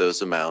collect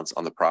those amounts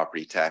on the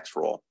property tax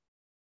roll.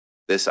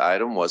 This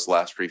item was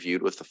last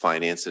reviewed with the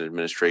Finance and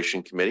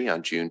Administration Committee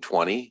on June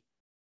 20,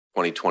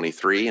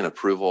 2023, and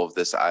approval of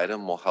this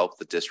item will help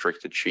the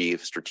district achieve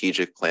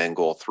Strategic Plan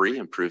Goal 3,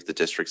 improve the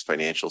district's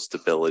financial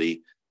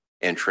stability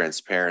and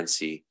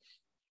transparency.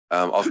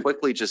 I'll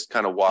quickly just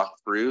kind of walk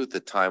through the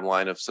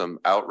timeline of some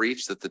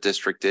outreach that the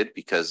district did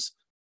because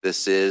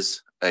this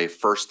is a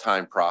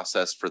first-time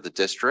process for the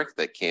district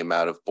that came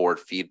out of board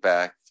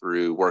feedback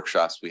through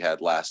workshops we had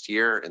last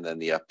year and then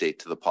the update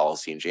to the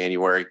policy in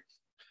January.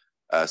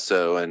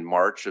 So in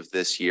March of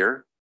this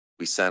year,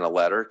 we sent a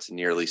letter to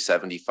nearly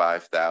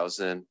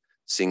 75,000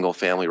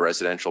 single-family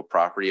residential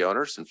property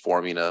owners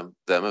informing them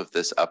of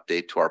this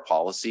update to our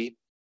policy.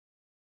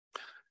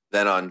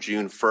 Then on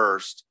June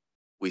 1st,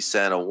 we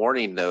sent a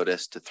warning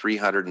notice to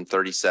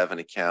 337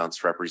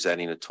 accounts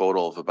representing a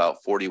total of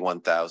about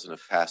 41,000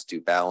 of past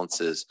due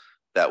balances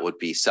that would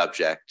be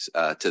subject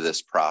to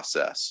this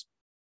process.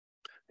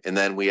 And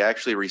then we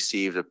actually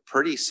received a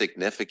pretty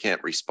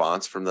significant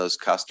response from those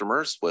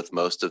customers, with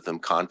most of them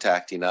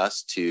contacting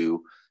us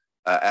to,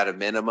 at a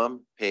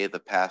minimum, pay the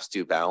past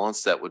due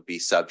balance that would be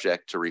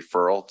subject to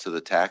referral to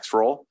the tax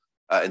roll.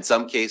 In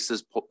some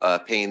cases,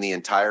 paying the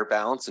entire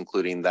balance,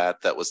 including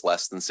that was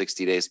less than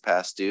 60 days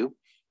past due.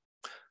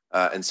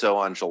 And so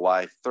on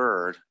July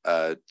 3rd,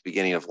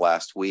 beginning of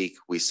last week,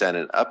 we sent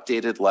an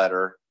updated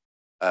letter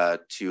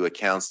to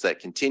accounts that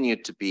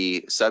continued to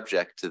be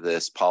subject to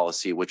this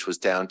policy, which was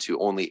down to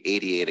only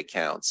 88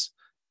 accounts.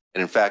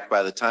 And in fact,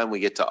 by the time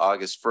we get to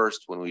August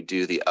 1st, when we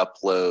do the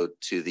upload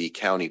to the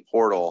county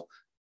portal,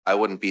 I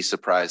wouldn't be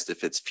surprised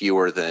if it's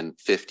fewer than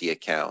 50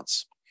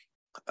 accounts.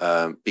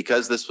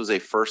 Because this was a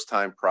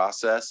first-time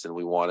process and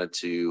we wanted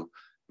to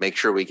make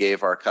sure we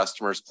gave our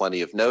customers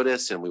plenty of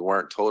notice and we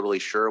weren't totally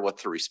sure what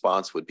the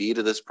response would be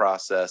to this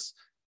process,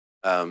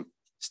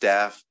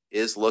 staff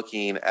is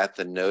looking at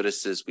the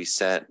notices we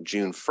sent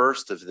June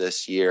 1st of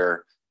this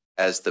year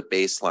as the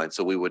baseline.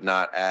 So we would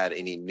not add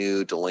any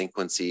new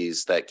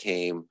delinquencies that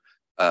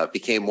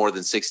became more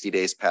than 60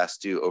 days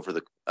past due over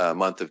the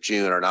month of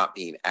June are not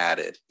being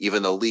added,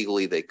 even though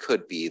legally they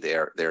could be,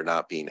 they're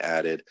not being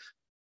added.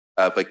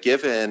 But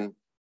given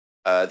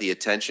the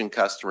attention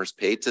customers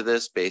paid to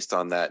this based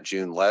on that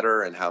June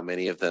letter and how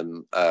many of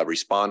them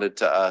responded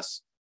to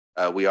us,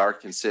 we are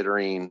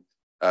considering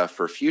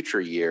for future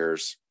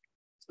years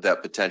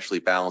that potentially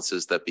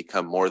balances that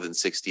become more than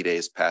 60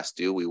 days past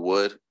due, we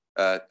would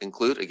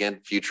include, again,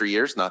 future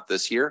years, not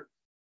this year.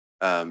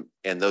 And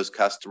those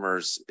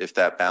customers, if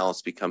that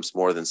balance becomes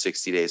more than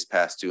 60 days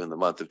past due in the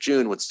month of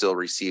June, would still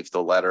receive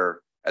the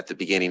letter at the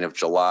beginning of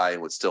July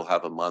and would still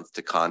have a month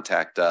to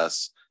contact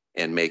us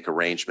and make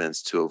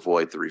arrangements to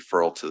avoid the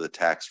referral to the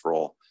tax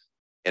roll.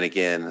 And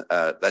again,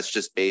 that's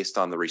just based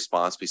on the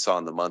response we saw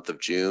in the month of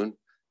June.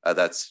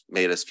 That's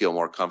made us feel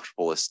more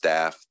comfortable as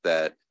staff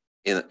that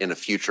in a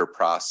future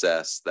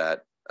process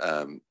that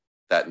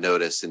that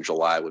notice in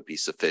July would be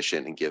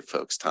sufficient and give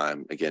folks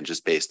time, again,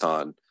 just based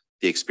on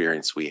the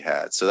experience we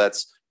had. So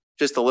that's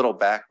just a little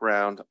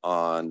background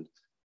on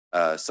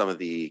some of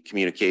the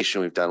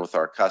communication we've done with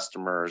our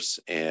customers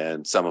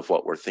and some of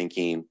what we're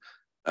thinking.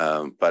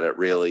 But it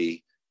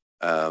really,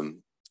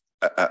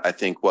 I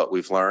think what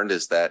we've learned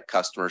is that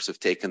customers have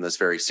taken this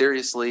very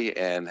seriously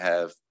and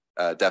have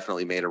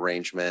definitely made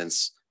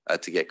arrangements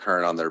to get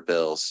current on their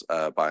bills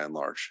by and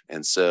large.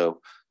 And so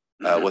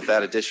with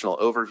that additional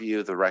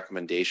overview, the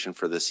recommendation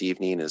for this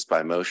evening is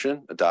by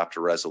motion, adopt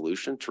a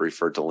resolution to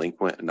refer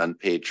delinquent and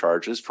unpaid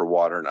charges for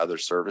water and other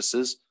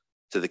services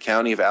to the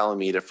County of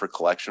Alameda for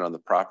collection on the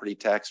property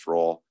tax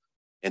roll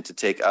and to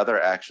take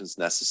other actions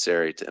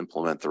necessary to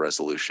implement the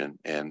resolution.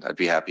 And I'd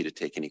be happy to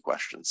take any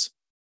questions.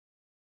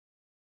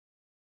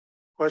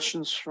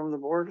 Questions from the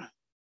board?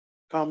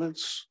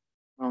 Comments?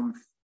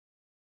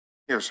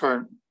 Yes,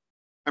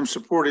 I'm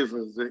supportive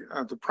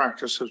of the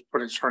practice of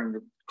starting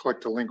to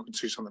collect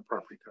delinquencies on the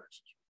property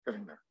taxes.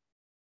 Getting there.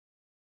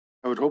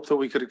 I would hope that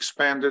we could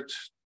expand it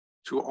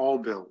to all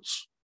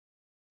bills,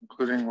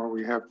 including where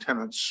we have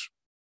tenants.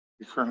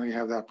 We currently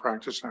have that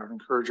practice, and I would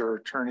encourage our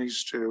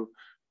attorneys to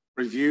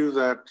review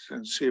that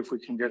and see if we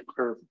can get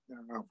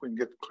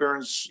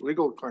clearance,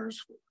 legal clearance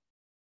for it.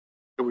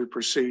 That we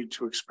proceed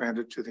to expand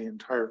it to the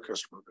entire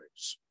customer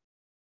base.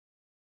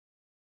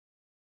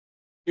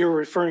 You're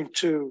referring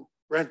to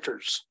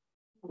renters.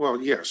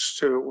 Well, yes,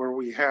 to where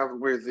we have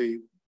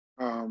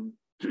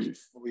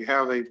we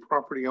have a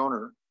property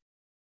owner,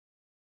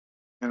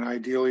 and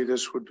ideally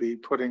this would be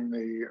putting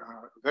the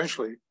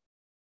eventually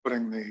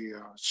putting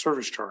the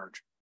service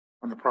charge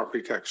on the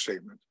property tax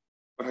statement.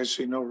 But I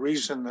see no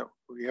reason that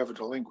we have a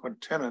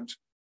delinquent tenant,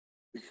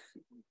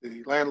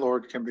 the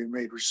landlord can be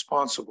made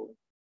responsible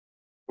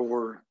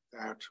for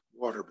that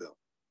water bill,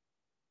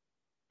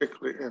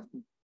 particularly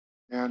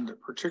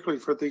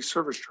for the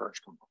service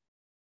charge component.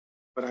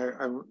 But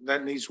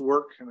that needs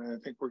work, and I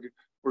think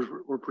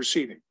we're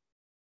proceeding.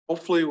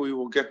 Hopefully, we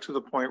will get to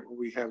the point where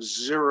we have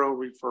zero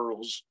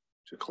referrals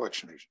to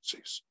collection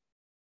agencies.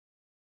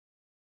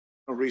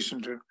 No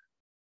reason to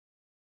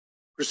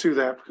pursue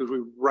that because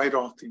we write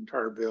off the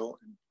entire bill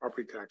and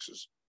property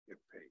taxes get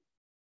paid.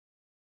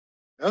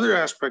 The other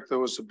aspect,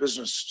 though, is the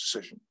business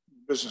decision,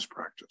 business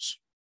practice.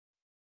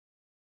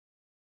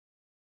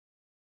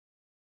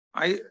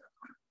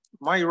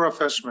 My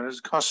rough estimate is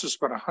it costs us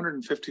about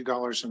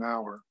 $150 an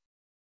hour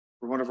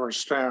for one of our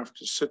staff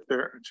to sit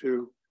there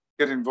to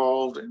get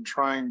involved in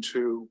trying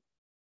to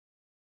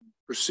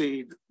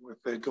proceed with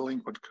a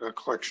delinquent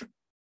collection.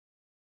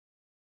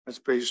 That's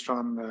based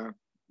on the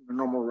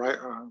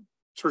normal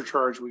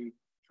surcharge we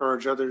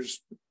charge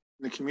others in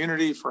the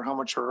community for how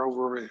much our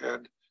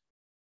overhead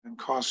and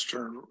costs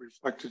are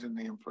reflected in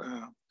the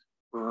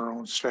for our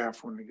own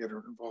staff when we get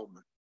our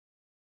involvement.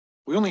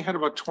 We only had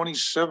about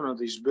 27 of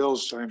these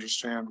bills, I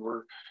understand,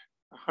 were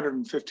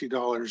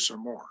 $150 or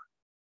more.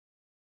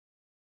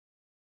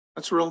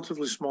 That's a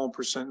relatively small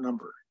percent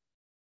number.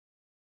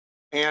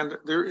 And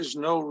there is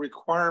no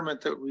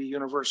requirement that we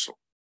universal.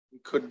 We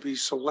could be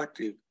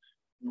selective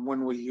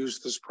when we use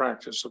this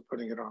practice of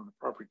putting it on the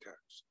property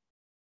tax.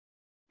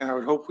 And I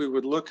would hope we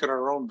would look at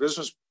our own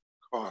business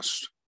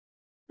cost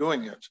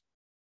doing it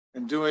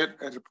and do it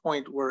at a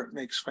point where it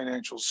makes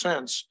financial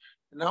sense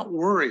and not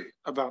worry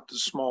about the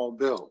small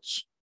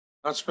bills,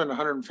 not spend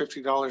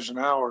 $150 an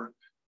hour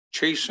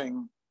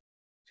chasing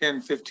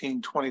 $10,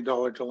 $15,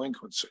 $20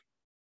 delinquency.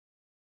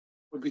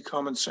 Would be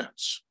common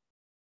sense.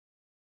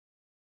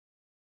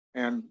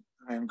 And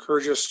I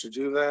encourage us to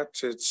do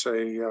that. It's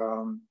get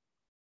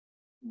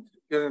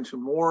into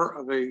more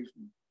of a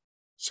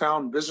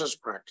sound business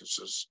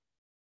practices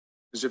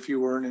as if you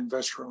were an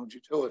investor-owned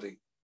utility,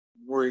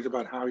 worried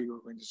about how you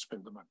were going to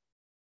spend the money.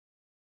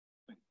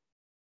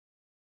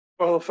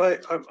 Well, if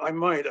I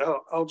might,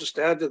 I'll just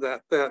add to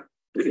that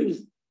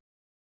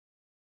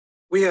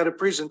we had a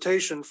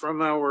presentation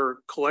from our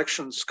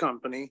collections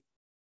company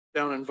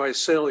down in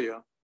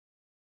Visalia,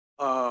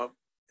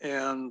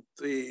 and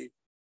the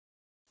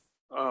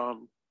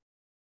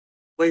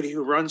lady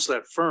who runs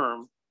that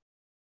firm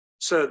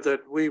said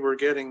that we were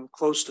getting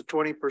close to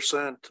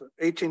 20%,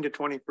 18 to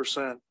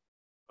 20%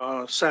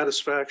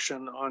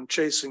 satisfaction on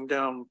chasing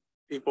down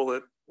people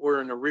that were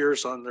in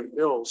arrears on their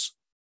bills,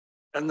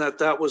 and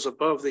that was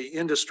above the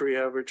industry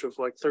average of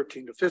like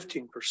 13 to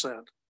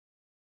 15%.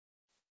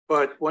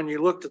 But when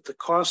you looked at the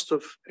cost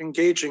of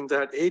engaging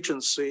that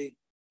agency,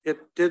 it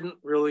didn't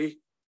really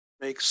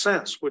make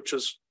sense, which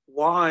is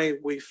why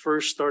we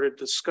first started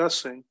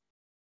discussing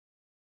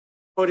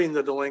putting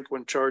the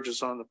delinquent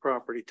charges on the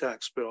property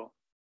tax bill.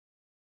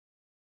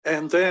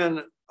 And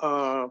then,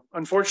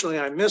 unfortunately,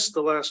 I missed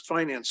the last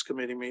finance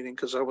committee meeting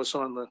because I was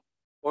on the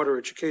Water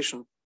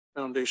Education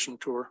Foundation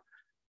tour.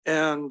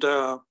 And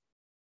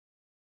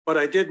but But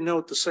I did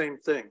note the same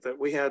thing, that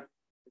we had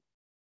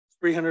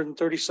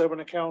 337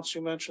 accounts,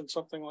 you mentioned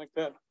something like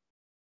that.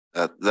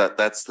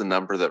 That's the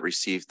number that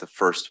received the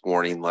first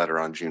warning letter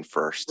on June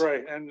 1st.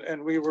 Right,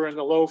 and we were in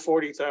the low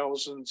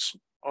 40,000s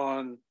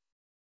on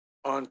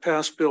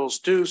past bills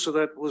due, so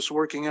that was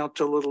working out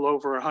to a little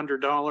over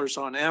 $100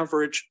 on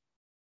average.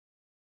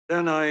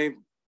 Then I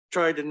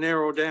tried to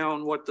narrow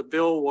down what the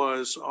bill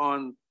was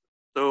on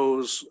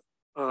those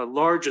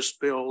largest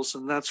bills,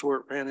 and that's where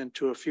it ran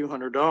into a few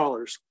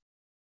 $100s.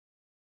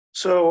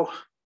 So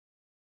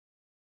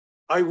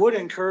I would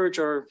encourage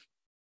our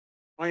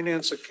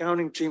finance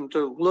accounting team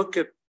to look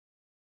at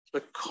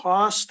the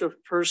cost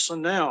of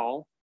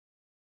personnel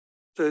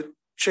to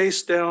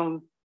chase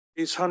down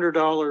these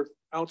 $100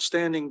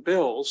 outstanding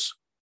bills.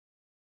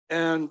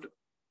 And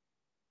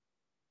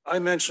I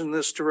mentioned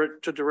this to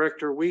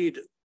Director Weed,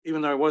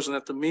 even though I wasn't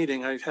at the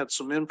meeting, I had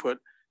some input,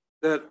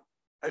 that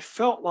I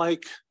felt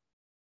like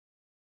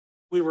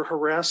we were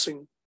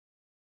harassing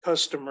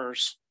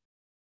customers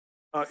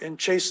and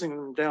chasing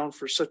them down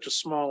for such a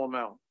small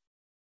amount.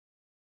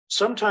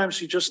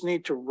 Sometimes you just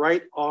need to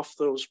write off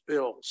those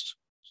bills,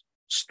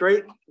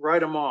 straight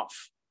write them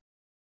off,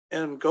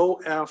 and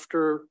go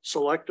after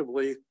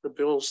selectively the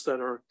bills that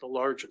are the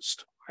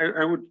largest.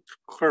 I would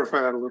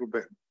clarify that a little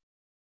bit.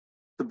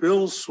 The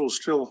bills will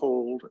still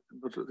hold,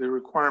 but the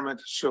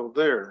requirement is still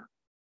there.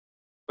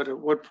 But at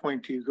what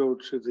point do you go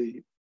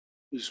to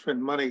you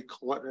spend money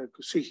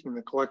seeking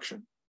the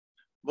collection?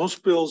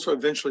 Most bills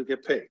eventually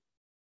get paid.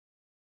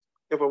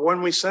 Yeah, but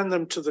when we send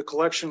them to the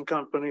collection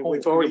company,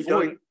 we've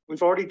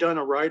already done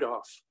a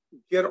write-off.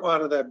 Get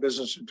out of that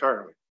business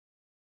entirely.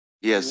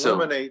 Yes.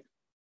 Eliminate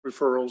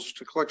referrals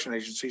to collection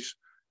agencies,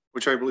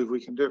 which I believe we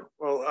can do.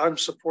 Well, I'm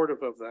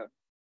supportive of that.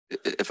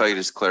 If I could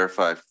just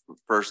clarify,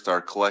 first,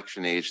 our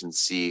collection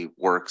agency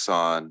works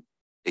on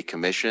a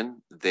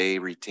commission. They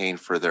retain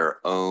for their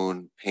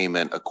own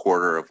payment a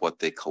quarter of what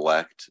they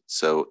collect.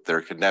 So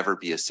there could never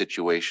be a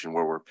situation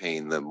where we're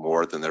paying them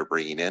more than they're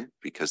bringing in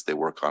because they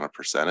work on a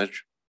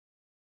percentage.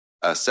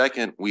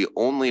 Second, we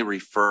only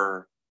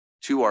refer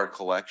to our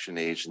collection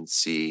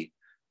agency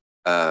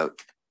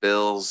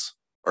bills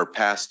or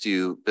past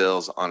due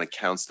bills on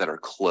accounts that are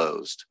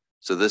closed.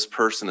 So this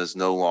person is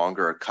no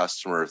longer a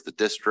customer of the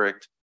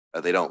district.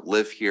 They don't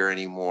live here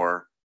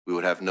anymore. We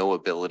would have no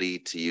ability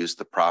to use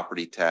the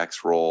property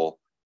tax roll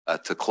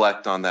to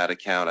collect on that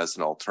account as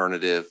an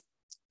alternative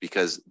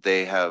because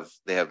they have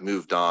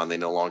moved on. They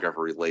no longer have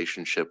a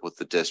relationship with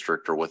the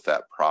district or with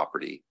that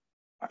property.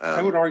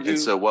 I would argue. And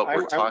so what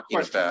we're talking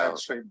about,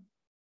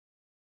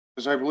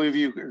 because I believe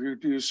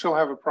you still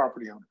have a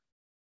property owner.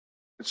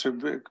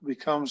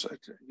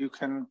 You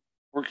can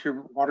work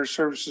your water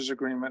services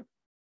agreement.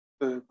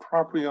 The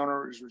property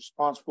owner is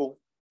responsible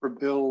for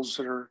bills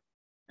that are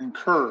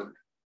incurred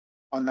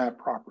on that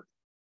property.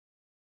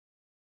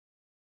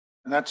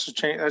 And that's a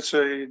change. That's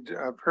a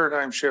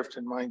paradigm shift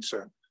in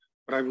mindset.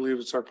 But I believe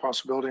it's our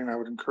possibility, and I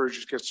would encourage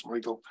you to get some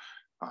legal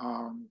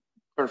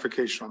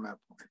clarification on that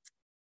point.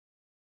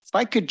 If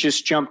I could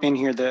just jump in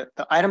here, the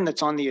item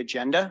that's on the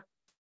agenda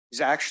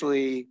is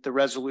actually the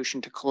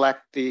resolution to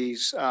collect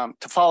these,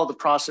 to follow the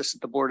process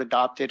that the board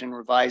adopted in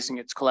revising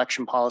its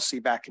collection policy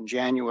back in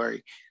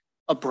January.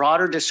 A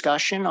broader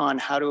discussion on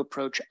how to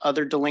approach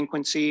other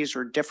delinquencies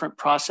or different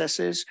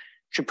processes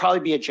should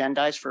probably be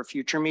agendized for a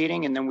future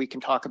meeting, and then we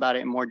can talk about it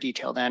in more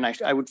detail then.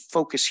 I would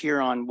focus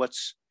here on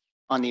what's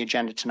on the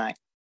agenda tonight.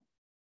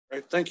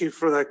 Right, thank you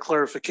for that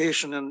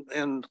clarification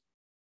and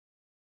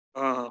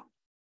the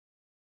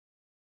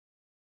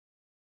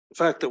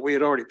fact that we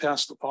had already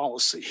passed the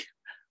policy.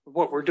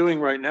 What we're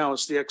doing right now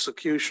is the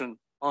execution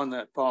on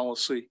that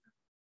policy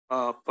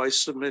by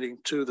submitting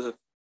to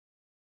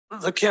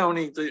the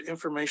county the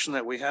information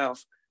that we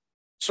have.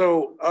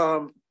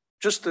 So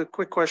just a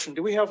quick question.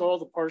 Do we have all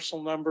the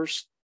parcel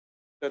numbers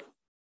that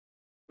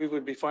we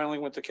would be filing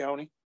with the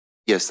county?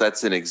 yes,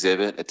 that's an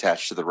exhibit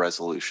attached to the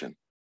resolution.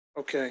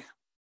 Okay.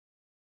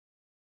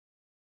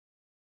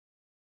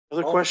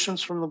 Other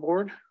questions from the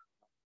board?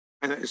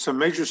 And it's a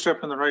major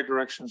step in the right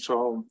direction, so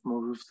I'll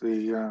move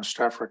the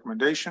staff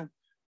recommendation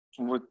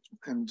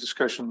and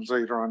discussions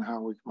later on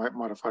how we might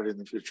modify it in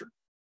the future.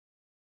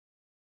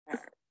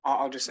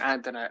 I'll just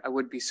add that I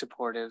would be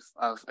supportive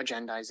of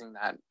agendizing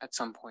that at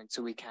some point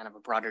so we can have a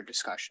broader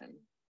discussion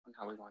on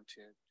how we want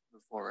to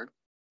move forward.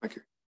 Thank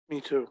you.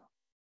 Me too.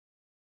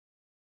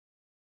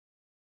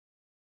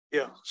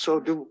 Yeah, so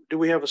do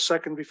we have a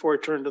second before I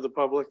turn to the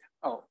public?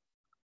 Oh,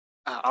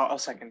 I'll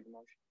second the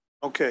motion.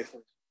 Okay.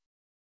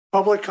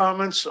 Public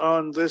comments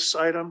on this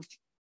item?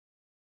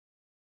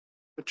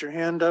 Put your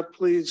hand up,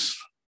 please.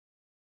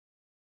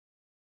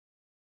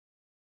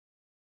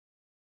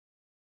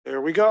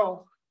 There we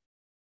go.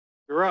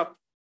 You're up.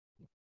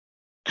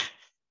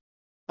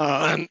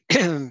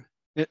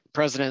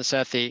 President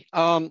Sethy,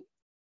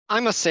 I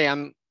must say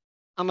I'm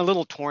a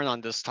little torn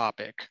on this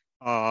topic.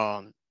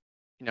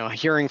 You know,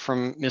 hearing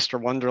from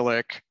Mr.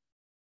 Wunderlich,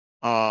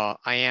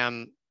 I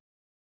am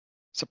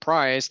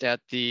surprised at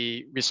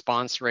the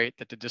response rate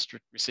that the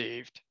district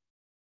received.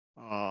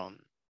 You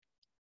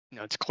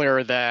know, it's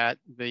clear that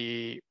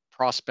the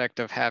prospect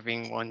of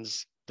having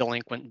one's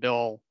delinquent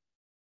bill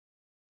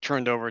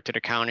turned over to the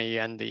county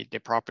and the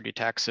property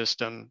tax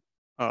system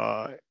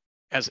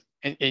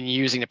in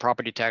using the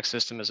property tax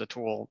system as a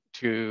tool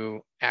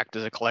to act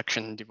as a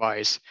collection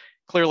device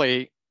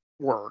clearly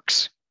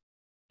works,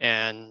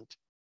 and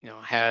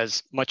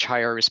has much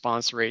higher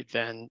response rate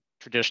than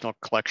traditional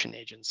collection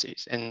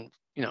agencies. And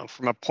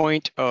from a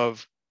point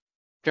of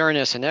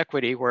fairness and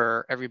equity,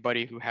 where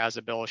everybody who has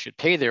a bill should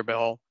pay their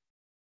bill,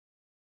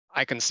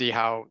 I can see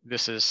how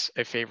this is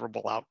a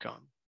favorable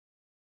outcome.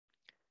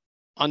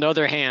 On the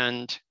other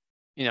hand,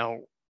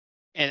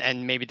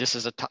 and maybe this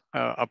is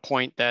a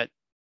point that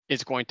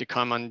is going to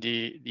come on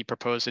the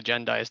proposed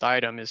agendized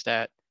item, is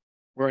that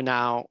we're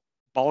now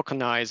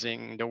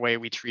balkanizing the way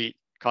we treat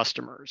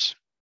customers.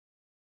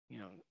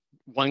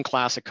 One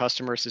class of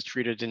customers is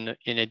treated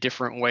in a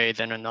different way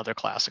than another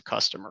class of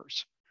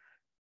customers.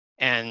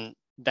 And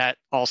that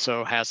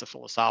also has a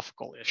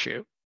philosophical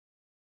issue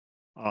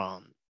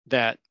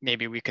that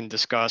maybe we can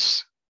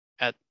discuss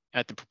at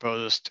the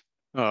proposed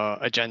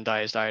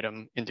agendized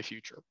item in the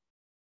future.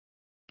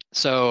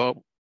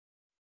 So,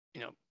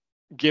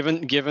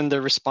 given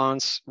the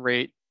response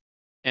rate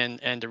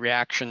and the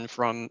reaction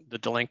from the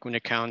delinquent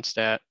accounts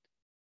that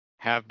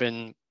have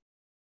been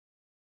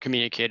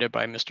communicated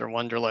by Mr.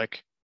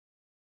 Wunderlich,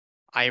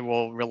 I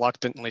will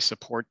reluctantly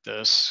support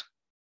this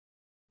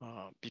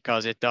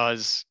because it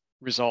does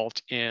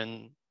result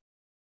in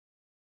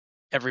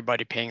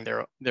everybody paying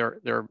their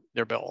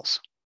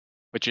bills,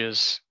 which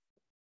is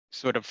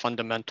sort of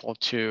fundamental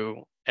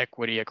to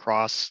equity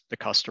across the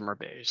customer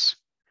base.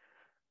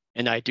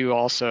 And I do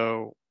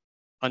also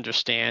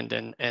understand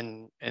and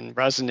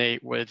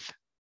resonate with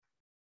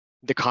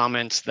the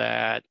comments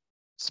that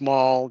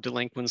small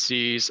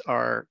delinquencies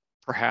are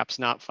perhaps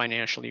not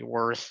financially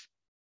worth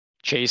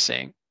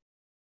chasing.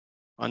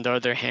 On the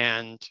other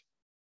hand,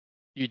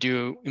 you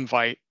do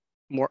invite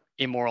more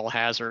immoral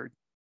hazard,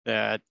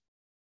 that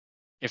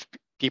if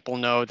people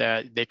know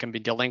that they can be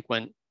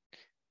delinquent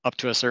up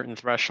to a certain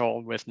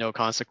threshold with no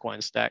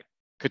consequence, that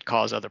could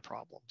cause other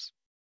problems.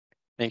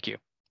 Thank you.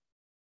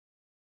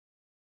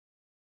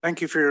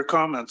 Thank you for your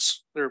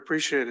comments. They're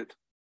appreciated.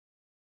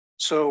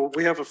 So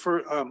we have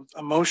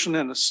a motion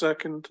and a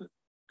second.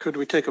 Could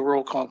we take a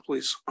roll call,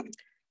 please?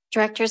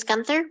 Directors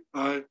Gunther?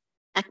 Aye.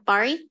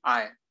 Akbari?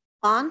 Aye.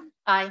 Huang?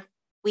 Aye.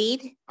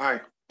 Weed?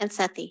 Aye. And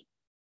Sethy?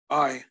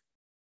 Aye.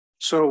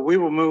 So we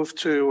will move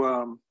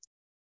to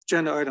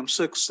agenda item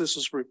 6. This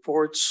is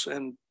reports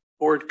and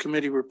board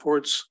committee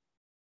reports.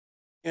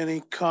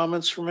 Any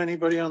comments from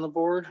anybody on the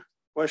board?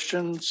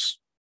 Questions?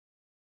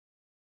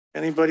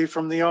 Anybody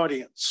from the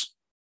audience?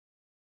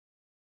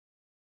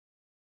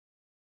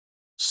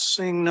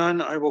 Seeing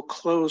none, I will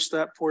close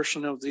that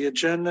portion of the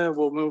agenda.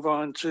 We'll move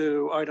on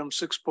to item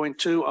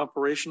 6.2,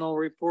 operational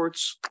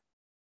reports.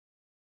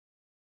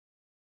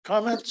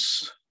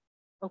 Comments?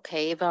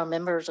 Okay, if our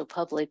members of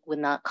public would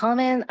not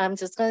comment, I'm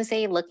just going to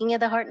say, looking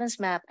at the hardness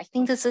map, I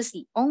think this is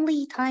the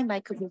only time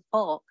I could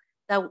recall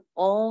that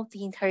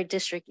the entire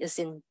district is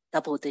in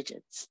double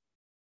digits.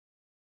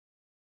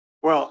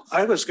 Well,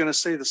 I was going to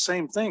say the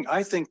same thing.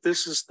 I think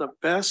this is the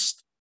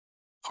best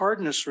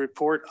hardness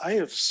report I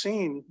have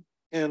seen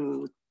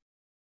in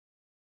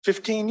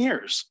 15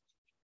 years.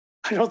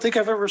 I don't think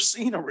I've ever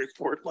seen a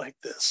report like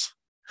this.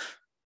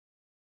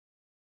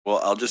 Well,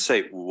 I'll just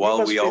say,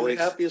 while we always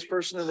the happiest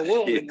person in the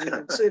world in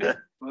Union City.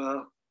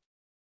 Well,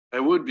 I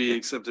would be,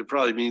 except it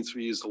probably means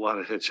we used a lot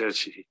of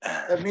hitch-hitchy.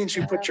 That means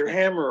you put your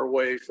hammer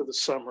away for the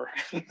summer.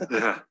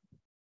 Yeah.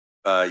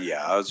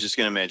 Yeah, I was just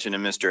going to mention,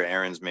 and Mr.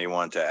 Aarons may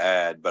want to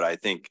add, but I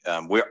think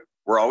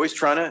we're always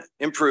trying to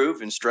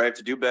improve and strive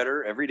to do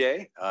better every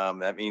day.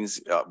 That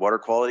means water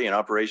quality and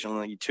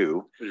operationally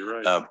too.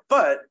 You're right.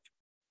 But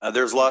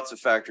there's lots of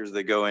factors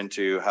that go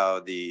into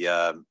how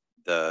the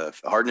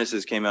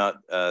hardnesses came out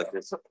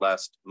this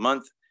last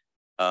month.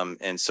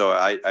 And so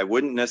I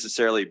wouldn't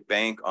necessarily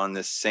bank on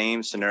this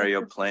same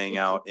scenario playing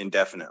out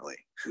indefinitely.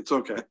 It's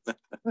okay.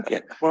 Yeah.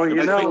 Well,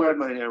 you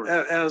know,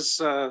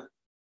 as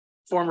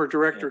former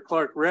director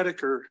Clark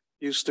Redeker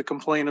used to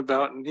complain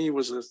about, and he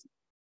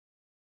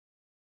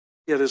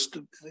had his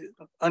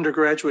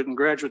undergraduate and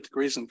graduate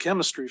degrees in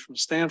chemistry from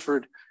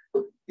Stanford.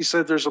 He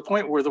said there's a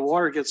point where the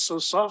water gets so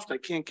soft I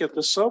can't get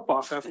the soap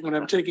off after when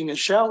I'm taking a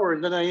shower,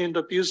 and then I end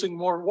up using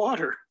more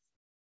water.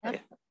 I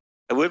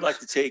would like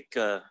to take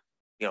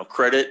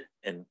credit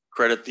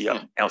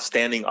the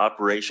outstanding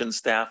operations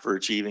staff for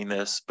achieving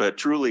this. But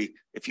truly,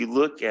 if you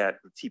look at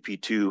the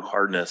TP2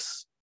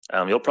 hardness,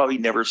 you'll probably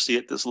never see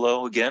it this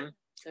low again.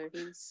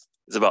 30s.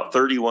 It's about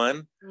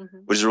 31,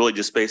 which is really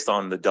just based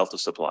on the Delta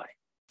supply.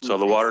 So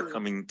the water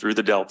coming through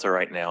the Delta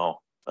right now,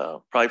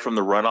 probably from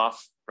the runoff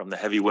from the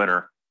heavy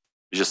winter,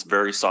 is just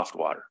very soft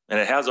water. And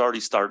it has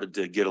already started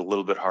to get a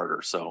little bit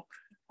harder. So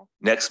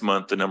next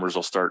month, the numbers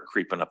will start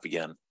creeping up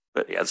again.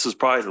 But yeah, this is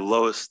probably the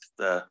lowest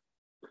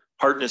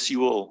hardness you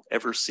will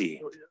ever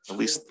see, at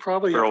least we'll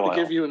probably for a have while.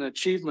 to give you an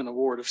achievement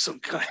award of some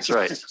kind. That's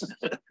right.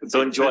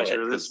 So enjoy it.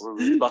 It's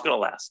not going to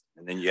last.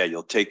 And then, yeah,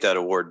 you'll take that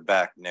award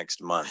back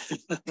next month.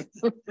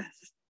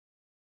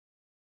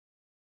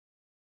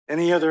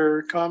 Any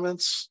other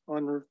comments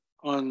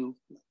on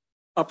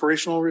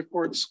operational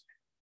reports?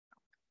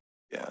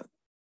 Yeah.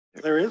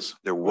 There is?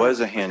 There was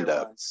a hand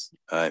up.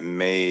 It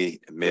may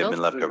have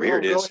been left over. Here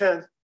it is. Go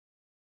ahead.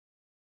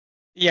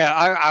 Yeah,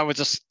 I was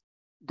just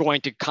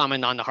going to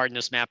comment on the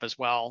hardness map as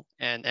well,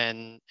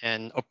 and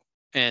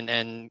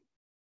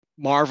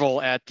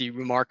marvel at the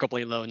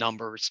remarkably low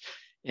numbers.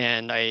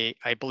 And I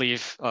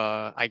believe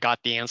I got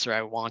the answer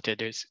I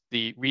wanted. Is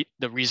the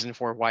reason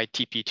for why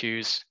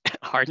TP2's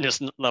hardness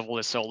level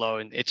is so low,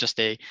 and it's just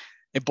a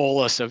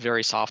bolus of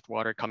very soft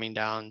water coming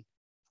down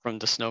from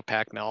the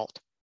snowpack melt.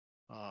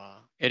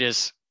 It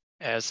is,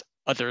 as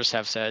others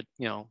have said,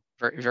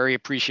 very, very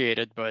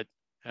appreciated, but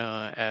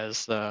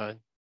as the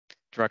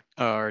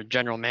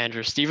General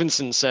Manager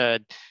Stevenson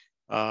said,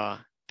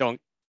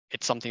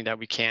 it's something that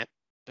we can't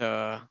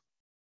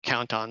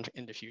count on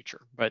in the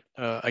future. But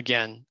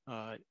again,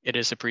 it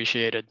is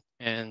appreciated,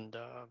 and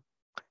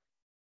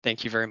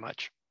thank you very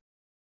much.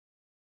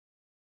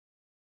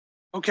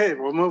 Okay,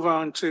 we'll move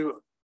on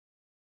to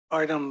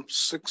item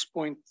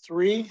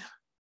 6.3.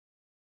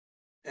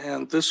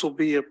 And this will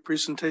be a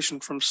presentation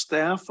from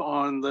staff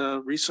on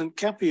the recent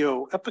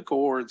Capio Epic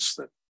Awards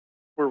that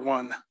were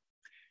won.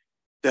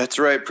 That's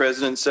right,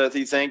 President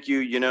Sethy. Thank you.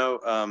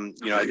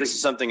 This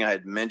is something I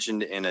had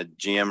mentioned in a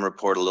GM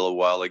report a little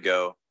while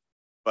ago,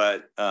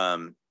 but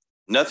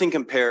nothing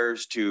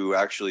compares to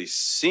actually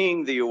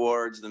seeing the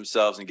awards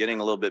themselves and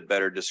getting a little bit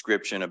better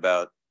description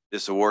about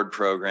this award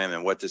program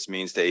and what this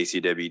means to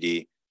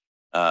ACWD.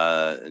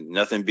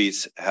 Nothing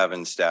beats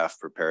having staff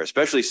prepare,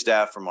 especially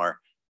staff from our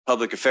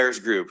public affairs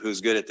group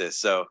who's good at this.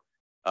 So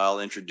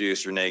I'll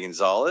introduce Renee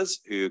Gonzalez,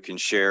 who can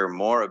share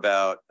more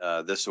about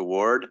this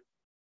award,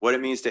 what it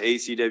means to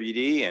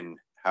ACWD, and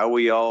how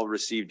we all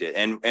received it,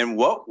 and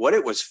what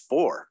it was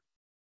for.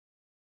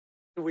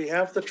 Do we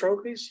have the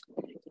trophies?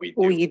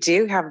 We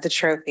do have the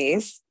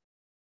trophies.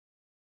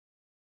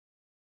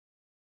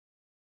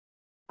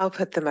 I'll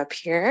put them up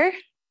here.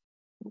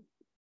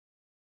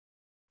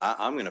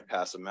 I'm going to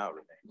pass them out,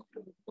 Renee.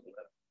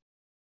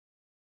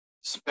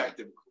 Inspect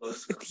them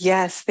closely.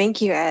 Yes,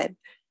 thank you, Ed.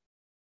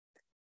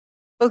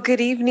 Well, good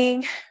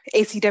evening,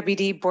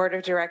 ACWD Board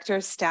of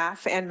Directors,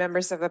 staff, and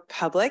members of the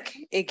public.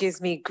 It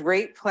gives me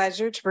great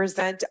pleasure to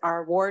present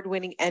our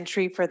award-winning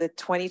entry for the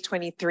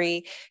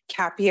 2023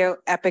 Capio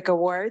Epic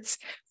Awards,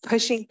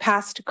 Pushing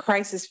Past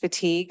Crisis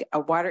Fatigue, a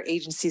water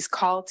agency's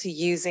call to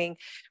using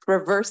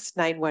reverse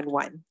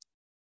 911.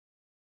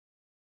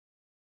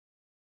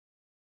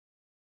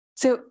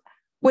 So,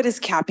 what is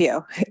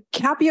CAPIO?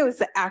 CAPIO is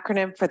the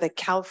acronym for the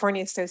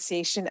California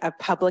Association of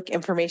Public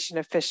Information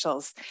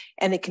Officials,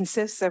 and it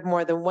consists of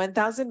more than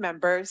 1,000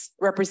 members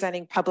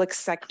representing public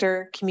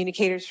sector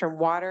communicators from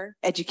water,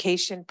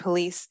 education,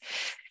 police,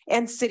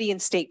 and city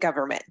and state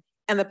government.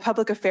 And the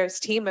public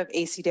affairs team of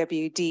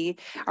ACWD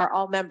are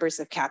all members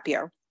of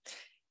CAPIO.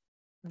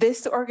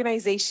 This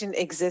organization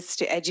exists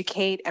to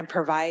educate and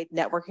provide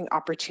networking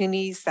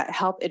opportunities that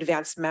help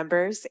advance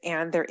members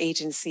and their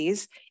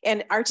agencies.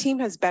 And our team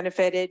has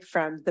benefited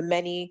from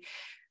many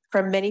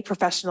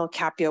professional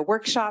CAPIO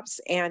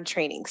workshops and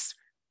trainings.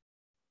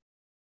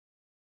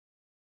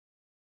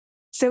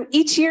 So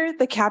each year,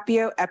 the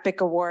CAPIO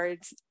Epic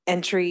Awards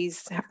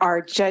entries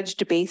are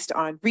judged based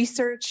on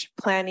research,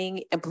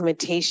 planning,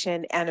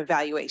 implementation, and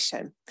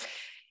evaluation.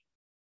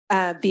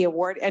 The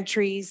award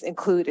entries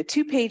include a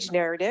 2-page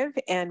narrative,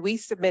 and we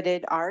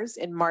submitted ours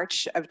in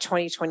March of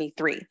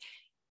 2023.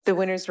 The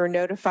winners were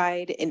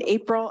notified in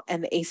April,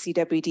 and the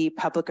ACWD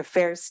Public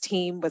Affairs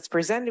team was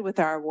presented with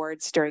our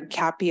awards during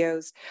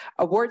CAPIO's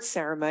awards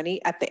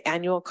ceremony at the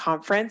annual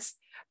conference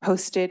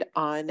hosted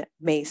on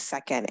May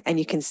 2nd. And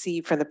you can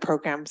see from the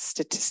program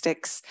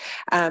statistics,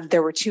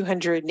 there were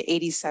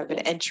 287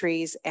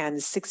 entries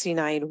and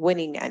 69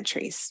 winning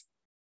entries.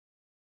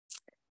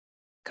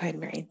 Go ahead,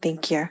 Marian.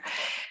 Thank you.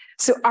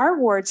 So our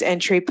awards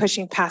entry,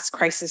 Pushing Past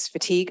Crisis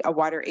Fatigue, a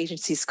water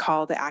agency's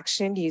call to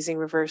action using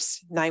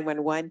reverse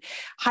 911,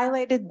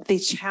 highlighted the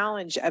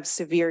challenge of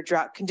severe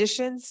drought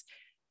conditions,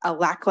 a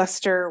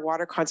lackluster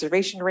water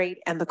conservation rate,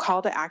 and the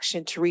call to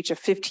action to reach a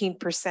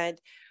 15%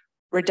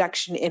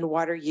 reduction in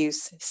water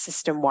use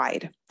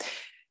system-wide.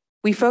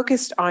 We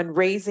focused on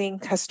raising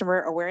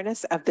customer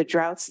awareness of the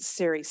drought's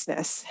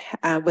seriousness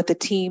with a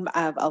team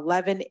of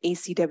 11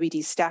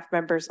 ACWD staff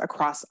members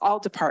across all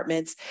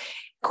departments,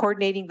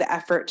 coordinating the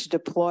effort to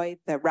deploy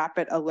the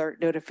Rapid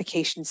Alert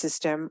Notification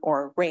System,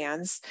 or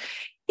RANS,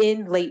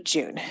 in late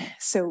June.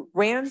 So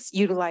RANS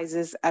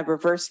utilizes a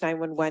reverse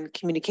 911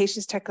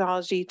 communications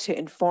technology to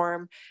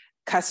inform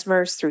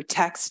customers through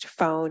text,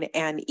 phone,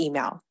 and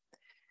email.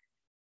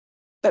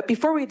 But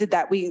before we did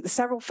that,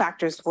 several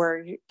factors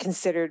were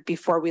considered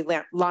before we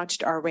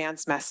launched our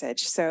RANS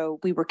message. So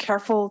we were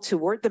careful to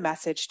word the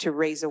message to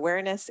raise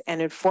awareness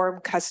and inform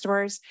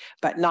customers,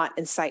 but not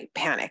incite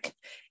panic.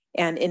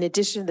 And in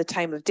addition, the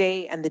time of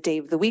day and the day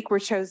of the week were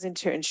chosen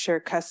to ensure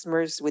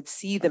customers would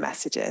see the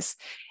messages.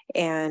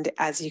 And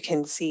as you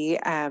can see,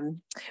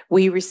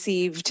 we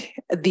received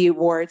the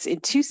awards in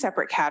two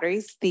separate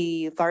categories.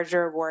 The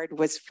larger award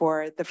was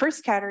for the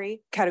first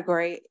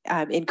category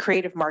in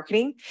creative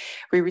marketing.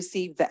 We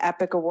received the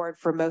EPIC Award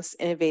for most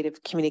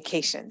innovative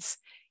communications.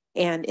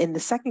 And in the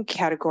second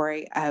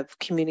category of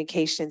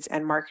communications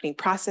and marketing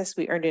process,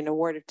 we earned an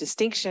award of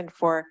distinction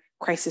for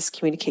crisis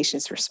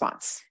communications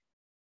response.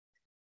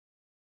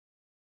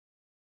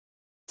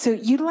 So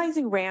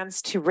utilizing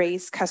RANs to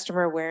raise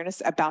customer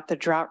awareness about the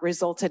drought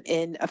resulted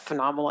in a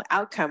phenomenal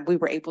outcome. We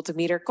were able to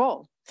meet our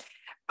goal.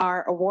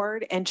 Our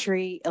award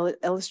entry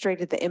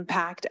illustrated the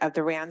impact of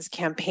the RANs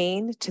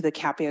campaign to the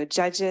CAPIO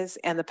judges,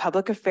 and the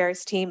public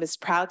affairs team is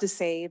proud to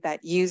say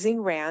that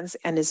using RANs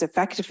and its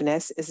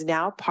effectiveness is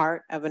now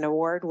part of an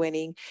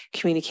award-winning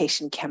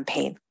communication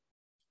campaign.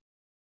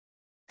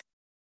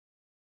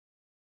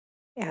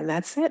 And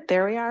that's it.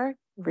 There we are.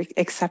 We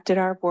accepted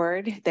our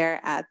award there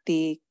at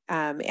the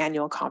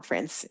annual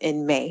conference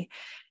in May.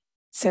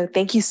 So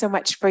thank you so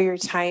much for your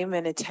time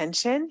and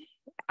attention.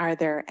 Are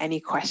there any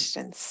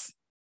questions?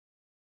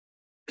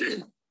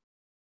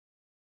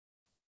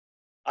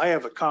 I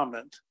have a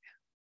comment.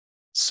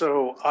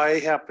 So I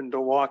happened to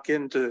walk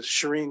into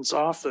Shireen's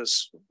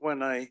office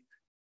when I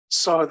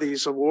saw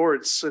these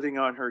awards sitting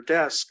on her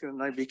desk,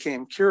 and I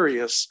became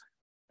curious,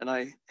 and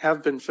I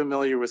have been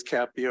familiar with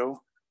CAPIO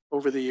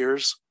over the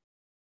years.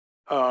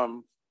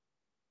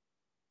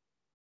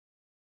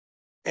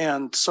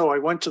 And so I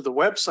went to the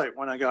website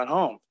when I got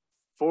home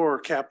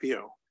for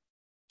CAPIO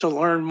to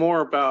learn more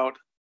about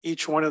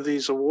each one of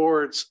these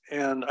awards.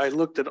 And I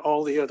looked at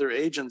all the other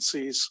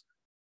agencies,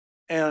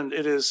 and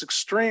it is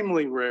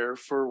extremely rare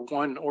for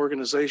one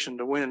organization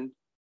to win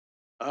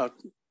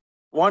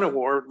one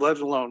award, let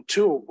alone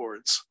two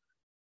awards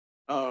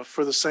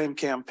for the same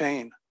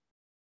campaign.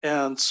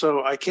 And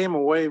so I came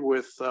away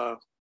with a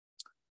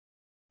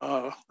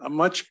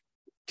much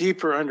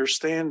deeper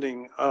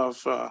understanding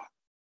of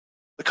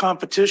the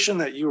competition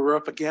that you were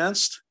up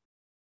against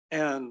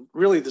and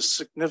really the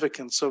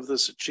significance of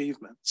this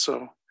achievement.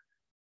 So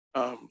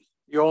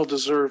you all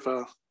deserve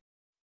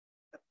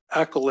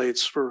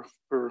accolades for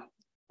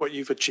what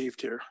you've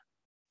achieved here.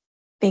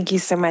 Thank you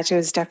so much. It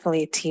was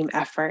definitely a team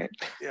effort.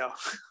 Yeah.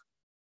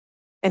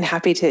 And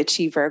happy to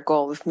achieve our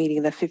goal of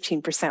meeting the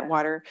 15%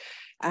 water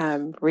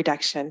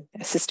reduction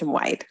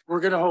system-wide.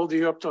 We're going to hold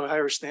you up to a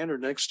higher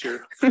standard next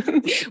year.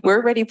 We're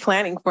already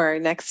planning for our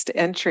next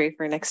entry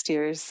for next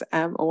year's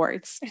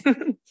awards.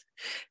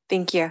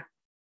 Thank you.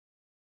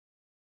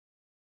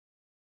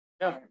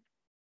 Yeah.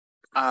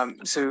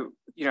 So,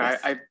 you know,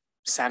 I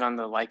sat on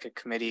the LICA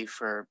committee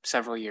for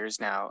several years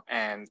now,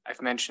 and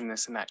I've mentioned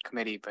this in that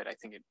committee, but I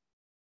think it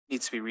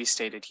needs to be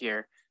restated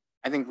here.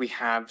 I think we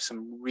have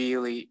some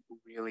really,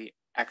 really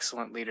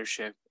excellent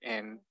leadership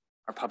in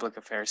our public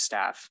affairs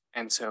staff.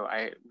 And so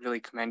I really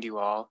commend you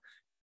all.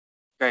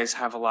 You guys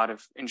have a lot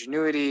of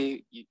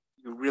ingenuity. You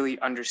really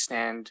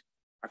understand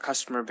our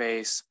customer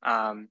base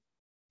and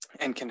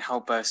can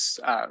help us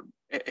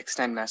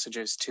extend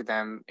messages to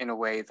them in a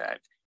way that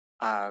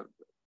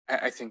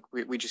I think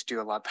we just do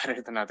a lot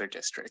better than other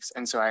districts.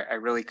 And so I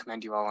really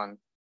commend you all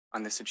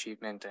on this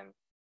achievement. And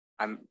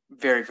I'm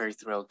very, very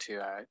thrilled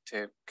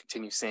to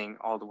continue seeing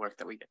all the work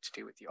that we get to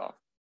do with you all.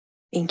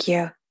 Thank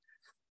you.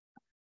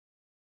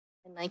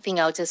 And I think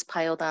I'll just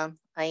pile on.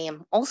 I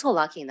am also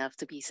lucky enough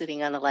to be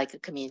sitting on the LICA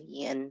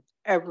committee, and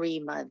every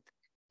month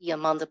the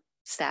amount of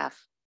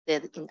staff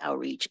that in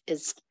outreach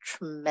is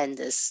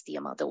tremendous, the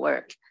amount of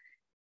work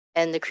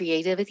and the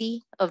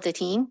creativity of the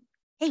team.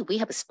 Hey, we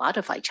have a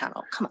Spotify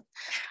channel. Come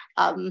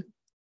on.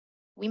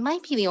 We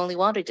might be the only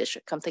water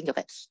district, come think of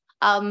it.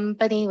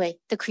 But anyway,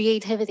 the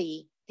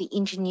creativity, the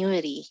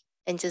ingenuity,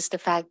 and just the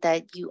fact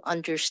that you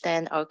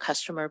understand our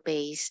customer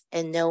base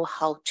and know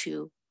how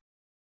to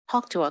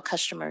talk to our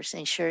customers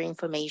and share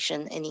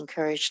information and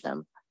encourage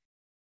them.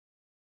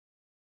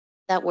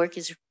 That work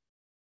is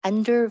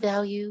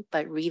undervalued,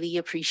 but really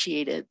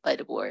appreciated by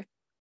the board.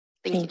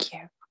 Thank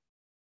you.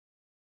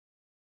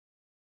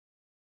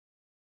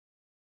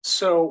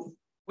 So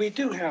we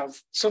do have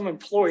some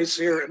employees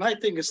here, and I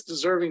think it's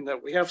deserving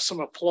that we have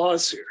some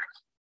applause here.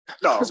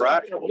 All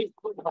right.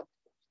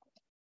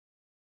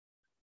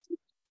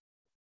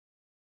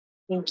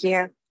 Thank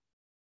you.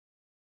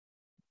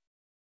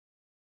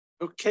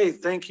 Okay,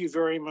 thank you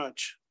very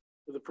much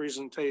for the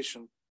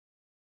presentation.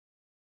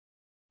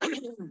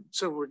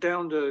 So we're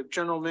down to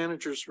general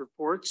manager's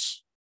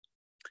reports.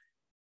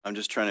 I'm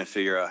just trying to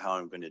figure out how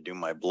I'm going to do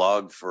my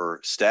blog for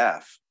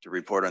staff to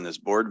report on this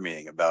board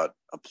meeting about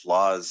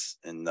applause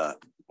in the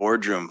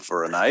boardroom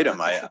for an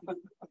item.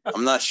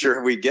 I'm not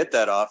sure we get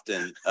that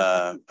often,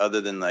 other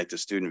than like the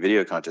student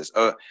video contest.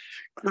 Oh,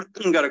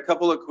 got a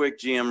couple of quick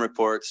GM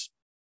reports.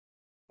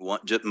 One,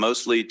 just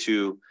mostly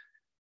to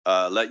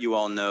let you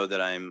all know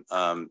that I'm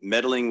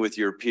meddling with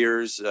your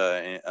peers,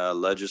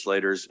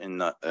 legislators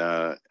in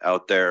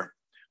out there.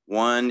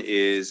 One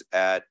is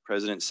at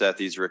President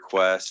Sethy's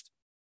request.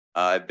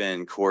 I've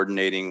been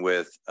coordinating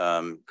with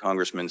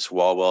Congressman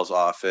Swalwell's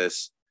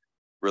office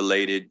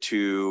related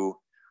to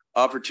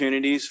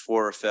opportunities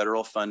for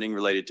federal funding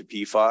related to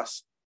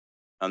PFAS.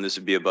 This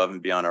would be above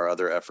and beyond our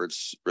other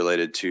efforts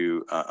related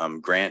to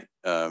grant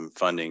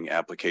funding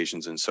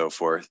applications and so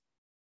forth.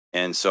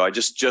 And so I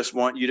just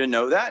want you to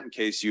know that in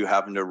case you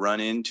happen to run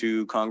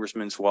into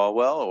Congressman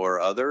Swalwell or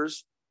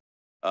others.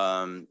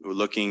 We're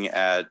looking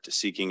at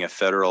seeking a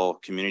federal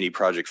community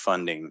project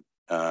funding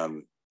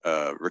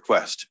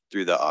request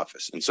through the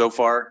office. And so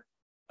far,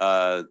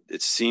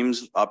 it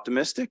seems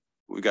optimistic.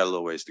 We've got a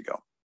little ways to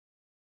go.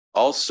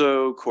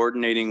 Also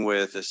coordinating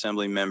with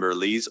Assembly Member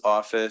Lee's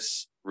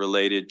office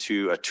related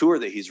to a tour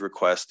that he's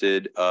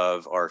requested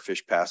of our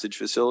fish passage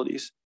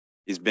facilities.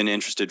 He's been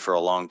interested for a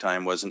long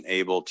time, wasn't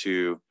able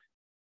to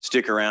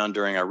stick around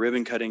during our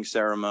ribbon cutting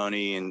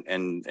ceremony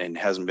and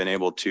hasn't been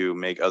able to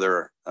make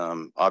other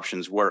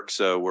options work.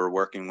 So we're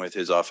working with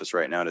his office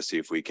right now to see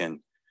if we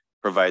can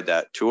provide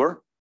that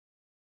tour.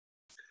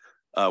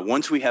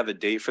 Once we have a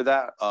date for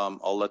that,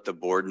 I'll let the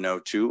board know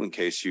too, in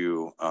case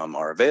you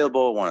are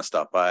available, want to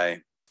stop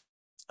by,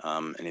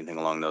 anything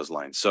along those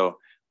lines. So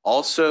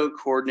also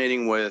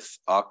coordinating with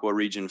Aqua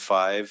Region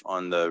 5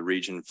 on the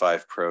Region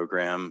 5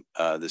 program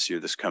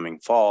this coming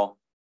fall.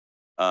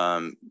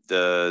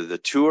 The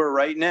tour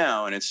right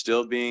now, and it's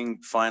still being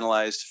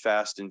finalized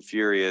fast and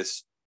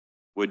furious,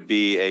 would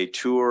be a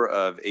tour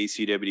of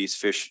ACWD's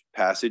fish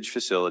passage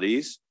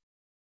facilities,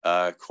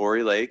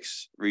 Corey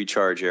Lakes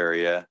recharge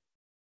area,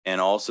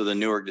 and also the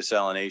Newark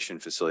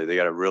desalination facility. They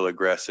got a real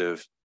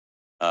aggressive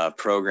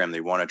program. They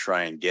want to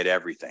try and get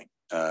everything.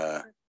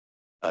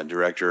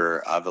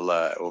 Director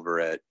Avila over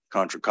at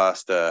Contra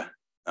Costa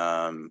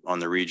on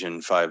the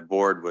Region 5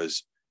 board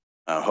was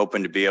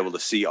hoping to be able to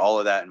see all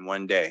of that in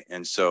one day.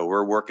 And so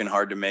we're working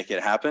hard to make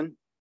it happen.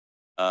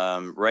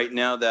 Right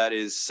now that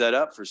is set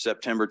up for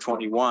September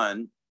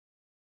 21.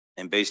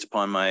 And based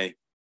upon my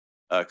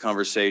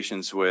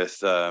conversations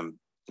with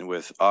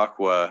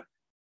Aqua,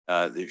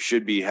 there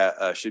should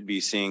be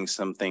seeing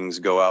some things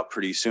go out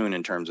pretty soon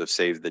in terms of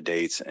save the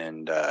dates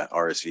and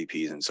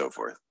RSVPs and so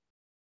forth.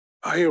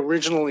 I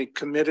originally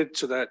committed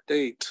to that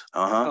date.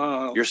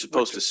 You're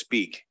supposed to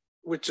speak.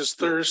 Which is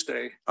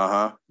Thursday.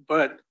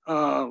 But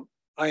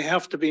I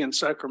have to be in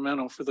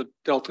Sacramento for the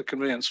Delta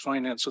Conveyance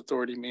Finance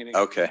Authority meeting.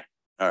 Okay.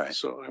 All right.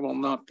 So I will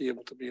not be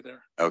able to be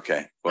there.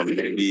 Okay. Well,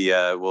 maybe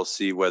we'll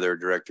see whether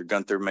Director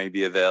Gunther may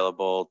be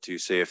available to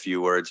say a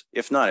few words.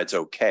 If not, it's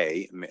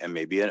okay. And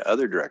maybe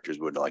other directors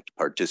would like to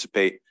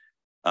participate.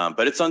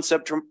 But it's on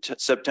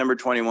September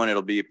 21.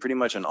 It'll be pretty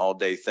much an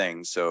all-day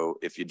thing. So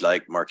if you'd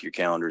like, mark your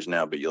calendars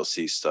now, but you'll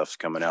see stuff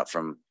coming out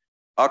from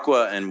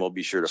Aqua, and we'll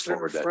be sure to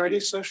forward that. Friday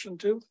session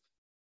too?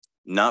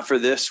 Not for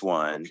this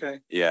one. Okay.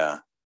 Yeah.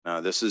 No,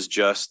 this is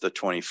just the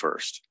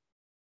 21st.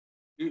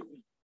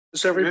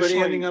 Is everybody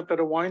ending up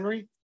at a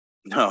winery?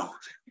 No,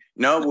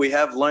 we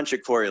have lunch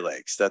at Quarry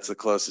Lakes. That's the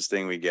closest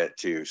thing we get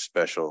to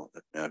special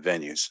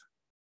venues.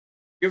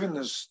 Given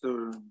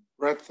the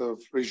breadth of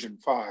Region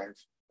 5,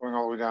 going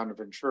all the way down to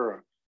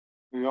Ventura,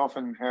 we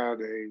often had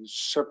a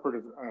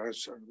separate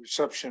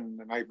reception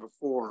the night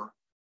before.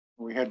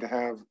 We had to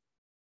have,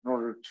 in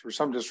order for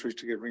some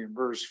districts to get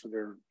reimbursed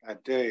for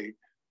that day,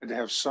 had to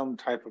have some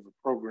type of a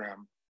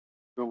program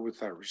go with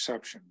that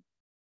reception.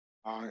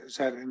 Is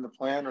that in the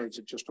plan, or is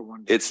it just a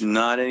one-day? It's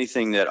not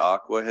anything that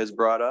Aqua has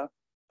brought up.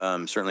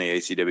 Certainly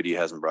ACWD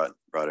hasn't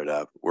brought it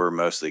up. We're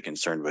mostly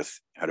concerned with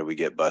how do we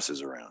get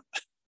buses around.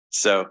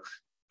 So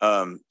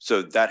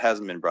that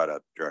hasn't been brought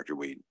up, Director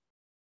Weed.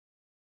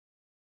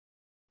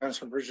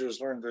 Hanson Bridge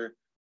has learned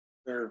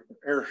the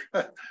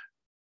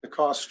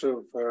cost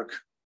of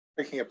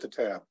picking up the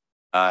tab.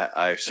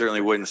 I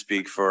certainly wouldn't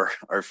speak for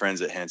our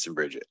friends at Hanson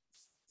Bridget.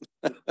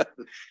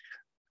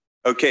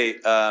 Okay,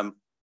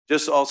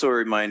 just also a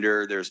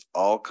reminder, there's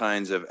all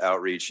kinds of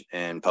outreach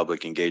and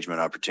public engagement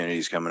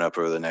opportunities coming up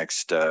over the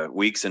next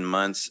weeks and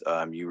months.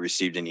 You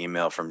received an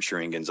email from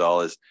Shireen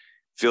Gonzalez.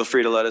 Feel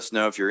free to let us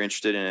know if you're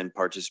interested in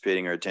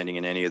participating or attending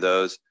in any of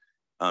those.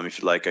 If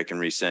you'd like, I can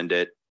resend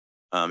it.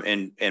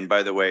 And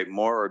by the way,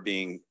 more are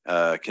being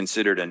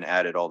considered and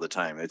added all the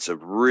time. It's a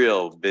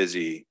real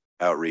busy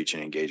outreach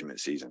and engagement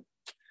season.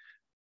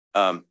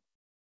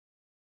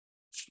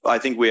 I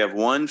think we have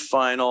one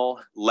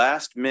final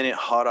last minute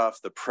hot off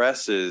the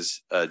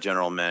presses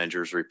general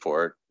manager's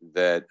report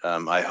that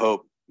I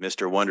hope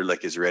Mr.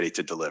 Wunderlich is ready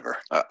to deliver.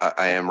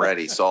 I am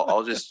ready. So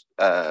I'll just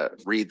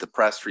read the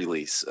press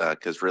release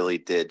because really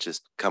did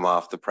just come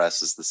off the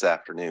presses this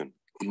afternoon.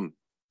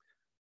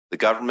 The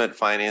Government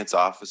Finance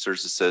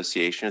Officers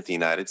Association of the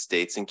United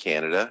States and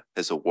Canada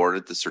has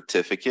awarded the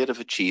Certificate of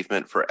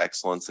Achievement for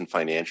Excellence in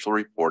Financial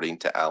Reporting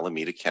to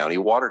Alameda County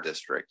Water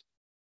District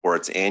for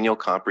its annual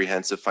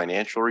comprehensive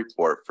financial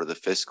report for the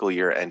fiscal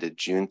year ended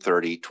June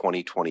 30,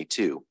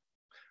 2022.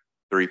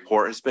 The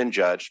report has been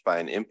judged by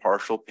an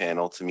impartial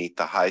panel to meet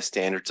the high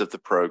standards of the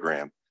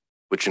program,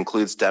 which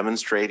includes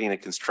demonstrating a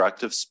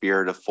constructive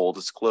spirit of full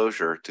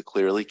disclosure to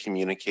clearly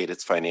communicate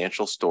its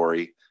financial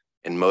story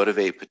and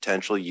motivate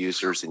potential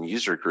users and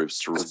user groups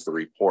to read the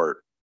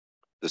report.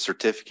 The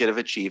Certificate of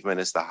Achievement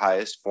is the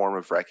highest form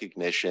of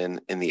recognition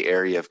in the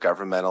area of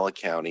governmental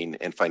accounting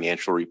and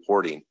financial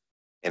reporting,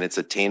 and its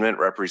attainment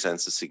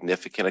represents a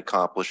significant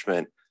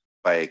accomplishment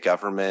by a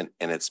government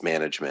and its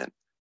management.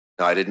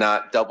 Now, I did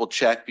not double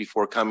check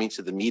before coming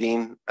to the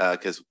meeting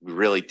because we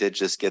really did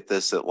just get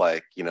this at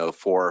 4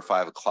 or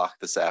 5 o'clock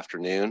this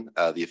afternoon,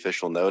 the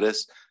official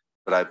notice.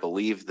 But I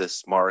believe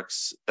this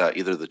marks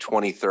either the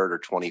 23rd or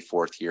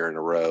 24th year in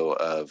a row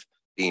of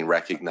being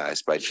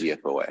recognized by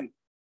GFOA.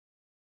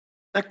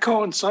 That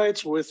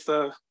coincides with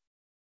the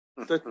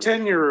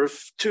tenure of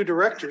 2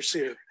 directors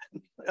here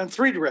and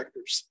 3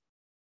 directors.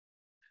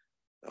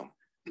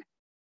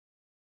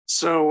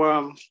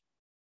 So,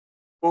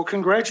 well,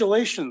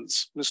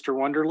 congratulations, Mr.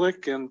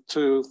 Wunderlich, and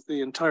to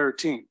the entire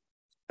team.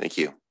 Thank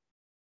you.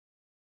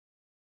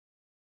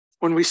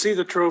 When we see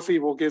the trophy,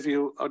 we'll give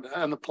you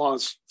an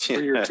applause for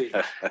your team.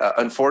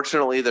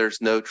 Unfortunately, there's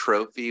no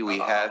trophy. We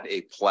have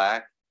a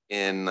plaque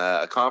in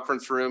a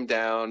conference room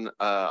down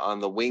on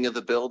the wing of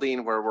the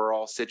building where we're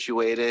all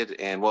situated.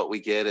 And what we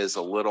get is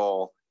a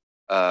little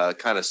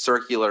kind of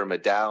circular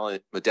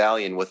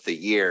medallion with the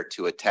year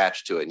to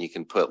attach to it. And you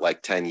can put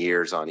like 10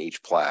 years on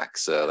each plaque.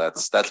 So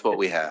that's what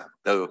we have.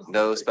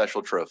 No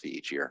special trophy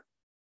each year.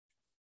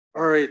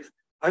 All right.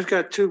 I've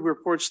got 2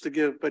 reports to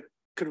give, but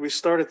could we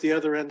start at the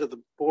other end of the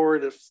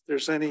board if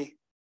there's any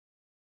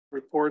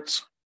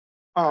reports?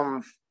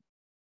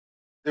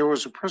 There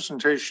was a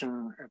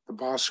presentation at the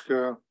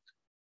Bosca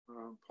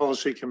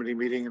Policy Committee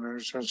meeting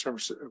with San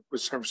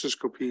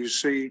Francisco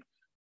PUC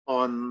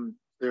on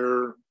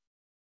their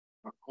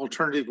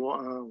alternative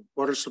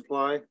water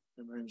supply,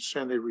 and I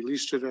understand they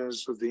released it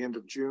as of the end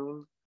of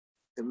June.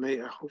 It may,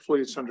 hopefully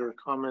it's under a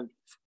comment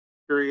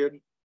period.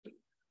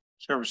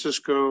 San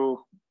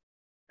Francisco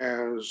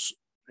has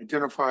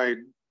identified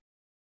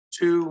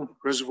 2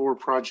 reservoir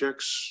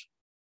projects,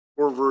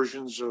 4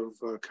 versions of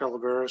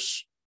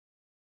Calaveras,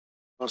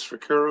 Los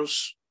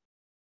Vaqueros,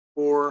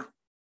 4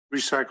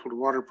 recycled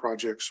water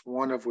projects,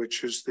 one of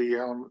which is the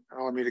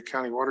Alameda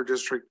County Water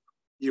District,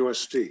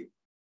 USD.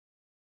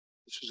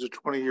 This is a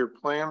 20-year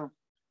plan.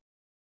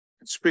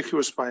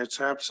 Conspicuous by its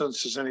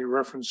absence is any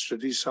reference to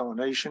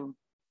desalination.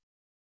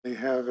 They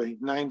have a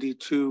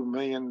 92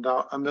 million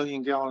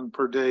gallon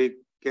per day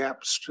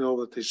gap still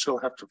that they still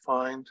have to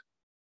find.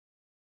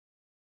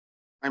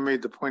 I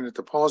made the point at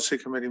the policy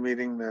committee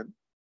meeting that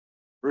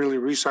really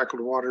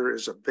recycled water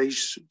is a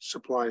base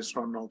supply. It's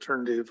not an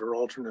alternative or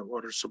alternate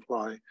water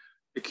supply.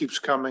 It keeps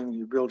coming.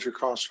 You build your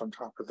cost on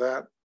top of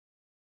that.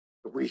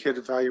 But we had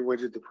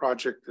evaluated the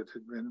project that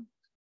had been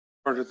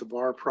part of the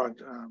BAR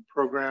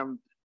program,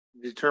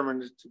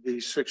 determined it to be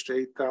 $6,000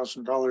 to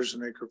 $8,000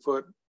 an acre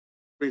foot,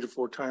 3 to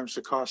 4 times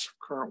the cost of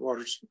current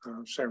water,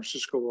 San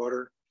Francisco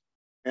water,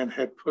 and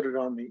had put it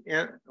on the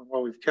end.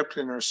 While we've kept it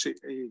in our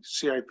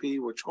CIP,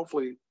 which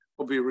hopefully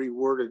will be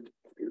reworded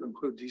to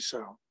include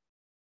desal.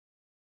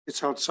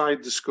 It's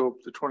outside the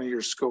scope, the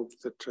 20-year scope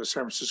that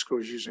San Francisco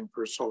is using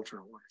for its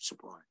alternate water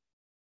supply.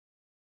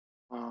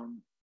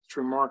 It's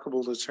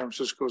remarkable that San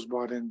Francisco has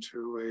bought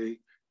into a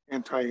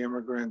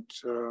anti-immigrant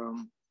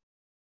no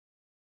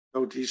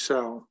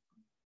desal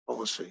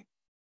policy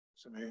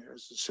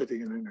as a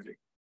city and entity.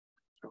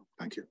 So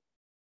thank you.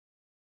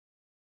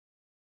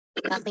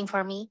 Nothing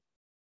for me.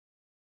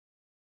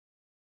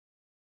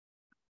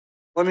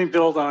 Let me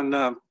build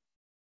on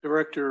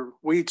Director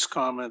Weed's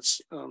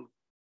comments.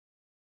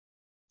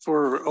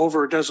 For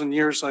over a dozen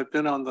years, I've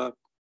been on the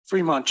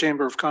Fremont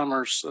Chamber of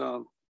Commerce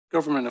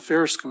Government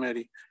Affairs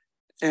Committee.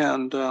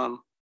 And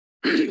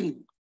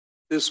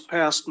this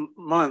past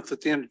month,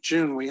 at the end of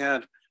June, we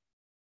had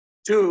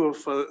 2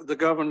 of the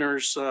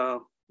governor's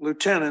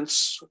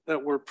lieutenants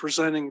that were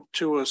presenting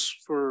to us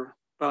for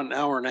about an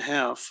hour and a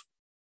half.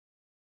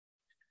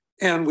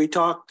 And we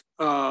talked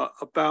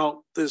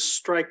about this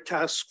strike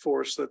task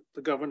force that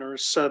the governor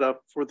has set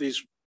up for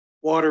these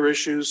water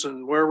issues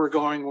and where we're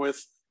going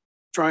with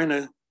trying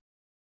to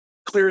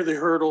clear the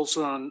hurdles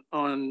on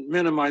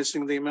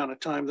minimizing the amount of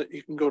time that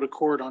you can go to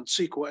court on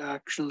CEQA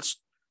actions.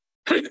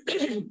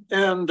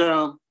 And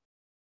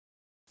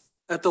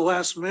at the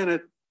last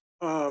minute,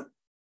 the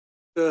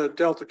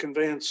Delta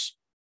conveyance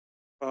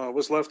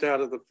was left out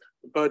of the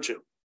budget.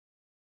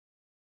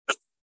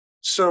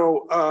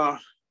 So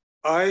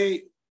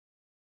I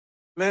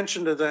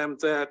mentioned to them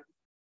that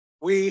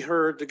we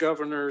heard the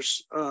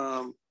governor's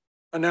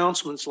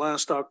announcements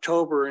last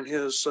October in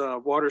his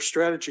water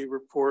strategy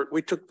report.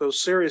 We took those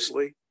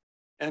seriously,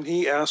 and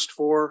he asked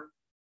for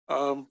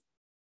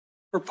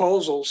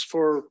proposals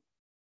for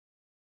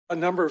a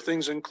number of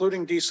things,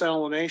 including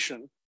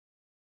desalination,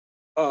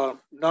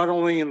 not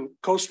only in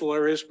coastal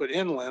areas, but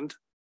inland,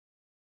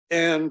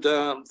 and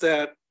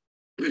that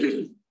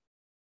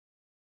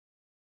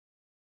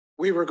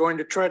we were going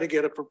to try to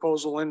get a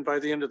proposal in by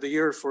the end of the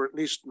year for at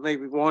least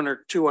maybe 1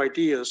 or 2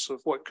 ideas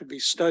of what could be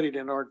studied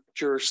in our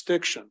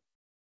jurisdiction.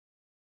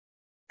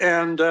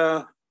 And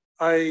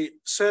I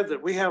said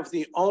that we have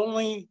the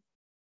only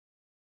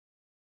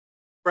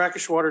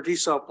brackish water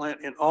desal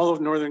plant in all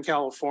of Northern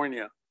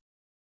California.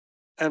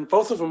 And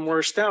both of them were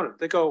astounded.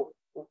 They go,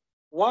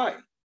 why?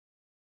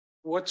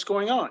 what's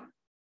going on.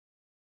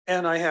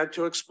 And I had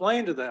to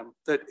explain to them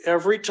that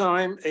every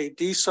time a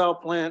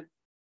desal plant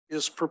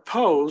is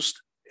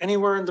proposed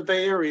anywhere in the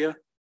Bay Area,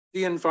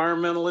 the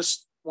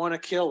environmentalists want to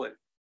kill it.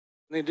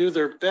 And they do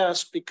their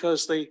best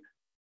because they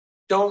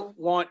don't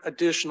want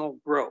additional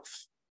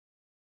growth.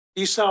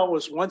 Desal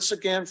was once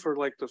again, for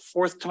like the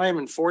fourth time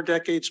in 4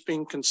 decades,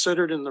 being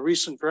considered in the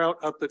recent drought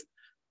up at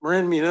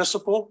Marin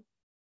Municipal,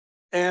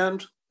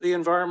 and the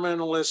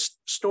environmentalists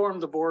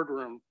stormed the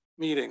boardroom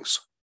meetings.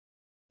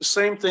 The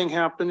same thing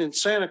happened in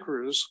Santa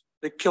Cruz.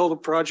 They killed a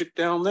project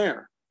down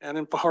there, and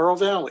in Pajaro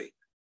Valley.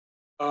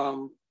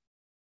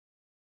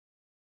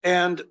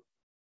 And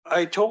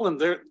I told them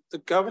the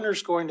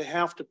governor's going to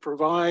have to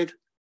provide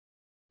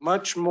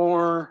much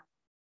more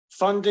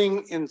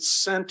funding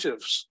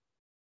incentives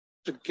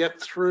to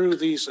get through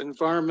these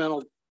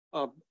environmental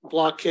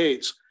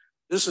blockades.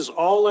 This is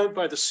all led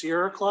by the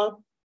Sierra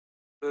Club,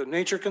 the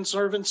Nature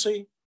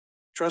Conservancy,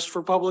 Trust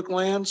for Public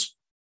Lands.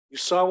 You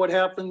saw what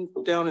happened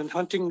down in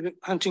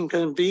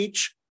Huntington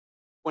Beach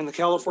when the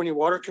California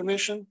Water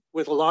Commission,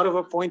 with a lot of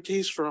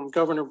appointees from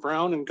Governor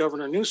Brown and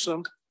Governor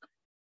Newsom,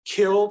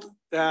 killed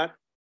that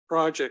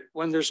project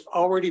when there's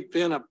already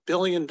been $1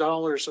 billion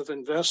of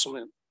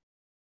investment,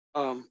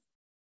 and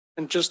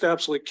just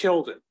absolutely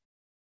killed it.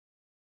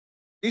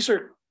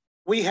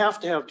 We have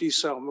to have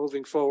desal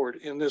moving forward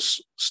in this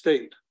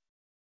state,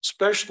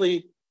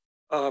 especially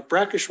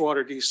brackish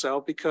water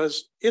desal,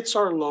 because it's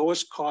our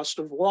lowest cost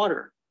of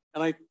water.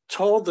 And I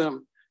told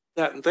them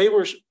that, and they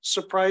were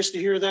surprised to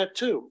hear that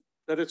too,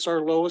 that it's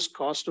our lowest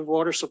cost of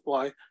water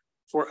supply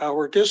for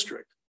our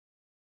district.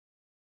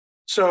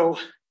 So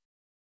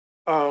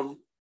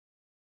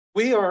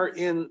we are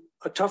in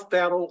a tough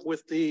battle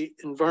with the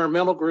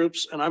environmental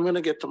groups, and I'm going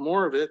to get to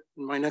more of it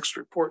in my next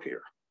report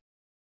here.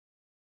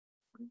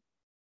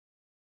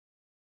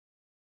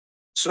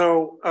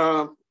 So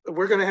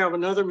we're going to have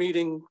another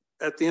meeting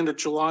at the end of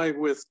July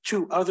with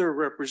 2 other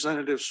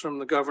representatives from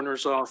the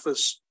governor's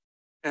office,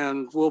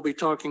 and we'll be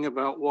talking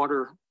about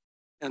water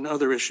and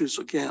other issues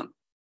again.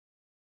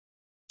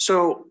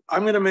 So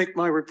I'm going to make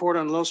my report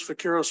on Los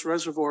Vaqueros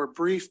Reservoir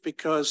brief,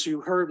 because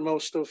you heard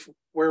most of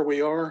where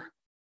we are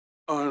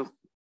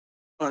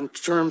on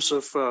terms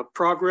of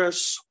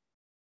progress,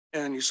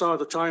 and you saw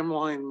the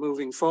timeline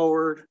moving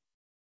forward.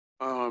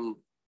 A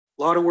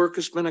lot of work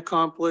has been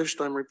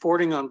accomplished. I'm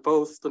reporting on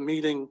both the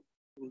meeting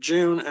in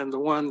June and the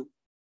one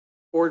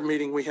board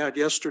meeting we had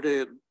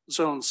yesterday at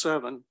Zone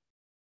 7.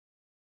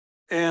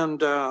 And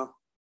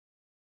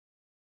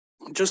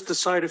just to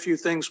cite a few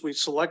things, we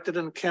selected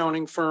an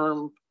accounting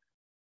firm.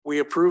 We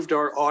approved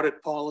our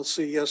audit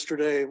policy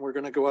yesterday, and we're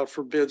going to go out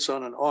for bids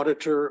on an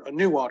auditor, a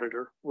new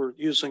auditor. We're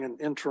using an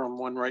interim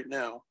one right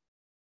now.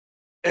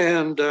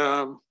 And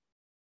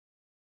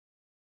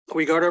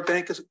we got our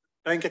bank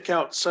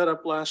account set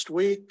up last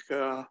week.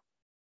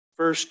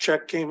 First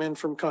check came in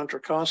from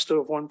Contra Costa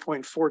of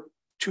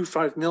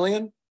 1.425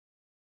 million.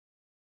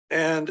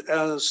 And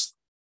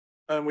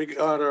we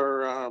got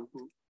our,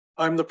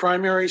 I'm the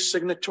primary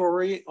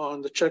signatory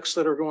on the checks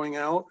that are going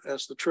out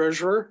as the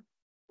treasurer,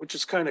 which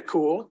is kind of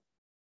cool.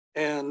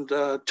 And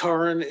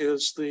Taran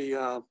is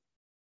the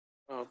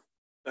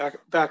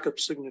backup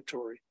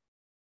signatory.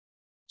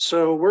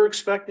 So we're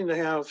expecting to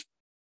have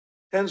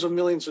tens of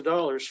millions of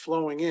dollars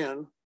flowing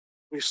in.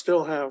 We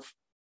still have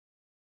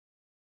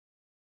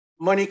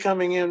money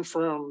coming in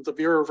from the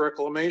Bureau of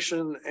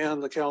Reclamation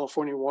and the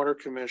California Water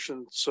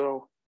Commission.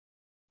 So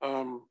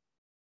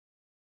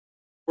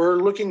we're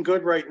looking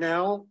good right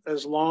now,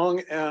 as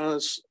long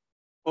as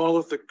all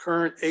of the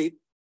current 8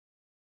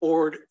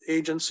 board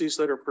agencies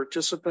that are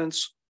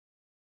participants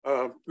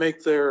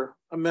make their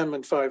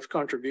Amendment 5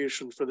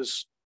 contribution for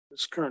this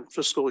current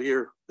fiscal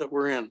year that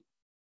we're in.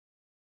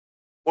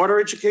 Water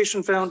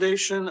Education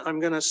Foundation, I'm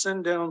going to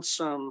send down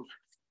some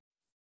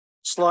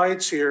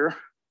slides here.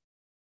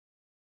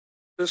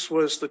 This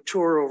was the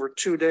tour over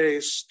 2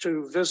 days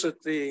to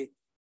visit the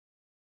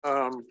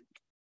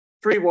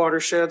 3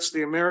 watersheds,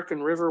 the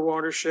American River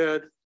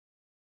watershed,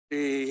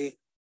 the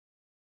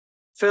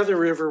Feather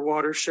River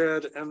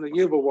watershed, and the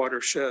Yuba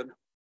watershed.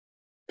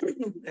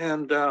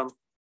 And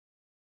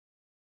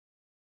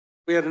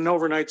we had an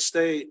overnight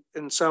stay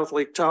in South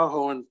Lake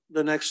Tahoe, and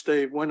the next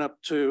day went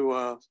up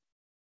to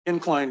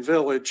Incline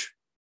Village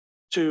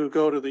to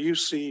go to the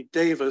UC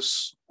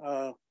Davis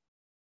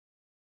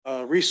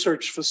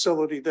research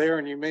facility there.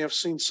 And you may have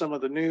seen some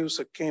of the news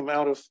that came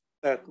out of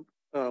that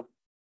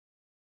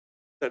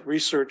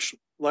research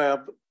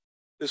lab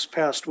this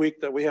past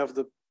week, that we have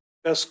the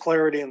best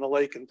clarity in the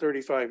lake in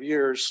 35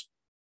 years.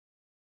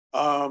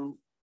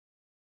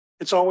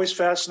 It's always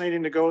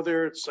fascinating to go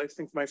there. It's, I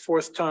think, my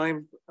 4th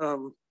time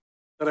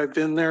that I've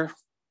been there.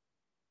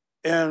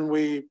 And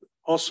we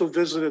also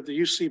visited the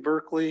UC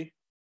Berkeley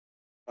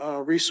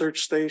research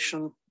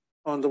station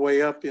on the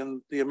way up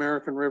in the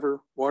American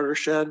River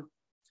watershed.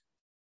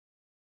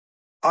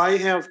 I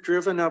have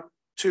driven up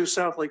to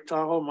South Lake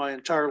Tahoe my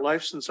entire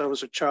life since I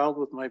was a child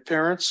with my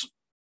parents.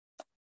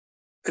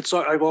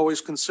 I've always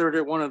considered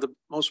it one of the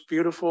most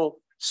beautiful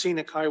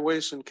scenic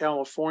highways in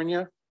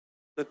California.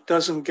 that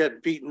doesn't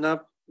get beaten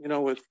up, you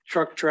know, with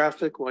truck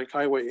traffic like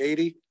Highway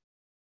 80.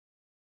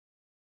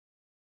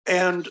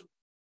 And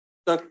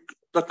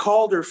the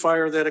Calder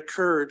fire that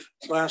occurred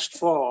last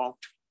fall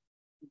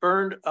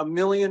burned 1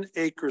 million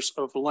acres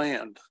of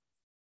land.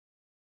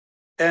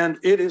 And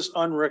it is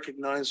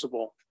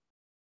unrecognizable.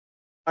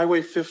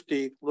 Highway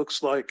 50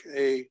 looks like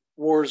a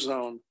war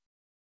zone.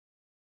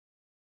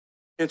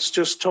 It's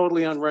just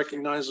totally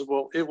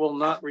unrecognizable. It will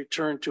not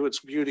return to its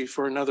beauty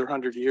for another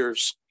 100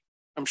 years.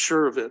 I'm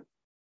sure of it.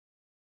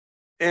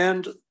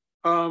 And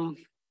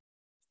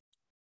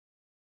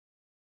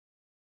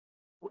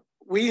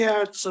we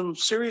had some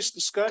serious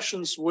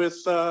discussions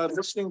with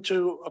listening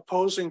to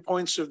opposing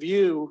points of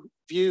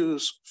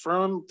views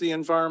from the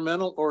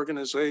environmental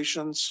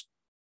organizations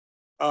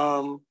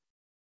and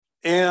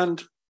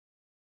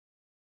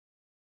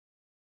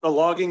the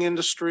logging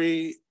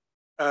industry,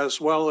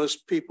 as well as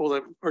people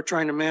that are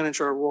trying to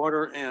manage our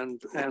water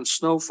and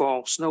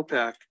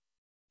snowpack.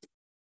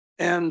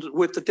 And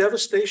with the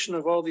devastation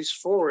of all these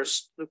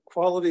forests, the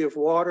quality of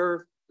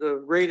water, the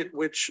rate at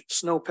which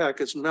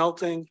snowpack is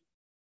melting,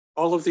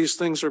 all of these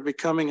things are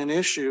becoming an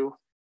issue.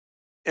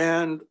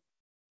 And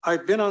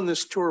I've been on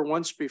this tour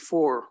once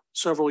before,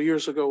 several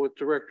years ago with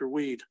Director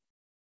Weed.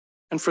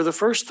 And for the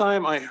first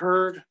time, I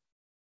heard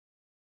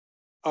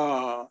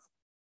a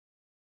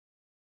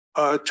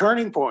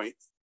turning point,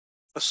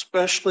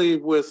 especially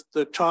with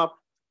the top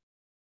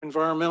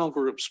environmental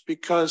groups,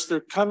 because they're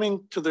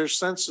coming to their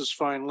senses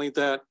finally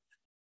that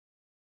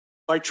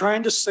by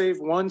trying to save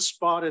one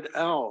spotted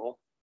owl,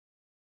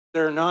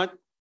 they're not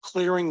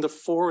clearing the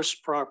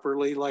forest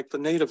properly like the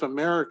Native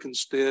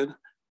Americans did.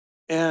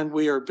 And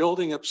we are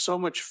building up so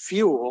much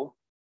fuel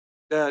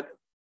that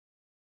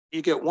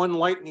you get one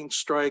lightning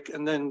strike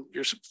and then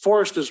your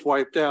forest is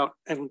wiped out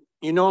and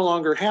you no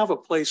longer have a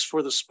place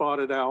for the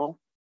spotted owl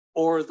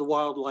or the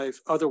wildlife,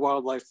 other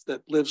wildlife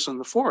that lives in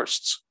the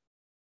forests.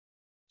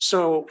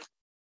 So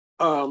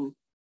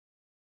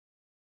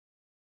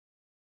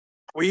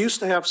we used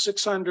to have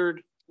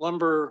 600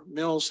 lumber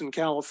mills in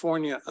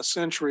California a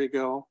century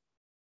ago.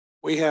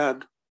 We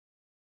had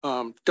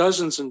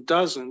dozens and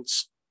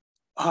dozens,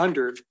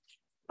 100,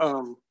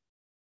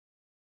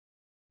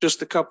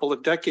 just a couple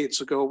of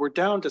decades ago. We're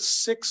down to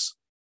 6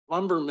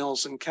 lumber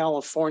mills in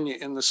California,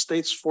 in the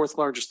state's 4th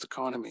largest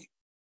economy.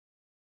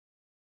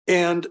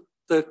 And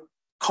the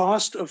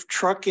cost of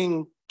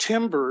trucking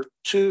timber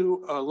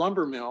to a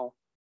lumber mill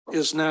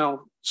is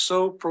now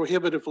so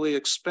prohibitively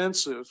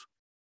expensive.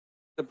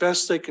 The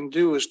best they can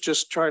do is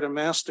just try to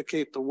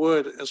masticate the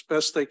wood as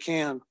best they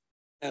can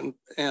and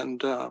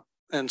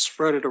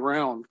spread it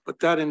around.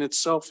 But that in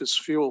itself is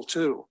fuel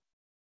too.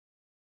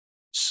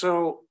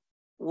 So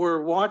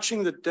we're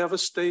watching the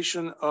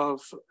devastation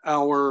of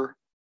our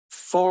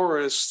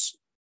forests.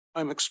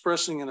 I'm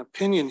expressing an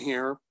opinion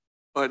here,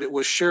 but it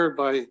was shared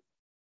by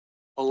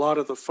a lot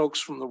of the folks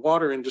from the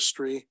water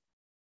industry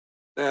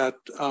that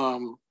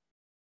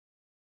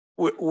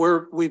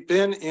we've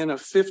been in a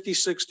 50,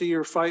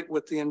 60-year fight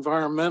with the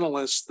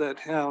environmentalists that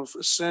have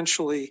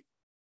essentially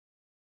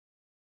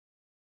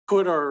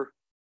put our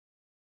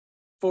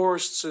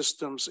forest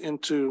systems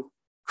into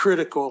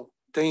critical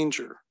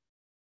danger.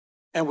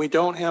 And we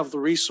don't have the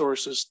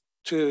resources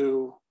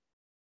to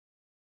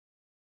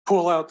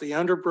pull out the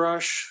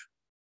underbrush,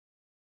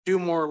 do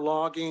more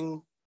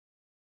logging.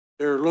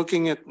 They're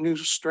looking at new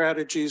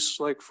strategies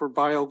like for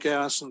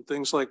biogas and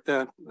things like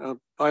that,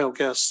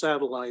 biogas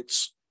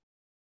satellites,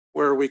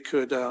 where we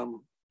could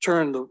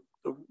turn the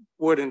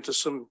wood into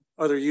some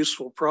other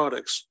useful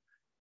products.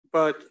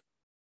 But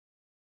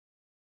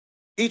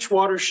each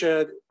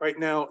watershed right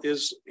now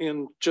is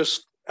in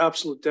just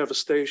absolute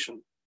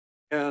devastation.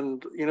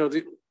 And, you know,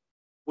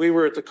 we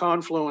were at the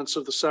confluence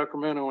of the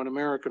Sacramento and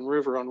American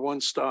River on one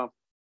stop.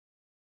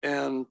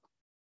 And,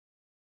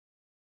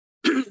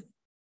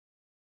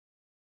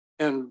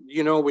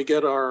 you know, we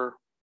get our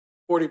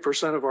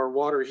 40% of our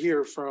water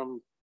here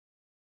from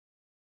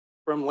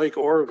Lake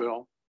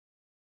Oroville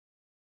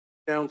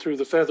down through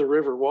the Feather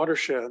River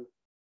watershed.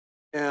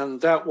 And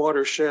that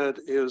watershed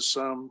is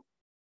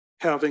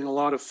having a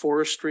lot of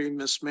forestry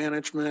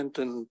mismanagement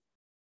and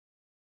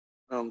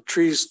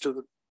trees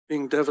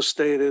being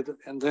devastated,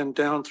 and then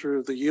down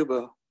through the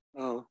Yuba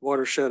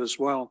watershed as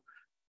well.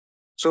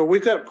 So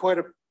we've got quite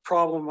a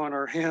problem on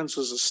our hands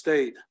as a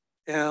state,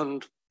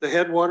 and the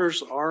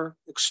headwaters are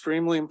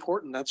extremely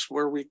important. That's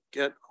where we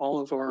get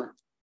most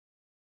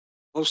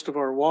of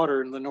our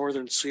water in the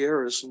northern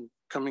Sierras and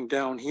coming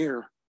down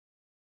here.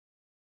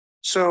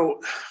 So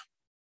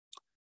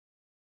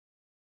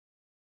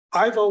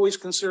I've always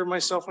considered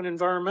myself an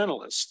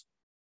environmentalist.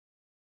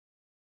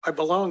 I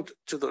belonged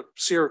to the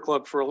Sierra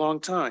Club for a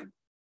long time,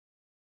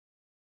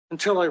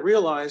 until I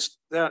realized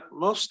that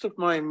most of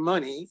my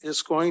money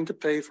is going to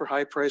pay for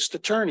high-priced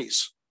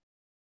attorneys.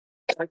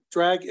 I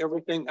drag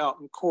everything out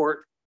in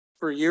court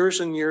for years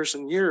and years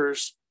and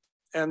years,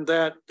 and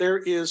that there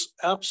is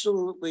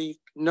absolutely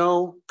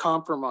no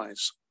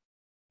compromise.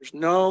 There's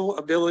no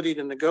ability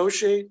to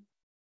negotiate,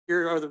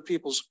 hear other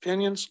people's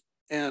opinions,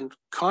 and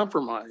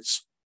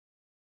compromise.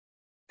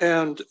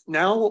 And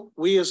now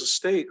we as a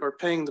state are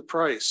paying the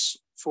price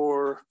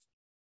for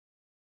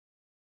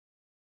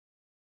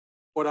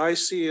what I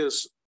see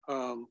as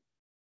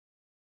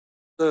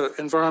the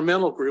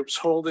environmental groups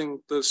holding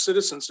the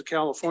citizens of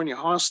California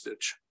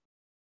hostage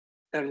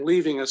and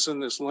leaving us in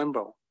this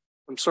limbo.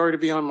 I'm sorry to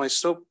be on my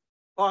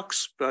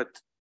soapbox, but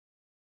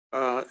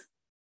I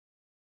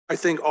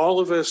think all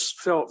of us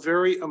felt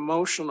very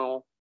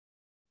emotionally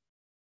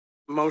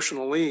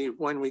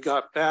when we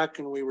got back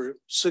and we were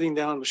sitting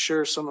down to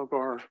share some of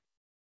our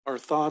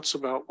thoughts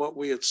about what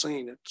we had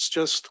seen. It's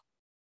just,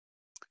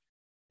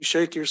 you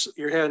shake your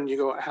head and you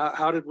go,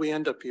 how did we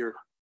end up here?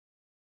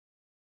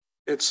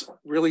 It's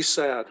really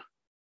sad.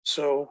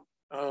 So,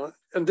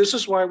 and this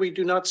is why we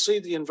do not see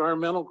the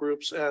environmental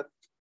groups at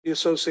the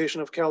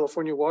Association of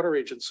California Water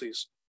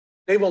Agencies.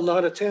 They will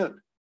not attend.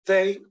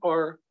 They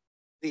are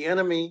the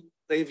enemy.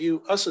 They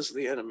view us as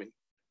the enemy.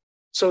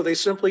 So they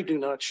simply do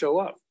not show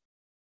up.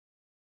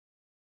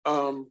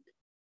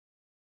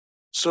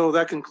 So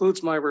that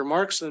concludes my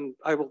remarks, and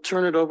I will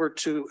turn it over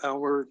to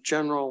our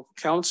general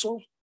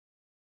counsel.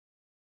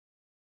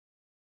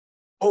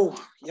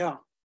 Oh, yeah,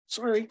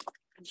 sorry.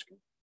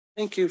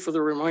 Thank you for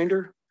the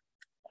reminder.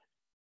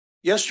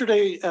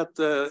 Yesterday at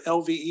the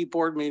LVE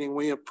board meeting,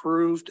 we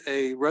approved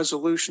a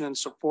resolution in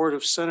support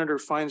of Senator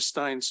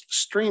Feinstein's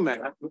Stream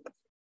Act,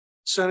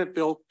 Senate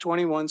Bill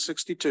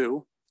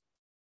 2162.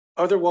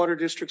 Other water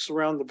districts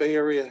around the Bay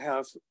Area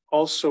have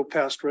also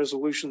passed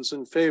resolutions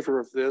in favor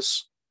of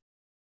this.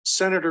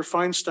 Senator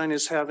Feinstein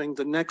is having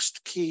the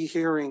next key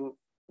hearing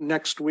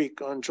next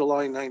week on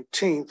July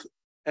 19th,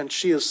 and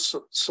she is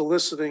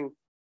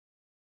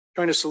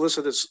trying to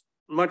solicit as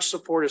much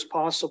support as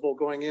possible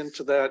going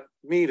into that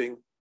meeting.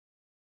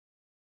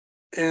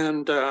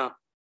 And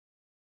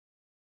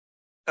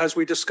as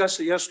we discussed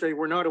it yesterday,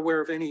 we're not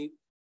aware of any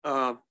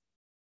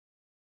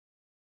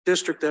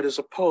district that is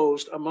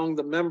opposed among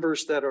the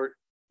members that are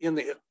in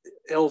the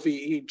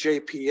LVE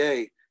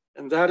JPA.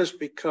 And that is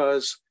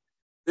because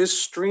this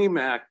Stream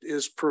Act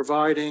is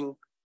providing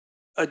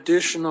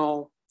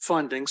additional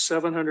funding,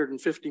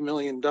 $750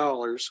 million.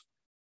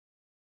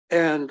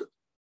 And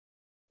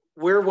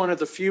we're one of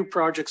the few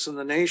projects in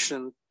the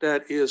nation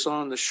that is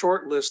on the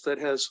short list that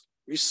has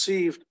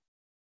received,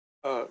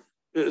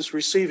 is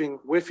receiving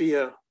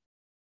WIFIA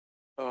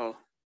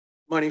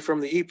money from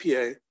the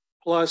EPA,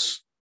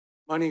 plus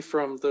money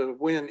from the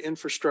Wind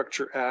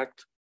Infrastructure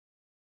Act,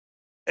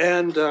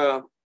 and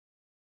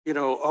you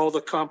know, all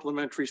the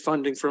complementary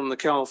funding from the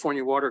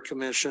California Water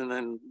Commission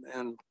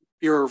and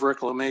Bureau of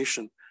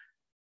Reclamation.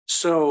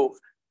 So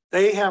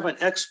they have an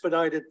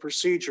expedited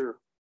procedure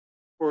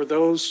for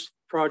those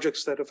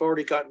projects that have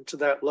already gotten to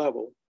that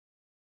level.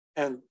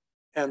 And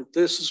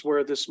this is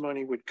where this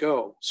money would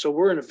go. So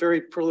we're in a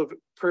very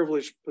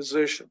privileged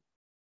position.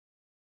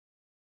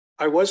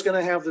 I was going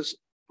to have this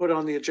put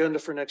on the agenda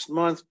for next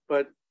month,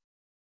 but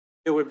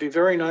it would be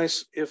very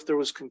nice if there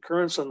was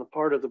concurrence on the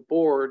part of the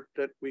board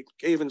that we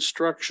gave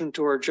instruction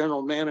to our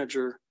general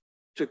manager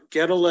to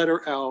get a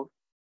letter out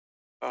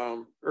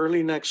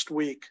early next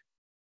week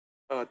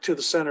to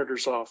the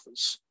senator's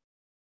office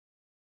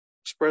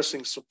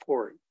expressing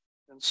support.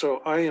 And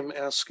so I am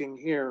asking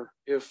here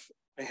if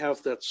I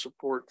have that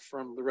support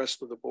from the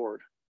rest of the board.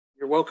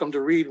 You're welcome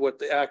to read what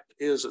the act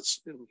is.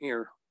 It's in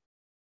here.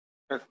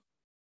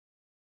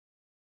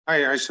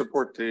 I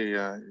support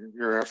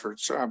your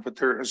efforts, but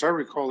there, as I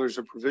recall, there's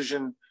a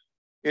provision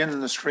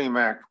in the Stream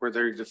Act where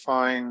they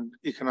define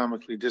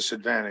economically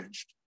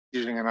disadvantaged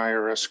using an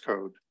IRS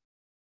code.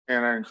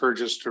 And I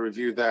encourage us to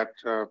review that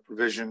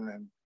provision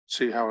and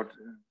see how it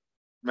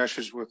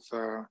meshes with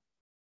our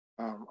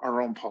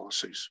own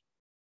policies.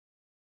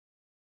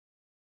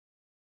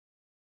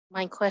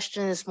 My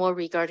question is more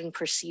regarding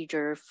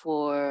procedure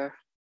for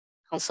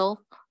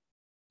council.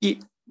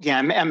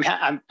 Yeah,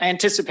 I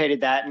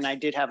anticipated that, and I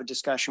did have a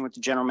discussion with the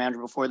general manager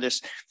before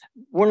this.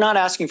 We're not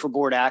asking for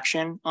board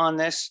action on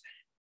this.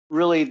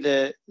 Really,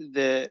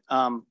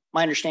 my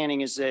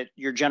understanding is that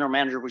your general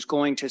manager was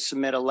going to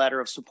submit a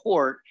letter of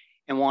support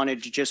and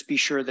wanted to just be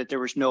sure that there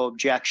was no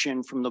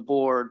objection from the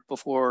board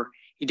before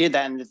he did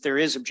that, and if there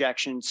is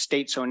objection,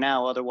 state so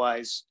now.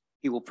 Otherwise,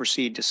 he will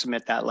proceed to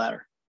submit that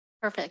letter.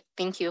 Perfect.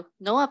 Thank you.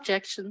 No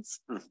objections.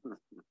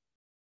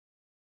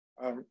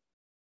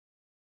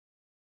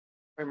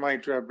 I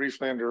might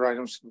briefly under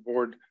items to the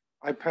board.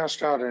 I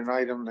passed out an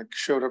item that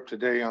showed up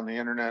today on the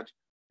internet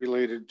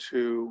related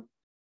to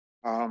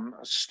a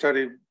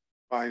study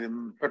by the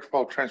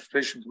Metropolitan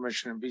Transportation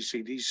Commission and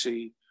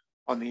BCDC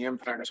on the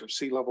impacts of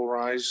sea level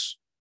rise.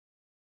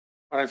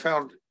 What I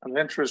found of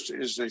interest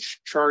is the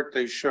chart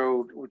they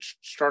showed, which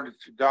started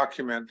to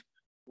document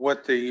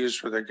what they use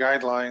for their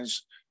guidelines.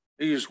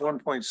 They used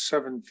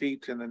 1.7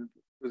 feet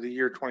for the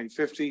year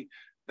 2050.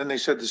 Then they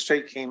said the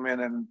state came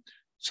in and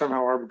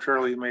somehow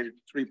arbitrarily made it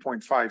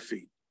 3.5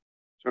 feet.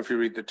 So if you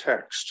read the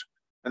text,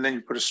 and then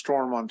you put a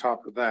storm on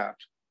top of that.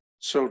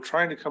 So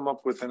trying to come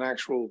up with an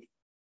actual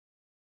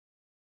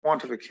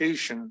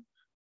quantification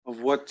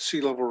of what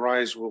sea level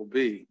rise will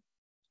be.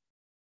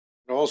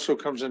 It also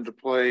comes into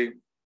play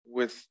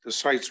with the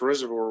Sites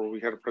Reservoir. We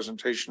had a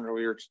presentation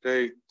earlier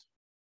today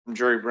from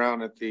Jerry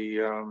Brown at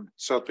the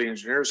South Bay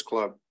Engineers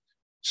Club,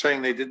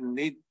 saying they didn't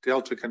need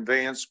Delta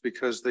conveyance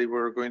because they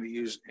were going to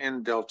use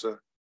N-Delta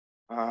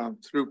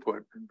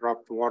throughput and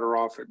drop the water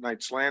off at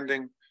Knight's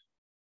Landing,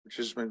 which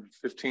is maybe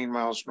 15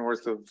 miles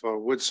north of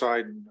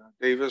Woodside and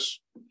Davis,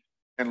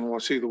 and we'll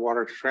see the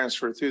water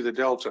transfer through the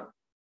Delta.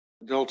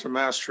 The Delta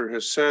Master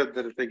has said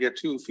that if they get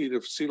 2 feet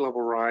of sea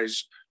level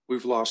rise,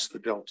 we've lost the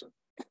Delta.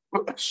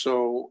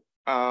 So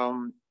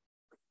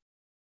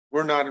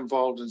we're not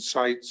involved in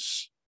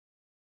sites,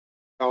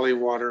 Valley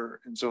Water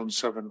and Zone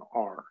 7R.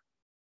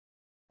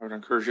 I would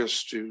encourage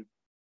us to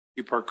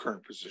keep our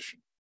current position.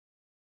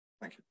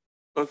 Thank you.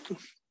 But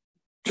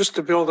just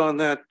to build on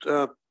that,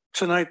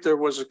 tonight there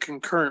was a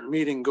concurrent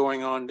meeting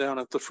going on down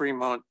at the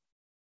Fremont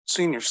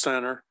Senior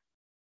Center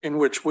in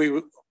which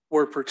we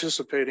were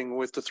participating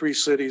with the 3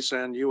 cities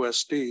and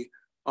USD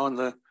on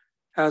the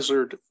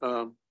hazard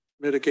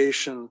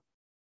mitigation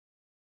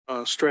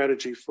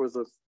strategy for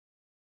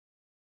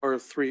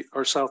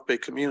our South Bay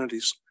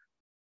communities.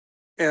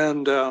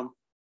 And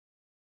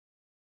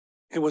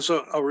it was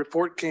a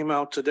report came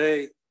out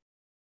today.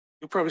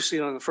 You'll probably see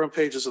it on the front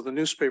pages of the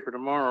newspaper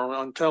tomorrow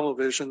on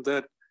television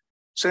that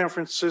San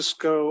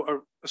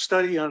Francisco, a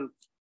study on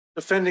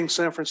defending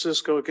San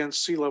Francisco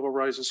against sea level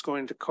rise is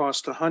going to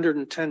cost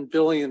 $110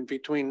 billion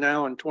between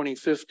now and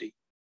 2050.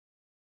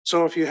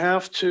 So if you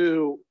have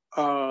to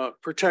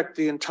protect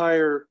the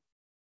entire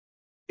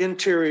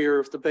interior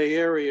of the Bay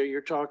Area,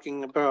 you're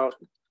talking about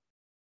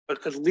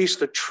at least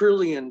 $1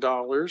 trillion.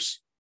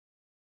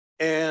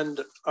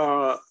 And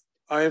I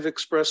have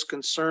expressed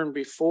concern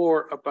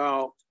before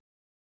about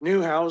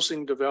new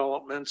housing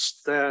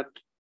developments that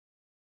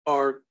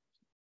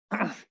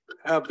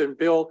have been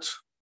built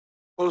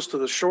close to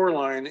the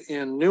shoreline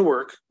in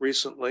Newark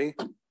recently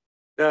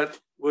that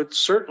would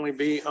certainly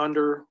be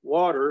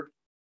underwater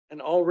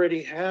and we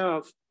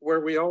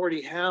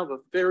already have a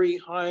very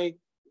high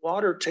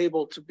water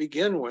table to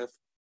begin with,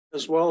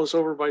 as well as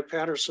over by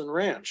Patterson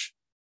Ranch.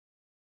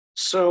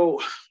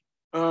 So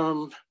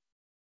I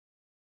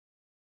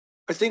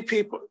think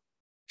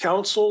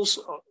councils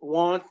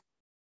want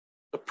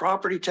the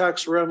property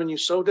tax revenue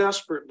so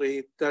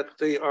desperately that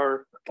they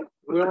are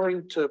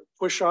willing to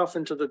push off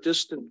into the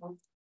distant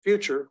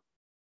future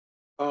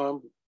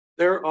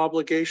their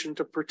obligation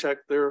to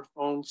protect their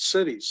own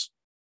cities.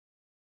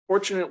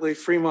 Fortunately,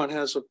 Fremont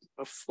has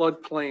a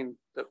floodplain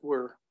that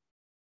we're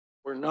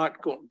not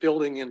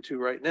building into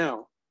right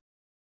now.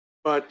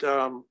 But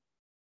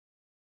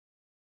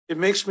it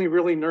makes me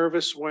really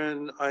nervous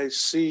when I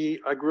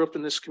grew up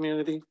in this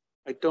community.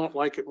 I don't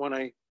like it when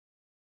I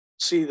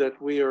see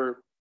that we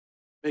are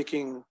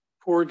making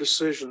poor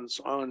decisions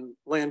on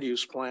land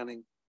use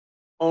planning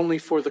only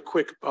for the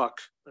quick buck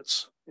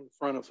that's in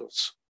front of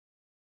us.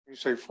 You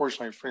say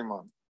fortunately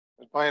Fremont.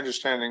 As my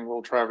understanding,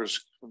 Will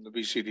Travis from the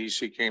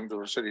BCDC came to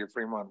the City of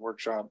Fremont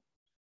workshop,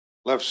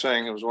 left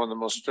saying it was one of the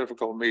most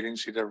difficult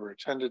meetings he'd ever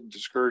attended,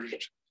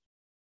 discouraged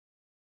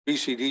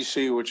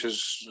BCDC, which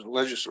is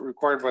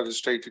required by the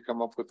state to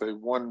come up with a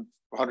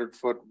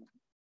 100-foot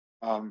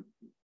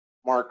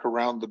mark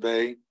around the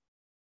bay,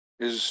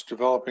 is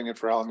developing it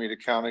for Alameda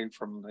County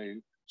from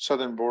the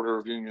southern border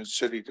of Union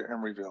City to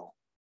Emeryville.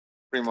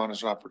 Fremont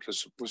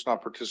was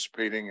not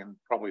participating and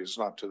probably is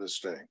not to this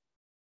day.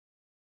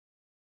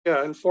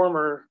 Yeah, and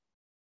former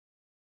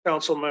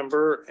council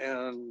member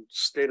and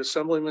state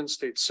assemblyman,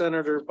 state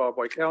senator, Bob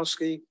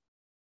Wykowski.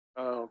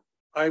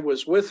 I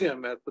was with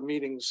him at the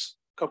meetings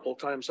a couple of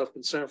times up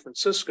in San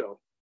Francisco,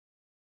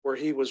 where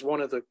he was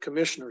one of the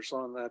commissioners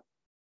on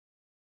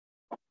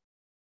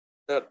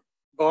that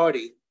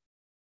body.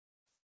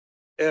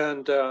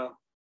 And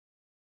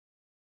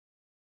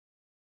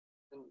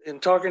in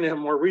talking to him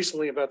more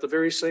recently about the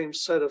very same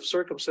set of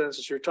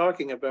circumstances you're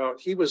talking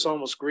about, he was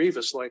almost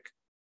grievous, like,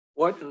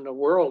 what in the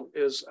world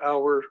is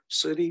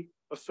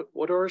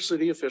what are our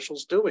city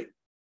officials doing?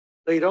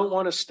 They don't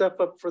want to step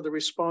up for the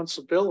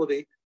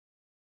responsibility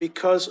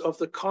because of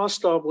the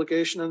cost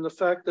obligation and the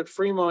fact that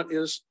Fremont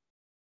is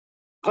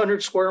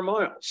 100 square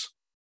miles.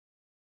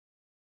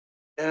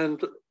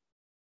 And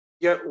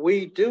yet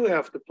we do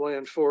have to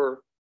plan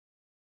for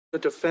the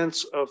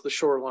defense of the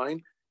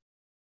shoreline.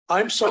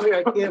 I'm sorry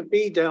I can't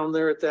be down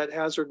there at that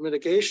hazard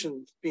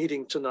mitigation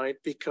meeting tonight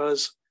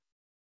because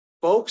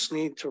folks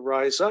need to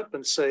rise up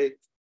and say,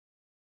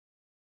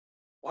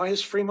 why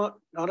is Fremont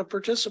not a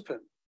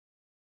participant?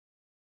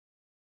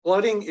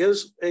 Flooding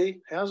has a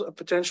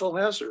potential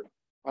hazard.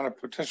 On a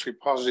potentially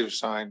positive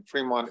sign,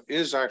 Fremont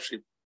is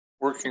actually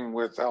working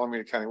with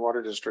Alameda County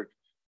Water District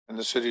and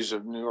the cities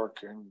of New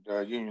York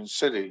and Union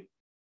City,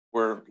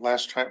 where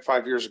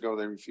 5 years ago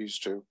they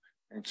refused to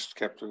and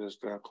kept it as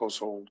a close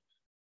hold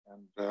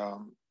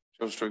and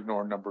chose to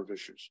ignore a number of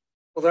issues.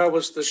 Well, that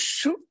was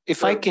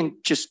if I can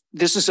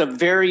this is a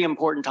very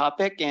important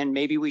topic and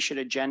maybe we should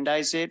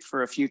agendize it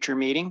for a future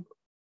meeting.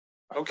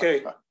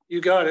 Okay,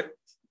 you got it.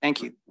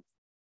 Thank you.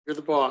 You're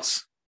the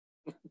boss.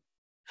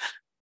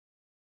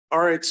 All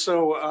right,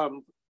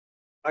 so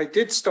I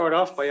did start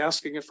off by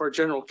asking if our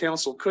general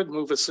counsel could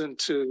move us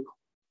into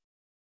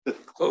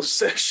closed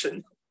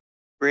session.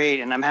 Great,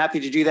 and I'm happy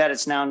to do that.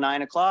 It's now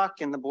 9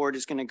 o'clock and the board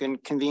is going to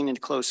convene into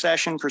closed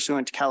session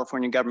pursuant to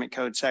California Government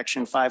Code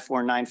Section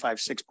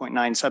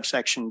 54956.9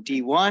 subsection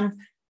D1.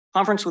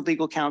 Conference with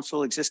legal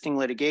counsel, existing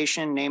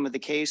litigation, name of the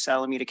case,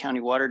 Alameda County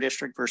Water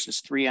District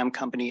versus 3M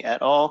Company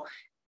et al.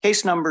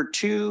 Case number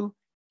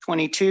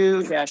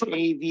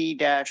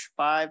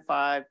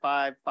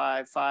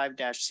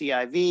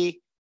 222-AV-55555-CIV,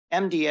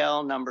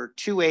 MDL number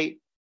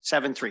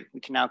 2873. We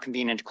can now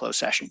convene into closed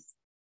session.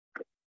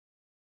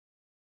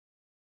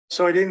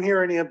 So I didn't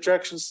hear any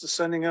objections to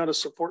sending out a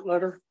support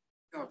letter?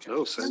 No,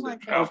 send it.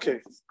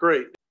 Okay,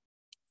 great.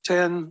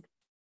 10.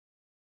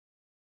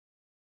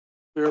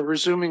 We're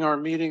resuming our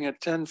meeting at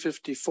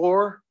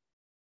 10:54.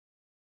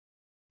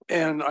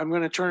 And I'm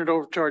going to turn it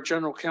over to our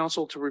general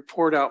counsel to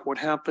report out what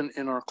happened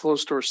in our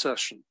closed door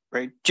session.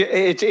 Right,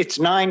 it's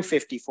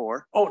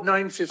 9:54. Oh,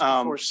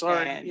 9:54,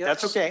 sorry. Yes.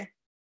 That's okay.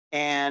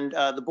 And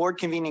the board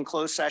convening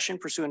closed session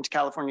pursuant to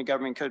California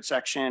Government Code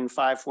Section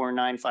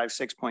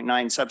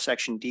 54956.9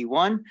 subsection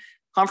D1.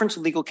 Conference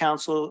with legal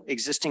counsel,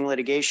 existing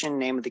litigation,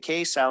 name of the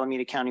case,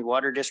 Alameda County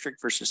Water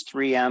District versus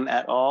 3M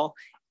et al.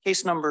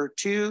 Case number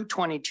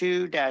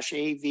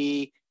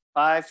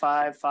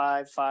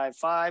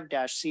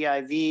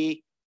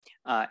 222-AV-55555-CIV,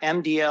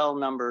 MDL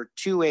number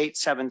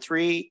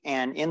 2873.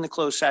 And in the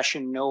closed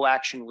session, no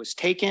action was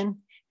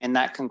taken. And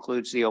that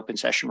concludes the open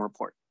session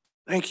report.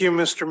 Thank you,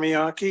 Mr.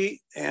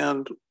 Miyake.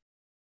 And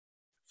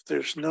if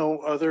there's no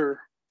other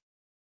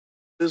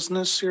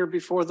business here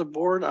before the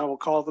board, I will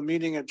call the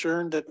meeting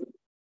adjourned at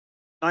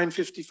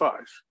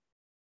 9:55.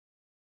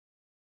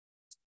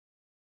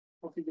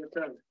 Hope you get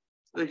that.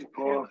 Thank you,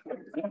 Paul.